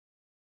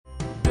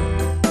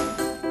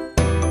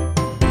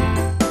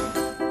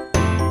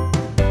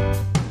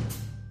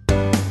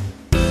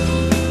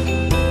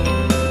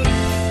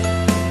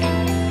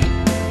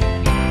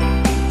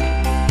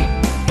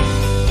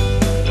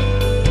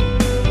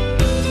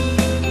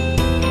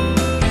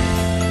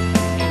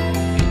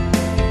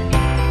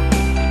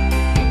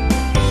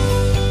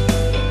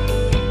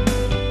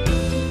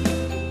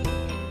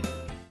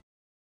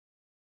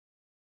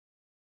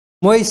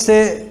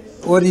Moise,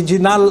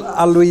 original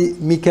al lui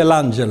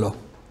Michelangelo.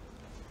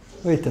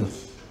 Uite-l,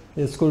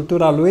 e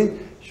sculptura lui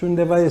și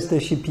undeva este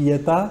și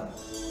Pieta.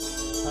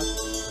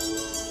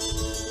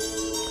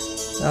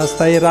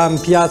 Asta era în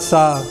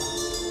piața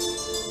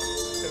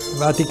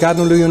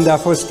Vaticanului, unde a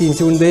fost,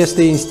 unde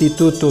este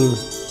institutul,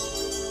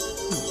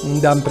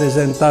 unde am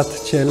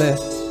prezentat cele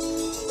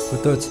cu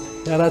toți.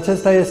 Iar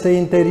acesta este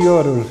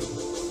interiorul.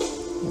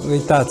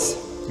 Uitați,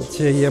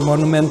 ce e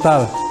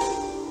monumental.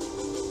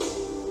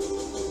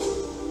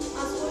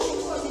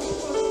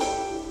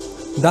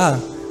 Da,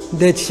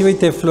 deci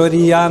uite,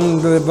 Florian,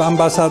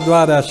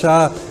 ambasadoare,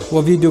 așa,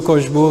 Ovidiu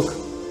Coșbuc,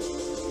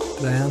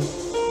 Traian,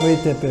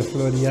 uite pe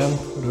Florian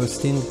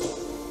rostind.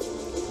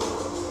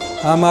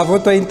 Am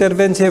avut o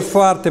intervenție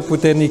foarte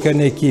puternică în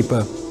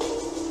echipă.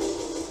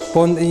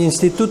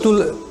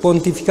 Institutul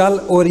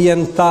Pontifical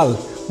Oriental,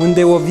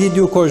 unde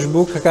Ovidiu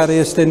Coșbuc, care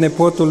este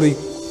nepotul lui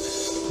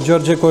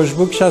George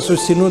Coșbuc, și-a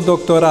susținut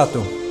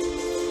doctoratul.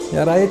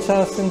 Iar aici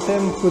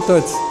suntem cu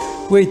toți.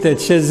 Uite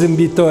ce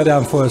zâmbitori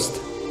am fost.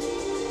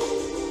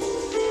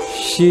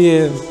 Și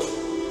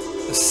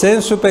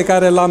sensul pe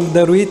care l-am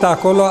dăruit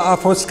acolo a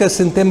fost că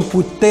suntem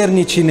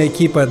puternici în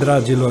echipă,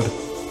 dragilor.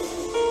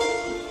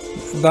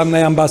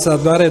 Doamna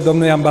ambasadoare,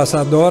 domnul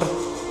ambasador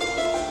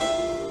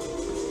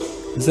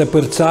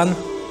Zăpârțan,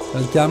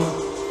 îl cheamă,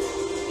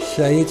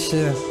 și aici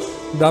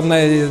doamna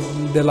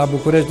de la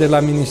București, de la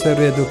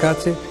Ministerul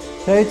Educației,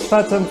 și aici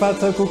față în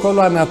față cu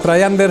coloana,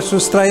 Traian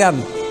versus Traian.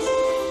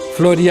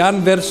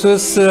 Florian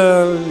versus,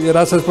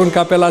 era să spun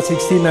Capela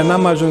Sixtină,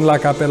 n-am ajuns la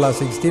Capela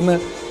Sixtină,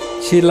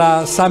 ci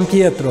la San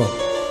Pietro.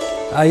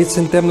 Aici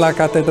suntem la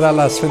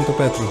Catedrala Sfântul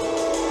Petru.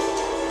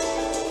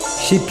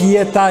 Și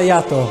Pieta,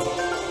 iată.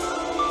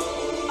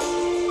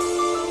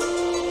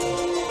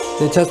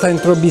 Deci asta e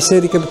într-o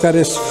biserică pe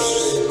care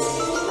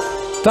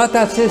toate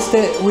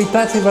aceste,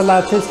 uitați-vă la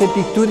aceste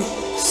picturi,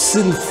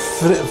 sunt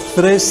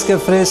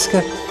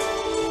frescă,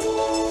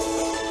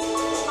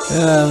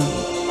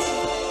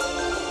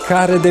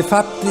 care de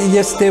fapt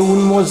este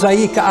un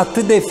mozaic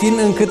atât de fin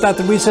încât a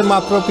trebuit să mă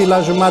apropii la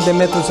jumătate de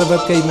metru să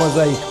văd că e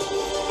mozaic.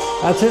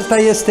 Acesta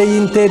este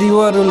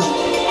interiorul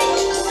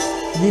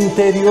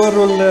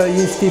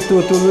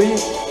institutului.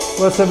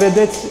 O să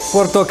vedeți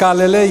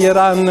portocalele,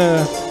 era în...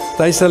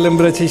 Stai să-l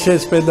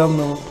îmbrățișez pe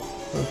domnul.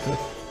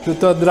 Cu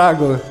tot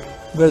dragul.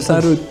 Vă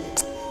salut.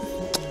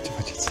 Ce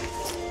faceți?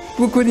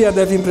 Bucuria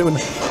de a fi împreună.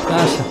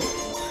 Așa.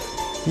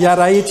 Iar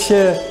aici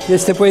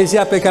este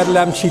poezia pe care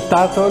le-am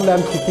citat-o,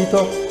 le-am citit-o.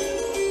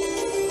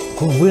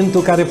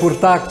 Cuvântul care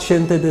purta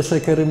accente de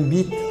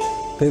săcărâmbit,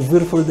 pe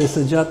vârful de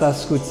săgeată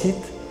ascuțit,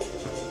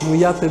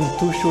 muiat în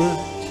tușul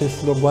ce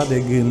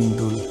sloboade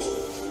gândul.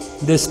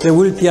 Despre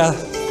Ulpia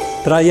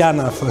Traian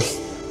a fost.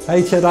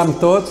 Aici eram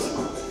toți,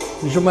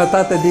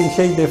 jumătate din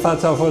cei de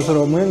față au fost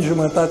români,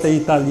 jumătate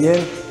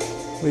italieni.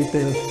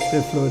 Uite pe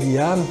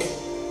Florian,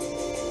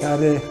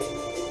 care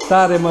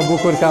tare mă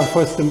bucur că am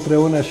fost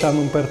împreună și am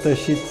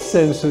împărtășit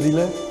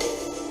sensurile.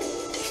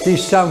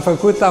 Știți ce am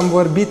făcut? Am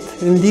vorbit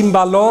în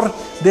limba lor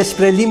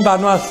despre limba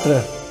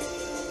noastră.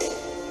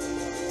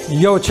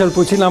 Eu cel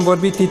puțin am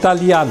vorbit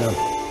italiană,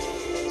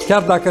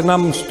 chiar dacă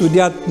n-am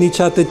studiat nici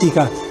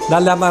atâtica,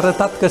 dar le-am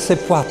arătat că se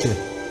poate.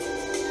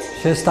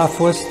 Și ăsta a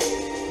fost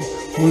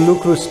un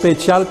lucru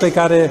special pe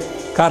care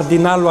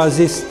cardinalul a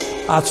zis: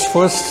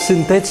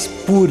 sunteți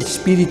puri,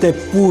 spirite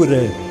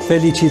pure,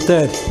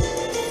 felicitări.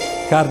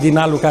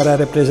 Cardinalul care a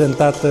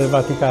reprezentat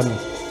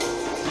Vaticanul.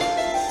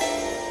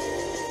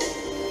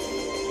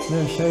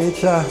 Și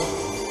aici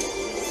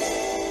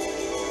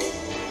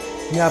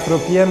ne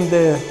apropiem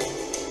de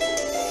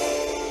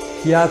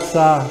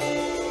piața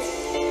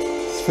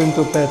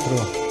Sfântul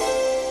Petru.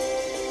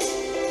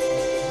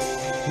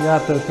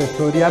 Iată pe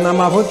Florian. Am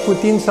avut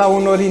putința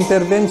unor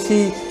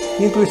intervenții,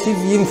 inclusiv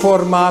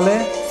informale,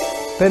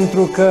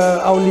 pentru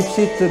că au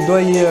lipsit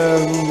doi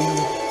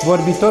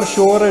vorbitori și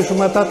o oră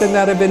jumătate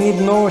ne-a revenit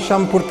nouă și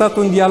am purtat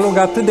un dialog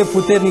atât de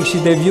puternic și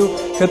de viu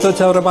că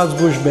toți au rămas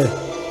bușbe.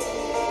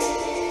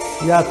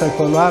 Iată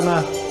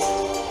coloana.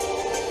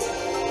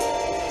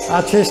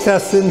 Aceștia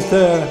sunt,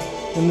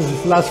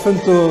 la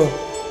Sfântul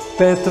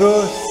Petru,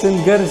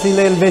 sunt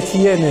gărzile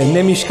elvețiene,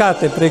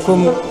 nemișcate,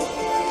 precum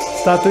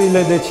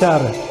statuile de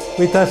ceară.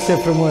 Uitați ce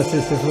frumos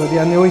este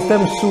Florian. Ne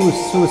uităm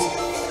sus.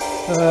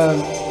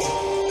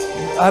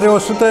 Are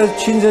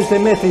 150 de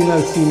metri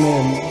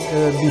înălțime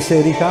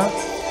biserica,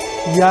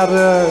 iar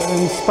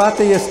în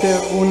spate este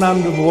un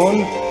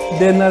ambon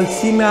de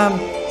înălțimea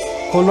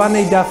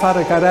coloanei de afară,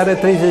 care are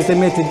 30 de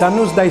metri, dar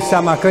nu-ți dai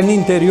seama că în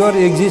interior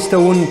există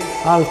un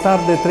altar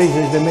de 30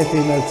 de metri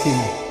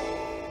înălțime.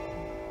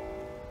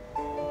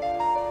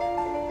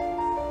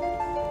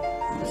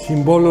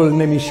 Simbolul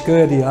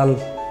nemișcării, al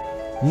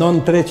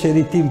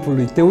non-trecerii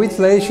timpului. Te uiți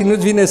la ei și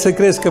nu-ți vine să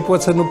crezi că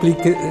pot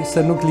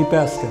să nu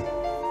clipească.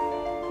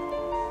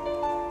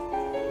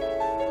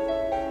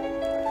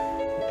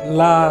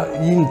 La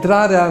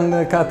intrarea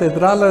în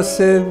catedrală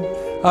se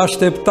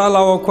aștepta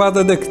la o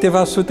coadă de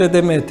câteva sute de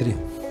metri.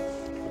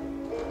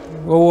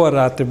 O oră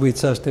a trebuit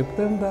să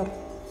așteptăm, dar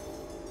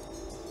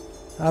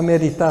a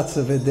meritat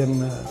să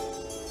vedem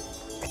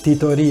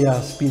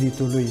titoria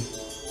spiritului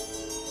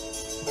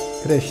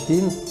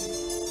creștin.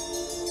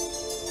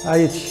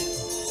 Aici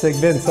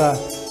secvența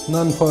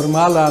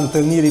non-formală a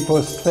întâlnirii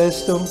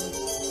post-festum,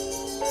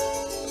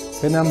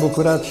 că ne-am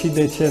bucurat și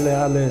de cele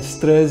ale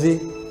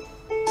străzii.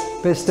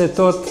 Peste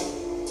tot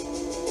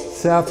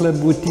se află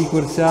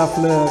buticuri, se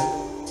află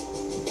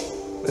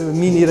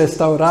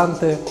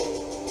mini-restaurante.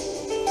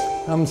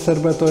 Am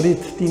sărbătorit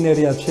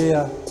tinerii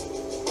aceia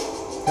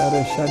care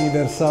își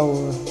aniversau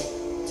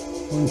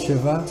un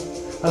ceva.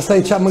 Asta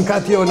e ce am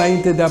mâncat eu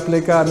înainte de a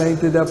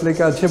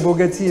pleca, Ce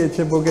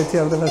bogăție,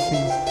 ar vrea să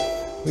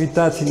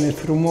uitați-ne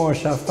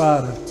frumoși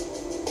afară,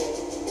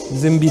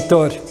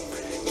 zâmbitori.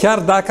 Chiar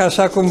dacă,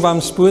 așa cum v-am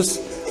spus,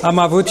 am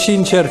avut și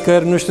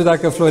încercări, nu știu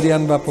dacă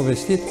Florian v-a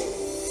povestit,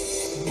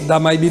 dar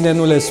mai bine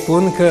nu le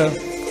spun, că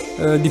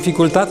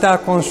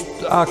dificultatea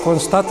a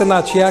constat în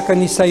aceea că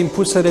ni s-a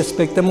impus să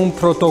respectăm un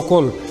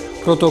protocol.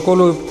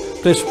 Protocolul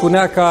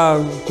presupunea ca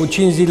cu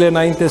 5 zile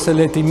înainte să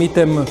le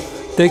trimitem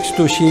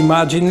textul și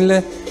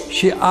imaginile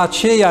și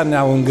aceia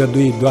ne-au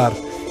îngăduit doar.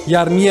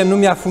 Iar mie nu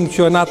mi-a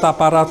funcționat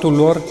aparatul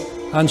lor,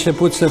 a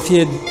început să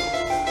fie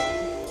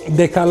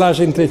decalaj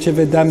între ce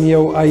vedeam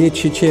eu aici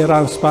și ce era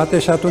în spate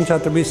și atunci a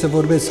trebuit să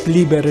vorbesc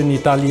liber în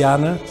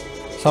italiană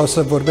sau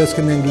să vorbesc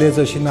în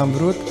engleză și n-am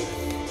vrut.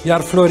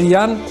 Iar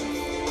Florian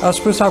a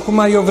spus,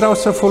 acum eu vreau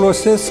să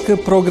folosesc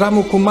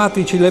programul cu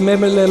matricile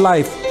mele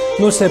live.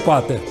 Nu se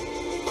poate.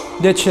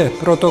 De ce?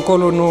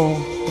 Protocolul nu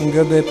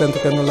îngăduie pentru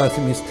că nu l-a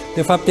trimis.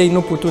 De fapt, ei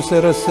nu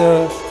putuseră să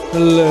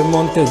îl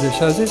monteze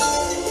și a zis,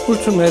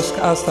 mulțumesc,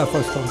 asta a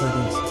fost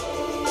conferința.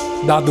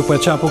 Dar după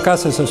ce a apucat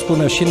să se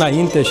spună și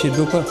înainte și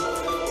după,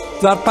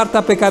 dar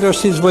partea pe care o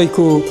știți voi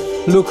cu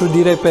lucru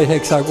direct pe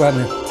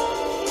hexagoane,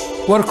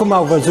 oricum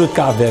au văzut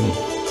că avem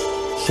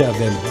ce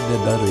avem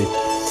de dăruit.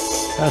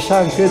 Așa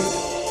încât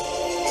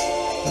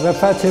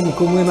refacem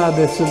cu mâna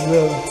de sub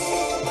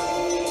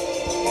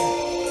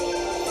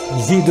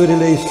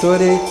zidurile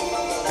istoriei,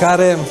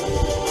 care,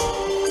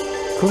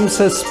 cum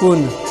să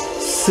spun,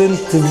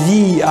 sunt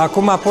vii.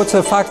 Acum pot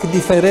să fac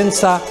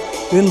diferența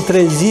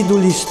între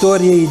zidul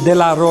istoriei de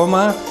la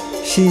Roma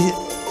și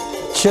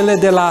cele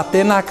de la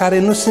Atena, care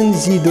nu sunt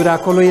ziduri,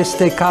 acolo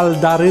este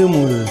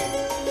caldarâmul.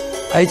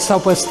 Aici s-au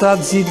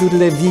păstrat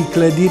zidurile vii,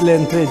 clădirile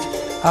întregi,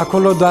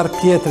 acolo doar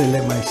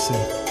pietrele mai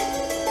sunt.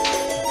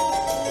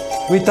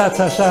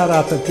 Uitați, așa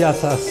arată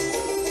piața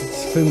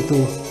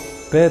Sfântul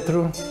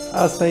Petru,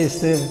 asta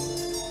este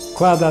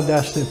coada de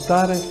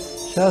așteptare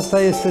și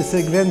asta este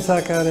secvența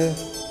care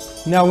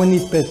ne-a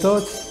unit pe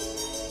toți,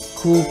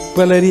 cu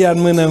pălăria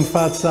în mână în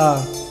fața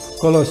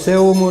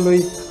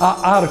Coloseumului, a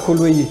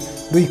arcului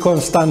lui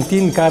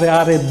Constantin, care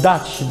are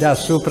daci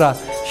deasupra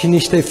și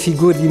niște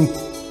figuri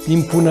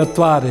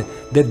impunătoare,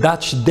 de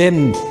daci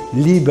demni,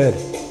 liberi.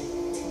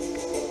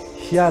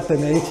 Și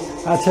iată-ne aici,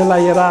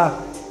 acela era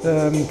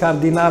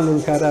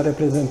cardinalul care a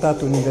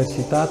reprezentat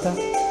universitatea.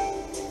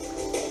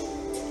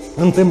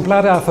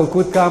 Întâmplarea a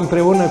făcut ca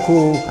împreună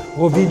cu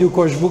Ovidiu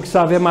Coșbuc să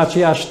avem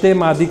aceeași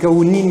temă, adică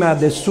unimea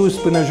de sus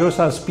până jos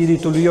a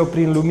Spiritului, eu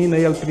prin lumină,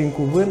 el prin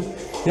cuvânt,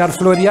 iar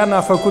Florian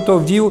a făcut-o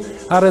viu,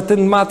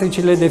 arătând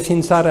matricile de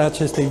ființare a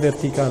acestei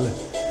verticale.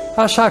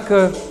 Așa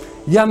că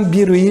i-am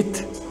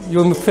biruit, e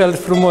un fel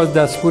frumos de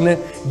a spune,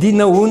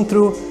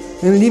 dinăuntru,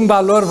 în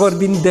limba lor,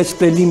 vorbind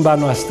despre limba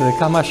noastră.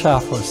 Cam așa a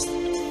fost,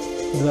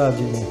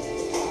 dragii mei.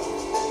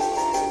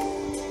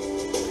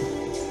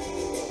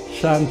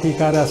 Shanti,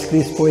 care a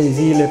scris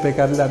poeziile pe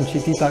care le-am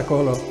citit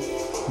acolo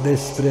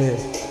despre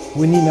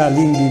uniunea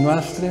limbii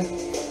noastre.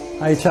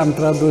 Aici am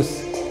tradus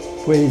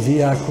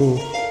poezia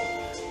cu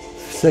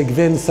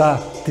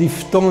secvența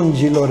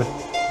triftongilor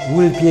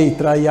Ulpiei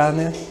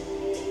Traiane,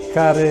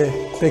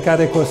 pe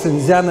care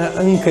Cosânzeană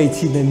încă îi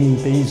ține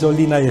minte.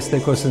 Izolina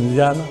este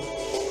cosânzeană.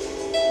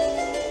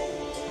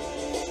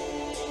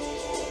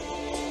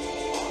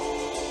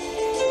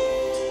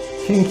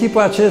 Și în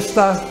chipul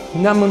acesta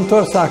ne-am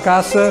întors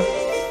acasă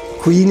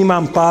cu inima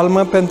în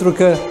palmă, pentru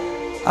că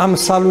am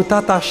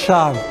salutat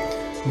așa: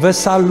 vă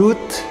salut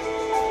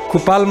cu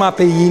palma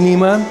pe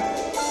inimă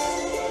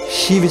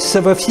și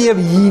să vă fie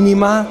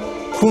inima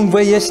cum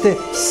vă este,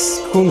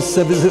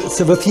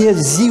 să vă fie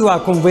ziua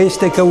cum vă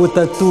este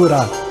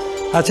căutătura.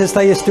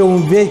 Acesta este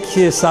un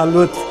vechi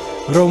salut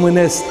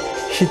românesc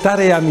și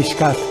tare i-a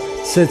mișcat.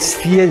 Să-ți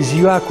fie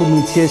ziua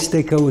cum îți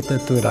este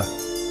căutătura.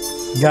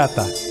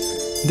 Gata.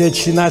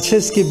 Deci, în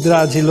acest chip,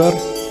 dragilor,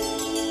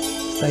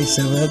 stai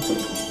să văd.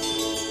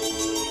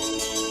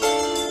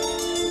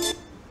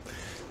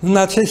 În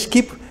acest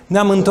chip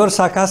ne-am întors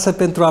acasă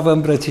pentru a vă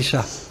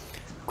îmbrățișa.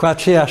 Cu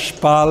aceeași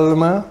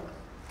palmă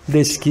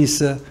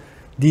deschisă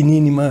din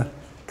inimă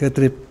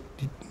către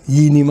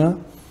inimă.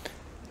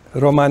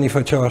 Romanii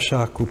făceau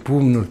așa, cu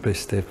pumnul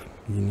peste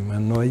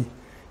inimă. Noi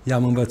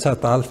i-am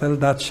învățat altfel,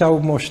 dar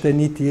ce-au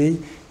moștenit ei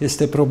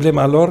este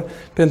problema lor,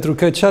 pentru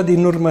că cea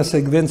din urmă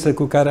secvență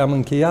cu care am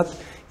încheiat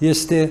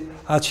este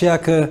aceea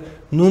că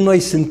nu noi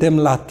suntem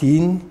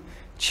latini,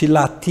 ci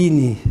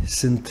latinii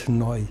sunt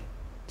noi,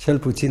 cel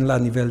puțin la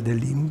nivel de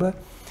limbă.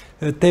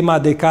 Tema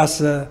de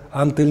casă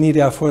a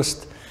întâlnirii a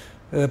fost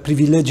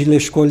privilegiile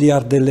școlii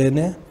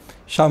ardelene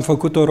și am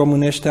făcut-o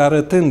românește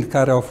arătând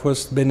care au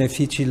fost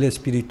beneficiile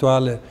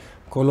spirituale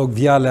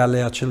colocviale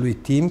ale acelui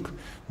timp,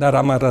 dar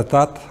am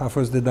arătat, a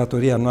fost de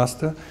datoria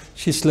noastră,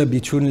 și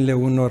slăbiciunile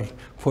unor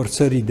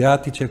forțări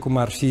ideatice, cum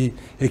ar fi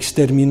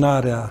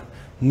exterminarea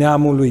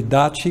neamului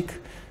dacic.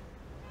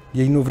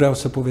 Ei nu vreau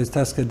să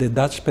povestească de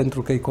daci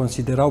pentru că îi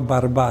considerau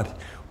barbari.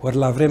 Ori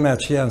la vremea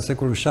aceea, în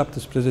secolul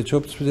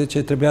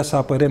 17-18, trebuia să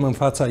apărăm în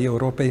fața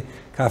Europei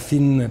ca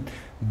fiind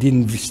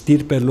din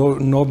stirpe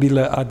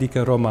nobilă,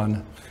 adică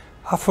romană.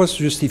 A fost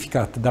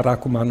justificat, dar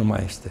acum nu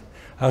mai este.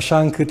 Așa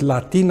încât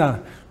latina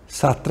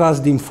s-a tras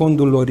din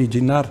fondul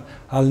originar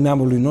al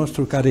neamului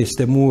nostru, care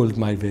este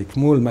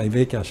mult mai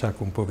vechi, așa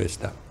cum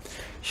povesteam.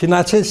 Și în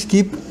acest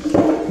chip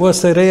o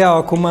să reiau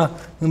acum,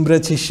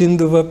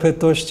 îmbrățișându-vă pe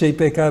toți cei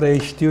pe care îi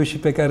știu și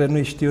pe care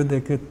nu-i știu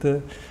decât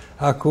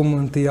acum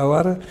întâia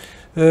oară,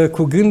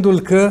 cu gândul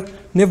că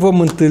ne vom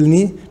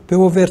întâlni pe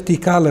o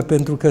verticală,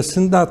 pentru că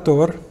sunt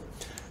dator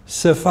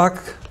să fac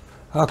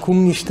acum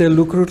niște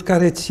lucruri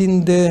care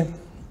țin de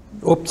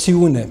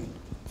opțiune.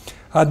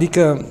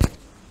 Adică,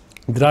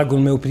 dragul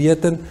meu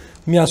prieten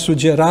mi-a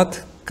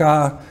sugerat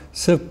ca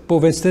să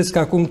povestesc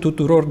acum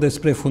tuturor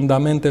despre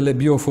fundamentele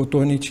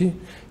biofotonicii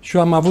și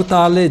eu am avut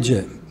a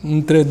alege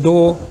între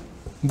două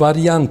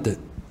variante.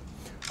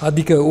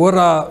 Adică ori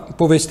a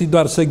povesti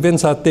doar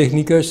secvența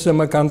tehnică și să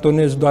mă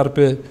cantonez doar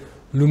pe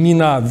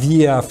lumina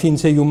vie a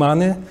ființei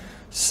umane,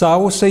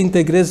 sau să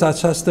integrez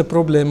această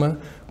problemă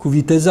cu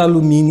viteza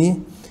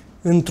luminii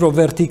într-o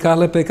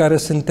verticală pe care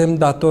suntem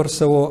datori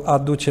să o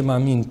aducem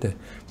aminte.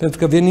 Pentru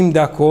că venim de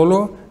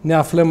acolo, ne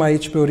aflăm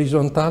aici pe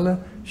orizontală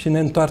și ne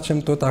întoarcem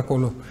tot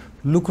acolo.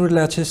 Lucrurile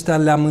acestea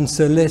le-am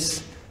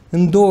înțeles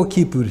în două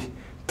chipuri,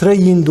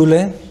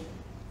 trăindu-le,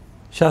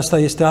 și asta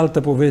este altă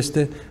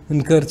poveste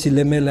în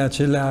cărțile mele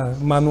acelea,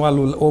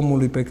 manualul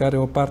omului pe care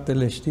o parte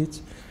le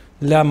știți,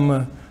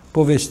 le-am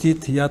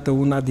povestit, iată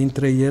una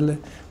dintre ele,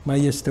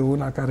 mai este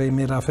una care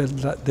mi era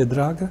fel de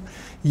dragă,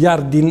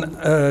 iar din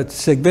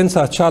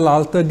secvența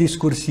cealaltă,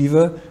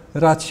 discursivă,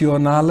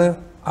 rațională,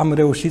 am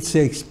reușit să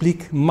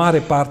explic mare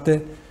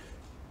parte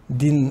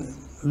din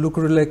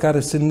lucrurile care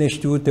sunt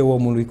neștiute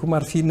omului, cum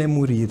ar fi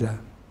nemurirea.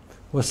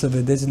 O să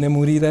vedeți,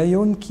 nemurirea e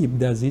un chip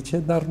de a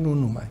zice, dar nu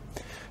numai.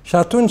 Și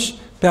atunci,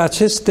 pe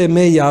acest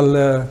temei al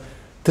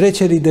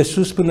trecerii de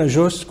sus până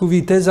jos, cu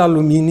viteza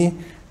luminii,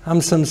 am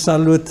să-mi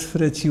salut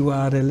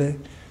frățioarele,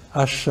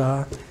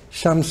 așa,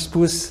 și am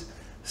spus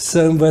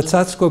să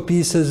învățați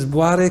copiii să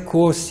zboare cu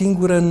o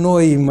singură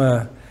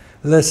noimă.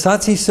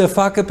 Lăsați-i să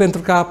facă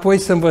pentru că apoi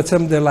să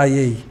învățăm de la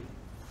ei.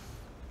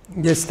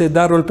 Este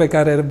darul pe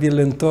care vi-l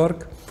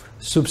întorc,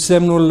 sub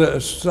semnul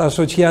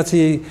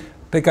asociației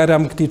pe care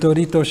am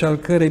ctitorit-o și al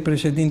cărei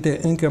președinte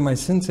încă mai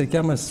sunt, se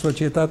cheamă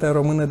Societatea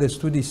Română de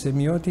Studii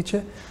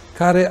Semiotice,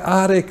 care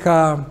are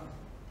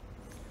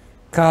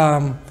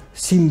ca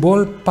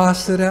simbol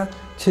pasărea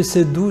ce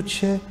se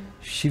duce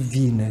și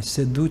vine,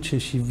 se duce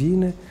și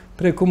vine,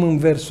 precum în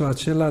versul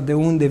acela, de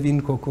unde vin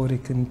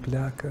cocorii când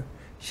pleacă,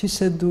 și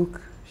se duc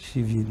și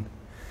vin.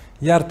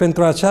 Iar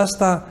pentru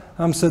aceasta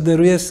am să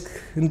dăruiesc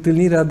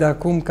întâlnirea de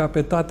acum, ca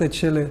pe toate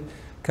cele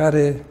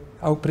care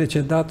au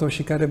precedat-o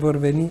și care vor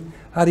veni,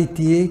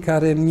 Aritiei,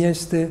 care mi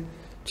este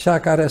cea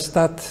care a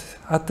stat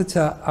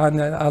atâția ani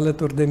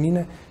alături de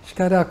mine și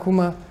care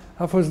acum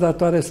a fost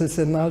datoare să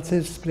se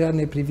înalțe spre a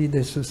ne privi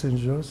de sus în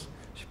jos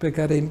și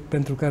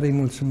pentru care îi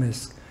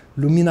mulțumesc.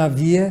 Lumina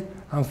vie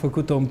am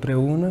făcut-o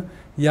împreună,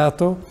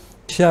 iată,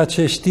 ceea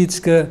ce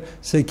știți că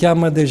se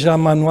cheamă deja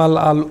manual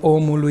al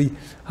omului.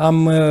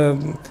 Am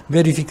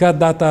verificat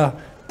data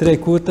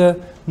trecută,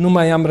 nu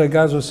mai am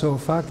răgazul să o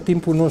fac,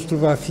 timpul nostru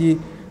va fi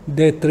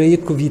de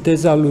trăit cu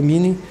viteza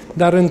luminii,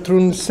 dar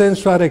într-un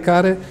sens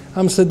oarecare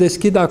am să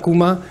deschid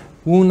acum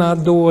 1,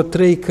 2,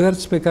 3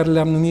 cărți pe care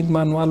le-am numit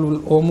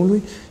Manualul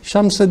Omului și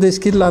am să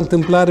deschid la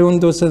întâmplare,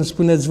 unde o să-mi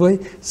spuneți voi,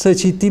 să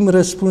citim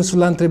răspunsul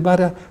la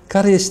întrebarea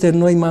care este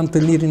noima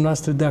întâlnirii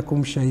noastre de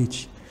acum și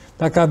aici.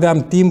 Dacă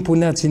aveam timp,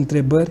 puneați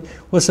întrebări.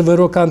 O să vă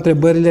rog ca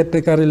întrebările pe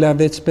care le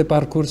aveți pe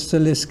parcurs să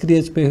le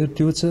scrieți pe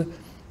hârtiuță,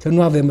 că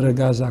nu avem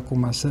răgaz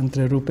acum să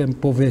întrerupem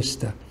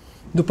povestea.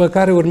 După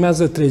care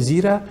urmează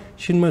trezirea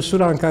și în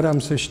măsura în care am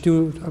să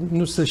știu,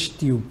 nu să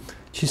știu,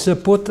 ci să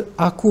pot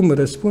acum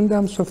răspunde,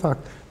 am să o fac.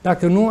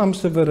 Dacă nu, am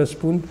să vă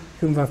răspund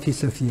când va fi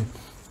să fie.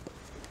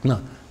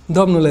 Na.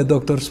 Domnule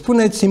doctor,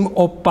 spuneți-mi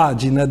o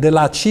pagină de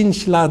la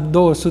 5 la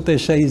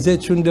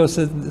 260, unde o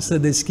să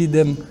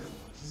deschidem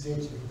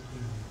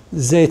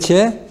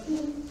 10.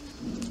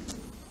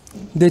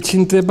 Deci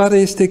întrebarea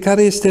este,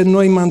 care este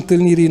noima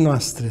întâlnirii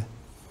noastre?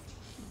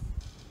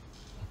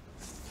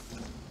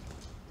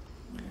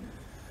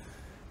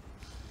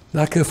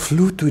 Dacă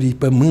fluturii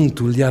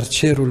pământul, iar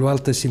cerul o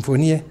altă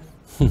sinfonie,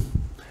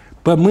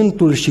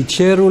 pământul și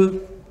cerul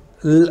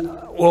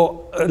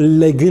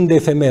legând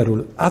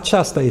efemerul.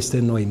 Aceasta este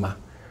noima.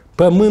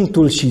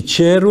 Pământul și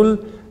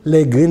cerul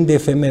legând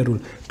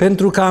efemerul.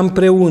 Pentru ca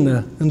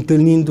împreună,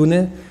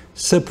 întâlnindu-ne,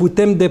 să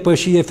putem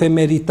depăși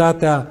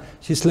efemeritatea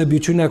și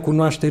slăbiciunea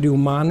cunoașterii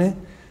umane,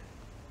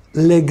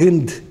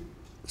 legând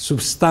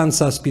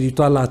substanța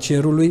spirituală a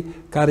cerului,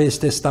 care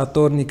este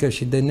statornică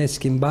și de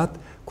neschimbat,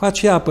 cu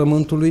aceea a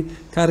pământului,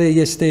 care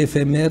este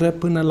efemeră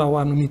până la o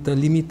anumită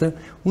limită,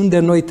 unde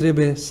noi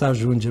trebuie să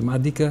ajungem,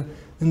 adică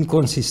în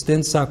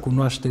consistența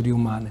cunoașterii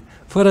umane.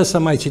 Fără să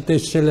mai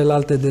citesc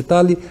celelalte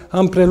detalii,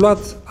 am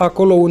preluat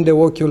acolo unde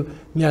ochiul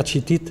mi-a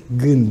citit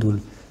gândul.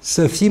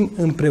 Să fim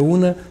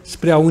împreună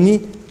spre a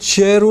uni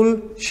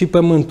cerul și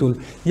pământul.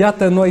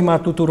 Iată noima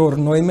tuturor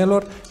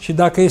noimelor și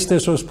dacă este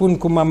să o spun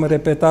cum am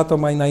repetat-o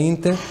mai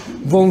înainte,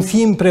 vom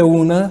fi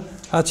împreună,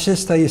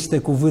 acesta este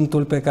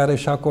cuvântul pe care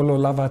și acolo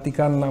la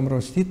Vatican l-am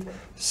rostit,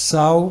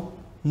 sau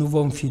nu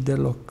vom fi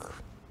deloc.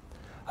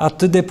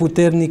 Atât de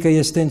puternică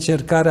este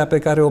încercarea pe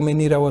care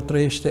omenirea o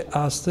trăiește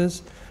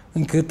astăzi,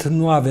 încât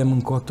nu avem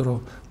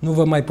încotro. Nu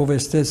vă mai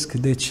povestesc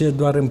de ce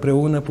doar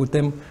împreună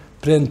putem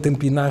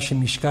preîntâmpina și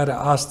mișcarea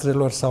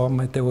astrelor sau a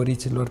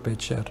meteoriților pe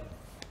cer.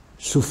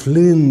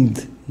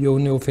 Suflând, e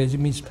un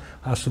eufemism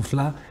a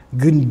sufla,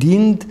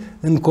 gândind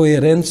în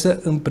coerență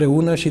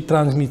împreună și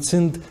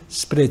transmițând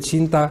spre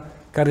ținta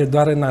care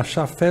doar în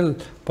așa fel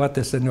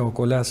poate să ne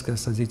ocolească,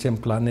 să zicem,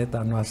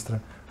 planeta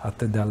noastră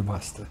atât de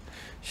albastră.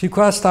 Și cu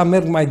asta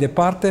merg mai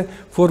departe,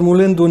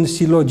 formulând un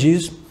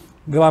silogism,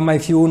 va mai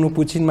fi unul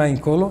puțin mai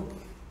încolo,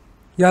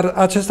 iar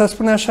acesta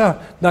spune așa: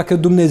 dacă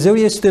Dumnezeu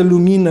este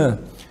lumină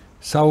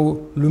sau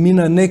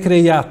lumină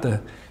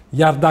necreată,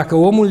 iar dacă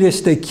omul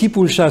este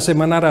chipul și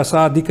asemănarea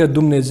sa, adică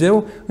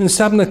Dumnezeu,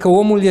 înseamnă că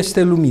omul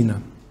este lumină.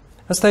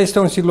 Asta este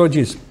un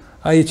silogism.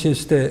 Aici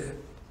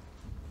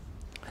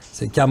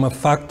se cheamă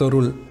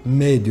factorul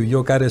mediu.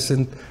 Eu care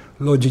sunt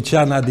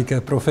logician,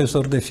 adică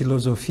profesor de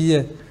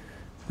filozofie,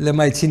 le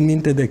mai țin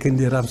minte de când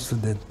eram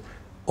student.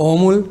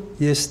 Omul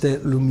este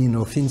lumină,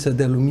 o ființă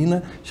de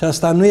lumină și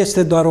asta nu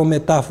este doar o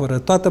metaforă.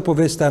 Toată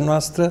povestea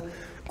noastră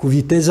cu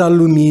viteza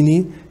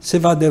luminii se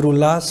va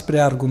derula spre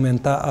a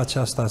argumenta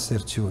această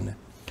aserțiune.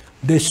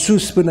 De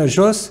sus până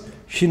jos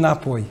și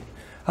înapoi.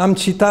 Am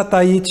citat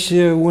aici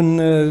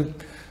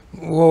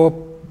o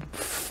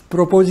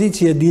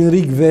propoziție din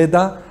Rig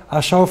Veda,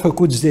 așa au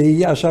făcut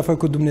zeii, așa a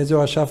făcut Dumnezeu,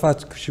 așa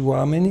fac și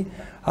oamenii,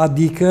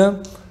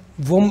 adică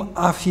vom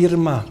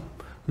afirma.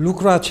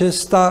 Lucrul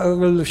acesta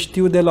îl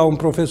știu de la un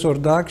profesor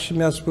DAC și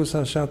mi-a spus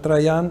așa: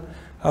 Traian,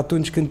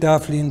 atunci când te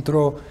afli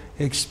într-o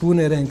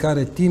expunere în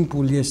care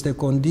timpul este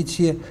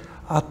condiție,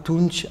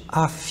 atunci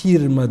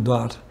afirmă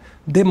doar.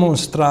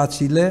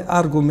 Demonstrațiile,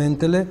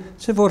 argumentele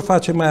se vor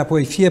face mai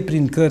apoi, fie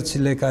prin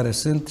cărțile care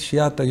sunt, și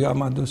iată, eu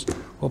am adus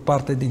o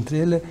parte dintre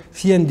ele,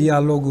 fie în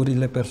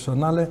dialogurile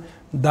personale,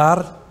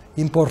 dar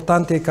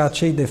important e ca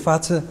cei de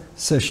față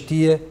să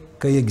știe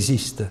că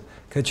există,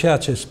 că ceea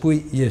ce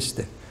spui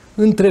este.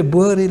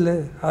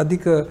 Întrebările,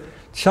 adică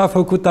ce a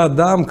făcut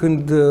Adam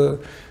când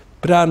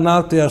prea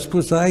înalt i-a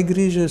spus: ai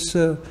grijă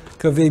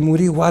că vei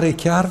muri, oare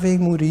chiar vei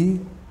muri?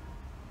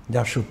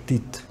 I-a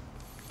șoptit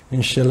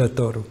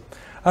înșelătorul.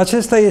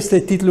 Acesta este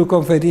titlul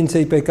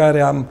conferinței pe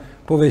care am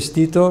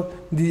povestit-o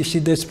și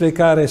despre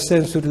care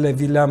sensurile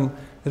vi le-am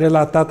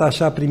relatat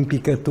așa prin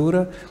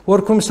picătură.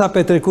 Oricum s-a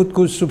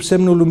petrecut sub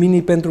semnul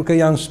luminii, pentru că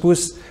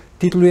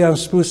titlul i-am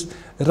spus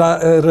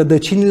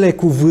rădăcinile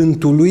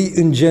cuvântului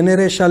în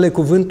genere și ale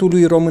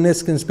cuvântului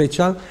românesc în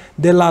special,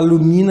 de la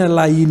lumină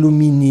la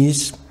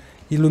iluminism,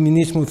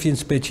 iluminismul fiind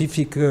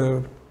specific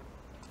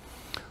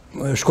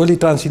școlii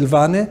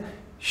transilvane,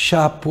 și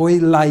apoi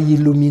la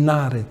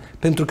iluminare.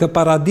 Pentru că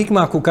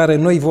paradigma cu care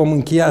noi vom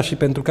încheia și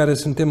pentru care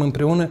suntem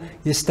împreună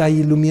este a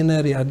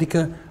iluminării,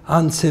 adică a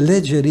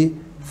înțelegerii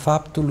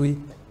faptului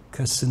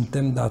că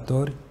suntem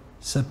datori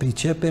să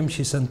pricepem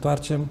și să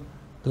întoarcem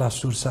la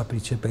sursa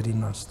priceperii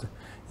noastre.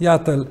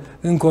 Iată-l,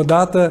 încă o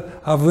dată,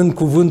 având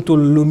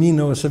cuvântul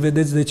lumină, o să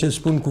vedeți de ce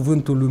spun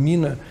cuvântul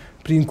lumină.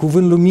 Prin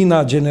cuvânt lumină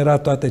a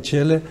generat toate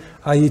cele,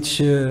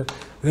 aici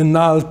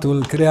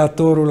înaltul,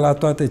 creatorul la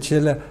toate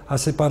cele, a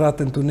separat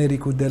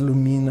întunericul de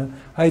lumină,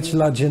 aici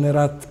l-a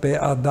generat pe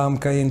Adam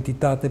ca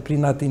entitate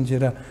prin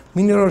atingerea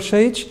mâinilor și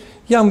aici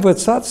i-a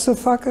învățat să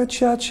facă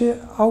ceea ce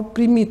au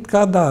primit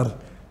ca dar,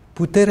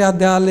 puterea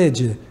de a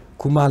alege.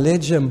 Cum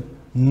alegem,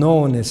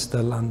 nouă ne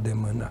stă la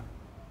îndemână.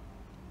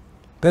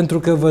 Pentru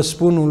că vă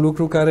spun un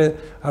lucru care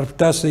ar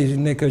putea să-i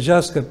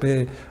necăjească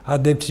pe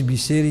adepții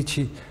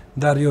bisericii,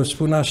 dar eu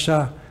spun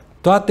așa: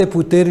 toate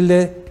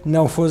puterile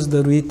ne-au fost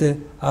dăruite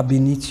ab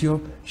initio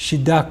și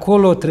de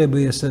acolo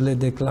trebuie să le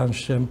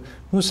declanșăm.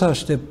 Nu să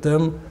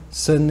așteptăm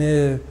să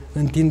ne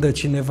întindă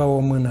cineva o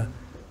mână,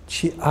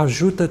 ci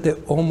ajută-te,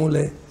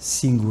 omule,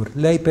 singur.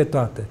 Le ai pe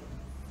toate.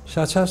 Și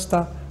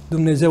aceasta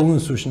Dumnezeu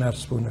însuși ne-ar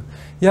spune.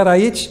 Iar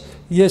aici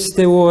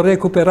este o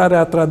recuperare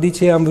a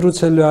tradiției, am vrut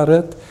să le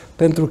arăt,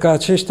 pentru că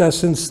aceștia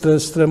sunt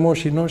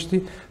strămoșii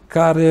noștri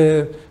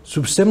care,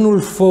 sub semnul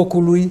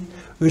focului,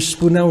 își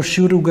spuneau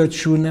și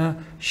rugăciunea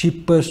și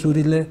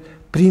păsurile.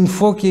 Prin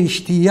foc ei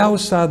știau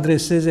să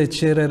adreseze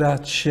cererea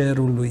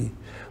cerului.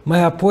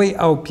 Mai apoi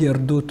au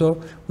pierdut-o.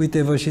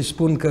 Uite, vă și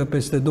spun că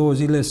peste 2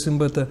 zile,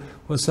 sâmbătă,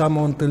 o să am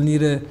o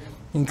întâlnire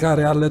în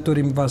care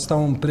alături îmi va sta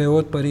un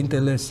preot,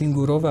 părintele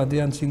Singurov,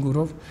 Adrian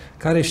Singurov,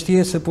 care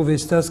știe să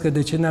povestească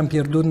de ce ne-am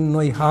pierdut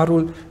noi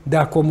harul de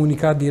a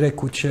comunica direct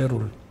cu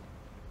cerul.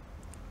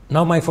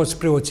 N-au mai fost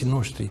preoții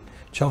noștri,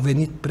 ci au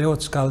venit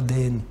preoți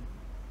caldeeni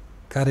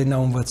care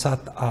ne-au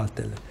învățat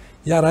altele.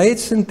 Iar aici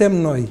suntem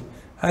noi.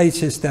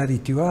 Aici este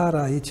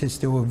Aritioara, aici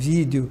este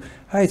Ovidiu,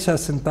 aici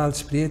sunt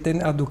alți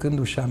prieteni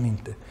aducându-și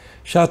aminte.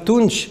 Și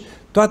atunci,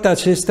 toate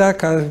acestea,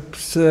 ca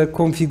să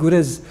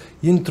configurez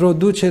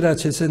introducerea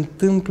ce se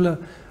întâmplă,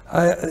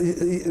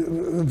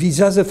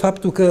 vizează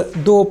faptul că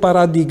două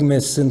paradigme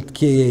sunt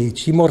cheie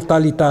aici.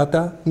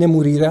 Imortalitatea,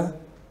 nemurirea,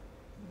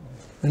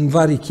 în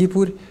vari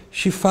chipuri,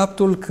 și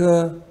faptul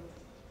că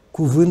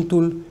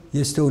cuvântul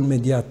este un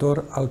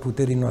mediator al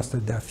puterii noastre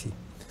de a fi.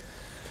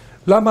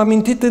 L-am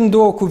amintit în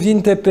două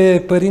cuvinte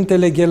pe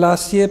Părintele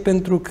Ghelasie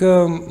pentru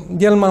că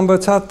el m-a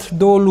învățat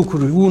două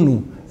lucruri.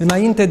 Unu,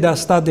 înainte de a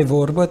sta de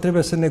vorbă,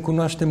 trebuie să ne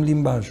cunoaștem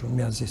limbajul,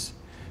 mi-a zis.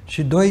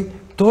 Și doi,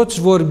 toți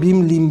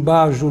vorbim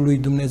limbajul lui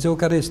Dumnezeu,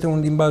 care este un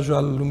limbaj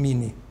al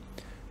luminii.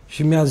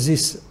 Și mi-a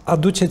zis,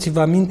 aduceți-vă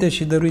aminte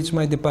și dăruiți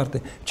mai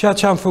departe. Ceea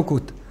ce am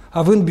făcut,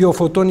 având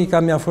biofotonica,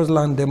 mi-a fost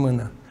la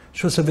îndemână.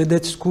 Și o să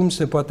vedeți cum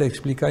se poate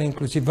explica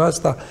inclusiv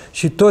asta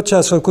și tot ce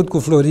ați făcut cu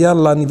Florian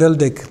la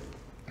nivel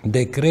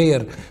de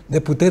creier, de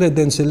putere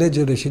de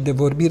înțelegere și de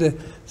vorbire,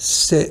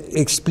 se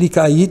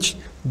explică aici,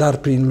 dar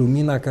prin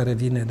lumina care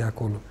vine de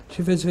acolo.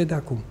 Și veți vedea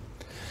cum.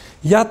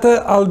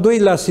 Iată al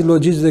doilea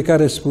silogism de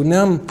care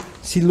spuneam,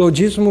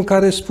 silogismul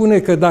care spune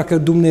că dacă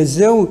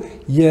Dumnezeu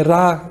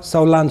era,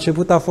 sau la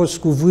început a fost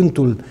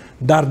cuvântul,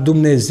 dar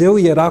Dumnezeu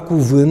era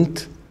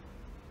cuvânt,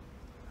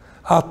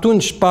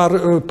 atunci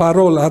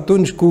parol,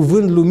 atunci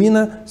cuvânt,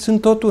 lumină,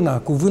 sunt tot una.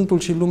 Cuvântul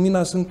și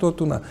lumina sunt tot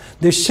una.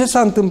 Deci ce s-a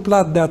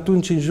întâmplat de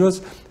atunci în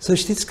jos? Să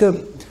știți că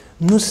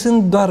nu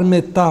sunt doar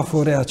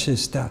metafore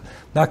acestea.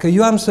 Dacă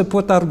eu am să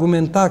pot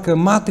argumenta că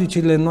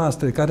matricile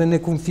noastre care ne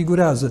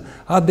configurează,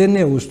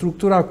 ADN-ul,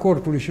 structura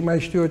corpului și mai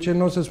știu eu ce,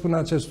 nu o să spun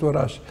acest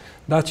oraș,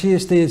 dar ce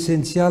este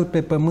esențial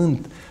pe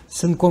pământ,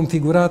 sunt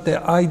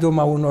configurate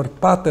aidoma unor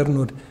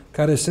patternuri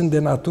care sunt de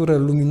natură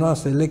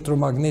luminoasă,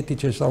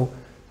 electromagnetice sau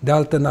de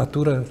altă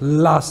natură,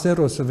 laser,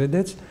 o să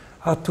vedeți,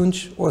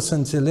 atunci o să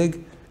înțeleg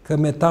că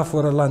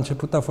metafora la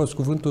început a fost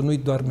cuvântul,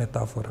 nu-i doar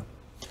metaforă.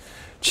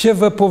 Ce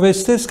vă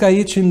povestesc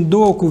aici în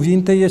două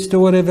cuvinte este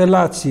o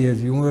revelație.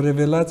 O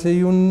revelație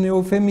e un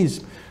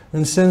eufemism,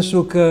 în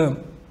sensul că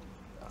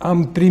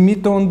am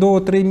primit-o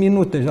în 2-3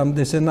 minute și am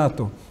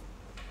desenat-o.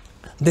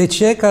 De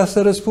ce? Ca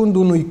să răspund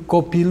unui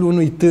copil,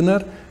 unui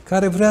tânăr,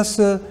 care vrea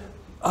să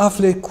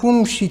afle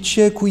cum și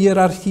ce cu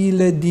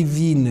ierarhiile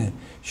divine.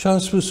 Și am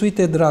spus,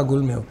 uite,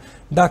 dragul meu,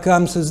 dacă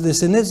am să-ți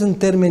desenez în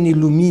termenii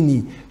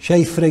luminii și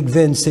ai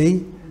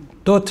frecvenței,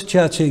 tot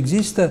ceea ce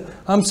există,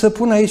 am să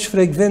pun aici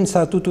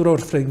frecvența tuturor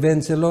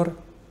frecvențelor,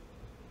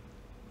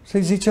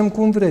 să-i zicem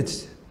cum vreți,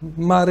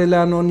 Marele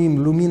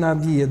Anonim, Lumina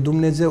Vie,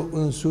 Dumnezeu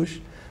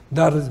însuși,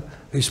 dar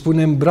îi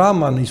spunem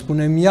Brahman, îi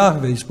spunem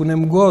Iahve, îi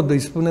spunem God, îi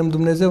spunem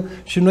Dumnezeu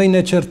și noi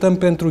ne certăm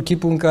pentru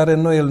chipul în care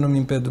noi îl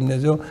numim pe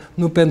Dumnezeu,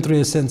 nu pentru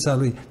esența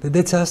Lui.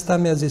 Vedeți, asta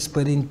mi-a zis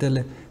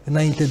Părintele,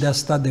 înainte de a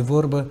sta de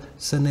vorbă,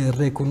 să ne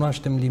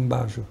recunoaștem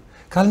limbajul.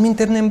 Că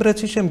alminteri ne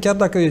îmbrățișăm, chiar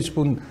dacă eu îi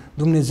spun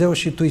Dumnezeu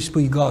și tu îi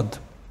spui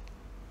God.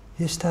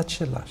 Este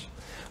același.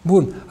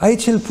 Bun,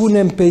 aici îl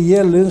punem pe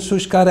el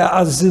însuși care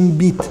a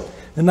zâmbit.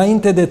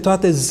 Înainte de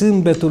toate,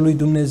 zâmbetul lui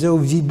Dumnezeu,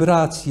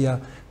 vibrația,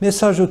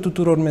 mesajul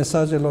tuturor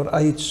mesajelor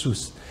aici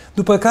sus.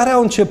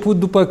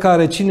 După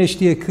care, cine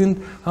știe când,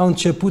 au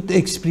început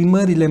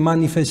exprimările,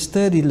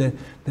 manifestările.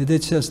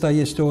 Vedeți, asta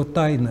este o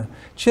taină.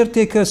 Cert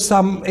e că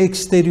s-a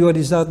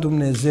exteriorizat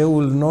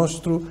Dumnezeul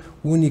nostru,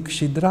 unic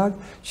și drag,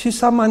 și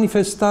s-a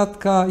manifestat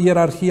ca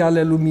ierarhia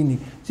ale luminii.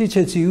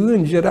 Ziceți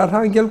îngeri,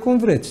 arhanghel, cum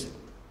vreți.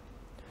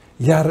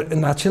 Iar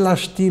în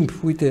același timp,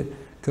 uite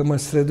că mă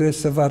străduiesc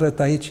să vă arăt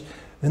aici,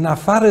 în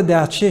afară de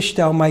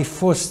aceștia au mai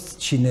fost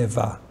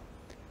cineva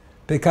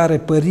pe care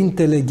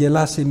Părintele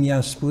Ghelasie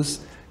mi-a spus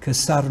că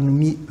s-ar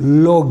numi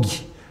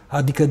loghi,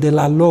 adică de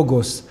la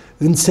logos,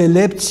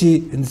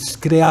 înțelepții,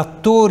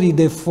 creatorii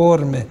de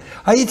forme.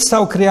 Aici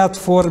s-au creat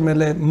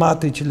formele,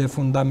 matricile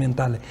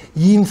fundamentale,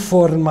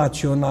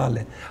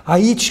 informaționale.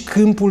 Aici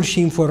câmpul și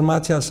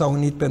informația s-au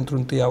unit pentru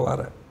întâia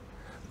oară.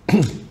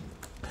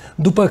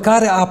 După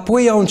care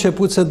apoi au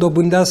început să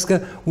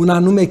dobândească un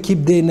anume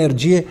chip de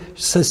energie,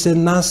 să se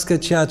nască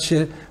ceea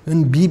ce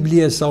în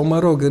Biblie sau, mă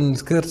rog, în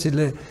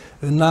cărțile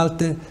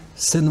înalte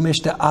se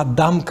numește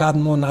Adam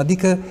Kadmon,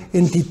 adică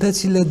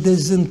entitățile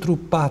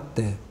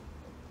dezîntrupate,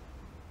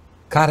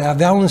 care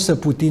aveau însă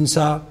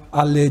putința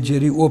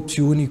alegerii,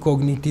 opțiunii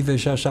cognitive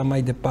și așa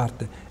mai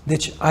departe.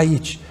 Deci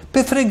aici, pe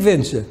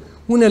frecvențe,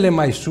 unele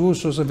mai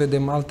sus, o să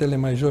vedem altele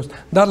mai jos,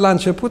 dar la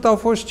început au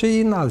fost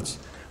cei înalți.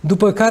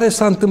 După care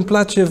s-a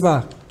întâmplat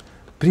ceva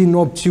prin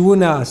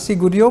opțiunea,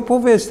 sigur, e o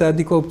poveste,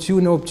 adică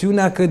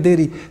opțiunea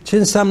căderii. Ce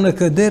înseamnă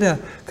căderea?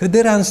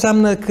 Căderea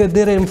înseamnă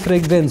cădere în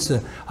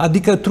frecvență,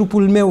 adică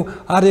trupul meu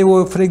are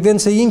o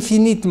frecvență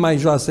infinit mai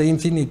joasă,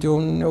 infinit, e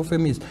un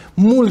eufemism,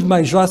 mult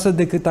mai joasă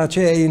decât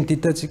aceea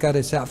entității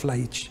care se află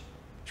aici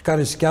și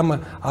care se cheamă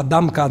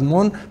Adam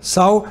Kadmon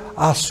sau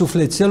a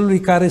sufletelului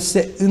care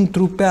se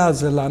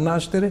întrupează la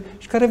naștere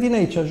și care vine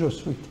aici jos,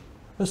 uite.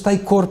 Ăsta e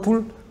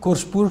corpul,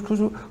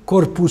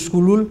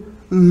 corpusculul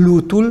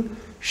lutul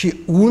și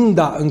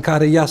unda în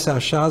care ea se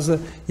așează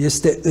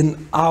este în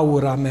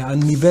aura mea, în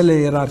nivele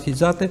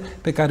ierarhizate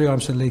pe care eu am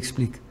să le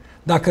explic.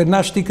 Dacă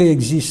n-aș ști că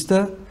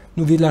există,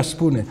 nu vi le-aș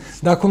spune.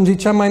 Dar cum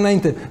ziceam mai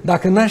înainte,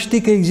 dacă n-aș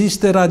ști că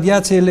există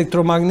radiație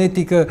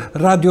electromagnetică,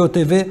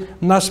 radio-TV,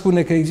 n-aș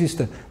spune că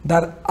există.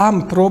 Dar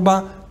am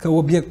proba că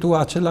obiectul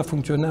acela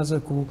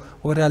funcționează cu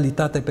o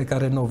realitate pe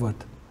care nu o văd.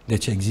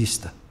 Deci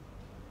există.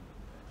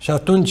 Și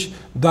atunci,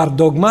 doar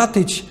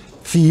dogmatici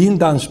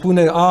fiind, am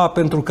spune,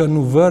 pentru că nu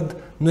văd,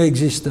 nu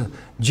există.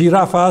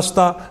 Girafa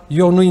asta,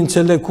 eu nu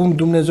înțeleg cum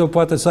Dumnezeu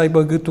poate să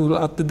aibă gâtul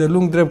atât de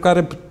lung, drept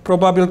care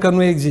probabil că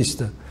nu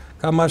există.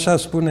 Cam așa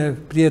spune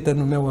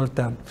prietenul meu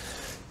Oltean.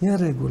 E în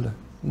regulă.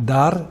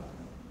 Dar,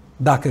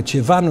 dacă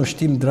ceva nu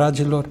știm,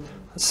 dragilor,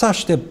 să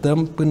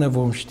așteptăm până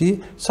vom ști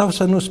sau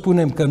să nu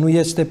spunem că nu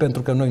este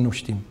pentru că noi nu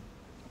știm.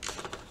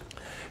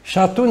 Și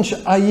atunci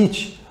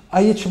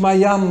aici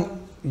mai am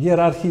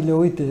ierarhiile,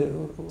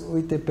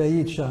 uite pe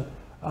aici,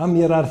 am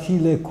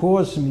ierarhiile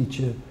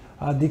cosmice,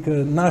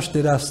 adică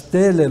nașterea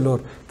stelelor.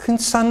 Când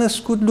s-a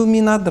născut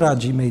lumina,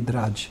 dragii mei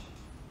dragi?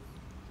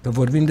 Că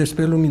vorbim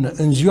despre lumină.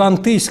 În ziua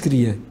întâi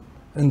scrie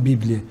în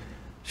Biblie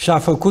și a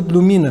făcut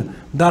lumină.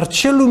 Dar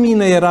ce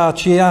lumină era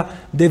aceea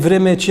de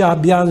vreme ce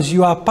abia în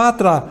ziua a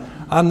patra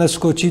a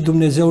născocit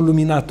Dumnezeu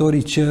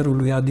luminatorii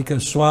cerului, adică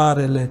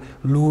soarele,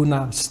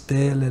 luna,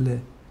 stelele,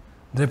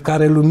 drept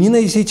care lumină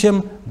îi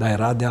zicem, dar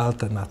era de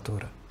altă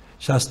natură.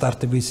 Și asta ar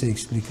trebui să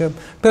explicăm.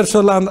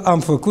 Personal am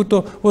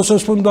făcut-o, o să o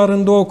spun doar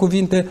în două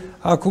cuvinte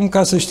acum,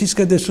 ca să știți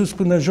că de sus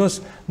până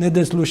jos ne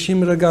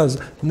deslușim răgaz,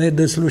 ne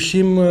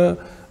deslușim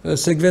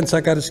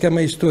secvența care se cheamă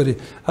istorie.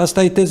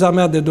 Asta e teza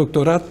mea de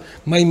doctorat.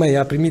 Măi,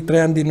 a primit 3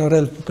 ani din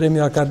Orel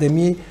premiul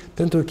Academiei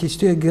pentru o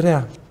chestie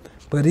grea.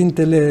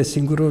 Părintele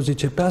Singuros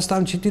zice, pe asta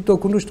am citit-o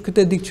cu nu știu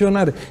câte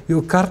dicționare. E o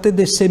carte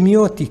de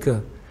semiotică,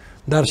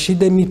 dar și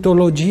de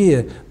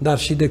mitologie, dar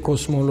și de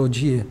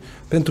cosmologie.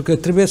 Pentru că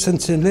trebuie să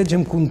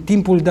înțelegem cum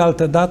timpul de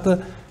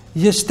altădată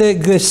este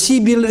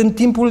găsibil în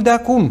timpul de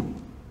acum.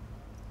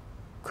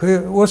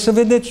 Că o să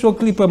vedeți o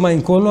clipă mai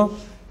încolo,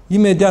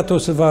 imediat o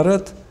să vă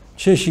arăt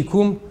ce și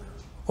cum.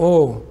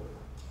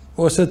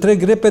 O să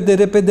trec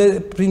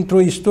repede printr-o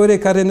istorie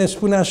care ne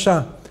spune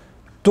așa.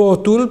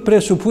 Totul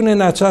presupune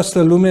în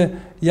această lume,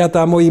 iată,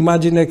 am o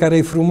imagine care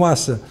e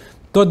frumoasă,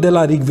 tot de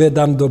la Rig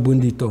Veda am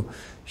dobândit-o.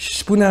 Și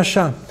spune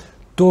așa,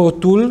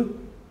 totul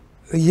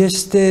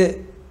este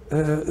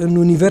în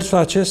universul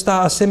acesta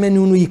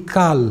asemenea unui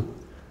cal.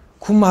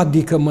 Cum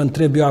adică, mă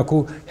întreb eu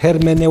acum,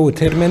 hermeneut?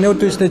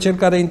 Hermeneutul este cel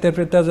care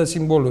interpretează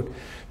simboluri.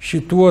 Și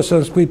tu o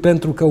să-mi spui,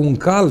 pentru că un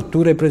cal,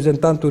 tu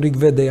reprezentantul Rig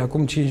Vedei,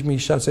 acum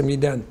 5.000-6.000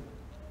 de ani,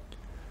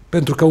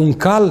 pentru că un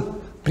cal,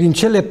 prin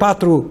cele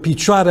 4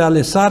 picioare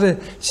ale sare,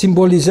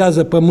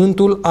 simbolizează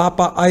pământul,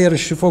 apa, aer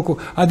și focul.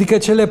 Adică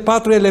cele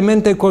 4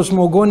 elemente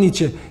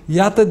cosmogonice.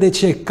 Iată de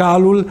ce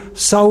calul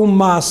sau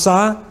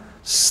masa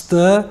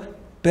stă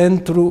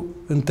pentru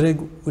întreg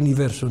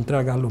universul,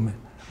 întreaga lume.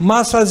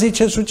 Masa,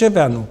 zice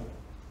Suceveanu.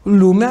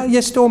 Lumea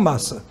este o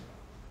masă.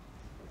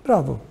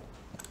 Bravo!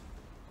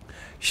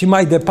 Și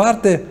mai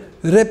departe,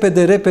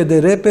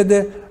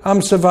 repede, am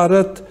să vă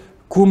arăt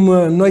cum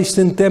noi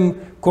suntem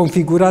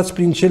configurați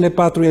prin cele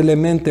 4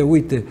 elemente,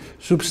 uite,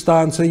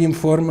 substanță,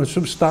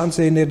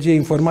 energie,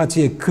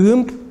 informație,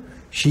 câmp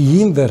și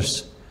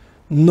invers.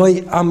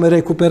 Noi am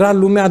recuperat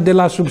lumea de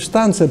la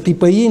substanță,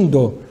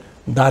 pipăind-o,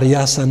 dar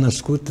ea s-a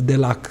născut de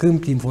la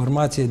câmp,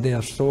 informație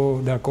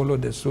de acolo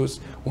de sus,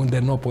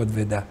 unde nu o pot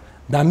vedea.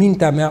 Dar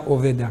mintea mea o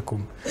vede acum.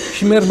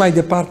 Și merg mai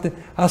departe,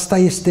 asta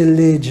este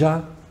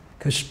legea,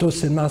 că și toți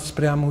se nasc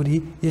spre a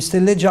muri, este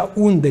legea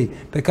undei,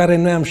 pe care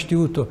noi am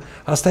știut-o.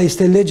 Asta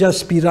este legea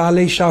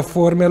spiralei și a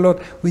formelor,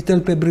 uite-l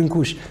pe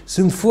Brâncuș.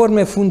 Sunt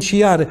forme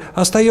funciare,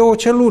 asta e o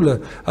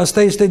celulă,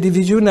 asta este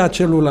diviziunea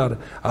celulară,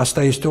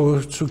 asta este o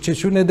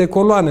succesiune de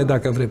coloane,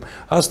 dacă vrem,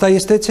 asta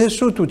este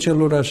țesutul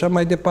celular, așa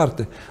mai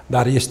departe,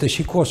 dar este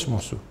și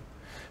cosmosul.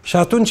 Și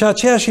atunci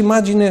aceeași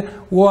imagine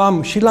o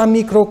am și la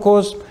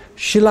microcosm,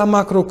 și la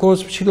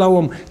macrocosm, și la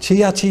om.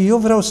 Ceea ce eu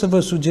vreau să vă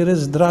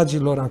sugerez,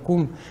 dragilor,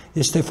 acum,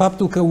 este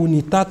faptul că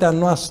unitatea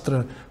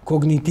noastră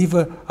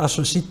cognitivă a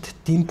sosit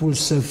timpul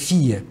să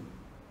fie.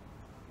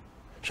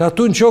 Și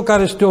atunci eu,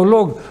 care sunt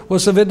teolog, o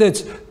să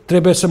vedeți,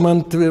 trebuie să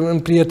mă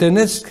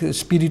împrietenesc,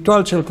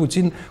 spiritual cel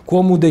puțin, cu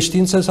omul de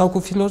știință sau cu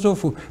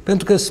filozoful.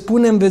 Pentru că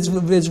spunem,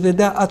 veți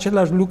vedea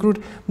aceleași lucruri,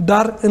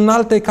 dar în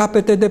alte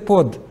capete de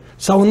pod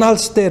sau în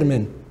alți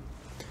termeni.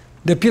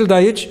 De pildă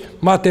aici,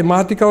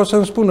 matematica o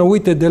să-mi spună,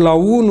 uite, de la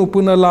 1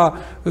 până la,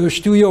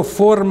 știu eu,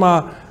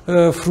 forma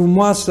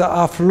frumoasă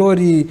a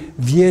florii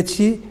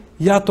vieții,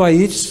 iată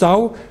aici,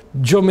 sau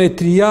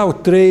geometria,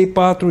 3,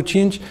 4,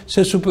 5,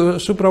 se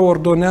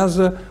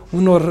supraordonează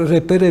unor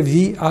repere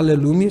vii ale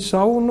lumii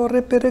sau unor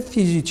repere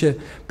fizice,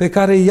 pe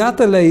care,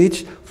 iată-le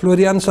aici,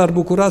 Florian s-ar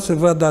bucura să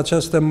vadă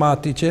această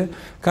matice,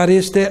 care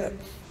este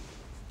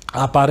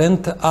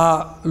aparent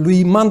a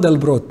lui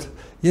Mandelbrot.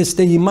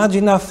 Este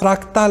imaginea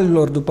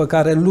fractalilor după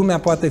care lumea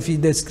poate fi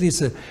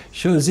descrisă.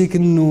 Și eu zic,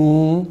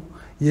 nu,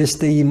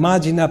 este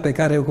imaginea pe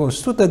care cu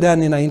 100 de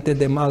ani înainte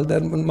de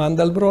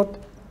Mandelbrot,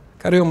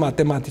 care e un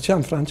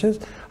matematician francez,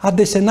 a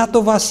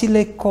desenat-o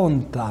Vasile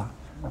Conta.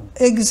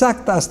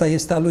 Exact asta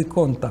este a lui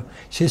Conta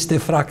și este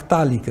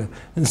fractalică,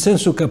 în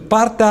sensul că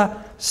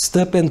partea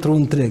stă pentru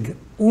întreg.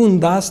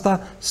 Unda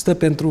asta stă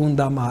pentru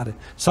unda mare.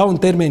 Sau în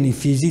termenii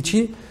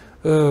fizicii,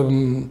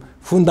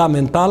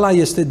 fundamentala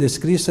este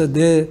descrisă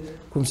de,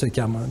 cum se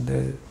cheamă, de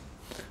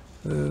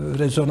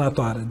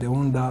rezonatoare, de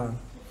unda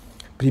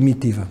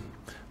primitivă.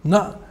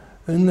 Na,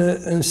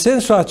 în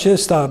sensul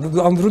acesta,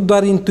 am vrut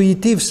doar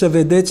intuitiv să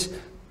vedeți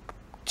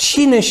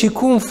cine și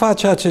cum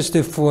face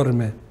aceste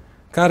forme,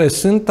 care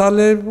sunt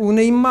ale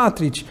unei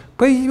matrici.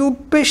 Păi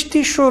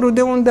peștișorul,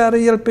 de unde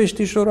are el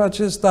peștișorul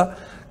acesta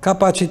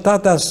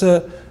capacitatea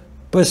să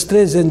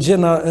păstreze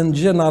în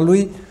gena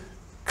lui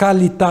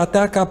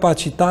calitatea,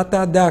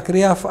 capacitatea de a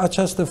crea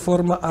această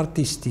formă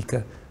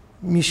artistică,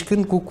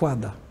 mișcând cu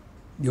coada.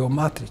 E o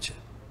matrice.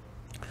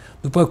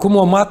 După cum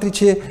o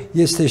matrice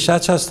este și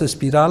această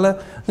spirală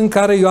în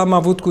care eu am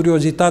avut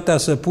curiozitatea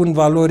să pun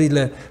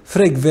valorile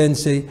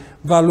frecvenței,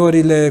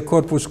 valorile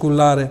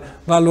corpusculare,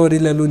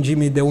 valorile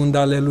lungimii de undă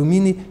ale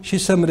luminii și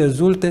să-mi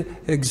rezulte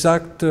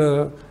exact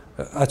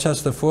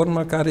această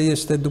formă care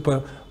este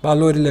după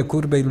valorile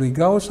curbei lui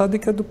Gauss,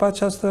 adică după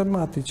această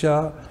matrice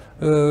a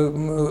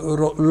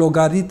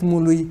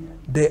logaritmului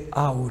de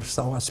aur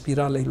sau a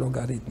spiralei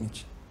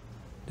logaritmice.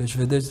 Deci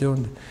vedeți de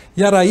unde.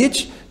 Iar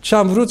aici ce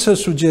am vrut să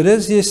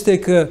sugerez este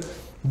că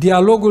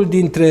dialogul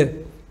dintre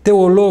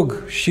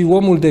teolog și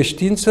omul de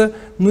știință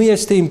nu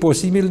este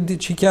imposibil,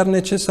 ci chiar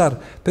necesar.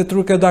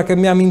 Pentru că dacă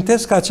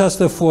mi-amintesc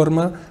această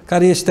formă,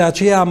 care este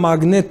aceea a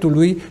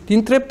magnetului,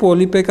 dintre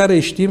polii pe care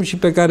îi știm și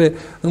pe care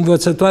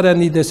învățătoarea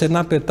ni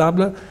desena pe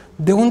tablă,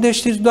 de unde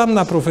știți,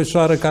 doamna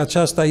profesoară, că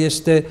aceasta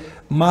este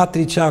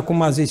matricea,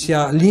 cum a zis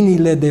ea,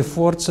 liniile de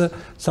forță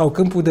sau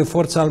câmpul de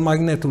forță al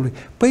magnetului?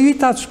 Păi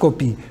uitați,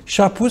 copii,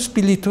 și-a pus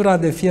pilitura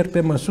de fier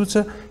pe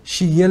măsuță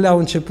și ele au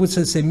început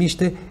să se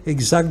miște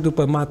exact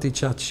după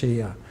matricea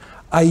aceea.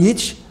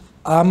 Aici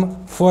am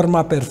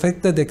forma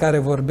perfectă de care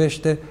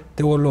vorbește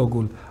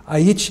teologul.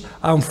 Aici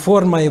am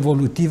forma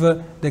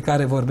evolutivă de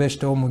care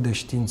vorbește omul de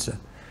știință.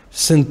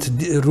 Sunt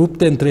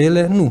rupte între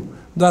ele? Nu.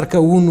 Doar că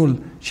unul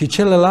și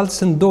celălalt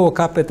sunt două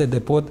capete de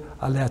pod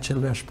ale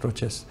aceluiași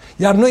proces.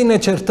 Iar noi ne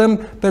certăm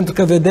pentru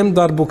că vedem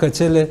doar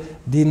bucățele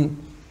din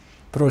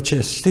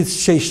proces.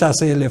 Știți cei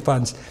 6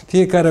 elefanți?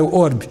 Fiecare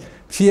orbi,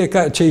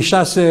 cei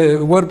 6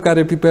 orbi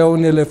care pipăiau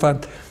un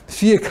elefant.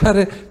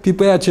 Fiecare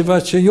pipăia ceva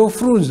ce e o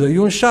frunză, e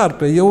un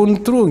șarpe, e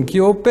un trunchi,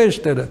 e o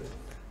peșteră.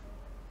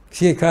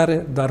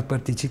 Fiecare doar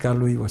părticica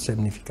lui o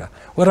semnifica.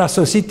 Ori a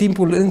sosit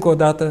timpul încă o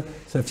dată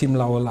să fim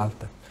la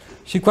oaltă.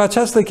 Și cu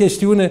această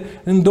chestiune,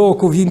 în 2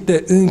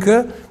 cuvinte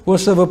încă, o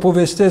să vă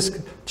povestesc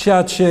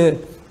ceea ce,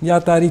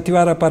 iată,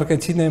 aritioara parcă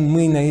ține în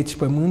mâine aici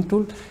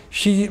pământul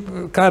și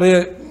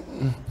care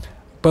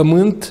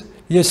pământ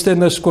este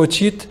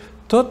născocit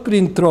tot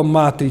printr-o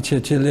matrice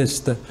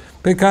celestă,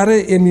 pe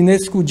care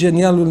Eminescu,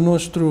 genialul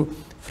nostru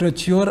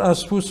frățior, a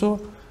spus-o,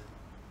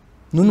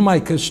 nu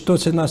numai că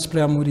toți se nasc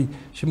spre a muri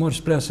și mor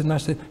spre a se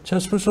naște, ci a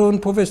spus-o în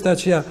povestea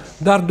aceea,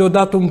 dar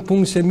deodată un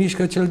punct se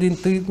mișcă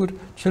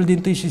cel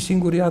dintâi și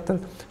singur, iată,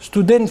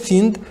 student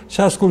fiind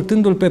și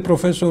ascultându-l pe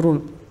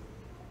profesorul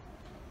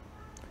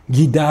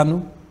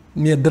Ghideanu,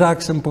 mi-e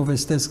drag să-mi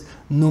povestesc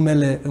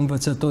numele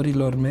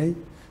învățătorilor mei,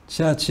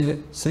 ceea ce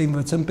să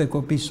învățăm pe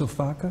copii să o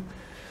facă.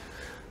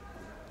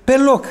 Pe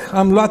loc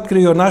am luat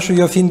creionașul,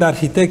 eu fiind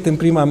arhitect în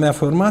prima mea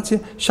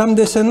formație, și am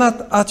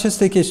desenat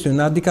aceste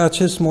chestiuni, adică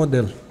acest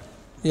model.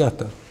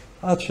 Iată,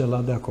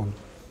 acela de acolo.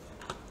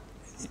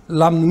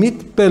 L-am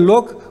numit pe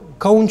loc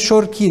ca un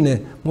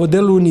ciorchine,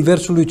 modelul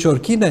universului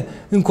ciorchine,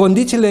 în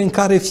condițiile în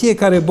care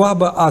fiecare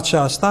boabă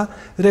aceasta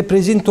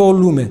reprezintă o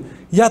lume.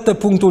 Iată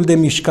punctul de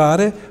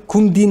mișcare,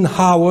 cum din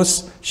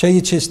haos, și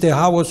aici este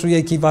haosul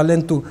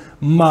echivalentul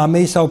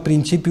mamei sau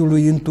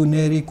principiului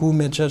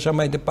întunericului și așa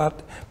mai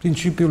departe,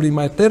 principiului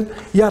matern,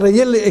 iar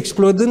el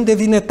explodând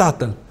devine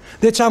tatăl.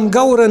 Deci am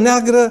gaură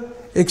neagră,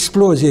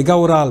 explozie,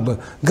 gaură albă,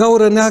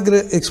 gaură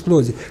neagră,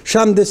 explozie. Și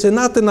am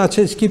desenat în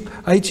acest chip,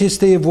 aici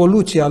este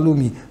evoluția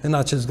lumii în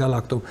acest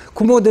galactom.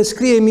 Cum o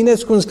descrie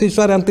Eminescu în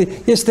scrisoarea întâi,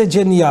 este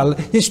genial,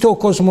 este o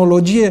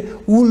cosmologie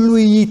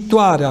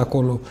uluitoare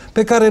acolo,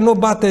 pe care nu o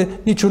bate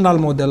niciun alt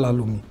model al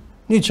lumii.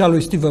 Nici al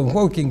lui Stephen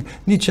Hawking,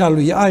 nici al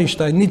lui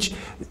Einstein, nici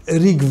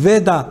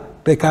Rigveda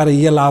pe care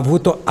el a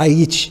avut-o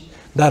aici.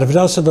 Dar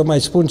vreau să vă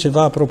mai spun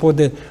ceva apropo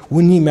de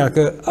unimea,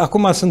 că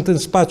acum sunt în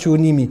spațiul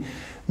unimii.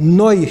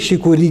 Noi și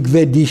cu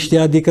rigvediștii,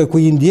 adică cu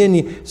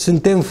indienii,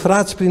 suntem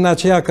frați prin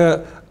aceea că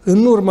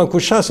în urmă cu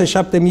 6-7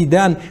 mii de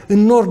ani,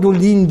 în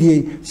nordul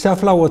Indiei se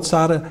afla o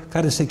țară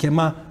care se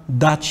chema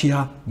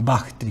Dacia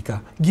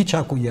Bactrica.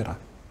 Ghicea cu era.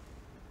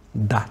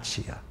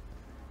 Dacia.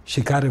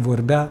 Și care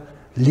vorbea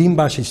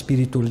limba și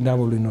spiritul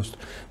neamului nostru.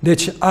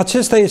 Deci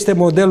acesta este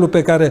modelul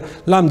pe care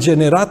l-am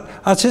generat,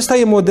 acesta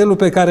e modelul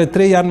pe care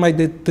 3 ani mai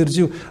de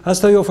târziu,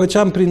 asta eu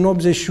făceam prin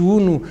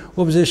 81,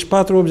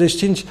 84,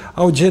 85,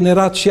 au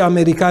generat și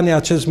americanii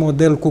acest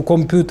model cu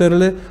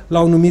computerele,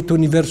 l-au numit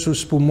Universul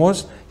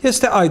Spumos,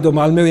 este IDOM,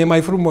 al meu e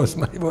mai frumos,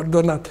 mai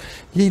ordonat.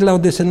 Ei l-au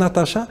desenat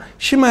așa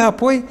și mai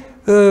apoi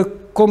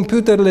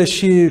computerele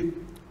și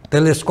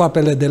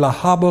telescoapele de la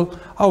Hubble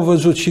au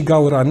văzut și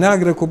gaura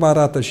neagră, cum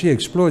arată și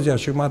explozia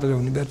și marele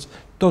univers,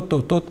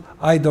 tot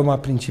aidoma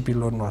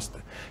principiilor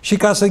noastre. Și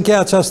ca să încheie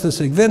această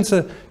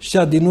secvență și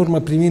cea din urmă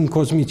primind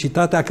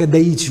cosmicitatea, că de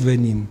aici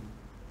venim.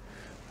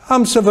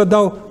 Am să vă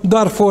dau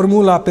doar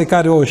formula pe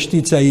care o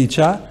știți aici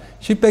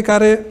și pe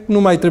care nu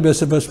mai trebuie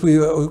să vă spui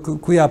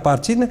cui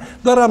aparține,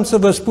 doar am să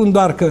vă spun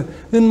doar că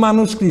în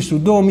manuscrisul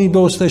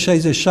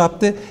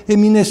 2267,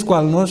 Eminescu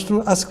al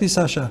nostru a scris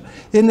așa: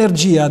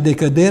 energia de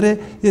cădere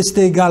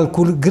este egal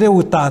cu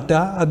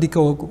greutatea,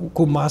 adică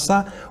cu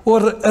masa,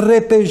 ori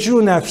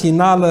repejunea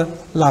finală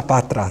la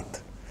pătrat.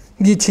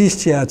 Ghiciți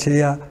ceea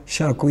aceea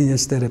și a cui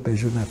este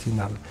repejunea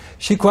finală.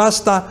 Și cu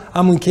asta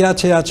am încheiat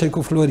ceea ce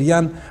cu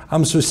Florian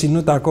am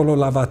susținut acolo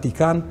la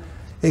Vatican,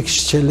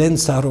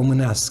 excelența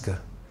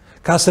românească.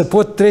 Ca să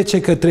pot trece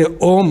către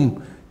om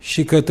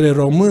și către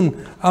român,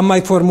 am mai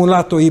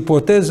formulat o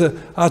ipoteză,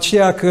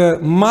 aceea că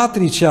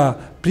matricea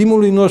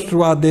primului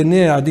nostru ADN,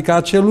 adică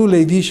a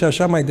celulei vii și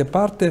așa mai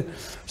departe,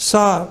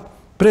 s-a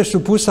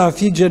presupus a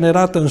fi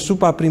generată în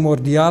supa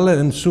primordială,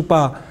 în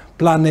supa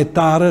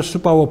planetară,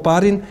 supa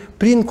oparin,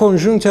 prin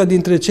conjuncția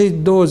dintre cei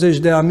 20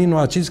 de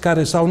aminoacizi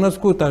care s-au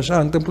născut, așa,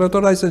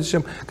 întâmplător, hai să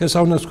zicem că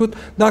s-au născut,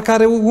 dar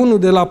care unul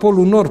de la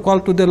polul nord, cu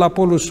altul de la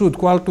polul sud,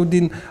 cu altul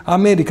din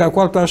America, cu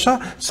altul așa,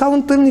 s-au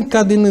întâlnit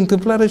ca din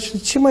întâmplare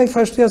și ce mai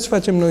faci tu? Ia să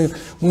facem noi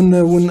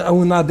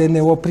un ADN,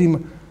 o primă.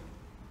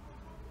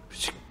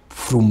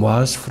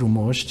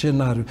 Frumos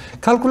scenariu.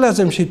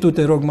 Calculează-mi și tu,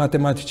 te rog,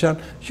 matematician.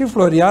 Și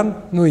Florian,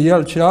 nu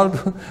el, ci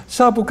altul,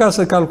 s-a apucat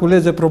să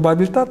calculeze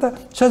probabilitatea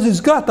și a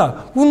zis,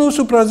 gata,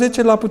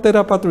 1/10 la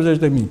puterea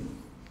 40.000.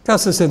 Ca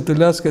să se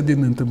întâlnească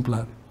din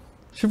întâmplare.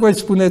 Și voi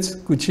spuneți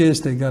cu ce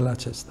este egal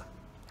acesta?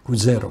 Cu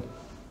 0.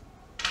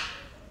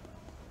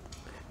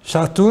 Și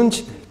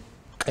atunci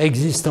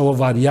există o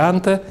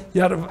variantă,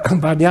 iar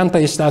varianta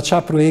este acea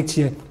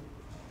proiecție.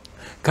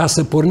 Ca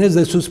să pornesc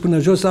de sus până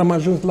jos, am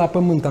ajuns la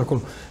pământ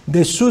acolo.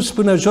 De sus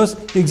până jos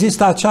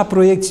există acea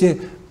proiecție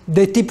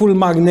de tipul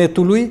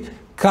magnetului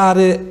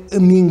care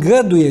îmi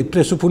îngăduie,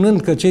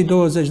 presupunând că cei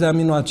 20 de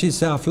aminoacizi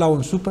se aflau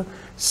în supă,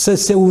 să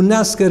se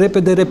unească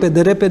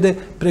repede,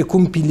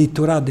 precum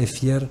pilitura de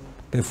fier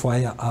pe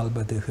foaia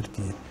albă de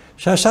hârtie.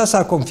 Și așa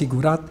s-a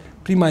configurat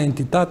prima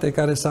entitate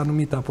care s-a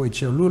numit apoi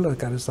celulă,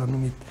 care s-a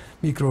numit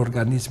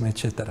microorganism,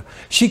 etc.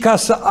 Și ca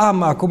să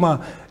am acum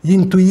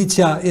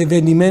intuiția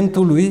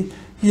evenimentului,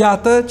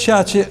 iată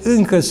ceea ce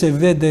încă se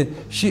vede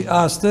și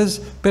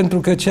astăzi, pentru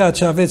că ceea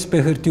ce aveți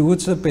pe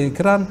hârtiuță, pe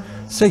ecran,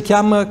 se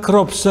cheamă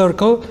crop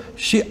circle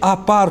și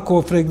apar cu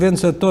o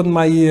frecvență tot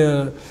mai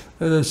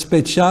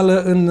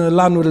specială în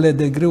lanurile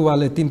de grâu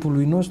ale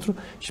timpului nostru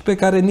și pe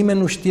care nimeni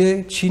nu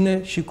știe cine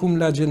și cum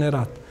le-a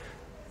generat.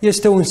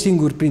 Este un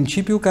singur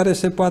principiu care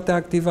se poate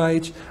activa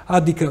aici,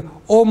 adică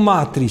o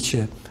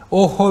matrice,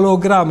 o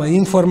hologramă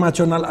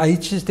informațională,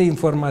 aici este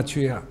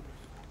informația,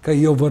 că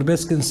eu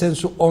vorbesc în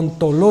sensul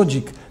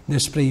ontologic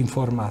despre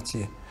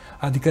informație,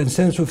 adică în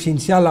sensul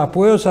ființial,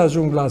 apoi o să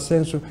ajung la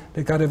sensul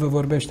de care vă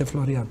vorbește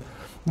Florian.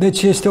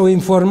 Deci este o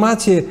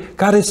informație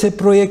care se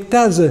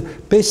proiectează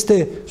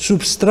peste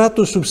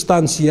substratul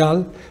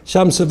substanțial și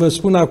am să vă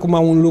spun acum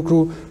un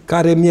lucru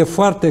care mi-e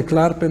foarte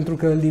clar, pentru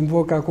că îl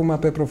invoc acum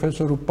pe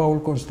profesorul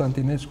Paul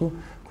Constantinescu,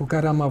 cu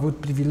care am avut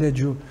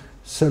privilegiul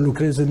să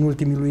lucrez în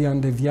ultimii lui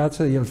ani de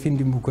viață, el fiind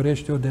din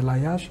București, eu de la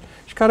Iași,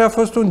 și care a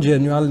fost un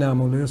geniu al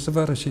neamului. O să vă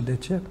arăt și de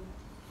ce.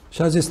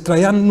 Și a zis,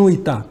 Traian, nu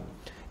uita,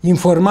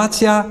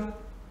 informația,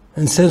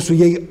 în sensul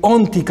ei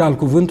ontic al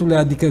cuvântului,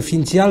 adică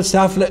ființial, se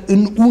află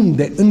în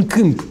unde? În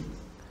câmp.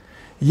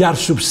 Iar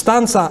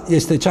substanța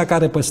este cea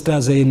care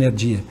păstrează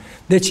energie.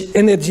 Deci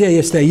energia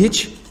este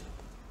aici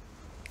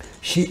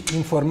și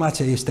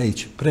informația este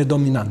aici,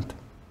 predominant.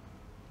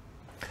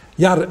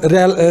 Iar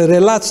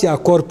relația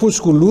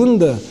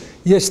corpuscul-undă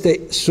este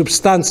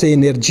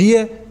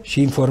substanță-energie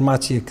și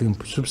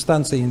informație-câmp.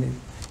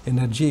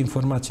 Substanță-energie,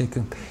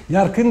 informație-câmp.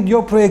 Iar când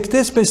eu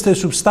proiectez peste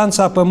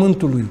substanța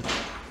Pământului,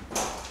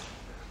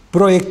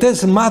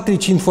 proiectez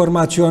matrici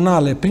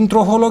informaționale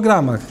printr-o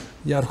hologramă,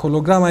 iar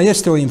holograma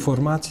este o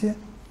informație,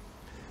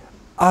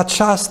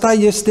 aceasta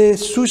este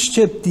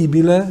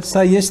susceptibilă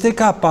sau este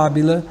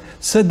capabilă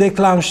să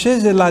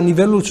declanșeze la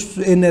nivelul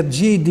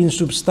energiei din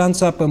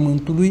substanța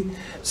Pământului,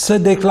 să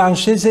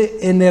declanșeze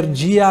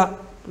energia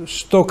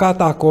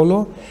stocată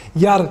acolo,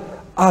 iar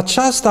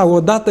aceasta,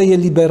 odată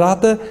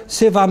eliberată,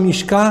 se va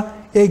mișca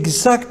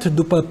exact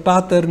după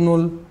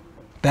patternul,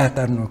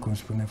 cum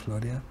spune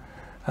Florian,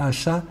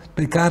 așa,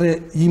 pe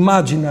care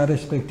imaginea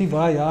respectivă,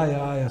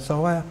 aia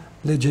sau aia,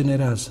 le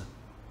generează.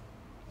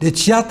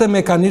 Deci iată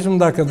mecanismul,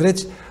 dacă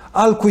vreți,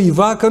 al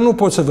cuiva, că nu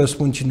pot să vă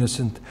spun cine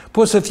sunt.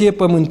 Pot să fie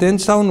pământeni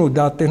sau nu,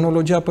 dar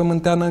tehnologia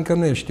pământeană încă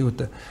nu e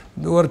știută.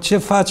 Orice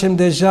facem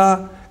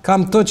deja,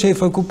 cam tot ce ai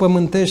făcut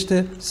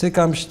pământește, se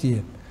cam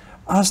știe.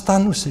 Asta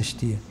nu se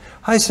știe.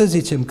 Hai să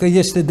zicem că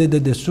este de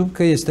dedesubt,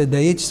 că este de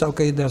aici sau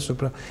că e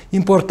deasupra.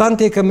 Important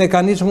e că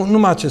mecanismul,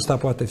 numai acesta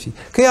poate fi.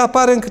 Că ea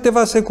apare în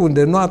câteva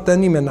secunde. Noaptea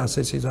nimeni n-a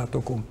sesizat-o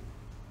cum.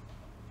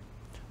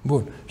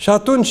 Bun. Și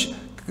atunci,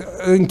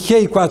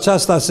 închei cu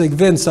această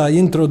secvență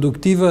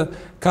introductivă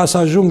ca să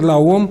ajung la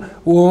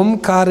om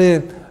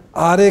care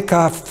are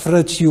ca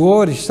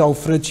frățiori sau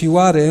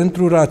frățioare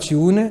într-o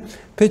rațiune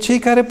pe cei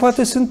care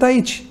poate sunt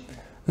aici,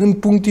 în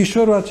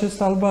punctișorul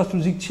acesta albastru.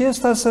 Zic, ce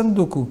este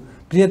Sânducu?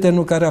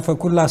 Prietenul care a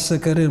făcut la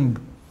Săcărâmb.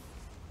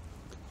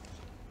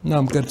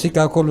 N-am cărțit, că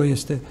acolo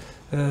este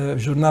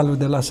jurnalul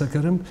de la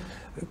Săcărâmb,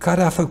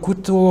 care a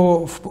făcut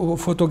o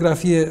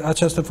fotografie,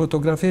 această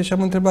fotografie, și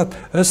am întrebat,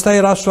 ăsta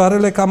era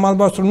soarele cam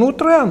albastru? Nu,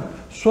 Traian,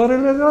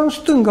 soarele era în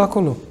stânga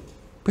acolo.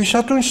 Păi și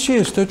atunci ce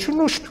este? Ce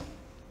nu știu.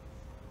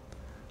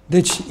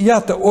 Deci,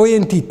 iată, o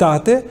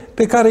entitate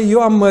pe care eu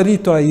am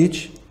mărit-o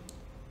aici,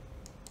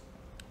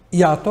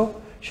 iată,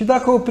 și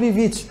dacă o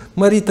priviți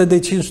mărită de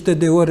 500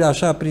 de ori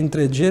așa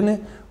printre gene,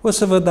 o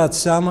să vă dați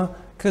seama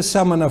că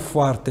seamănă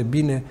foarte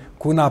bine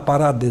cu un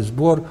aparat de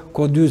zbor,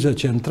 cu o diuză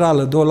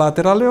centrală, 2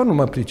 laterale, eu nu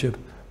mă pricep.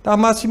 Dar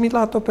am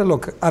asimilat-o pe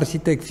loc,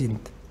 arhitect fiind.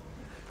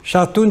 Și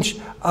atunci,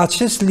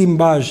 acest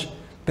limbaj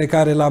pe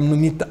care l-am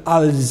numit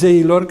al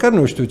zeilor, că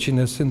nu știu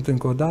cine sunt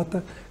încă o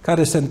dată,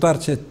 care se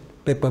întoarce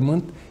pe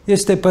pământ,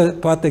 este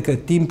poate că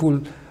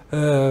timpul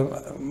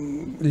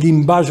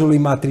limbajului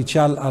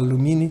matricial al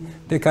luminii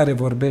de care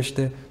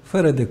vorbește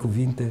fără de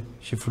cuvinte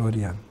și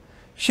Florian.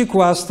 Și cu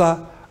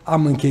asta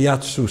am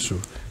încheiat susul.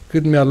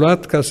 Cât mi-a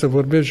luat ca să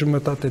vorbesc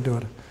jumătate de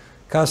oră.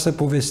 Ca să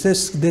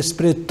povestesc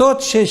despre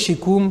tot ce și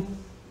cum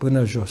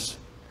până jos.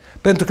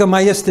 Pentru că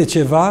mai este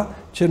ceva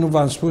ce nu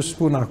v-am spus,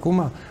 spun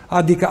acum.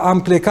 Adică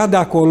am plecat de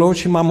acolo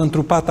și m-am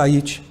întrupat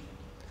aici.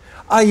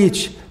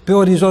 Aici, pe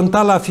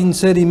orizontala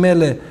ființării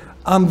mele,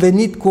 am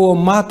venit cu o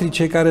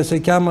matrice care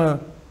se cheamă,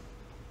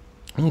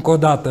 încă o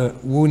dată,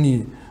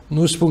 unii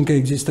nu spun că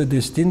există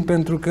destin,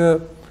 pentru că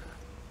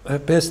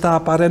pe ăsta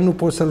aparent nu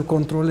poți să-l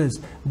controlezi.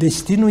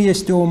 Destinul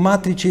este o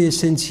matrice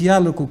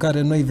esențială cu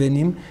care noi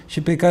venim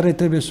și pe care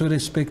trebuie să o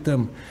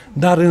respectăm.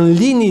 Dar în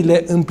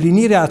liniile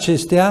împlinirea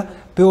acestea,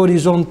 pe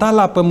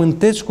orizontala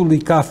pământescului,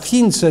 ca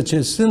ființă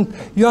ce sunt,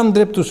 eu am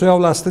dreptul să o iau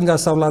la stânga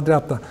sau la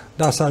dreapta,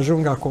 dar să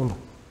ajung acolo.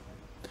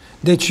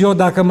 Deci eu,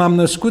 dacă m-am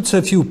născut să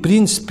fiu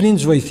prins,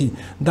 prins voi fi.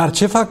 Dar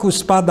ce fac cu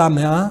spada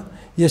mea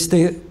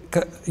este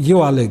că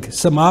eu aleg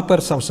să mă apăr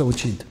sau să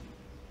ucid.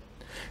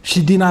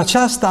 Și din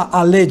această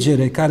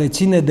alegere care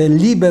ține de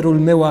liberul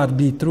meu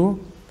arbitru,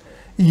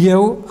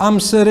 eu am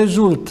să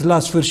rezult la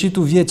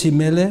sfârșitul vieții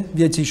mele,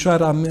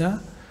 viețișoara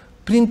mea,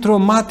 printr-o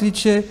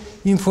matrice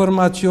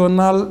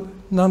informațional,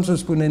 n-am să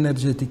spun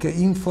energetică,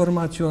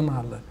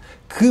 informațională.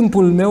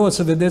 Câmpul meu, o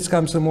să vedeți că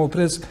am să mă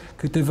opresc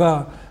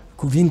câteva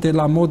cuvinte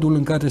la modul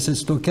în care se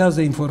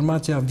stochează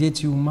informația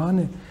vieții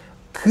umane,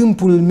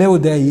 câmpul meu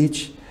de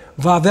aici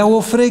va avea o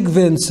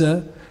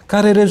frecvență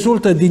care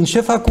rezultă din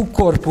ce fac cu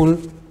corpul,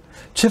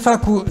 ce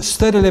fac cu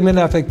stările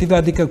mele afective,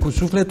 adică cu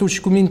sufletul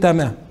și cu mintea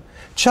mea.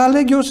 Ce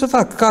aleg eu să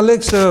fac? Că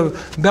aleg să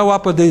beau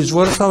apă de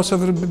izvor sau să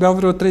beau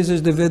vreo 30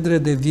 de vedre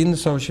de vin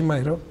sau și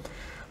mai rău,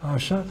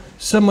 așa,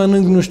 să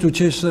mănânc nu știu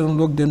ce în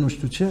loc de nu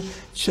știu ce,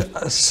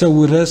 să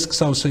urăsc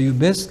sau să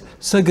iubesc,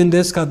 să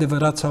gândesc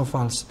adevărat sau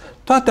fals.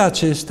 Toate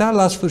acestea,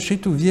 la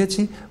sfârșitul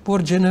vieții,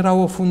 vor genera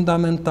o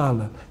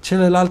fundamentală.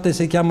 Celelalte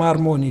se cheamă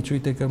armonici,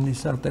 uite că îmi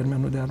lipsea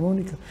termenul de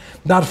armonică,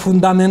 dar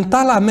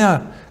fundamentala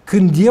mea,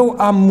 când eu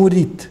am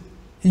murit,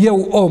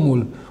 eu,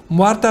 omul,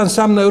 moartea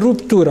înseamnă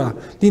ruptura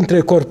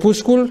dintre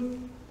corpuscul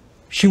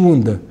și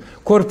undă.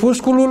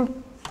 Corpusculul,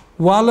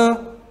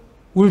 oală,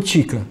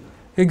 ulcică.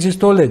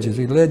 Există o lege,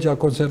 zic, legea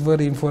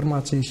conservării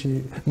informației și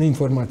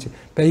neinformației.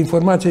 Pe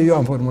informație eu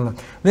am formulat.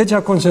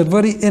 Legea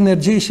conservării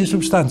energiei și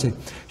substanței.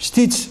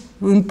 Știți,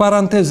 în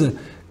paranteză,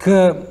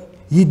 că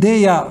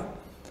ideea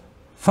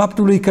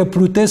faptului că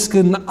plutesc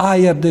în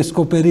aer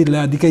descoperirile,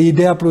 adică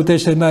ideea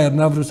plutește în aer,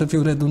 n-am vrut să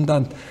fiu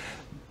redundant,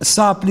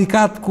 s-a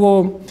aplicat cu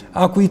o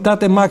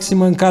acuitate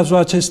maximă în cazul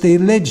acestei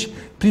legi.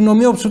 Prin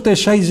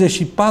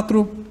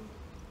 1864,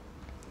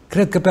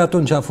 cred că pe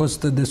atunci a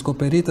fost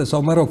descoperită,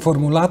 sau mă rog,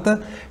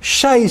 formulată,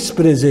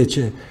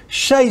 16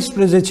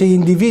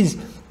 indivizi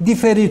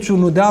diferiți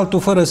unul de altul,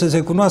 fără să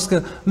se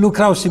cunoască,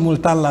 lucrau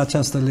simultan la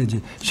această lege.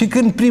 Și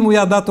când primul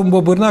i-a dat un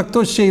bobârnac,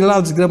 toți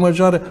ceilalți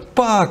grămăjoară,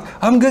 pac,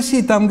 am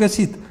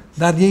găsit.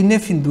 Dar ei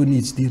nefiind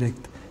uniți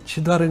direct, ci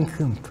doar în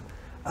câmp.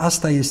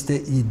 Asta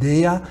este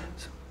ideea,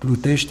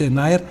 plutește în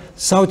aer,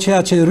 sau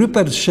ceea ce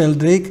Rupert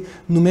Sheldrake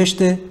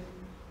numește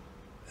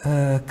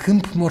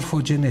câmp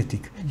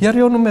morfogenetic. Iar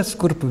eu numesc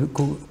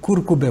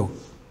curcubeu.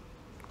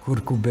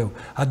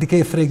 Adică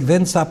e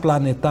frecvența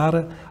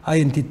planetară a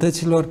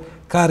entităților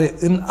care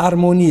în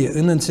armonie,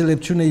 în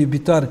înțelepciune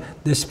iubitoare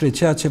despre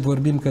ceea ce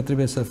vorbim că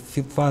trebuie să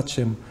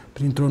facem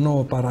printr-o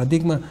nouă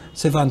paradigmă,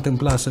 se va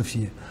întâmpla să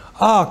fie.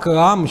 Că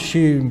am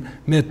și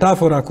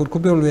metafora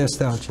curcubeului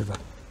este altceva.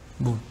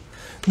 Bun.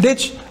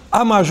 Deci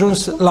am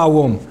ajuns la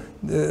om.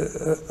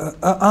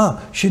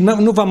 Și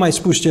nu v-am mai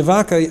spus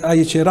ceva, că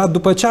aici era,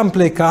 după ce am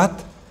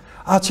plecat,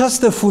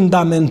 această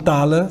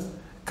fundamentală,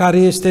 care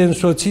este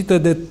însoțită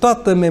de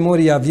toată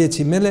memoria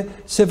vieții mele,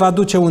 se va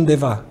duce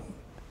undeva.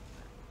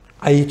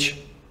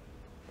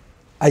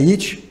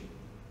 Aici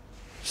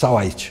sau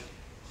aici.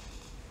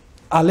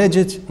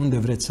 Alegeți unde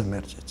vreți să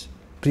mergeți.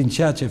 prin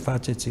ceea ce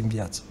faceți în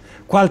viață.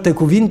 Cu alte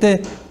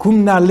cuvinte, cum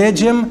ne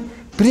alegem?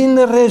 Prin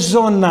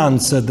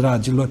rezonanță,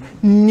 dragilor.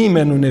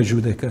 Nimeni nu ne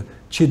judecă,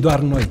 ci doar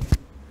noi.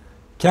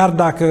 Chiar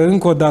dacă,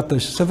 încă o dată,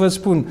 și să vă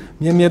spun,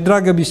 mi-e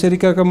dragă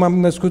biserica că m-am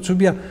născut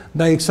sub ea,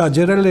 dar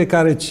exagerările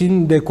care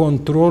țin de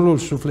controlul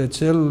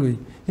sufletelului,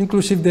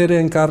 inclusiv de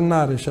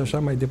reîncarnare și așa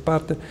mai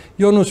departe,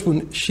 eu nu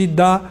spun și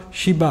da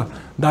și ba.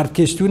 Dar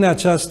chestiunea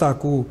aceasta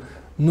cu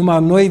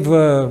numai noi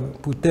vă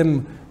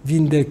putem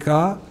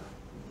vindeca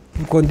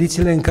în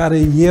condițiile în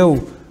care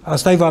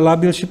asta e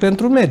valabil și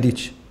pentru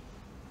medici.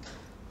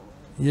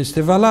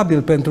 Este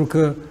valabil pentru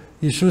că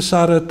Iisus a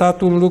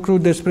arătat un lucru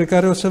despre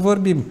care o să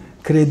vorbim.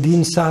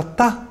 Credința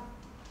ta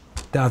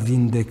te-a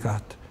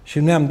vindecat. Și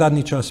nu i-am dat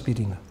nicio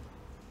aspirină.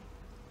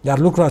 Iar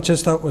lucrul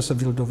acesta o să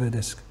vi-l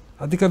dovedesc.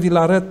 Adică vi-l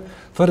arăt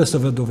fără să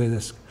vă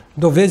dovedesc.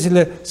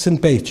 Dovezile sunt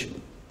pe aici.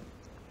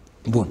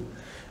 Bun.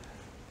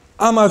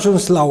 Am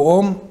ajuns la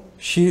om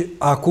și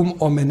acum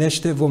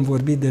omenește vom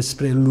vorbi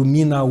despre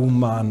lumina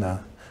umană.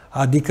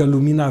 Adică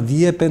lumina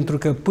vie, pentru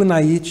că până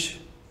aici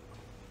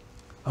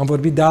am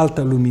vorbit de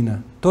altă lumină.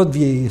 Tot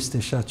vie este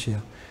și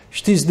aceea.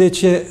 Știți de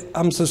ce,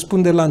 am să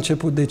spun de la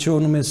început, de ce o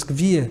numesc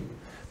vie?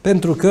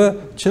 Pentru că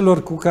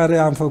celor cu care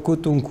am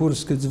făcut un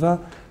curs câțiva,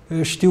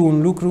 știu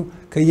un lucru,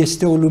 că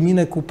este o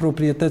lumină cu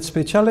proprietăți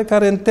speciale,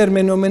 care în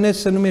termeni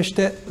omenești se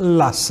numește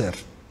laser.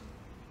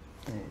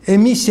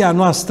 Emisia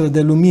noastră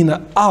de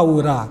lumină,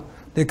 aura,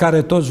 de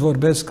care toți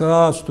vorbesc,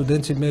 că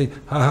studenții mei,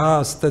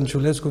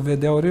 Stănciulescu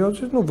vedea ori, eu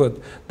nu văd.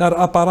 Dar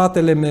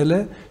aparatele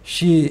mele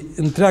și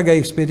întreaga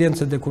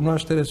experiență de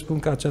cunoaștere spun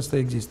că aceasta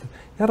există.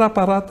 Iar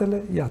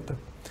aparatele, iată.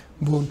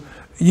 Bun.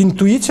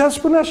 Intuiția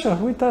spune așa,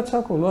 uitați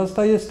acolo,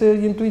 asta este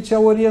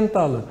intuiția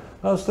orientală,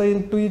 asta e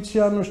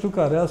intuiția nu știu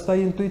care, asta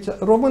e intuiția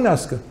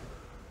românească.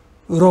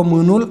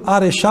 Românul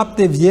are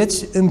 7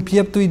 vieți în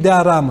pieptul de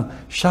aramă.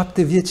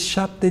 7 vieți,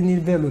 7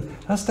 niveluri.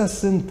 Astea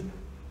sunt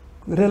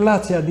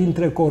relația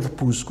dintre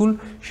corpuscul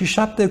și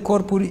 7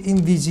 corpuri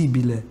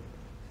invizibile.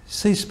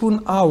 Să-i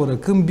spun aură,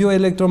 câmp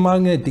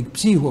bioelectromagnetic,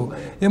 psiho,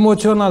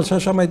 emoțional și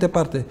așa mai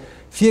departe.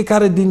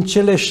 Fiecare din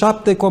cele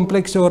 7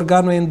 complexe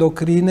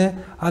organoendocrine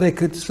are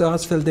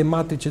astfel de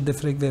matrice de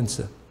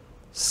frecvență.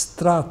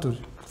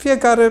 Straturi.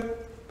 Fiecare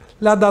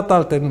le-a dat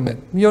alte nume.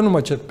 Eu nu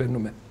mă cer pe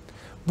nume.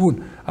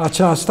 Bun.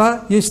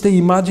 Aceasta este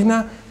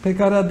imaginea pe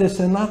care a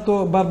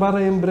desenat-o Barbara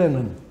M.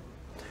 Brennan,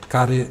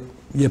 care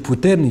e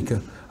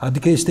puternică.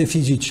 Adică este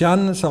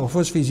fizician sau a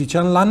fost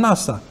fizician la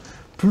NASA.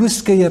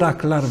 Plus că era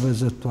clar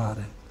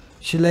văzătoare.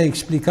 Și le-a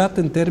explicat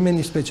în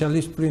termenii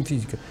specialistului în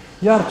fizică.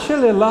 Iar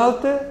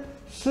celelalte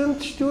sunt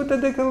știute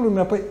de către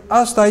lumea. Păi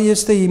asta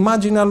este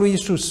imaginea lui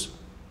Iisus.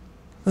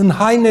 În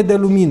haine de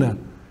lumină.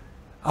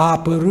 A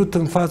apărut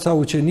în fața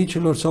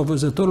ucenicilor sau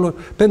văzătorilor,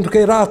 pentru că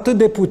era atât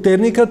de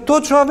puternică,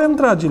 toți o avem,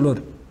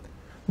 dragilor.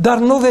 Dar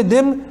nu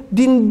vedem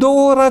din 2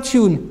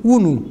 rațiuni.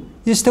 1.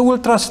 Este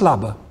ultra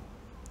slabă.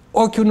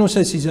 Ochiul nu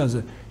se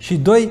sesizează. Și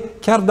 2.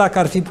 Chiar dacă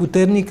ar fi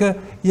puternică,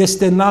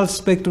 este în alt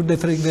spectru de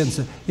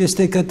frecvență.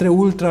 Este către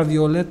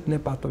ultraviolet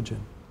nepatogen.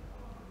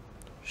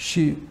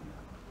 Și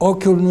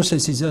ochiul nu se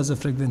sesizează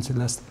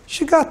frecvențele astea.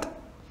 Și gata.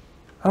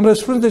 Am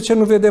răspuns de ce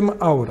nu vedem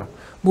aura.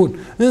 Bun.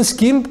 În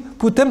schimb,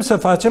 putem să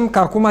facem că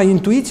acum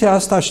intuiția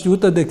asta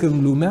știută de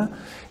când lumea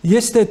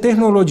este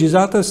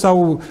tehnologizată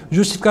sau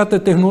justificată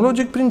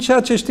tehnologic prin ceea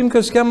ce știm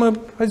că se cheamă,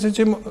 hai să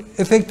zicem,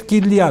 efect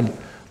kirlian.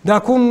 De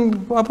acum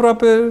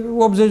aproape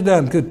 80 de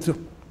ani, cât?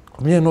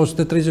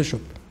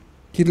 1938.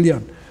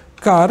 Kirlian.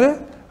 Care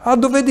a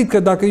dovedit că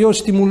dacă eu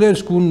stimulez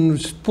cu un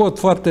spot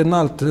foarte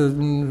înalt,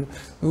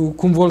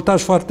 cu un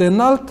voltaj foarte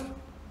înalt,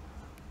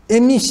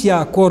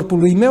 emisia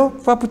corpului meu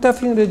va putea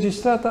fi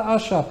înregistrată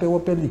așa, pe o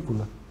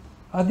peliculă.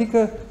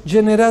 Adică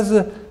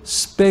generează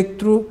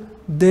spectru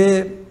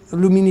de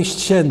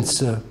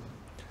luminiscență,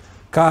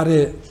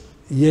 care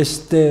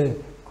este,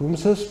 cum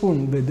să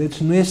spun,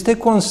 vedeți, nu este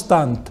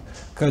constant.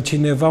 Că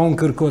cineva, un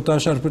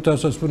cârcotaș, ar putea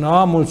să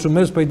spună,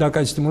 mulțumesc, păi dacă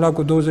ai stimulat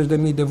cu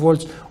 20.000 de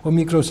volți o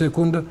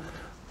microsecundă,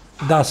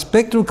 dar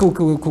spectrul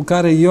cu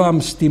care eu am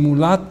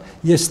stimulat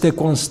este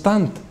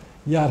constant.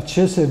 Iar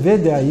ce se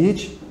vede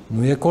aici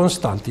nu e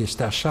constant,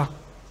 este așa.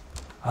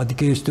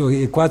 Adică este o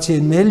ecuație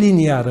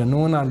neliniară,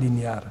 nu una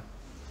liniară.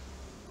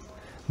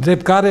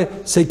 Drept care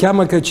se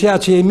cheamă că ceea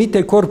ce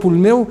emite corpul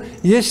meu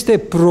este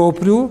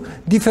propriu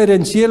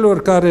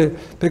diferențielor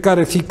pe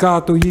care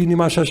ficatul,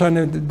 inima și așa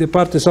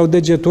departe, sau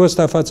degetul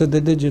ăsta față de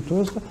degetul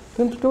ăsta,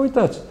 pentru că,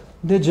 uitați,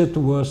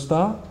 degetul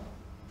ăsta,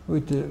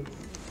 uite,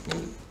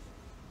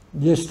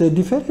 este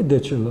diferit de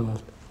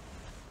celălalt,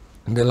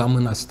 de la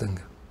mâna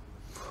stângă.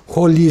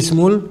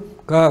 Holismul,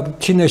 ca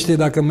cine știe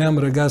dacă mi-am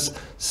răgas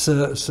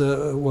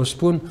să o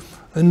spun,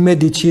 în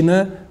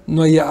medicină,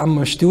 noi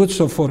am știut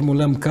să o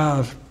formulăm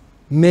ca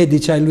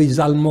medici ai lui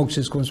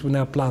Zalmoxis, cum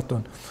spunea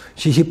Platon,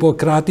 și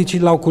hipocraticii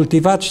l-au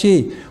cultivat și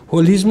ei.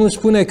 Holismul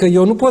spune că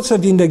eu nu pot să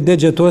vindec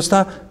degetul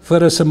ăsta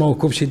fără să mă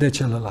ocup și de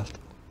celălalt.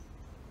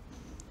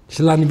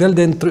 Și la nivel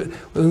de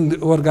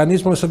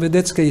organism o să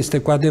vedeți că este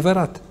cu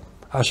adevărat.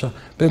 Așa.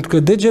 Pentru că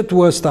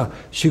degetul ăsta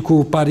și cu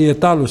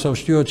parietalul sau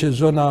știu eu ce,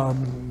 zona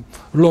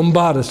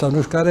lombară sau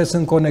nu știu care,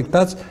 sunt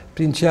conectați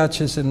prin ceea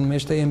ce se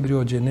numește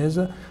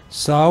embriogeneză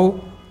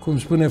sau, cum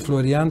spune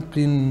Florian,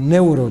 prin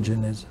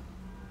neurogeneză.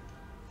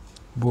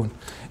 Bun.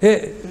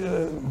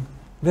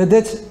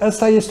 Vedeți,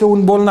 ăsta este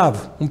un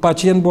bolnav, un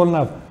pacient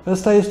bolnav.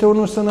 Ăsta este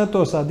unul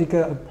sănătos,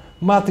 adică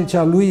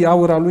matricea lui,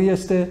 aura lui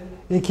este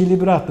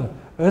echilibrată.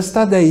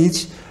 Ăsta de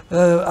aici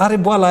are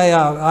boala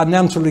aia a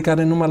neamțului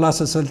care nu mă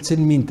lasă să-l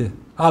țin minte.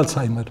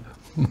 Alzheimer.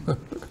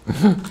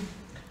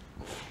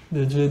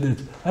 Deci,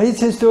 vedeți. Aici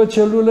este o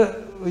celulă,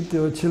 uite,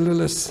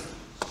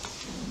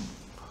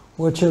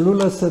 o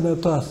celulă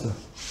sănătoasă.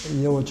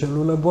 E o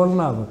celulă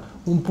bolnavă.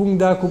 Un punct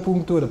de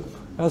acupunctură.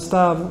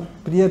 Asta,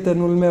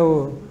 prietenul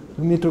meu,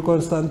 Dumitru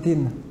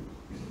Constantin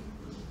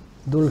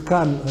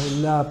Dulcan,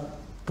 le-a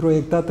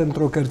proiectat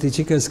într-o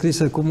cărticică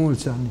scrisă cu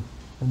mulți ani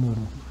în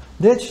urmă.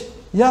 Deci,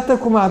 iată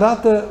cum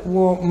arată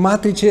o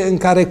matrice în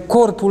care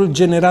corpul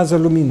generează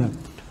lumină.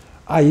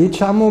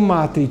 Aici am o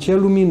matrice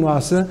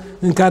luminoasă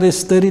în care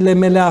stările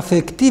mele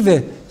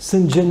afective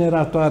sunt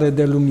generatoare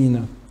de lumină.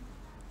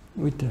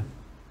 Uite.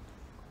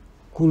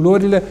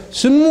 Culorile,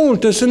 sunt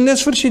multe, sunt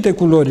nesfârșite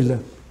culorile.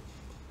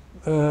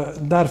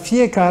 Dar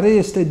fiecare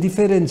este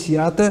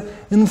diferențiată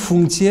în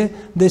funcție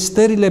de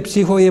stările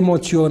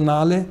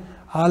psihoemoționale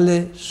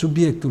ale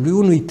subiectului.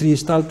 Unul e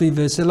trist, altul e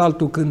vesel,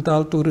 altul cântă,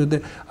 altul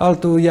râde,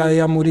 altul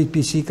i-a murit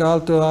pisica,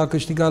 altul a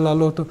câștigat la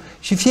loto.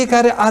 Și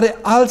fiecare are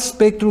alt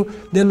spectru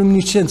de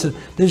luminescență.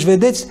 Deci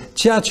vedeți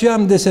ceea ce eu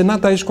am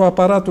desenat aici cu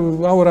aparatul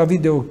Aura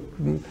Video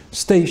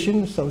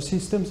Station sau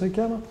System se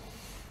cheamă.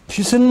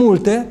 Și sunt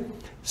multe,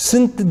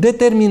 sunt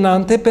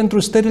determinante pentru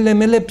stările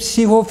mele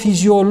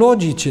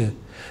psihofiziologice.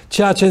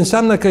 Ceea ce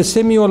înseamnă că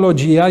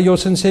semiologia, eu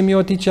sunt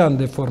semiotician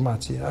de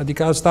formație,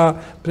 adică asta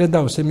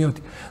predau,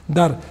 semiotic.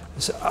 Dar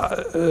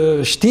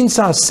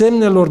știința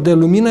semnelor de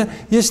lumină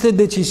este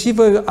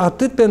decisivă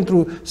atât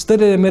pentru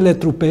stările mele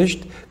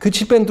trupești, cât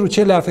și pentru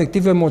cele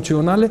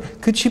afectiv-emoționale,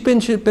 cât și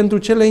pentru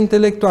cele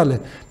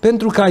intelectuale.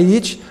 Pentru că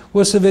aici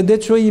o să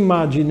vedeți o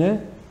imagine,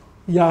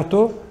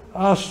 iată,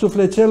 a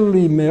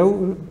sufletelului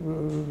meu,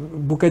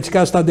 bucățica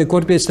asta de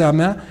corp este a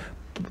mea,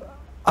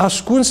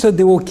 ascunsă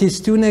de o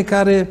chestiune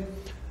care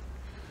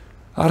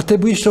ar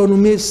trebui să o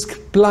numesc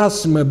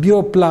plasmă,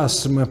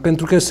 bioplasmă,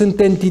 pentru că sunt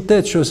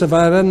entități și o să vă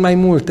arăt mai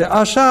multe.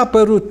 Așa a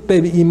apărut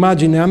pe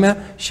imaginea mea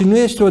și nu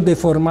este o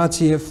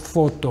deformație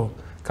foto,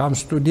 că am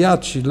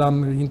studiat și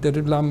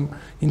l-am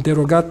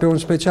interogat pe un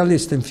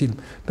specialist în film.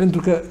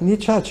 Pentru că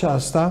nici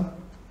aceasta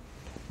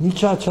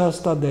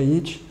de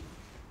aici,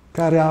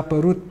 care a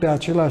apărut pe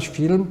același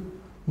film,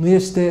 nu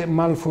este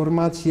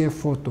malformație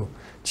foto,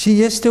 ci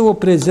este o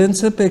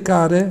prezență pe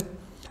care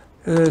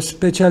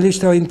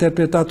specialiștii au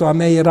interpretat-o. A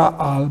mea era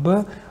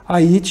albă,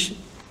 aici,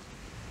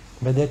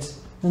 vedeți,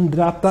 în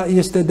dreapta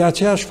este de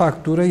aceeași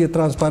factură, e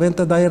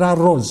transparentă, dar era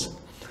roz.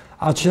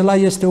 Acela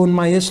este un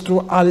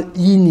maestru al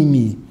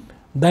inimii,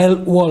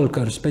 Dale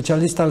Walker,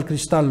 specialist al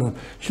cristalelor.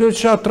 Și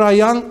zicea,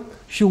 Traian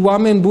și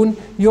oameni buni,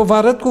 eu vă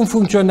arăt cum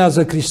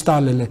funcționează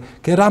cristalele.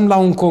 Că eram la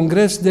un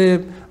congres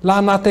la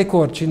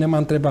Anatecor, cine m-a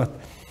întrebat.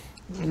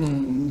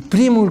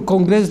 Primul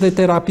congres de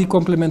terapii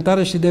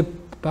complementare și de,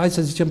 hai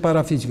să zicem,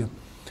 parafizică.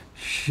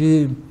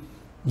 Și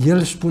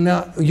el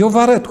spunea, eu vă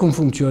arăt cum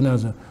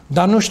funcționează,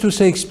 dar nu știu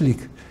să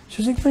explic.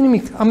 Și zic, nu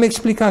nimic, am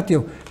explicat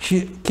eu.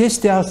 Și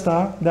chestia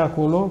asta de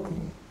acolo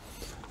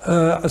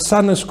s-a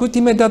născut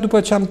imediat după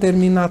ce am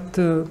terminat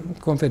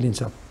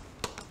conferința.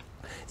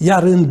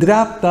 Iar în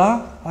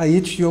dreapta,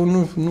 aici,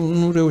 eu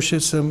nu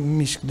reușesc să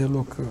mișc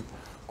deloc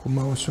cu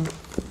mouse-ul.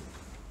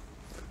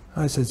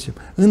 Hai să zicem.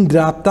 În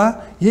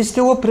dreapta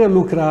este o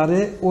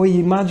prelucrare, o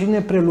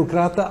imagine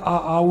prelucrată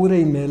a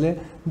aurei mele,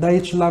 dar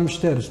aici l-am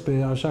șters,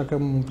 așa că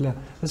îmi umplea.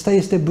 Ăsta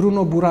este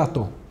Bruno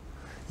Burato.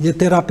 E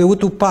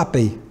terapeutul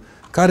papei,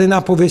 care ne-a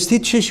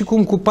povestit ce și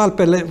cum cu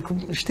palpele.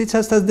 Știți,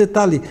 astea sunt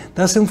detalii,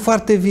 dar sunt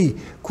foarte vii.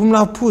 Cum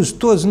l-au pus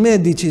toți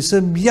medicii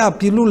să ia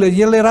pilule.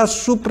 El era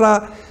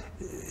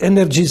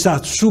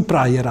supra-energizat,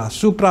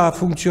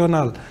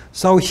 suprafuncțional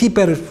sau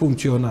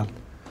hiperfuncțional.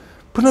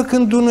 Până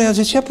când unul i-a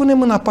zis, ia pune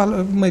mâna,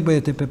 măi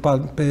băiete,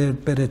 pe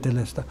peretele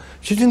ăsta.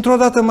 Și dintr-o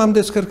dată m-am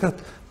descărcat.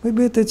 Măi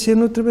băiete, ție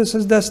nu trebuie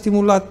să-ți dea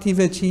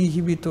stimulative, ci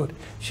inhibitori.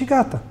 Și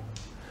gata.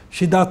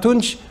 Și de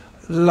atunci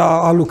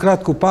a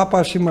lucrat cu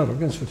papa și, mă rog,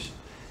 în sfârșit.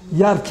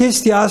 Iar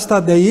chestia asta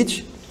de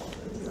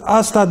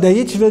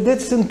aici,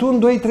 vedeți, sunt 1,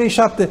 2, 3,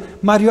 7.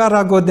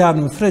 Marioara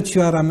Godeanu,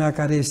 frățioara mea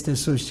care este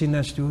sus, cine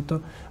a știut-o,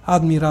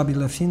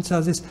 admirabilă ființă, a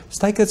zis,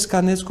 stai că-ți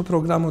scanezi cu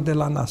programul de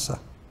la NASA.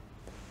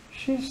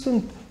 Și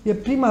e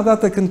prima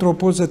dată când într-o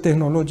poză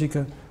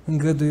tehnologică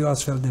îngăduie o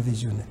astfel de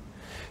viziune.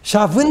 Și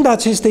având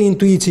aceste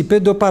intuiții, pe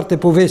de-o parte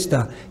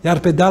povestea, iar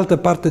pe de altă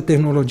parte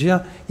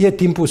tehnologia, e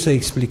timpul să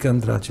explicăm,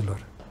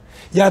 dragilor.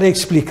 Iar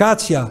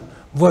explicația,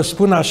 vă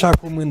spun așa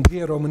cu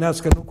mândrie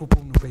românească, nu cu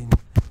pumnul pe inimă,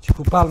 ci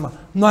cu palma,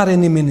 nu are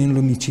nimeni în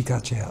lumicica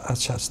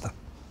aceasta.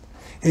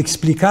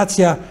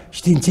 Explicația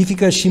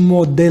științifică și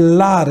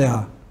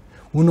modelarea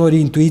unor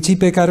intuiții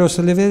pe care o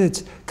să le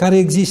vedeți, care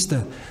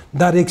există.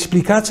 Dar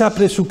explicația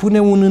presupune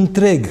un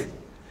întreg.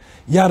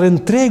 Iar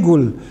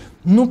întregul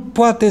nu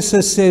poate să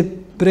se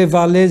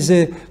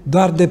prevaleze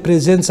doar de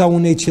prezența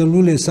unei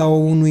celule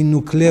sau unui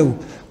nucleu,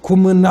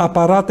 cum în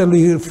aparatele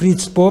lui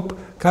Fritz Popp,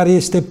 care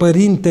este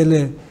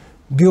părintele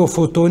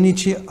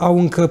biofotonicii, au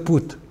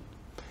încăput.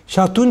 Și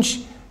atunci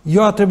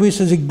eu a trebuit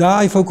să zic, da,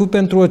 ai făcut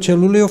pentru o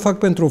celulă, eu fac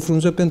pentru o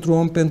frunză, pentru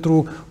om,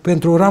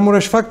 pentru o ramură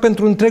și fac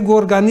pentru întregul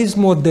organism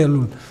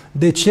modelul.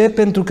 De ce?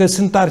 Pentru că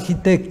sunt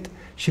arhitect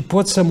și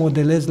pot să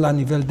modelez la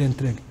nivel de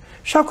întreg.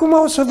 Și acum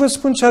o să vă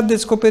spun ce a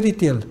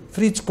descoperit el,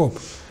 Fritz Popp,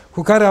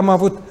 cu care am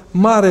avut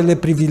marele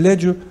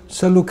privilegiu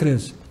să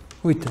lucrez.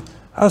 Uite,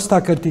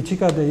 asta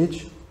cărticica de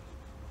aici,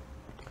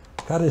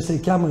 care se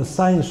cheamă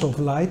Science of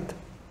Light,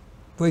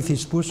 voi fi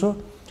spus-o,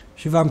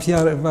 și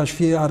v-aș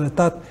fi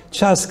arătat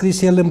ce a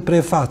scris el în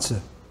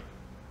prefață.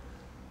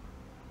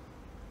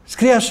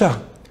 Scrie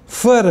așa,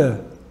 fără,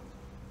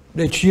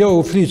 deci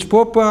eu, Fritz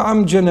Popp,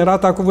 am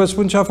generat, acum vă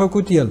spun ce a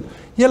făcut el.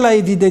 El a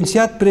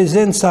evidențiat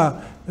prezența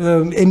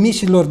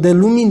emisiilor de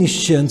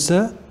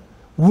luminiscență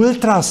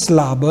ultra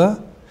slabă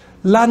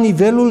la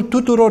nivelul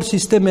tuturor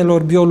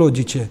sistemelor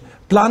biologice,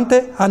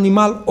 plante,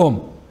 animal,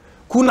 om,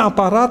 cu un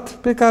aparat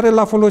pe care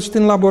l-a folosit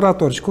în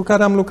laborator și cu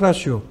care am lucrat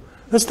și eu.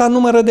 Ăsta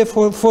numără de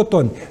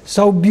fotoni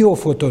sau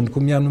biofotoni,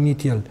 cum i-a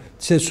numit el.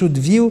 Țesut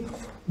viu,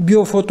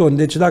 biofotoni.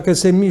 Deci dacă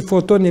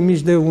fotoni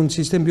emiși de un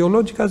sistem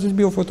biologic, a zis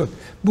biofotoni.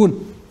 Bun.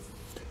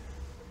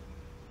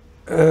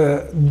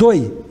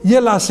 2.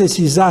 El a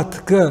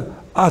sesizat că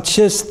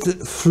acest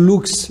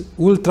flux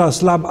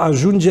ultraslab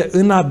ajunge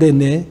în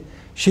ADN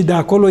și de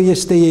acolo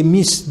este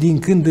emis din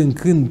când în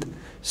când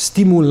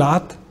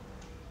stimulat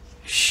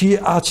și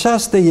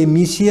această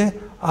emisie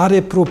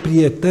are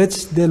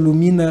proprietăți de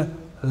lumină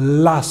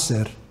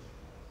laser.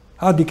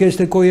 Adică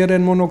este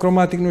coerent,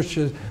 monocromatic, nu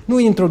știu ce. Nu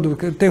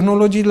introduc.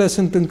 Tehnologiile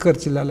sunt în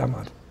cărțile alea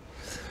mari.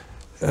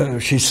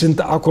 Și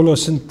acolo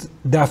sunt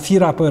de-a fi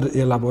rapăr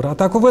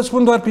elaborat. Acum vă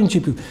spun doar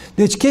principiul.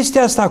 Deci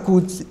chestia asta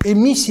cu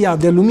emisia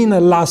de lumină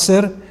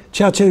laser,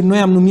 ceea ce noi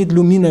am numit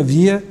lumină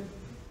vie,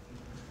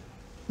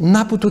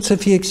 n-a putut să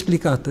fie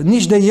explicată.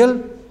 Nici de el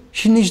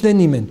și nici de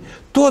nimeni.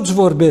 Toți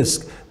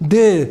vorbesc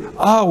de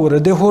aură,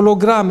 de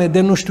holograme, de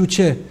nu știu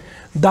ce,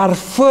 dar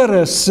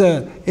fără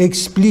să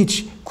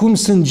explici cum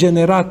sunt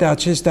generate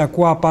acestea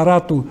cu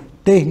aparatul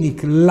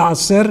tehnic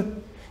laser,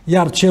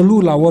 iar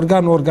celula,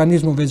 organul,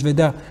 organismul, veți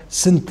vedea,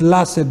 sunt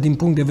laser din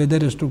punct de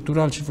vedere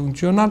structural și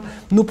funcțional,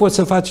 nu poți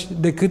să faci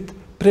decât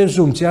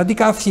prezumție,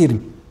 adică afirmi.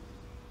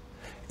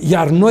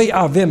 Iar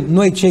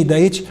noi cei de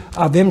aici,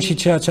 avem și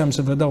ceea ce am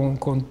să vă dau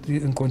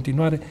în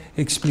continuare,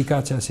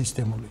 explicația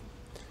sistemului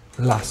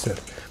laser.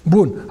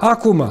 Bun,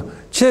 acum,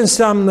 ce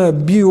înseamnă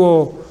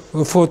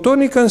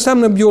biofotonică?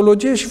 Înseamnă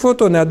biologie și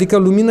fotone, adică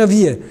lumină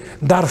vie.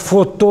 Dar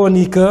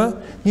fotonică,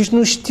 nici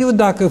nu știu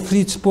dacă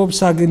Fritz Popp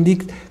s-a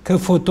gândit că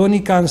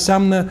fotonica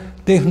înseamnă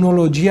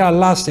tehnologia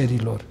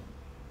laserilor.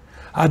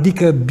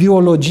 Adică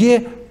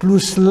biologie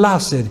plus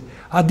laseri,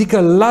 adică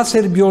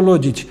laseri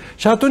biologici.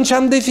 Și atunci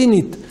am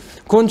definit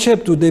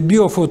conceptul de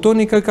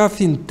biofotonică ca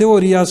fiind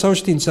teoria sau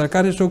știința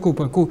care se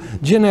ocupă cu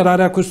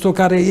generarea, cu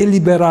stocarea,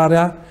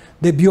 eliberarea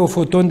de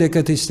biofotoni de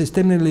către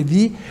sistemele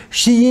vii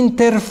și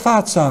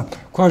interfața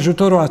cu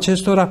ajutorul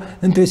acestora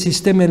între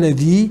sistemele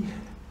vii,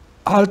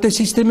 alte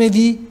sisteme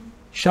vii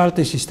și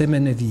alte sisteme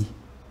nevii.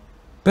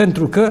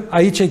 Pentru că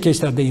aici e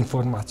chestia de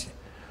informație.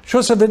 Și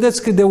o să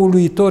vedeți cât de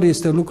uluitor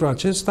este lucrul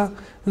acesta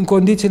în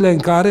condițiile în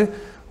care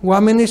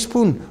oamenii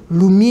spun,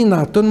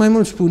 lumina, tot mai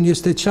mult spun,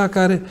 este cea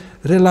care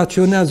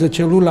relaționează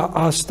celula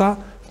asta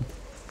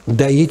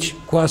de aici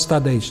cu asta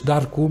de aici.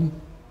 Dar cum?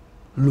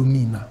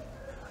 Lumina.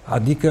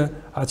 Adică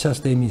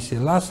această emisie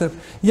laser.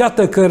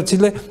 Iată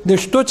cărțile.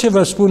 Deci tot ce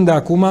vă spun de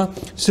acum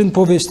sunt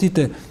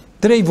povestite.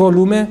 3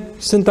 volume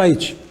sunt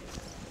aici.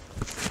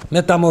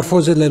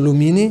 Metamorfozele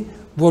luminii,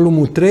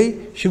 volumul 3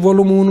 și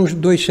volumul 1,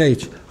 2 și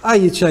aici.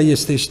 Aici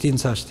este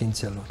știința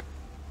științelor.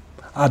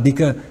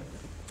 Adică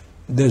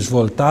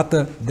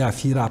dezvoltată de a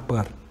fi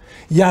rapăr.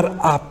 Iar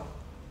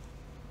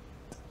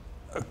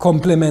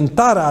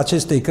complementarea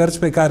acestei cărți,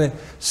 pe care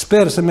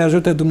sper să-mi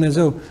ajute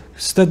Dumnezeu,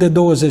 stă de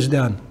 20 de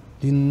ani.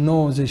 Din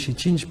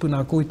 95 până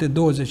acum, uite,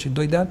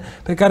 22 de ani,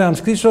 pe care am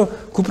scris-o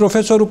cu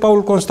profesorul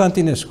Paul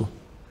Constantinescu.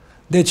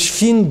 Deci,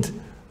 fiind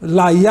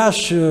la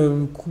Iași,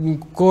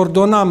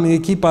 coordonam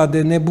echipa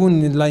de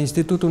nebuni la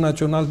Institutul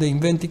Național de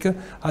Inventică,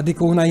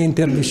 adică una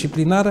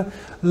interdisciplinară,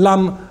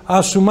 l-am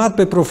asumat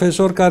pe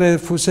profesor care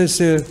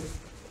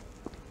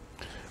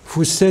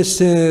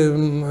fusese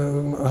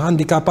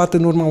handicapat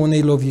în urma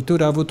unei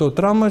lovituri, a avut o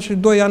traumă și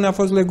 2 ani a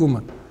fost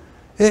legumă.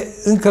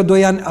 Încă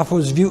 2 ani a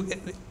fost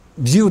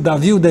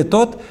viu de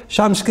tot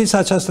și am scris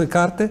această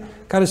carte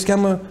care se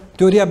cheamă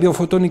Teoria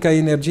biofotonică a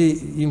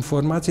energiei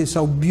informației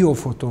sau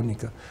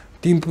biofotonică.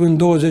 Timp în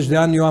 20 de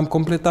ani eu am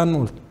completat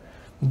mult.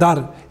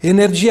 Dar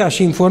energia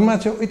și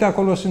informația, uite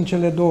acolo sunt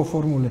cele 2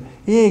 formule.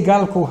 E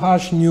egal cu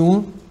H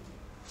nu,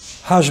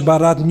 H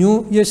barat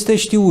nu este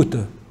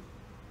știută.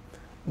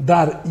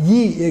 Dar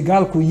I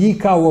egal cu I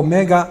ca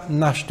omega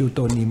n-a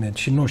știut-o nimeni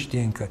și nu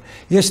știe încă.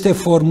 Este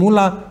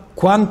formula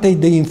cuantei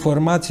de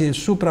informație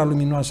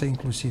supraluminoasă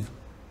inclusiv.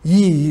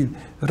 I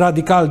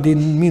radical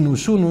din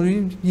minus 1,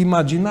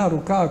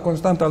 imaginarul, K,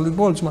 constanta lui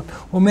Boltzmann,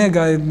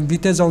 omega,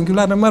 viteza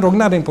unghiulară, mă rog,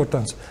 n-are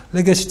importanță.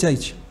 Le găsiți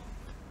aici.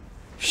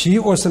 Și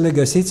o să le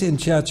găsiți în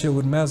ceea ce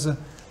urmează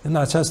în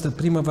această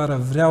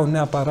primăvară. Vreau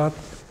neapărat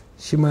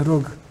și mă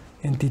rog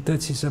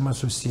entității să mă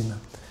susțină.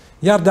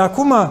 Iar de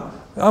acum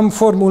am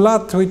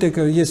formulat, uite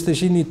că este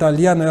și în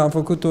italiană, am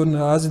făcut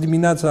azi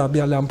dimineața,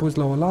 abia le-am pus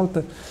la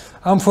oaltă,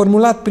 am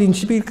formulat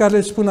principii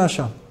care spun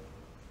așa.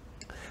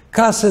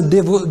 Ca să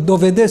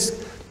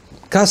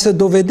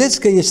dovedesc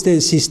că este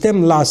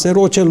sistem laser,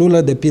 o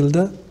celulă de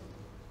pildă,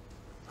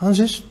 am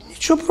zis,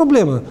 nicio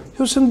problemă,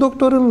 eu sunt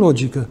doctor în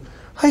logică.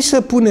 Hai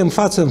să punem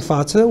față în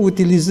față,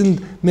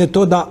 utilizând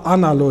metoda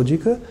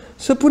analogică,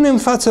 să punem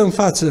față în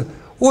față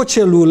o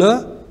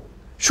celulă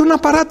și un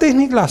aparat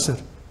tehnic laser.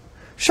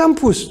 Și am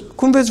pus,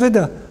 cum veți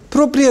vedea,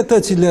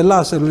 proprietățile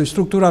laserului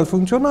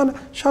structural-funcționale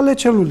și ale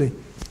celulei.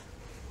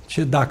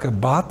 Și dacă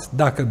bat,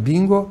 dacă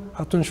bingo,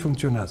 atunci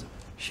funcționează.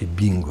 Și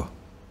bingo.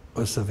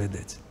 O să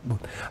vedeți. Bun.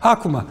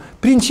 Acum,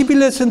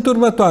 principiile sunt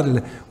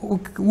următoarele.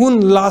 Un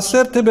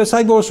laser trebuie să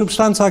aibă o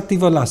substanță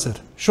activă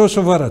laser. Și o să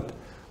vă arăt.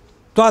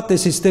 Toate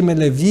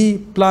sistemele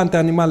vii, plante,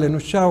 animale, nu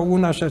știu ce, au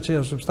una și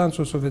aceeași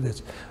substanță, o să o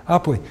vedeți.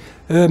 Apoi,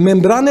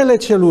 membranele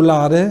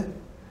celulare,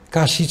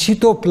 ca și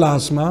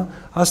citoplasma,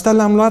 asta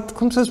le-am luat,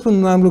 cum să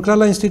spun, am lucrat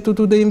la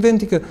Institutul de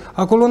Inventică.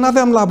 Acolo nu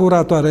aveam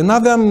laboratoare, nu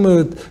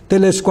aveam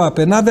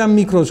telescoape, nu aveam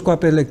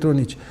microscoape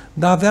electronice,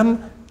 dar aveam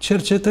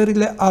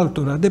cercetările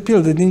altora. De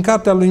pildă, din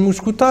cartea lui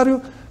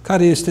Muscutariu,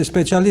 care este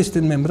specialist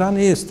în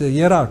membrane,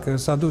 era, că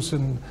s-a dus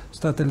în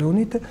Statele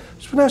Unite,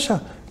 spune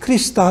așa,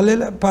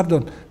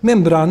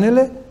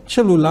 membranele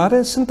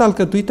celulare sunt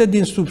alcătuite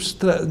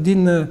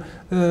din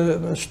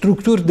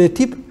structuri de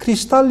tip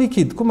cristal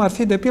lichid, cum ar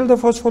fi, de pildă,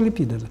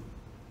 fosfolipidele.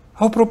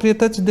 Au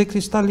proprietăți de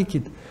cristal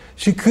lichid.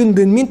 Și când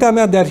în mintea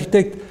mea de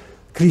arhitect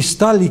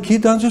cristal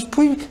lichid, am zis,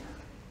 păi,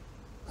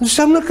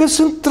 înseamnă că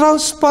sunt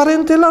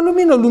transparente la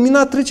lumină.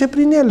 Lumina trece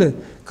prin ele.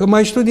 Că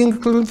mai știu din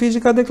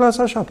fizica de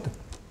clasa 7.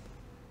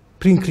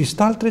 Prin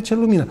cristal trece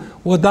lumina.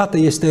 Odată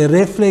este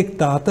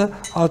reflectată,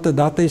 altă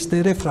dată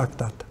este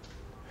refractată.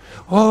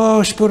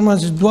 Și pe urmă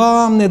zic,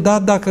 Doamne,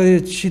 dacă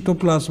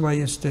citoplasma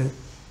este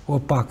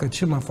opacă,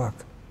 ce mă fac?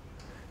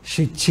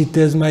 Și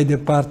citez mai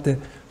departe.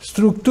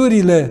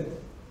 Structurile,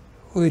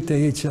 uite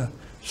aici,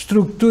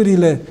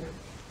 structurile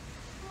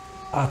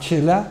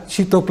acelea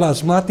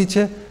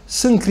citoplasmatice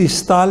sunt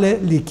cristale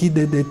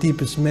lichide de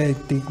tip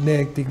smectic,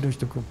 neectic, nu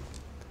știu cum.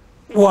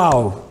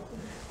 Wow!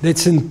 Deci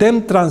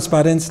suntem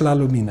transparenți la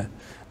lumină.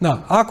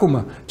 Da,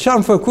 acum, ce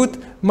am făcut?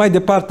 Mai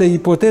departe,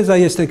 ipoteza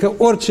este că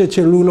orice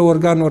celulă,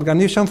 organ,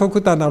 organism, și am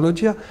făcut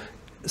analogia,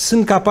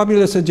 sunt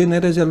capabile să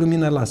genereze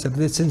lumină laser.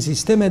 Deci sunt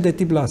sisteme de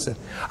tip laser.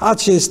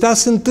 Acestea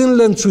sunt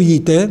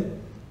înlănțuite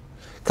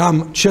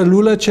cam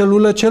celulă,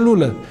 celulă,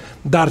 celulă.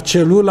 Dar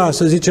celula,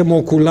 să zicem,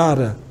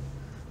 oculară,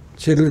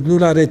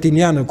 celula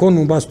retiniană,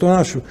 conul,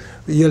 bastonașul,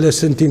 ele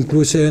sunt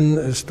incluse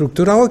în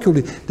structura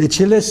ochiului. Deci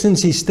ele sunt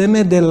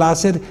sisteme de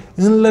laser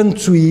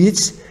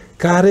înlănțuiți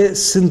care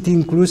sunt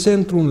incluse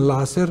într-un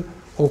laser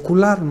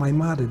ocular mai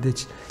mare. Deci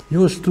e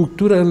o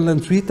structură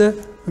înlănțuită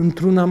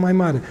într-una mai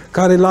mare,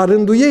 care la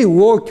rândul ei,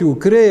 ochiul,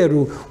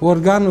 creierul,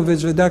 organul,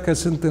 veți vedea că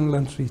sunt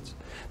înlănțuiți.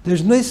 Deci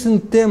noi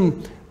suntem,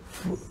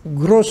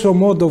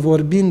 grosomodo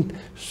vorbind,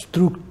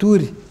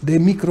 structuri de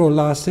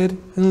microlaseri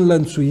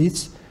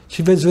înlănțuiți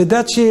și veți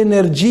vedea ce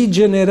energii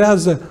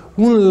generează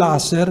un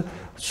laser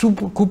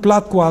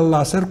cuplat cu alt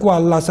laser, cu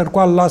alt laser, cu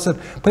alt laser.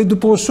 Păi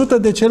după 100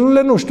 de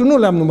celule, nu știu, nu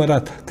le-am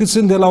numărat, cât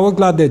sunt de la ochi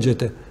la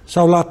degete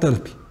sau la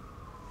tălpi.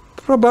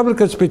 Probabil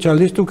că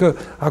specialistul, că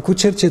acum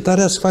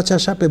cercetarea se face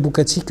așa pe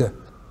bucățică.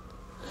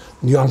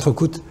 Eu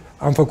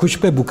am făcut și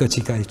pe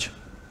bucățică aici.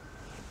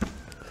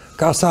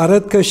 Ca să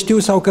arăt că știu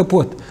sau că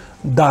pot.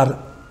 Dar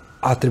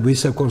a trebuit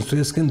să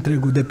construiesc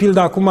întregul. De pildă,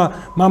 acum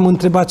m-am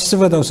întrebat ce să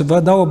vă dau. Să vă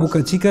dau o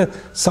bucățică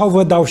sau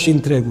vă dau și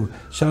întregul?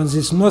 Și am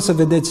zis, nu o să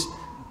vedeți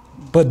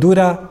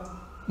pădurea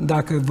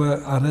dacă vă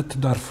arăt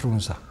doar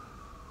frunza.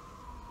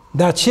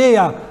 De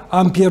aceea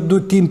am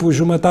pierdut timpul,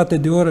 jumătate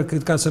de oră,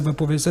 cât ca să vă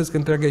povestesc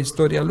întreaga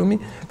istoria lumii,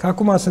 că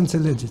acum să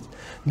înțelegeți.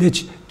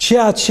 Deci,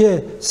 ceea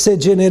ce se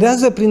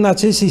generează prin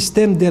acest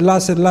sistem de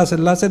laser, laser,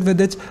 laser,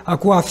 vedeți,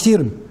 acum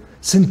afirm,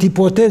 sunt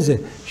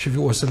ipoteze și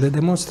o să le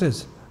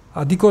demonstrez.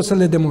 Adică o să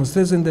le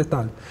demonstrez în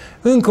detaliu.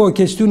 Încă o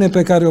chestiune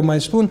pe care o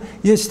mai spun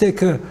este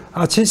că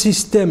acest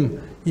sistem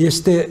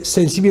este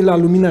sensibil la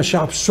lumină și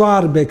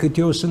absoarbe cât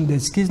eu sunt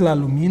deschis la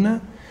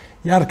lumină,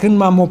 iar când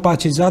m-am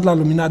opacizat la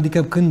lumină,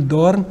 adică când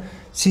dorm,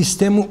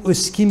 sistemul își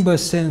schimbă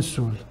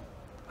sensul.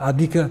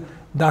 Adică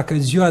dacă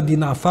ziua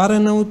din afară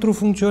înăuntru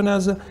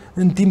funcționează,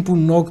 în timpul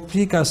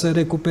nopții, ca să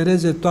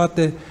recupereze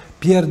toate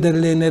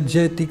pierderile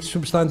energetice,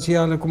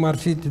 substanțiale, cum ar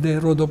fi de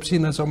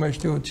rodopsină sau mai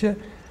știu eu ce,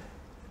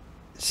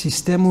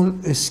 sistemul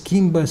își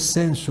schimbă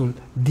sensul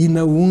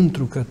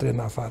dinăuntru către în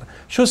afară.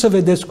 Și o să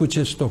vedeți cu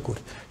ce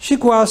stocuri. Și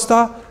cu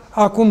asta,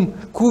 acum,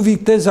 cu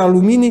viteza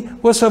luminii,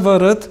 o să vă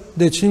arăt,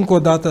 deci încă o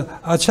dată,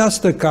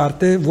 această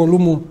carte,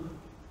 volumul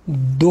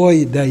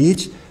 2 de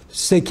aici,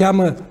 se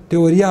cheamă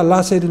teoria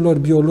laserilor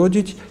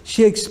biologici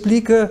și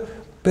explică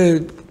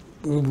pe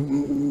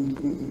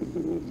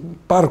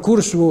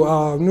parcursul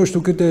a nu știu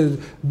câte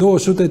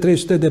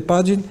 200-300 de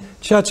pagini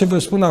ceea ce vă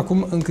spun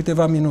acum în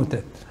câteva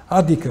minute.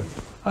 Adică,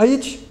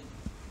 aici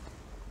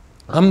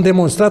am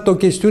demonstrat o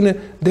chestiune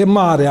de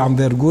mare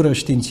anvergură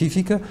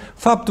științifică,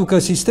 faptul că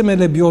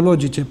sistemele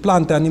biologice,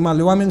 plante,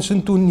 animale, oameni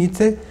sunt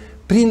unite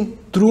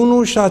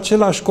printr-unul și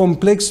același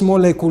complex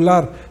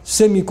molecular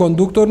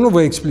semiconductor, nu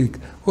vă explic,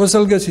 o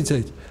să-l găsiți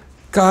aici,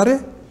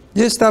 care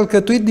este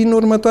alcătuit din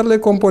următoarele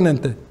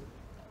componente: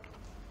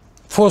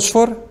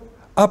 fosfor,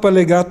 apă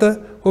legată,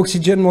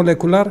 oxigen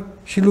molecular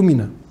și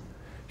lumină.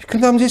 Și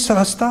când am zis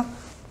asta,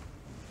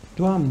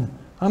 Doamne,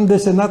 am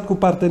desenat cu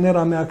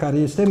partenera mea care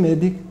este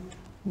medic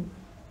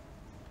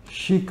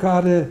și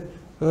care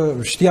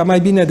știa mai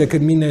bine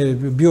decât mine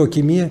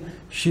biochimie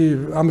și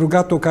am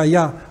rugat-o ca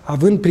ea,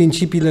 având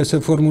principiile, să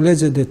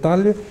formuleze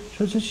detalii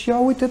și a zis, și ia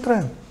uite,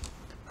 Traian,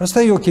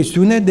 asta e o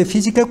chestiune de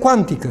fizică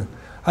cuantică.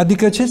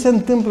 Adică ce se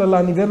întâmplă la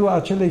nivelul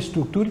acelei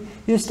structuri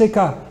este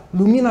ca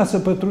lumina să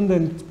pătrunde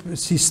în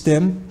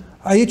sistem,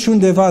 aici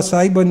undeva să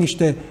aibă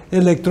niște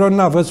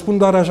electroni, vă spun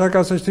doar așa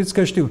ca să știți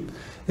că știu,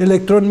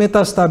 electroni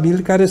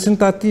metastabili care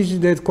sunt atinși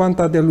de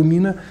cuanta de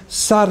lumină,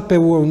 sar pe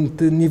un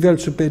nivel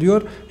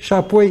superior și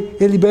apoi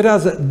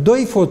eliberează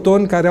doi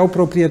fotoni care au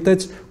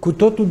proprietăți cu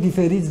totul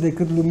diferiți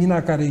decât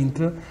lumina care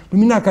intră.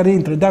 Lumina care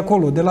intră de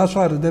acolo, de la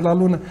soare,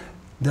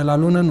 de la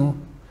lună nu,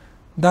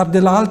 dar de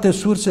la alte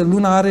surse,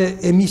 luna are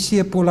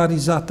emisie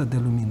polarizată de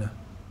lumină.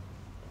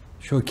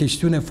 Și o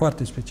chestiune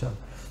foarte specială.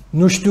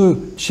 Nu știu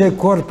ce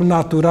corp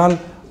natural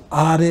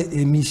are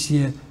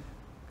emisie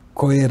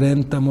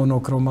coerentă,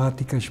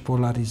 monocromatică și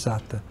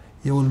polarizată.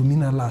 E o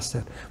lumină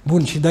laser.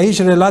 Bun, și de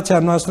aici relația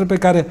noastră pe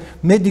care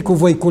medicul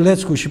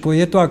Voiculescu și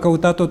poetul a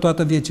căutat-o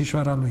toată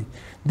viețișoara lui.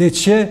 De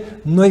ce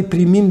noi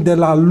primim de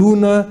la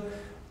lună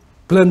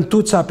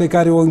plântuța pe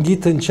care o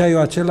înghit în ceaiul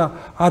acela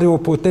are o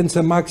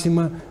potență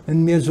maximă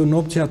în miezul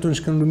nopții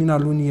atunci când lumina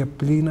lunii e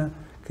plină,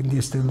 când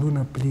este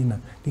lună plină.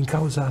 Din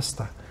cauza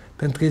asta.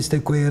 Pentru că este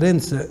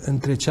coerență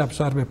între ce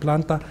absorbe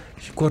planta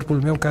și corpul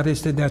meu care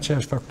este de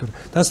aceeași factură.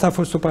 Dar asta a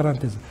fost o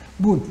paranteză.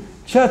 Bun.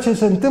 Ceea ce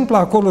se întâmplă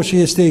acolo și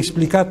este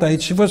explicat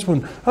aici, și vă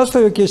spun, asta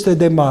e o chestie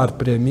de mari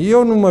premii.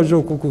 Eu nu mă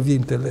joc cu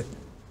cuvintele.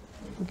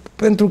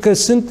 Pentru că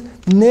sunt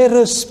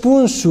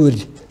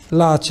nerăspunsuri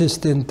la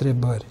aceste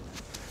întrebări.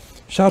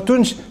 Și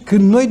atunci,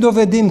 când noi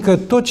dovedim că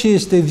tot ce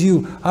este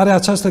viu are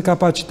această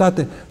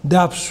capacitate de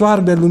a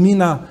absorbe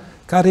lumina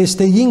care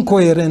este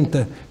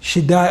incoerentă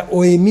și de a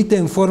o emite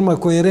în formă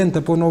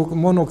coerentă,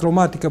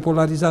 monocromatică,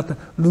 polarizată,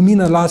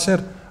 lumină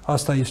laser,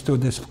 asta este o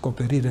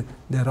descoperire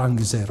de rang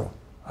 0,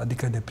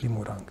 adică de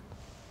primul rang.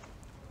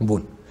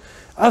 Bun.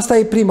 Asta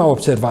e prima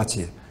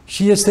observație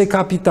și este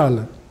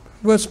capitală.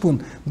 Vă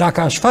spun,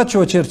 dacă aș face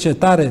o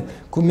cercetare,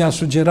 cum mi-a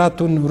sugerat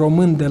un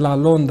român de la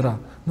Londra,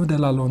 nu de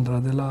la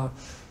Londra, de la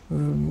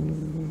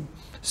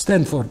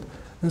Stanford,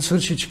 în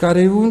sfârșit, și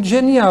care e un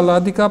genial,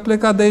 adică a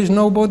plecat de aici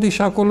nobody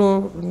și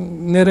acolo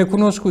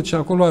nerecunoscut și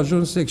acolo a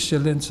ajuns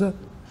excelență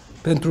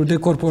pentru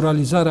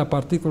decorporalizarea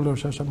particulelor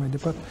și așa mai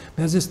departe.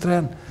 Mi-a zis,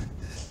 Traian,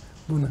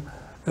 bună,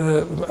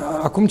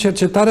 acum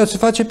cercetarea se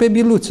face pe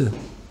biluță.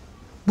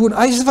 Bun,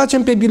 aici se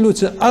facem pe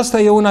biluță.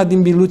 Asta e una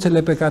din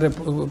biluțele pe care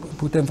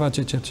putem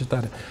face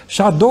cercetare.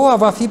 Și a doua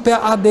va fi pe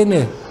ADN,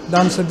 dar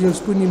am să vi-l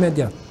spun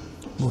imediat.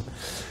 Bun.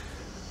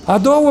 A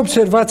doua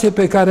observație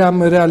pe care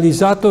am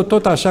realizat-o,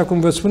 tot așa cum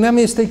vă spuneam,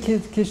 este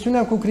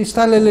chestiunea cu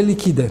cristalele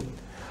lichide.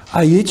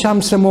 Aici am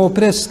să mă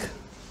opresc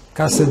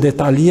ca să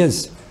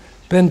detaliez,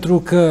 pentru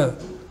că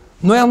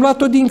noi am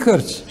luat-o din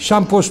cărți și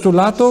am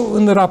postulat-o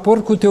în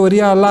raport cu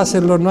teoria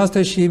laserilor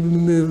noastre și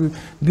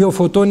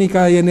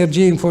biofotonica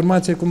energiei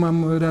informației, cum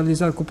am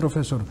realizat cu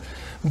profesorul.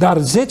 Dar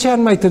 10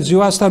 ani mai târziu,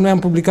 asta noi am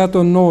publicat-o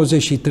în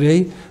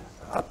 93,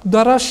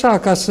 doar așa,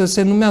 ca să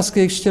se numească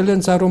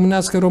excelența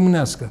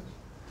românească.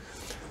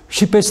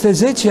 Și peste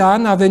 10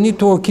 ani a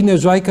venit o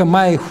chinezoaică,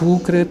 Mai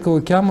Hu, cred că o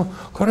cheamă,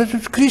 care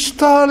zice,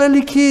 cristale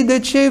lichide,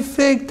 ce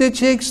efecte,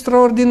 ce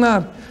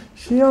extraordinar.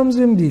 Și eu am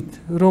zâmbit,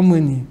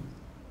 românii.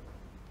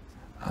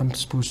 Am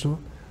spus-o,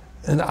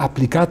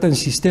 aplicată în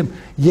sistem.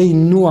 Ei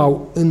nu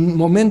au, în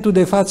momentul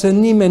de față,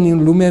 nimeni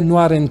în lume nu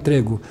are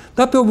întregul.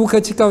 Dar pe o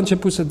bucățică au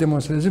început să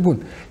demonstreze. Bun,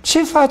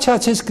 ce face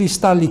acest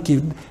cristal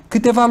lichid?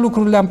 Câteva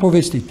lucruri le-am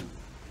povestit.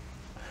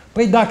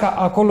 Păi dacă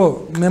acolo,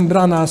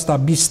 membrana asta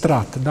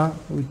bistrat, da?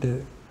 Uite,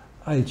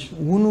 aici,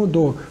 1,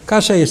 2, că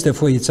așa este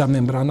foița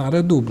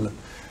membranară dublă.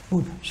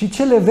 Bun. Și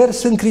cele verzi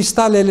sunt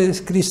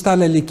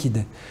cristale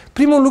lichide.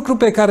 Primul lucru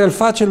pe care îl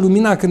face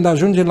lumina când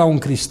ajunge la un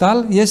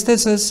cristal este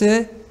să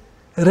se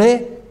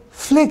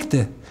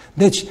reflecte.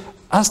 Deci,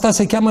 asta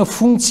se cheamă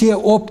funcție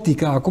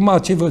optică. Acum,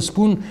 ce vă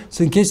spun,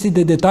 sunt chestii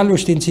de detaliu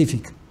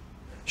științific.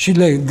 Și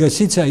le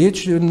găsiți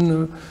aici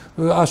în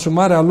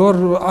asumarea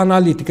lor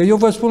analitică. Eu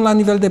vă spun la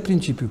nivel de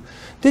principiu.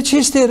 Deci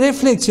este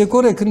reflexie,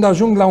 corect. Când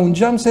ajung la un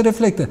geam, se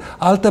reflectă.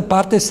 Altă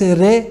parte se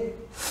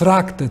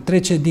fractă,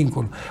 trece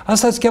dincolo.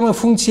 Asta se cheamă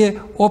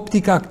funcție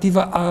optică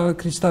activă a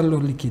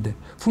cristalelor lichide.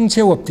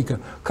 Funcție optică,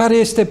 care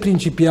este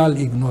principial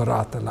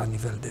ignorată la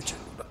nivel de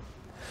celulă.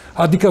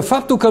 Adică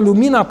faptul că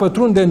lumina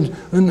pătrunde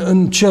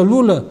în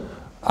celulă,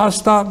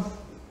 asta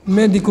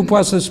medicul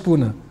poate să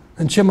spună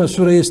în ce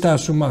măsură este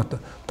asumată.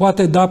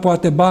 Poate da,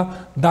 poate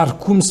ba, dar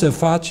cum se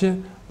face,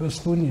 vă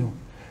spun eu.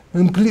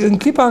 În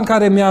clipa în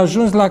care mi-a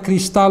ajuns la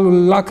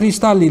cristalul, la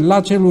cristalii, la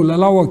celulă,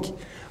 la ochi,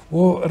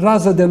 o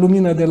rază de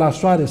lumină de la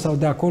soare sau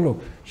de acolo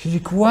și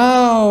zic,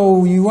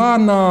 wow,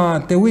 Ioana,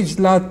 te uiți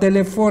la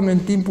telefon în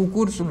timpul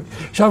cursului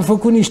și am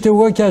făcut niște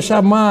ochi așa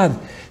mari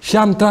și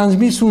am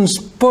transmis un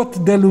spot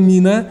de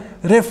lumină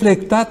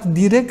reflectat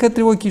direct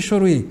către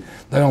ochișorul ei.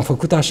 Dar eu am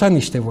făcut așa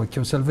niște ochi,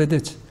 o să-l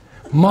vedeți.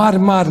 Mari,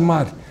 mari,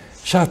 mari.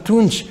 Și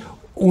atunci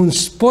un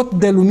spot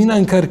de lumină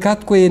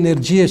încărcat cu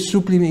energie,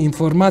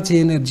 informație,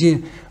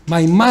 energie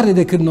mai mare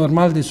decât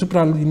normal de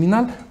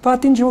supraluminal, va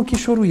atinge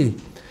ochișorul ei.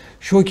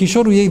 Și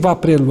ochișorul ei va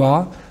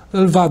prelua,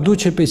 îl va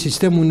duce pe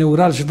sistemul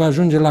neural și va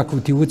ajunge la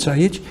cutiuța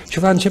aici și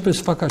va începe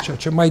să facă așa.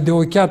 Ce mai de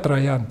ochiat,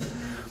 Traian?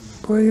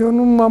 Păi eu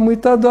nu m-am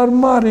uitat, doar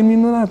mare,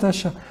 minunat,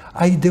 așa.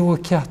 Ai de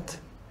ochiat.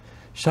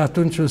 Și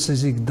atunci o să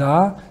zic,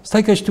 da,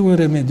 stai că știu un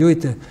remediu.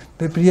 Uite,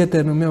 pe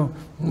prietenul meu,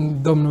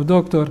 domnul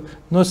doctor,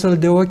 nu o să-l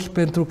de ochi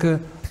pentru că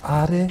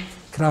are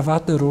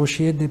cravată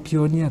roșie de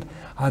pionier.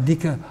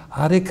 Adică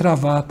are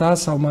cravata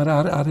sau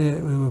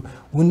are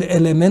un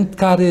element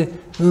care,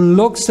 în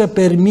loc să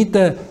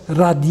permită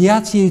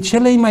radiației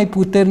celei mai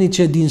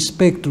puternice din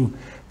spectru,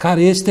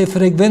 care este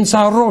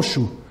frecvența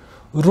roșu.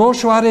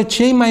 Roșu are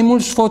cei mai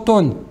mulți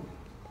fotoni.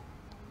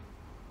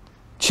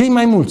 Cei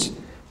mai mulți.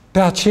 Pe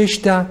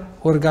aceștia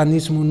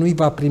organismul nu-i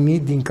va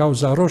primi din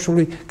cauza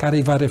roșului care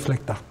îi va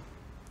reflecta.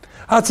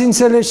 Ați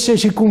înțeles ce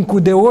și cum cu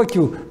de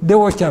ochiul? De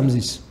ochi am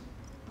zis.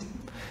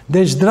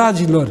 Deci,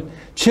 dragilor,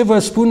 ce vă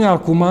spun eu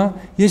acum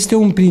este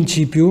un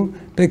principiu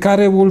pe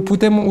care îl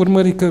putem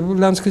urmări, că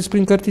le-am scris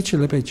prin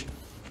cărticile pe aici.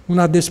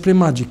 Una despre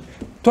magic.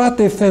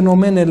 Toate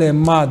fenomenele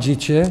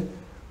magice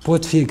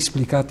pot fi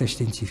explicate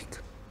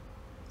științific.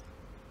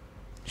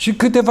 Și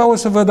câteva o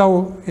să vă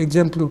dau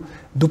exemplu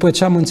după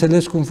ce am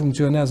înțeles cum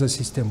funcționează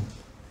sistemul.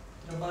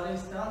 Întrebarea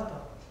este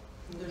alta.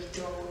 Unde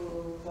știau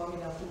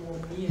oamenii acum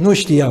 1000? Nu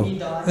știau.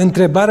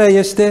 Întrebarea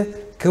este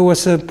că o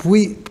să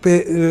pui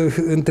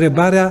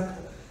întrebarea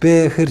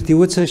pe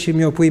hârtiuță și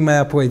mi-o pui mai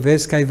apoi.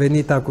 Vezi că ai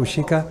venit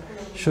acușica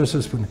și o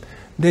să spunem.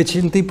 Deci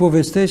întâi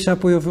povestesc și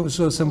apoi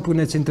o să-mi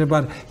puneți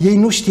întrebare. Ei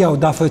nu știau,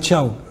 dar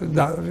făceau.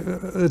 Da,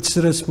 îți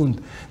răspund.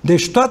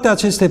 Deci toate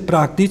aceste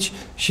practici,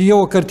 și eu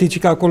o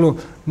cărticică acolo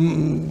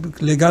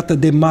legată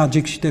de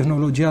magic și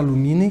tehnologia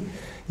luminii,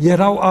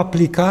 erau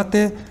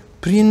aplicate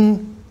prin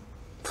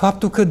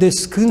faptul că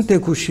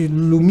descântecul și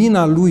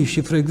lumina lui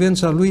și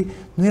frecvența lui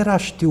nu era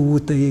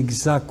știută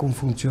exact cum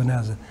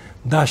funcționează.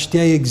 Dar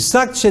știa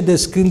exact ce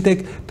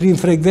descântec prin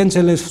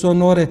frecvențele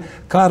sonore,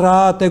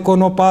 carate,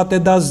 conopate,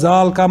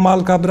 dazal,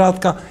 camalca,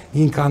 bratca,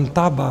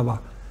 incanta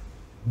baba,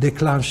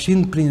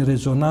 declanșind prin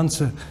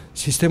rezonanță,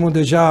 sistemul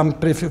deja am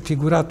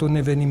prefigurat un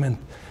eveniment,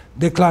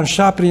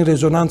 declanșa prin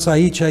rezonanță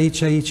aici,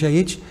 aici, aici,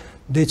 aici,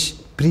 deci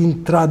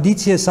prin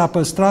tradiție s-a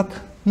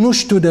păstrat, nu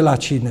știu de la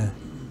cine,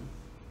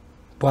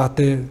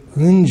 poate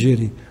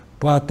îngerii,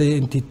 poate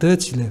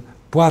entitățile,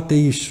 poate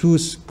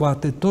Iisus,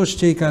 poate toți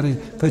cei care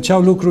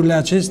făceau lucrurile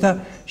acestea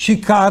și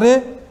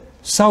care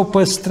s-au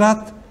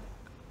păstrat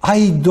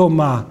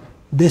aidoma,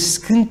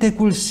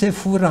 descântecul se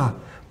fura.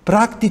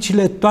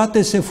 Practicile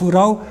toate se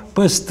furau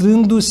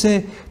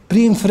păstrându-se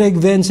prin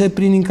frecvențe,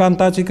 prin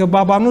incantații, că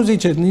baba nu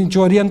zice, nici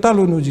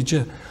orientalul nu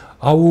zice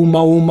aum,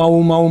 aum,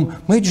 aum, aum.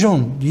 Măi,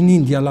 John, din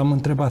India l-am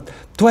întrebat,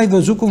 tu ai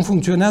văzut cum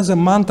funcționează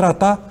mantra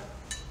ta?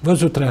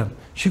 Văzut, Traian.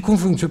 Și cum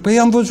funcționează? Păi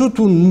am văzut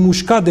un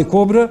mușcat de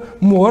cobră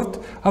mort,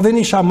 a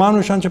venit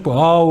șamanul și a început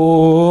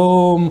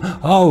aum,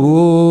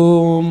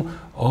 aum,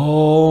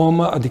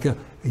 om, adică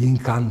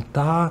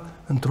încanta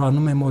într-o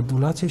anume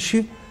modulație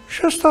și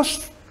ăsta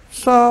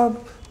s-a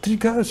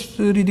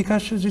ridicat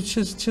și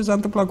zice, ce s-a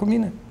întâmplat cu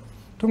mine?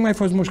 Tocmai ai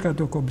fost mușcat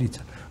de o cobriță.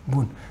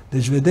 Bun.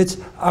 Deci, vedeți,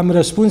 am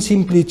răspuns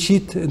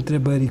implicit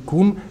întrebării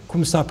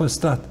cum s-a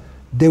păstrat.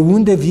 De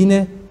unde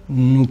vine?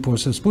 Nu pot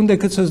să spun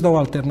decât să-ți dau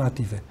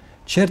alternative.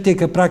 Cert e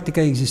că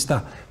practica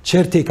exista.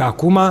 Cert e că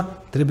acum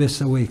trebuie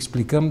să o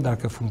explicăm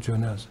dacă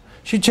funcționează.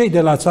 Și cei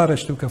de la țară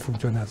știu că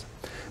funcționează.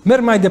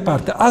 Merg mai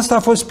departe. Asta a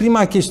fost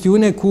prima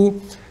chestiune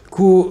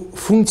cu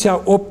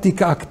funcția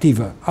optică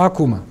activă.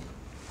 Acum,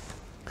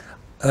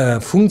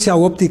 funcția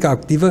optică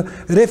activă,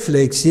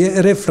 reflexie,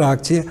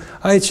 refracție,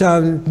 aici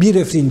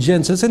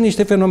birefringență, sunt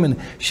niște fenomene.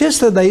 Și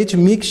ăsta de aici,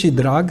 mic și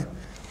drag,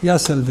 ia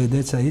să-l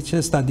vedeți aici,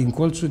 ăsta din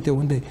colțul de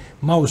unde e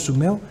mouse-ul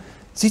meu,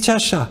 zice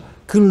așa,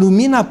 când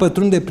lumina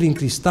pătrunde prin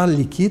cristal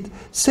lichid,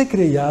 se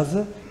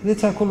creează,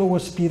 vedeți acolo o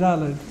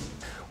spirală,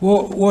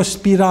 o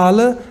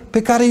spirală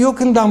pe care eu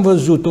când am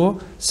văzut-o,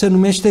 se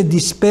numește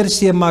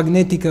dispersie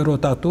magnetică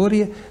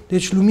rotatorie,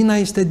 deci lumina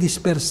este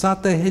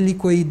dispersată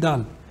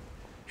helicoidal.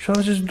 Și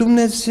am zis,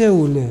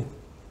 Dumnezeule,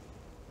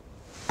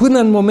 până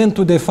în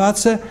momentul de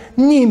față,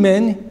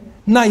 nimeni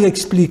n-a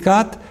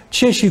explicat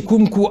ce și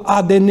cum cu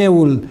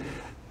ADN-ul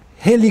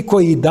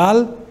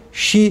helicoidal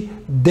și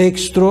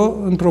dextro,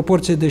 în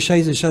proporție de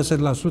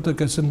 66%,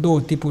 că sunt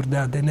două tipuri de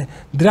ADN,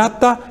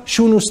 dreapta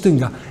și unul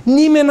stânga.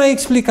 Nimeni n-a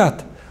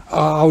explicat.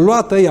 Au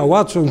luat ăia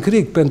Watson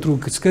Crick pentru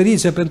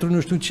scărițe, pentru nu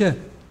știu ce.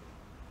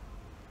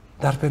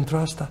 Dar pentru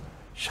asta.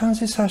 Și am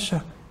zis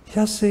așa,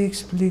 ia să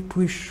explic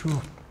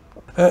puișor.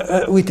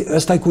 Uite,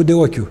 ăsta e cu de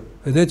ochiul.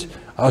 Vedeți?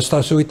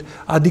 Asta se uită.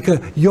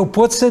 Adică eu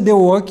pot să de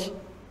ochi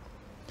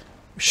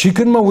și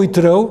când mă uit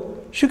rău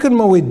și când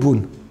mă uit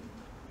bun.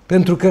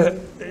 Pentru că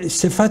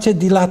se face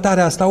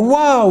dilatarea asta.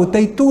 Wow,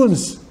 te-ai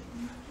tuns!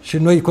 Și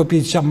noi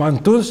copiii ziceam, m-am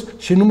tuns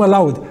și nu mă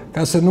laud,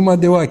 ca să nu mă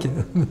de ochi.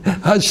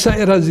 Așa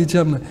era,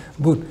 ziceam noi.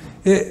 Bun.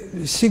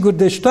 Sigur,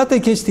 deci toate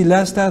chestiile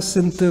astea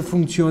sunt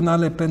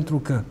funcționale pentru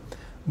că.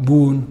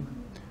 Bun.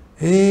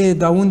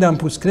 Dar unde am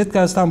pus? Cred că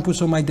asta am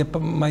pus-o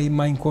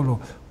mai încolo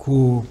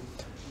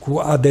cu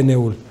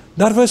ADN-ul.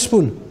 Dar vă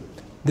spun,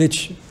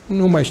 deci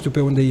nu mai știu pe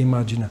unde e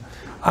imaginea.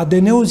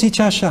 ADN-ul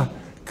zice așa,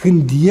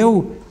 când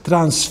eu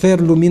transfer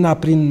lumina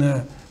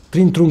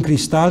printr-un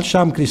cristal, și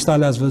am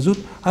cristale, ați văzut,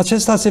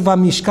 acesta se va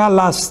mișca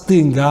la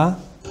stânga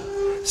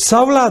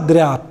sau la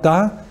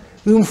dreapta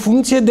în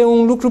funcție de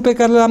un lucru pe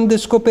care l-am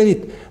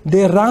descoperit,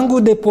 de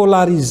rangul de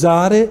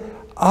polarizare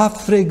a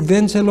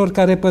frecvențelor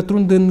care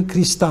pătrund în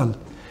cristal.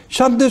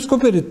 Și am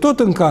descoperit, tot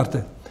în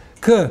carte,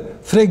 că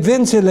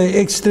frecvențele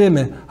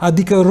extreme,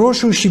 adică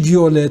roșu și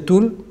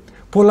violetul,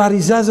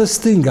 polarizează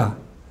stânga.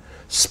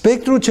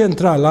 Spectrul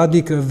central,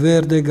 adică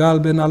verde,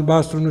 galben,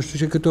 albastru, nu știu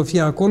ce cât o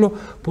fie acolo,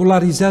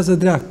 polarizează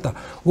dreapta.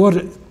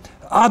 Ori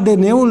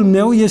ADN-ul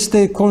meu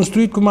este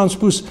construit, cum am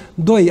spus,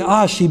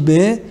 2A și B,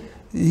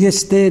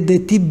 este de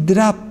tip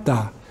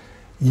dreapta.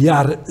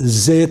 Iar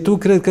Z-ul,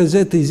 cred că Z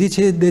îi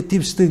zice, e de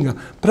tip stânga.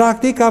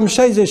 Practic am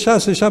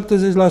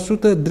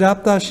 66-70%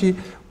 dreapta și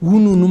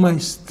 1 numai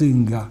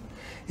stânga.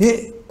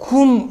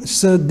 Cum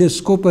să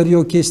descoper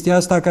eu chestia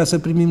asta ca să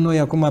primim noi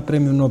acum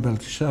premiul Nobel,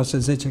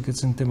 6-10 cât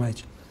suntem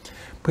aici?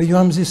 Păi eu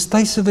am zis,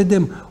 stai să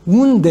vedem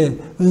unde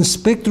în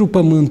spectrul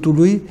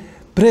Pământului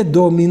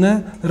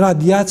predomină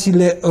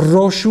radiațiile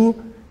roșu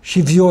și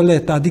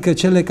violet, adică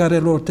cele care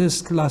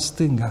rotesc la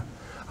stânga.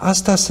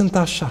 Astea sunt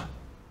așa.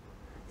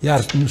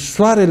 Iar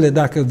soarele,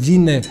 dacă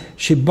vine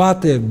și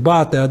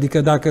bate,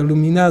 adică dacă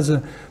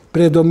luminează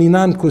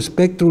predominant cu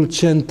spectrul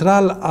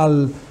central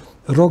al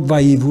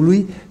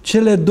rogvaivului,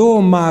 cele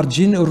două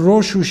margini,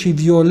 roșu și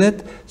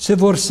violet, se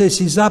vor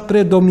sesiza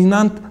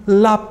predominant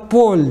la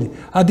poli,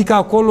 adică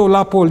acolo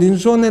la poli, în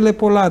zonele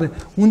polare,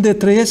 unde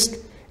trăiesc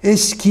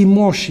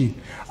eschimoșii.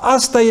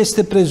 Asta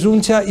este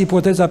prezumția,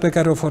 ipoteza pe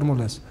care o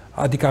formulez.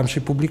 Adică am și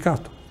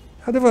publicat-o.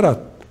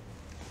 Adevărat,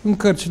 în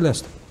cărțile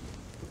astea.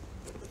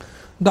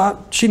 Dar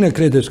cine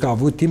credeți că a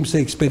avut timp să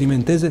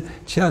experimenteze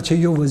ceea ce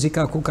eu vă zic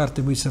acum că ar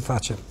trebui să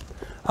facem?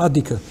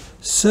 Adică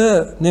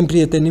să ne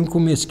împrietenim cu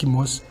un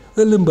eschimos,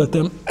 îl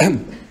îmbătăm,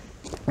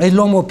 îi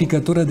luăm o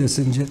picătură de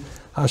sânge,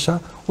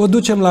 așa, o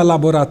ducem la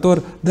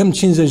laborator, dăm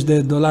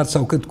 $50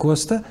 sau cât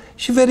costă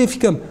și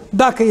verificăm.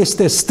 Dacă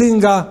este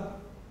stânga,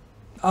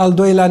 al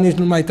doilea nici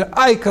nu mai trebuie.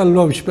 Hai că-l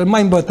luăm și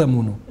mai îmbătăm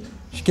unul.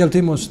 Și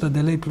cheltuim 100 de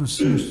lei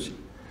plus nu știu.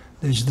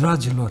 Deci,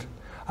 dragilor,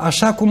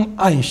 așa cum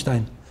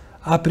Einstein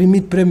a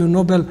primit premiul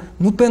Nobel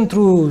nu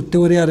pentru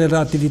teoria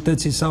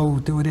relativității sau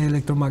teoria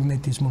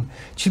electromagnetismului,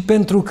 ci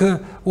pentru că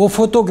o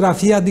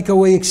fotografie, adică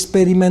o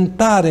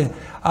experimentare,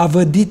 a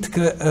vădit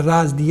că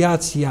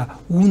radiația,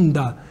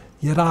 unda,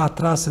 era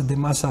atrasă de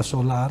masa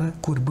solară,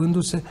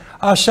 curbându-se,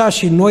 așa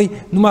și noi,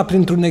 numai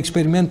printr-un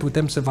experiment,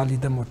 putem să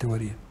validăm o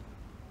teorie.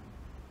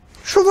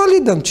 Și o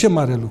validăm, ce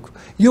mare lucru.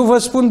 Eu vă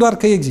spun doar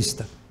că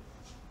există.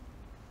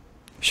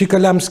 Și că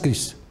le-am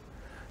scris.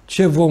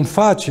 Ce vom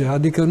face,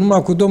 adică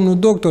numai cu domnul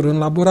doctor în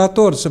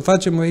laborator, să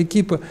facem o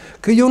echipă,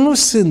 că eu nu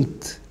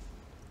sunt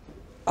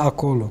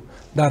acolo,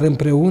 dar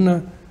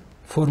împreună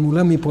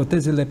formulăm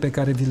ipotezele pe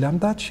care vi le-am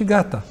dat și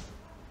gata.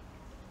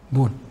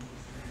 Bun.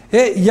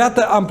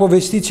 Iată, am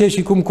povestit ce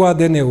și cum cu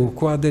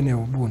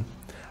ADN-ul. Bun.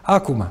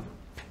 Acum,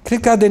 cred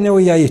că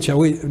ADN-ul e aici.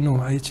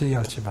 Nu, aici e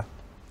altceva.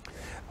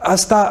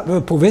 Asta,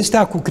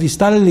 povestea cu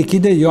cristalele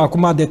lichide, eu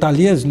acum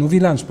detaliez, nu vi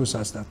le-am spus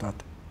astea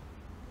toate.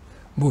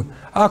 Bun.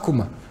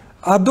 Acum,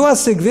 a doua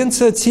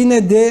secvență ține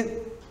de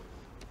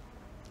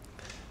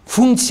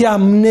funcția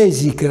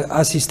amnezică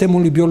a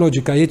sistemului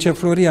biologic, aici e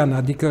Florian,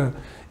 adică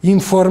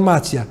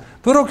informația.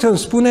 Vă rog să-mi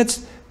spuneți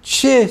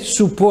ce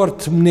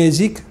suport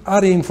mnezic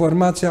are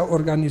informația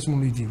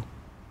organismului viu.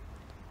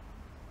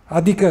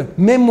 Adică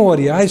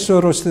memoria, hai să o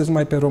rostez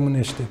mai pe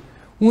românește,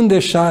 unde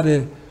și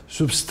are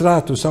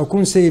substratul sau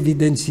cum se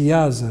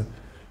evidențiază,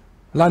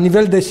 la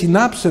nivel de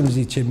sinapsă îmi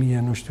zice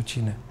mie, nu știu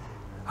cine.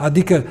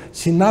 Adică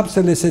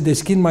sinapsele se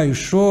deschid mai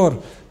ușor,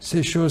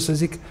 și o să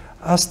zic,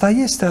 asta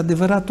este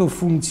adevărat o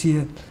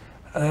funcție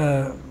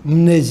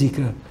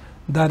mnezică,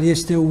 dar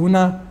este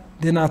una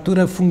de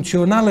natură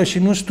funcțională și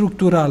nu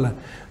structurală.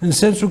 În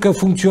sensul că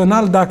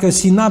funcțional, dacă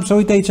sinapsa,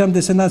 uite aici am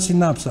desenat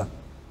sinapsa,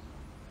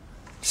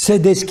 se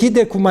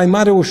deschide cu mai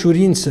mare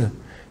ușurință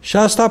și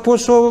asta pot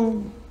să o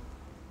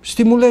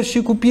stimulez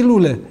și cu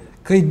pilule,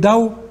 că îi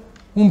dau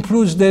un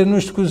plus de, nu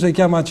știu cum se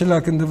cheamă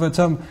acelea când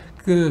învățam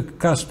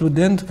ca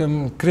student, că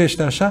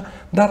crește așa,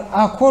 dar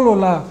acolo,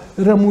 la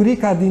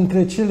rămurica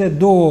dintre cele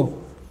două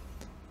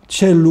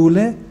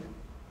celule,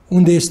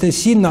 unde este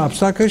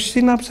sinapsa, că și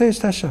sinapsa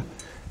este așa,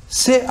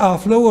 se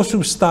află o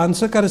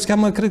substanță care se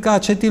cheamă, cred că,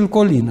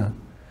 acetilcolină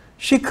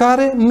și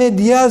care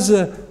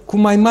mediază cu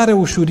mai mare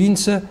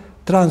ușurință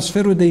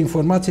transferul de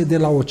informație de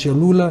la o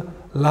celulă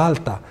la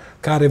alta,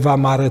 care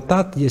v-am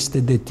arătat este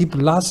de tip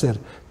laser,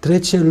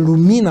 trece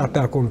lumina pe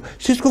acolo.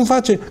 Știți cum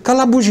face? Ca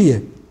la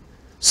bujie.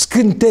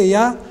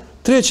 Scânteia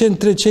trece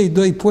între cei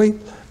doi poi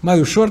mai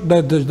ușor,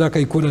 dar dacă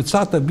e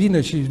curățată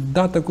bine și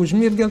dată cu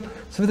șmirghel,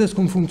 să vedeți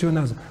cum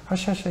funcționează.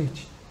 Așa și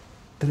aici.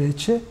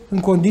 Trece în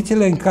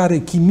condițiile în care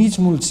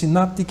chimismul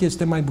sinaptic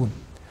este mai bun.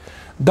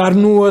 Dar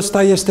nu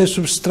ăsta este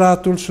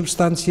substratul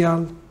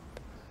substanțial.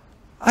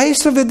 Aici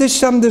să vedeți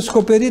ce am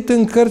descoperit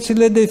în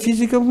cărțile de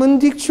fizică, în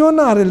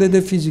dicționarele de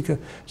fizică.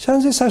 Și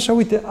am zis așa,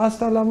 uite,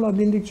 asta l-am luat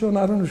din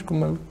dicționar, nu știu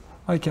cum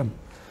îl cheamă.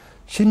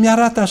 Și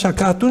mi-arată așa,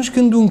 că atunci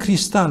când un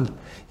cristal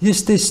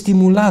este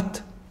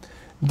stimulat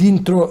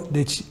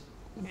deci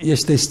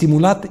este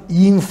stimulat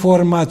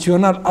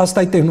informațional,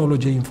 asta e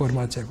tehnologia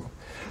informației acum.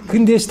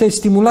 Când este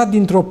stimulat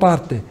dintr-o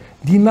parte,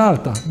 din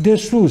alta, de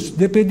sus,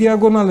 de pe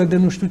diagonală, de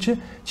nu știu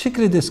ce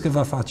credeți că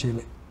va face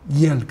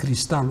el,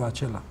 cristalul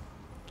acela?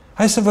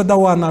 Hai să vă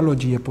dau o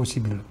analogie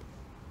posibilă.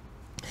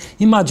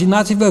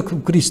 Imaginați-vă că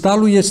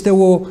cristalul este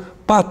o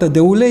pată de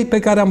ulei pe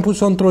care am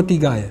pus-o într-o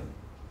tigaie.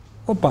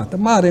 O pată,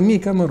 mare,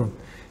 mică, mă rog.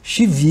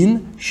 Și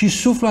vin și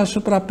suflă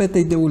asupra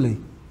petei de ulei.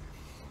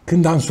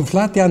 Când am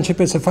suflat, ea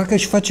începe să facă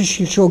și face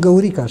și o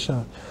găurică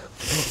așa.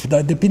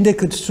 Dar depinde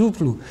cât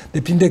suflu,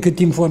 depinde cât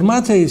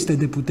informația este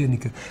de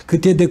puternică,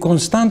 cât e de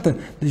constantă.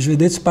 Deci,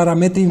 vedeți,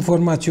 parametrii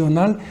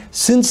informaționali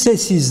sunt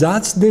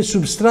sesizați de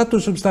substratul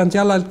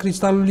substanțial al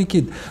cristalului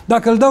lichid.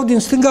 Dacă îl dau din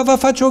stânga, va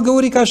face o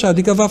găurică așa,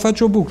 adică va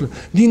face o buclă.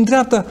 Din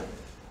dreapta,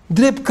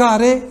 drept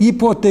care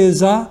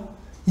ipoteza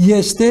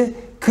este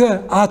că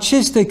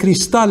aceste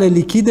cristale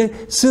lichide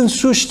sunt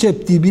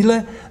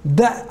susceptibile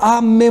de a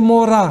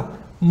memora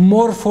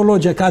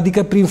morfologic,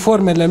 adică prin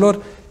formele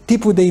lor,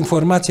 tipul de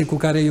informație cu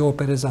care eu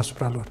operez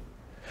asupra lor.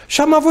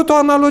 Și am avut o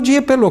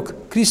analogie pe loc.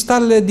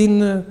 Cristalele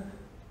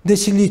de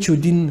siliciu,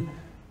 din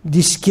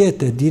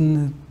dischete,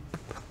 din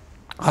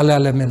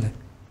ale mele.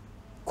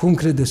 Cum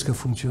credeți că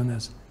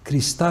funcționează?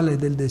 Cristale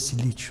de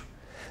siliciu.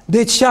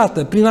 Deci,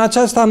 iată, prin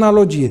această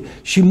analogie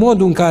și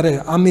modul în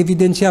care am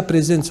evidențiat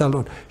prezența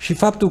lor și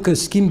faptul că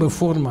schimbă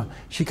forma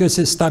și că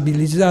se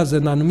stabilizează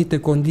în anumite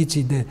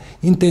condiții de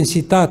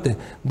intensitate,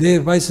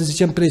 de, hai să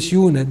zicem,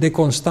 presiune, de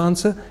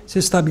constanță, se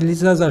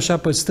stabilizează așa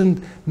păstrând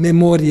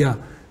memoria.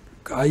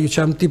 Aici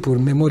am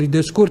tipuri, memorii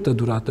de scurtă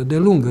durată, de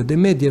lungă, de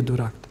medie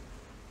durată.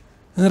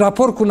 În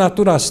raport cu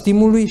natura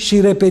stimului și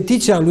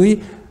repetiția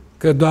lui,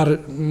 că doar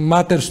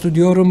mater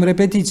studiorum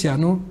repetiția,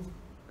 nu?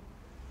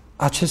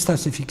 Acesta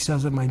se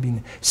fixează mai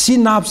bine.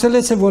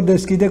 Sinapsele se vor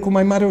deschide cu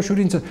mai mare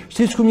ușurință.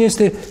 Știți cum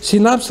este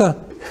sinapsa?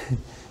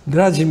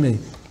 Dragii mei,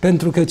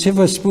 pentru că ce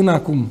vă spun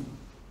acum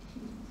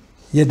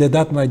e de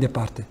dat mai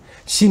departe.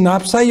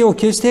 Sinapsa e o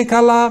chestie ca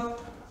la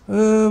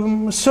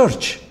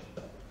search.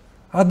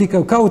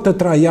 Adică caută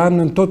Traian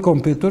în tot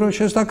computerul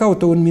și ăsta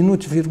caută 1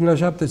 minut,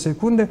 7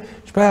 secunde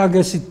și pe aia a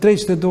găsit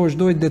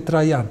 322 de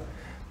Traian.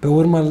 Pe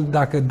urmă,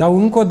 dacă dau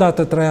încă o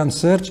dată Traian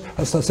search,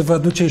 asta se va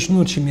duce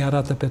șnur și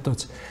mi-arată pe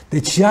toți.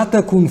 Deci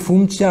iată cum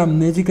funcția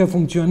amnezică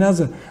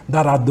funcționează,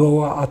 dar a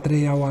doua, a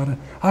treia oară.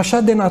 Așa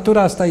de natură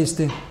asta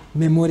este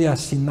memoria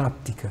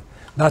sinaptică.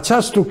 Dar cea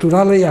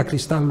structurală e a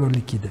cristalelor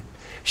lichide.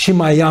 Și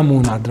mai am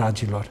una,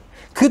 dragilor.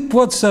 Cât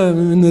pot să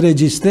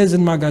înregistrez,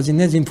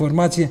 înmagazinez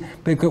informație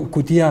pe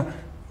cutia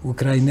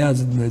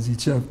ucrainează,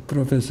 zicea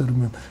profesorul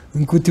meu,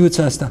 în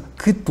cutiuța asta?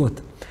 Cât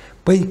pot?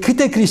 Păi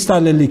câte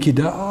cristale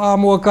lichide?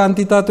 Am o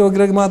cantitate, o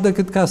grămadă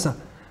cât casa.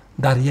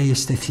 Dar ea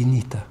este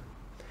finită.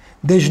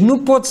 Deci nu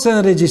pot să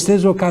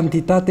înregistrez o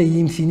cantitate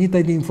infinită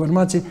de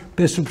informație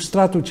pe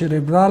substratul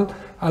cerebral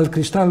al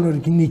cristalelor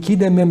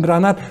lichide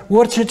membranat.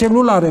 Orice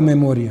celulă are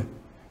memorie.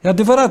 E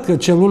adevărat că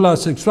celula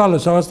sexuală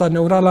sau asta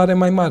neurală are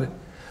mai mare.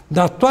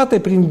 Dar toate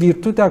prin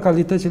virtutea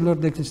calităților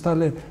de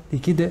cristale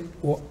lichide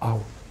o au.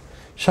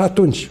 Și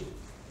atunci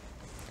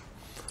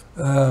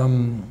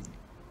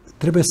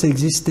trebuie să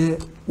existe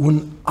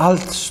un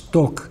alt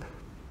stoc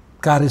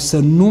care să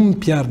nu-mi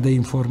piardă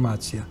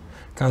informația.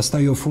 Că asta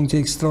e o funcție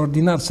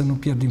extraordinară, să nu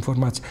pierd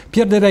informația.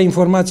 Pierderea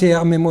informației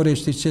a memoriei,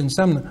 știți ce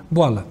înseamnă?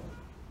 Boală.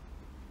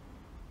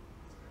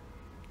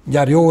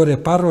 Iar eu o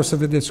repar, o să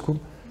vedeți cum,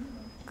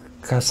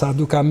 ca să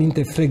aduc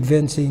aminte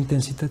frecvenței,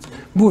 intensități.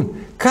 Bun.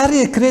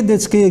 Care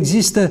credeți că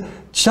există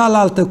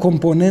cealaltă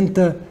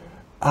componentă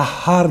a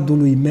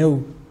hardului meu?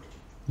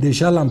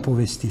 Deja l-am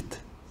povestit.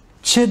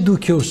 Ce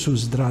duc eu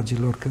sus,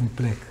 dragilor, când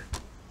plec?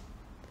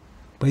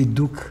 Păi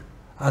duc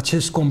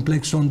acest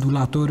complex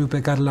ondulatoriu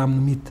pe care l-am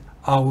numit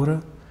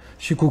aură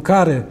și cu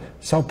care,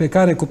 sau pe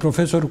care cu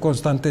profesorul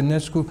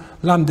Constantinescu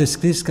l-am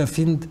descris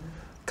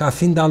ca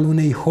fiind al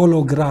unei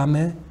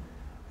holograme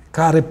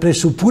care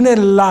presupune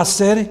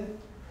laseri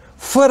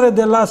Fără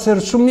de laser,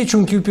 sub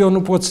niciun chip eu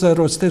nu pot să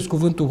rostesc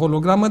cuvântul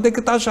hologramă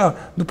decât așa,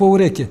 după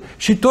ureche.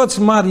 Și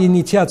toți mari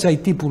inițiați ai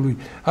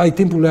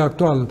timpului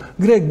actual,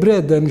 Greg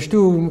Braden,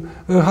 știu,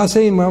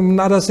 Hussein,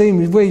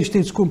 Naraseim, voi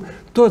știți cum,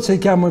 toți se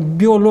cheamă,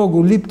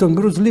 biologul Lipton,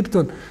 Bruce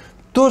Lipton,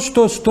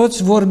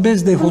 toți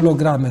vorbesc de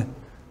holograme.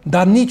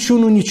 Dar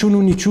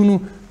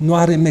niciunul nu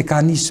are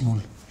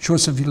mecanismul. Și o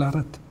să vi-l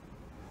arăt.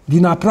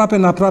 Din aproape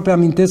în aproape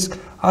amintesc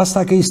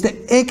asta că este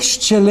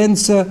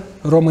excelență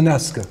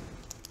românească.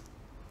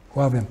 O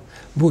avem.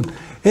 Bun.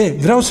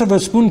 Vreau să vă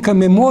spun că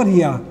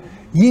memoria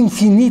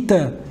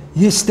infinită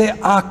este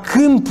a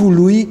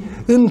câmpului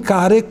în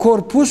care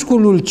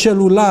corpusculul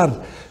celular,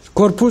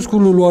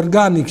 corpusculul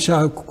organic și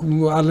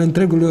al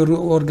întregului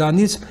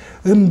organism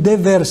îmi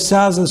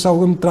deversează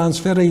sau îmi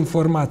transferă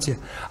informație.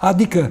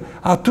 Adică,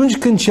 atunci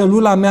când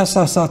celula mea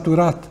s-a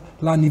saturat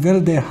la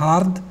nivel de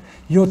hard,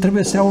 eu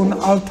trebuie să iau un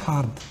alt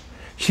hard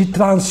și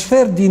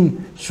transfer din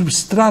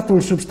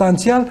substratul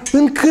substanțial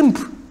în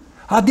câmp,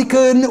 adică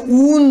în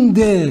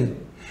unde.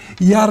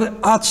 Iar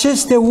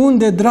aceste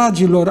unde,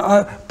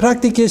 dragilor,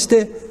 practic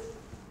este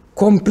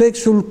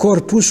complexul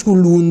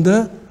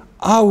corpuscul-undă,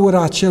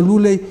 aura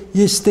celulei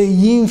este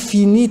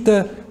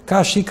infinită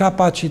ca și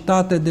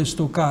capacitate de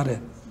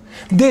stocare.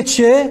 De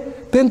ce?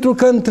 Pentru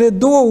că între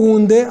două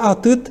unde,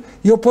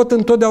 eu pot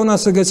întotdeauna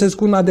să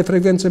găsesc una de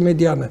frecvență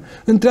mediană.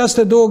 Între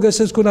astea două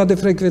găsesc una de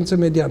frecvență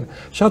mediană.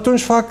 Și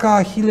atunci fac ca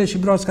Ahile și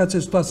broasca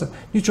țestoasă.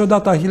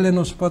 Niciodată Ahile nu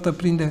o să poată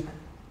prinde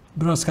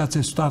broasca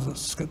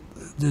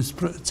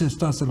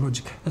țestoasă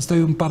logic. Asta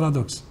e un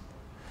paradox.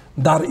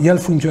 Dar el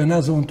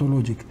funcționează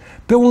ontologic.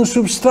 Pe un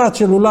substrat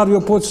celular eu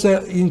pot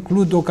să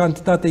includ o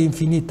cantitate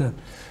infinită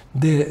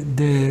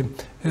de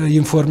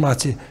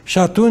informație. Și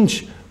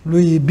atunci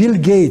lui Bill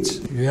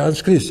Gates, eu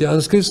i-am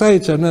scris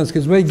aici, nu am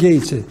scris, băi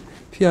Gates,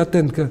 fii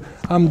atent că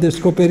am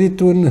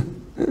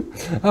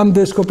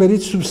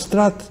descoperit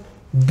substrat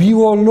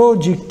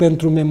biologic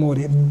pentru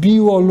memorie,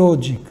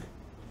 biologic.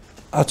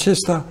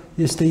 Acesta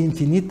este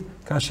infinit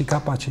ca și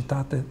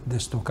capacitate de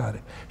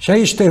stocare. Și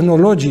aici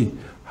tehnologii,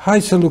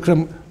 hai să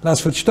lucrăm la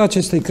sfârșitul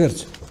acestei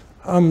cărți.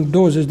 Am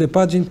 20 de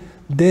pagini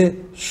de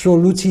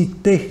soluții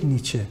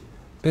tehnice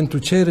pentru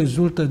ce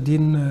rezultă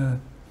din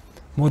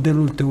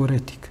modelul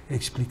teoretic,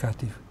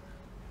 explicativ.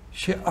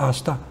 Și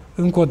asta,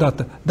 încă o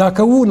dată,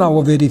 dacă una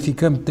o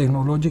verificăm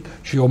tehnologic,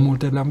 și eu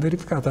multe le-am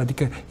verificat,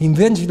 adică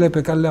invențiile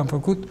pe care le-am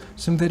făcut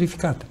sunt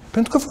verificate,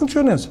 pentru că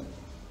funcționează.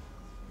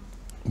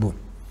 Bun.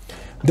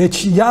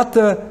 Deci,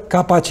 iată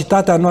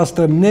capacitatea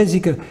noastră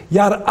mnezică,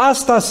 iar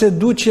asta se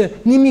duce,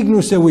 nimic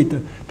nu se uită.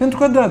 Pentru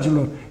că,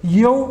 dragilor,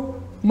 eu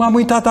m-am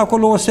uitat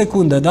acolo o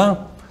secundă,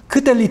 da?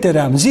 Câte litere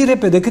am? Zi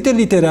repede, câte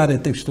litere are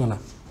textul ăla?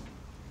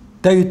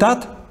 Te-ai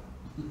uitat?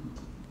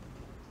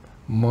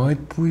 Măi,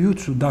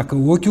 puiuțu, dacă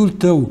ochiul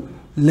tău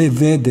le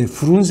vede,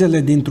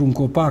 frunzele dintr-un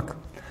copac,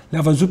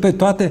 le-a văzut pe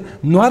toate,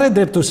 nu are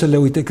dreptul să le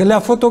uite, că le-a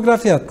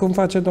fotografiat, cum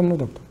face domnul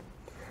doctor.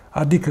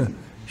 Adică,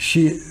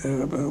 și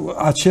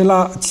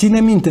acela ține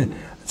minte.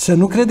 Să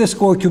nu credeți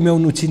că ochiul meu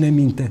nu ține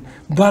minte,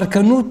 doar că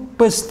nu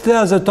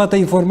păstrează toată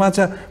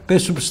informația pe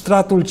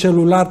substratul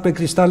celular, pe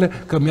cristale,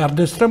 că mi-ar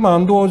destrăma,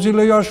 în 2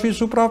 zile eu aș fi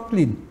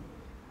supraplin.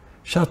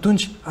 Și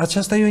atunci,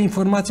 aceasta e o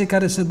informație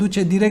care se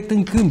duce direct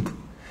în câmp.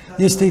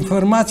 Este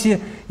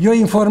o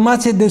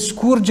informație de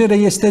scurgere,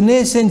 este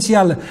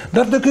neesențială.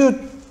 Dar dacă eu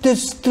te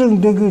strâng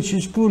de gât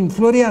și spun,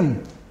 Florian,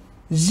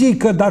 zic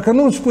că dacă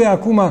nu-mi spui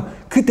acum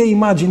câte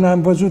imagini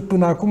am văzut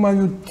până acum,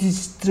 eu te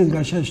strâng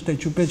așa și te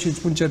ciupesc și îți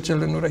spun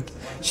cercele în urechi.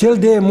 Cel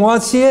de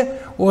emoție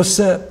o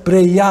să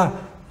preia.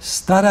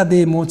 Starea de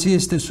emoție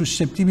este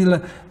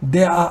susceptibilă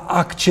de a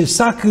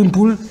accesa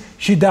câmpul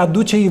și de a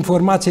duce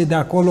informație de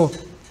acolo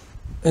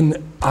în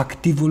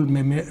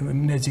activul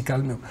mnezic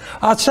al meu.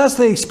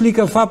 Aceasta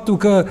explică faptul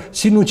că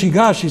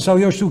sinucigașii sau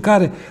eu știu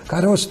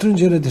care o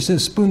strângere de se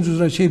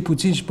spânzură și ei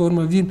puțin și pe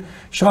urmă vin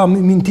și au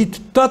amintit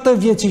toată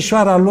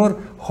viețișoara lor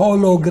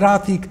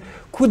holografic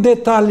cu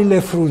detaliile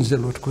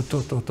frunzelor, cu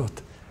tot.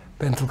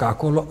 Pentru că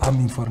acolo am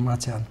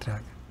informația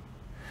întreagă.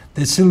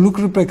 Deci sunt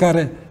lucruri pe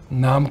care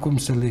n-am cum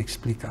să le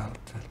explic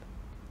altfel.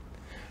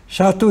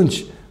 Și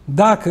atunci,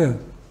 dacă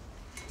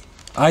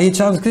aici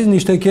am scris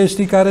niște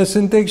chestii care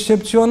sunt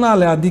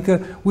excepționale,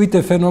 adică, uite,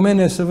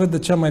 fenomene, să văd de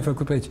ce am mai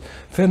făcut pe aici.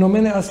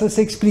 Fenomene, astea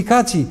sunt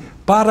explicații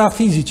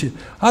parafizice.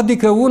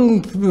 Adică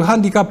un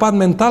handicapat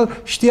mental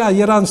știa,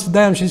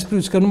 de-aia am și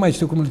spus că nu mai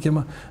știu cum îl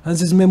chema. Am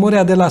zis,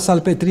 memoria de la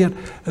Salpetrier.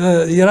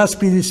 Era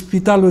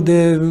spitalul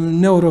de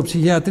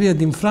neuropsihiatrie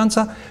din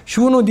Franța și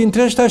unul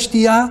dintre ăștia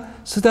știa,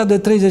 stătea de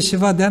 30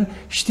 ceva de ani,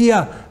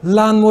 știa,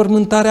 la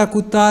înmormântarea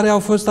cu tare au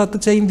fost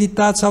atâția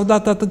invitați, s-au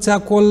dat atâția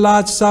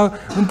colaci, s-au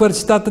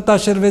împărțit atâtea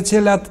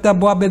șervețele, atâtea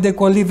boabe de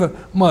colivă.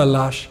 Mă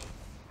lași.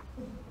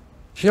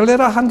 Și el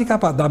era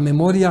handicapat, dar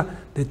memoria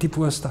de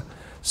tipul ăsta.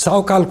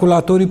 Sau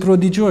calculatorii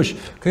prodigioși,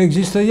 că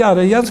există,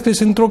 i-am scris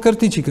într-o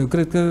cărticică,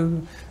 cred că,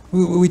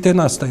 uite în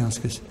asta i-am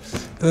scris.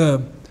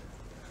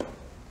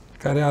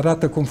 care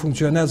arată cum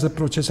funcționează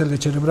procesele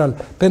cerebrale.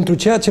 Pentru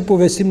ceea ce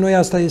povestim noi,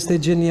 asta este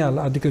genial,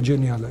 adică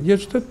genială.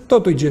 Este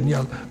totul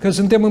genial, că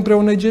suntem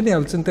împreună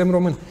genial, suntem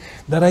români.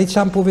 Dar aici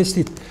am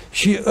povestit.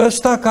 Și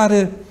ăsta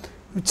care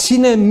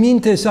ține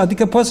minte,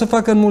 adică poate să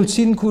facă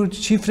înmulțiri cu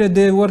cifre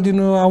de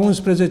ordinul a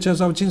 11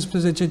 sau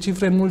 15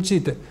 cifre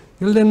înmulțite.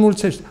 El le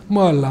înmulțește.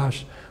 Mă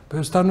lași. Păi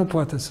ăsta nu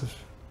poate să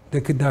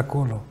decât de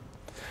acolo.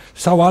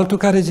 Sau altul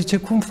care zice,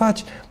 cum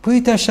faci? Păi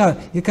uite așa,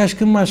 e ca și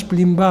când m-aș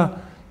plimba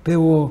pe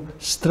o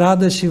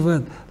stradă și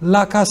văd,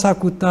 la casa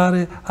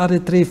cutare are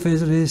 3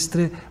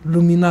 ferestre,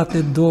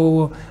 luminate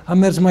 2, am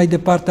mers mai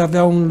departe,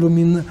 avea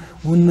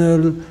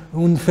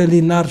un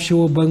felinar și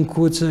o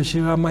băncuță și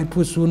am mai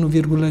pus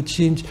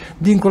 1,5,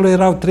 dincolo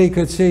erau 3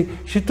 căței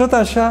și tot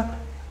așa,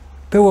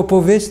 pe o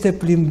poveste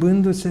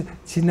plimbându-se,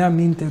 ținea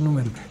minte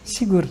numele.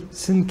 Sigur,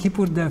 sunt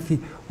chipuri de a fi.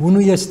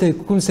 Unul este,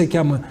 cum se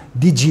cheamă,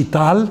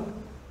 digital,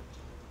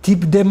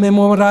 tip de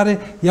memorare,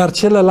 iar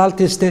celălalt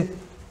este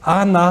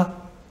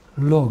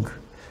analog.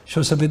 Și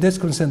o să vedeți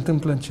cum se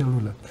întâmplă în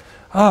celulă.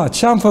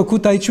 Ce am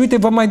făcut aici? Uite,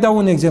 vă mai dau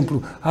un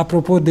exemplu.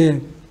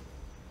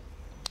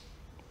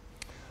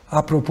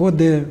 Apropo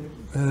de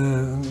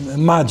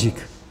magic.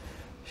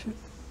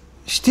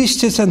 Știți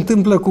ce se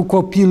întâmplă cu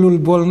copilul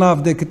bolnav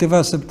de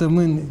câteva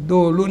săptămâni,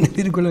 2 luni,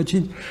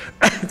 5,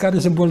 care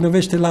se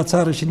îmbolnăvește la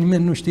țară și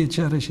nimeni nu știe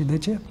ce are și de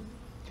ce?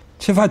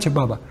 Ce face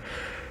baba?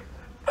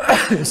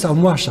 Sau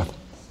moașa?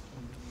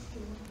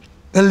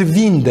 Îl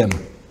vindem.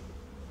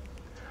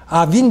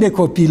 A vinde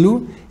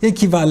copilul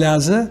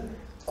echivalează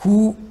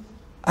cu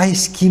a-i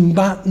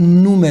schimba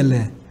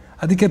numele.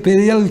 Adică pe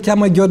el îl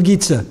cheamă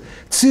Gheorghiță.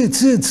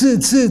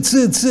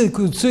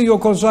 Cu ț e o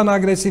consoană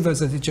agresivă,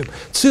 să zicem.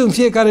 Ț în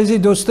fiecare zi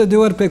de 100 de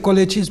ori pe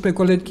coleciți,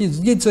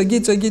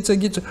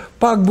 ghiță,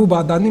 pac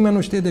buba, dar nimeni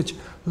nu știe de ce.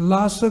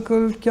 Lasă că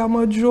îl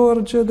cheamă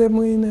George de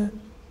mâine.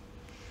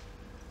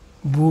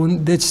 Bun,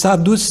 deci s-a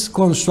dus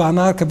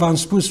consoana, că v-am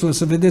spus, o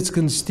să vedeți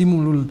când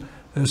stimulul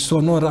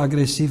sonor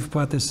agresiv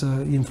poate să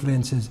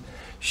influențeze.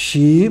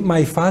 Și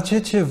mai face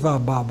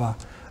ceva baba.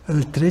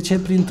 Îl trece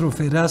printr-o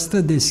fereastră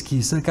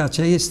deschisă, că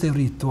aceea este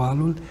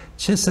ritualul.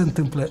 Ce se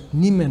întâmplă?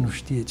 Nimeni nu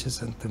știe ce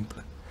se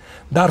întâmplă.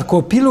 Dar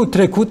copilul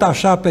trecut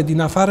așa pe din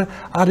afară,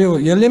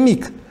 el e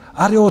mic,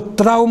 are o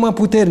traumă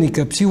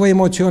puternică,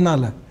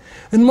 psihoemoțională.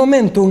 În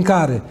momentul în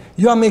care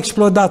eu am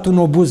explodat un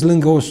obuz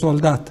lângă un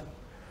soldat,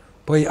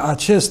 păi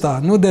acesta,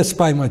 nu de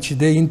spaimă, ci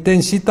de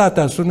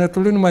intensitatea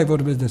sunetului, nu mai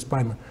vorbesc de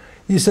spaimă,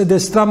 îi se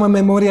destramă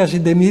memoria și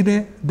de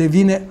mine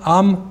devine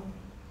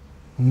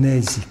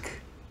amnezic.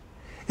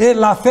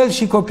 La fel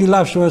și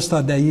copilașul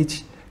ăsta de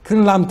aici,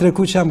 când l-am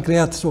trecut și am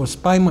creat o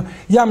spaimă,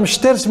 i-am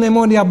șters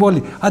memoria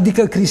bolii,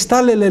 adică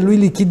cristalele lui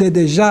lichide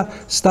deja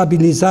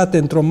stabilizate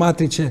într-o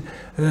matrice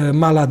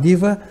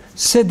maladivă,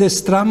 se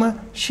destramă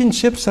și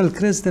încep să-l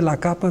crezi de la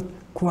capăt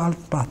cu alt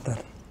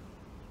pattern.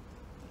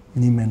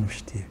 Nimeni nu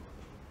știe.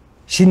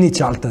 Și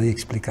nici altă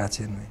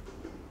explicație nu e.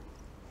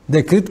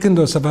 Decât când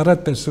o să vă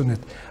arăt pe sunet.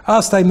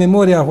 Asta e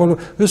memoria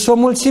Sunt o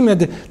mulțime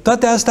de...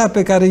 Toate astea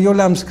pe care eu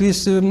le-am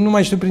scris, nu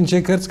mai știu prin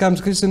ce cărți, că am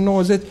scris în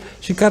 90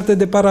 și carte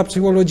de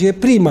parapsihologie,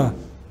 prima.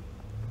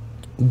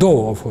 2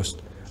 au fost.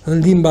 În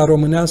limba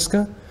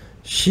românească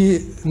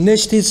și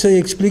neștiți să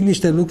explic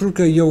niște lucruri,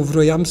 că eu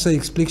vroiam să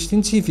explic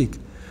științific.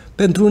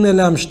 Pentru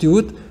unele am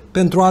știut,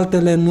 pentru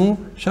altele nu,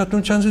 și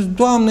atunci am zis,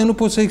 Doamne, nu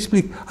pot să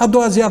explic. A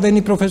doua zi a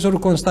venit profesorul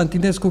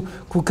Constantinescu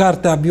cu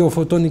cartea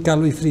biofotonică a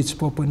lui Fritz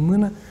Pop în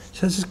mână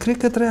și a zis, cred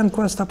că Traian,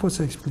 cu asta pot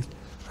să explic.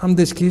 Am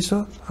deschis-o,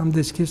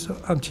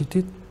 am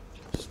citit,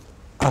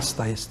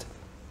 asta este.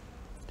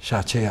 Și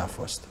aceea a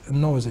fost, în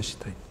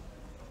 93.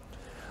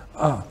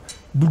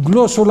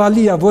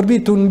 Glosolalia,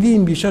 vorbit în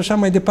limbi și așa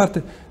mai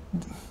departe.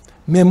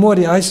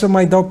 Memoria, hai să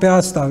mai dau pe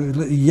asta,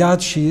 iad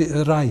și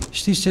rai.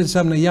 Știți ce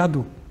înseamnă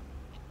iadul?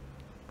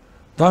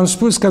 V-am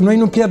spus că noi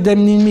nu pierdem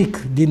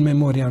nimic din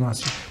memoria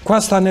noastră. Cu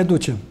asta ne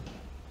ducem.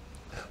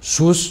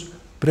 Sus,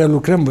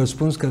 prelucrăm, vă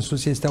spun că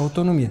sus este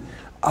autonomie.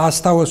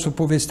 Asta o să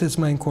povestesc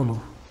mai încolo,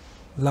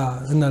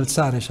 la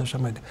înălțare și așa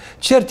mai departe.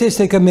 Cert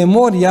este că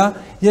memoria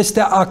este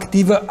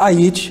activă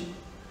aici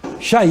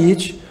și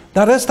aici,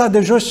 dar ăsta de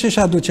jos ce-și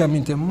aduce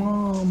aminte?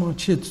 Mamă,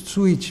 ce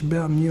țuici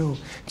beam eu,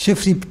 ce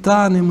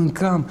friptane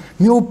mâncam,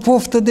 mi-e o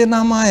poftă de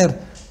n-am-aer,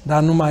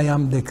 dar nu mai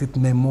am decât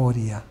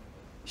memoria.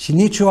 Și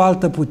nicio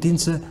altă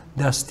putință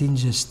de a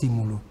stinge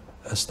stimulul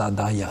ăsta,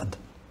 da iad.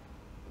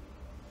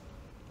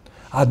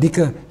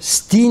 Adică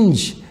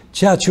stingi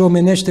ceea ce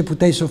omenește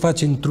puteai să o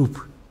faci în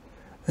trup,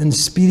 în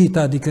spirit,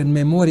 adică în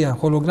memoria.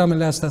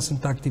 Hologramele astea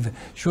sunt active.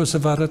 Și o să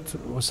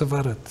vă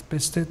arăt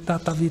peste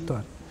data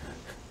viitoare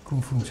cum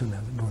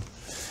funcționează. Bun.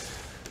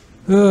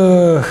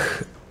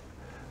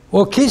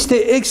 O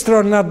chestie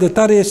extraordinar de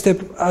tare este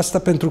asta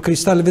pentru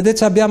cristale.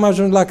 Vedeți, abia am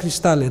ajuns la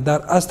cristale,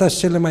 dar astea sunt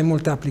cele mai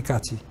multe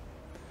aplicații.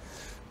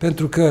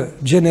 Pentru că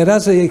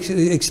generează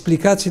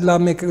explicații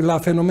la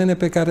fenomene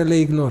pe care le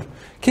ignor.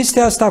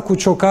 Chestia asta cu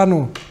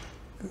ciocanul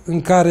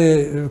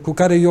cu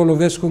care eu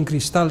lovesc un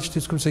cristal,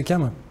 știți cum se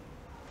cheamă?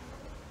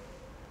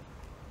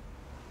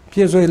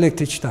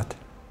 Piezoelectricitate.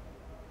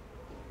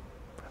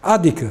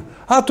 Adică,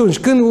 atunci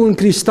când un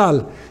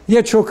cristal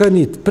e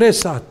ciocănit,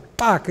 presat,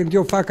 când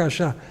eu fac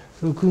așa,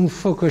 când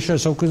fac așa,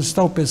 sau când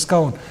stau pe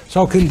scaun,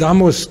 sau când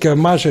am o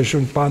scămașă și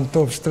un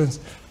pantof strâns.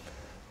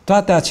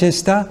 Toate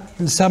acestea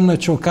înseamnă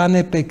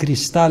ciocane pe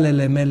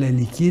cristalele mele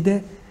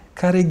lichide,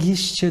 care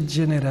ghiși ce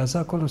generează,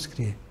 acolo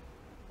scrie.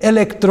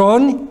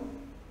 Electroni,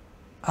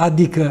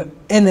 adică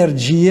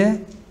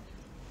energie,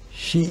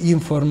 și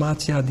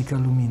informație,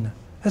 adică lumină.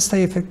 Ăsta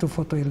e efectul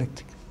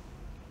fotoelectric.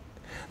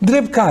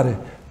 Drept care,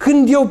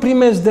 când eu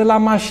primesc de la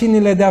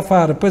mașinile de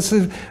afară,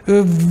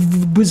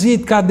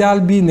 bâzit ca de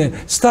albine,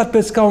 stat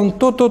pe scaun,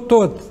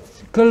 tot,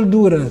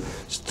 căldură,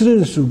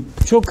 strânsul,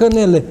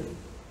 ciocănele,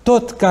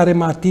 tot care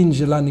mă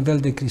atinge la nivel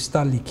de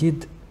cristal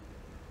lichid,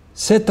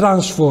 se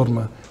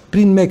transformă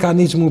prin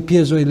mecanismul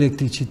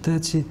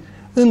piezoelectricității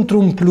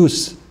într-un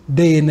plus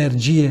de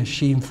energie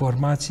și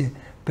informație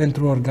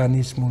pentru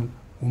organismul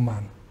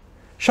uman.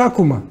 Și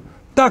acum,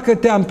 dacă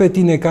te am pe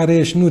tine care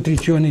ești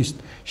nutriționist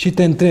și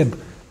te întreb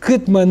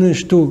cât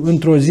mănânci tu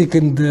într-o zi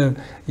când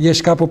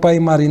ești ca popai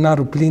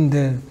marinarul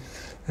plin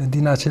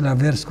din acelea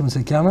verzi, cum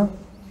se cheamă,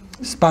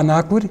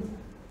 spanacuri,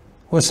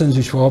 o să-mi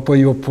zici,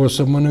 păi eu pot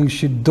să mănânc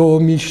și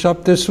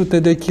 2700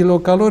 de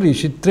kilocalorii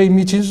și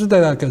 3500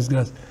 dacă-s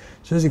gras.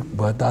 Și eu zic,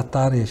 bă, da,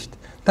 tare ești.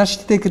 Dar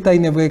știi de cât ai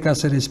nevoie ca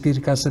să respiri,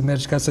 ca să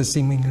mergi, ca să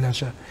simți mâinile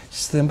așa și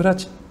să te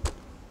îmbraci?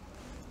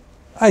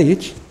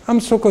 Aici am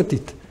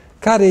socotit.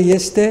 Care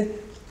este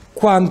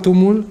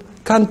cuantumul,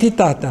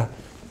 cantitatea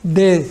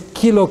de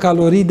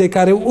kilocalorii de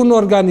care un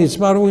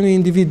organism, un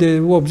individ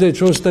de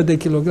 80-100 de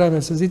kilograme,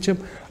 să zicem,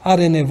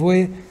 are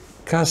nevoie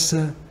ca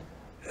să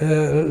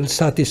îl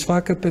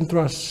satisfacă pentru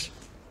a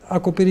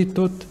acoperi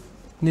tot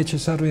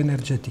necesarul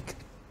energetic.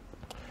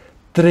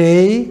 3-400.000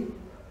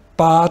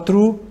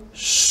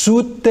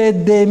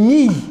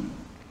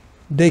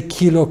 de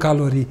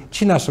kilocalorii.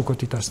 Cine a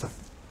socotit asta?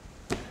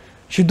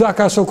 Și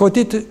dacă a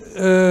socotit,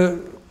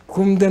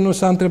 cum de nu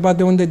s-a întrebat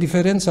de unde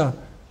diferența?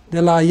 De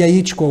la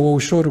iaici cu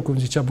ouăușorul, cum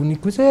zicea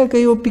bunicul, că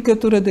e o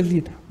picătură de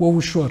vin,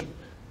 ouăușor.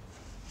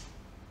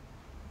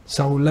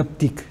 Sau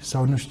lăptic,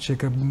 sau nu știu ce,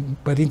 că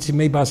părinții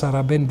mei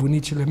basarabeni,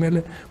 bunicile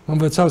mele, mă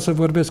învățau să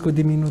vorbesc cu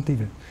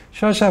diminutive.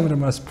 Și așa am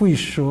rămas,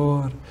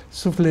 puișor,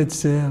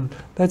 sufletel,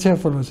 dar ce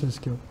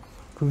folosesc eu?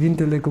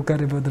 Cuvintele cu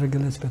care vă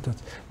drăgălesc pe toți.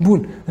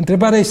 Bun,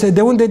 întrebarea este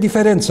de unde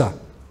diferența?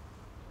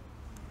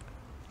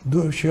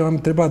 Și eu am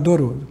întrebat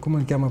Doru, cum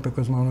îl cheamă pe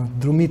cosmonaut?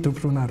 Drumitul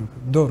Prunaru,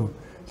 Doru.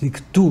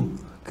 Zic, tu,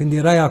 când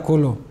erai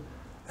acolo,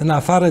 în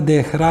afară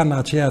de hrana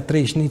aceea,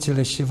 3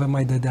 șnițele și ce vă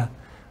mai dădea,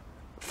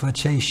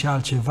 făceai și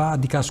altceva?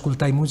 Adică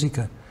ascultai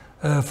muzică?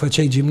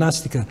 Făceai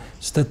gimnastică?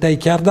 Stăteai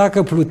chiar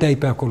dacă pluteai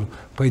pe acolo?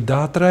 Păi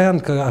da, Traian,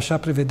 că așa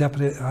prevedea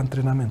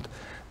antrenamentul.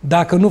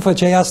 Dacă nu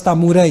făceai asta,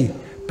 mureai.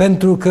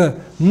 Pentru că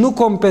nu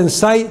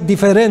compensai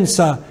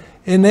diferența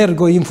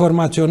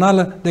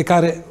energo-informațională de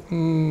care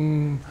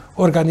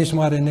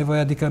organismul are nevoie,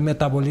 adică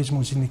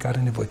metabolismul zilnic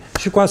are nevoie.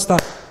 Și cu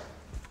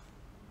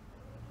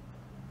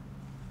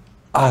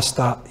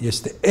asta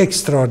este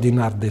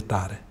extraordinar de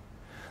tare.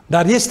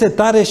 Dar este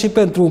tare și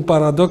pentru un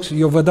paradox.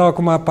 Eu vă dau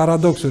acum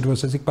paradoxuri, o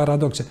să zic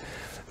paradoxe.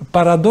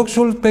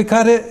 Paradoxul pe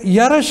care,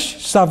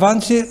 iarăși,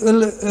 savanții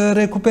îl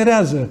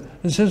recuperează,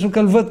 în sensul că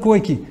îl văd cu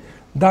ochii.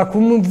 Dar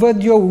cum nu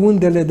văd eu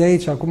undele de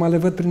aici, acum le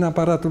văd prin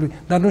aparatul lui,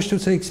 dar nu știu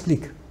să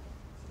explic.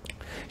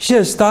 Și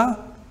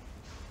ăsta,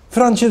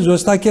 francezul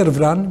ăsta,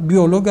 Kervran,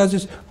 biolog, a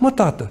zis, mă,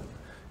 tată,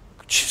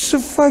 ce să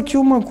fac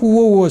eu, mă, cu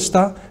ouul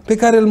ăsta pe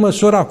care îl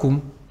măsor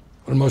acum?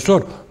 Îl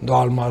măsor?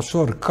 Da, îl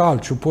măsor,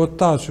 calciu,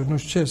 potasiu, nu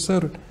știu ce,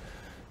 săruri.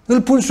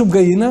 Îl pun sub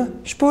găină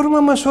și pe urmă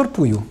măsor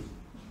puiul.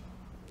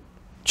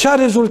 Ce a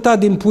rezultat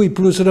din pui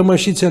plus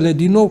rămășițele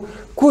din nou,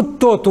 cu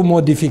totul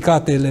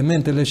modificate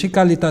elementele și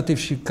calitativ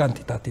și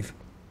cantitativ.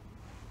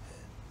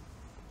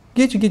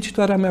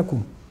 Ghicitoarea mea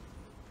acum.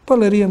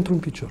 Pălărie într-un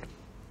picior.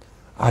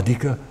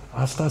 Adică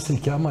asta se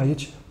cheamă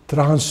aici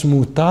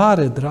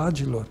transmutare,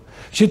 dragilor.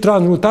 Și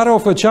transmutarea o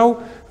făceau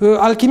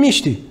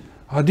alchimiștii.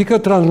 Adică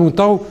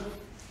transmutau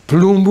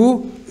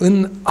plumbul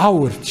în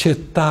aur. Ce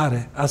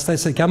tare! Asta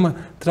se cheamă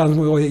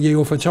ei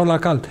o făceau la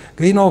cald.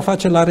 Găina o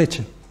face la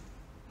rece.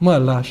 Mă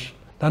lași.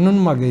 Dar nu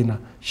numai găina.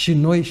 Și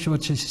noi și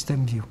orice sistem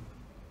viu.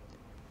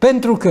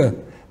 Pentru că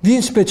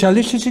vin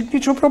specialiști și zic,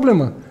 nicio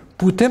problemă.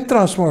 Putem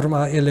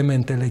transforma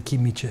elementele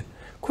chimice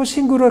cu o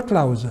singură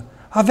clauză.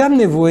 Avem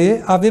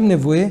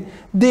nevoie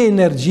de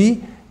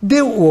energii de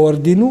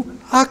ordinul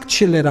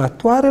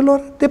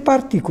acceleratoarelor de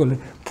particule.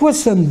 Poți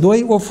să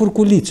îndoi o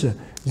furculiță,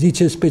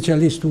 zice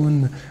specialistul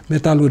în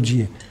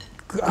metalurgie.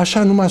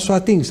 Așa numai să o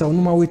ating sau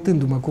numai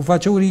uitându-mă, cum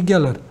face Uri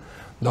Geller.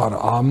 Dar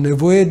am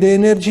nevoie de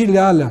energiile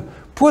alea.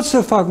 Pot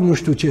să fac nu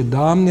știu ce,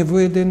 dar am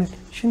nevoie de energie.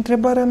 Și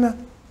întrebarea mea,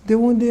 de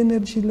unde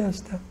energiile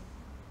astea?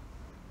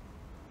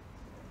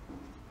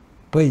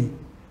 Păi,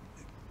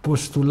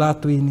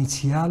 postulatul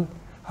inițial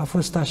a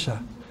fost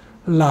așa.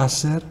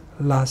 Laser,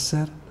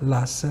 laser,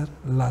 laser,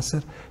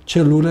 laser,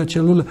 celulă,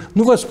 celulă.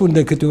 Nu vă spun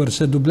de câte ori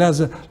se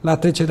dublează la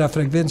trecerea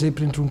frecvenței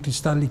printr-un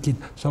cristal lichid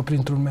sau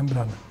printr-o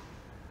membrană.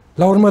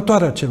 La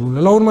următoarea celulă,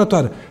 la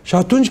următoarea. Și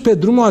atunci pe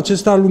drumul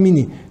acesta al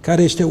luminii,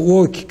 care este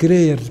ochi,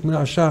 creier,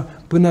 așa,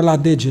 până la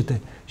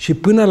degete, și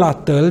până la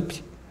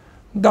tălpi,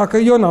 dacă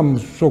eu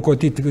n-am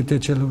socotit câte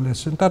celule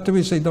sunt, ar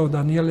trebui să-i dau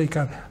Danielei,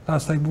 că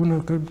asta e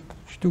bună, că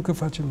știu că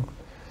face lucru.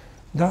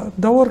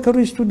 Dar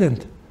oricărui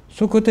student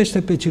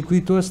socotește pe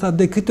circuitul ăsta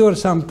de câte ori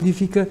se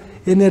amplifică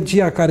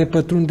energia care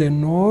pătrunde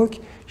în ochi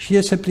și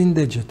iese prin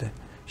degete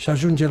și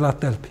ajunge la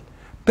tălpi.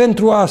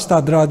 Pentru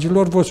asta,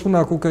 dragilor, vă spun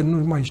acum că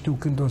nu mai știu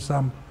când o să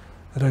am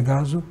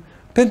răgazul,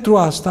 pentru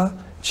asta,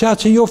 ceea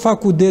ce eu fac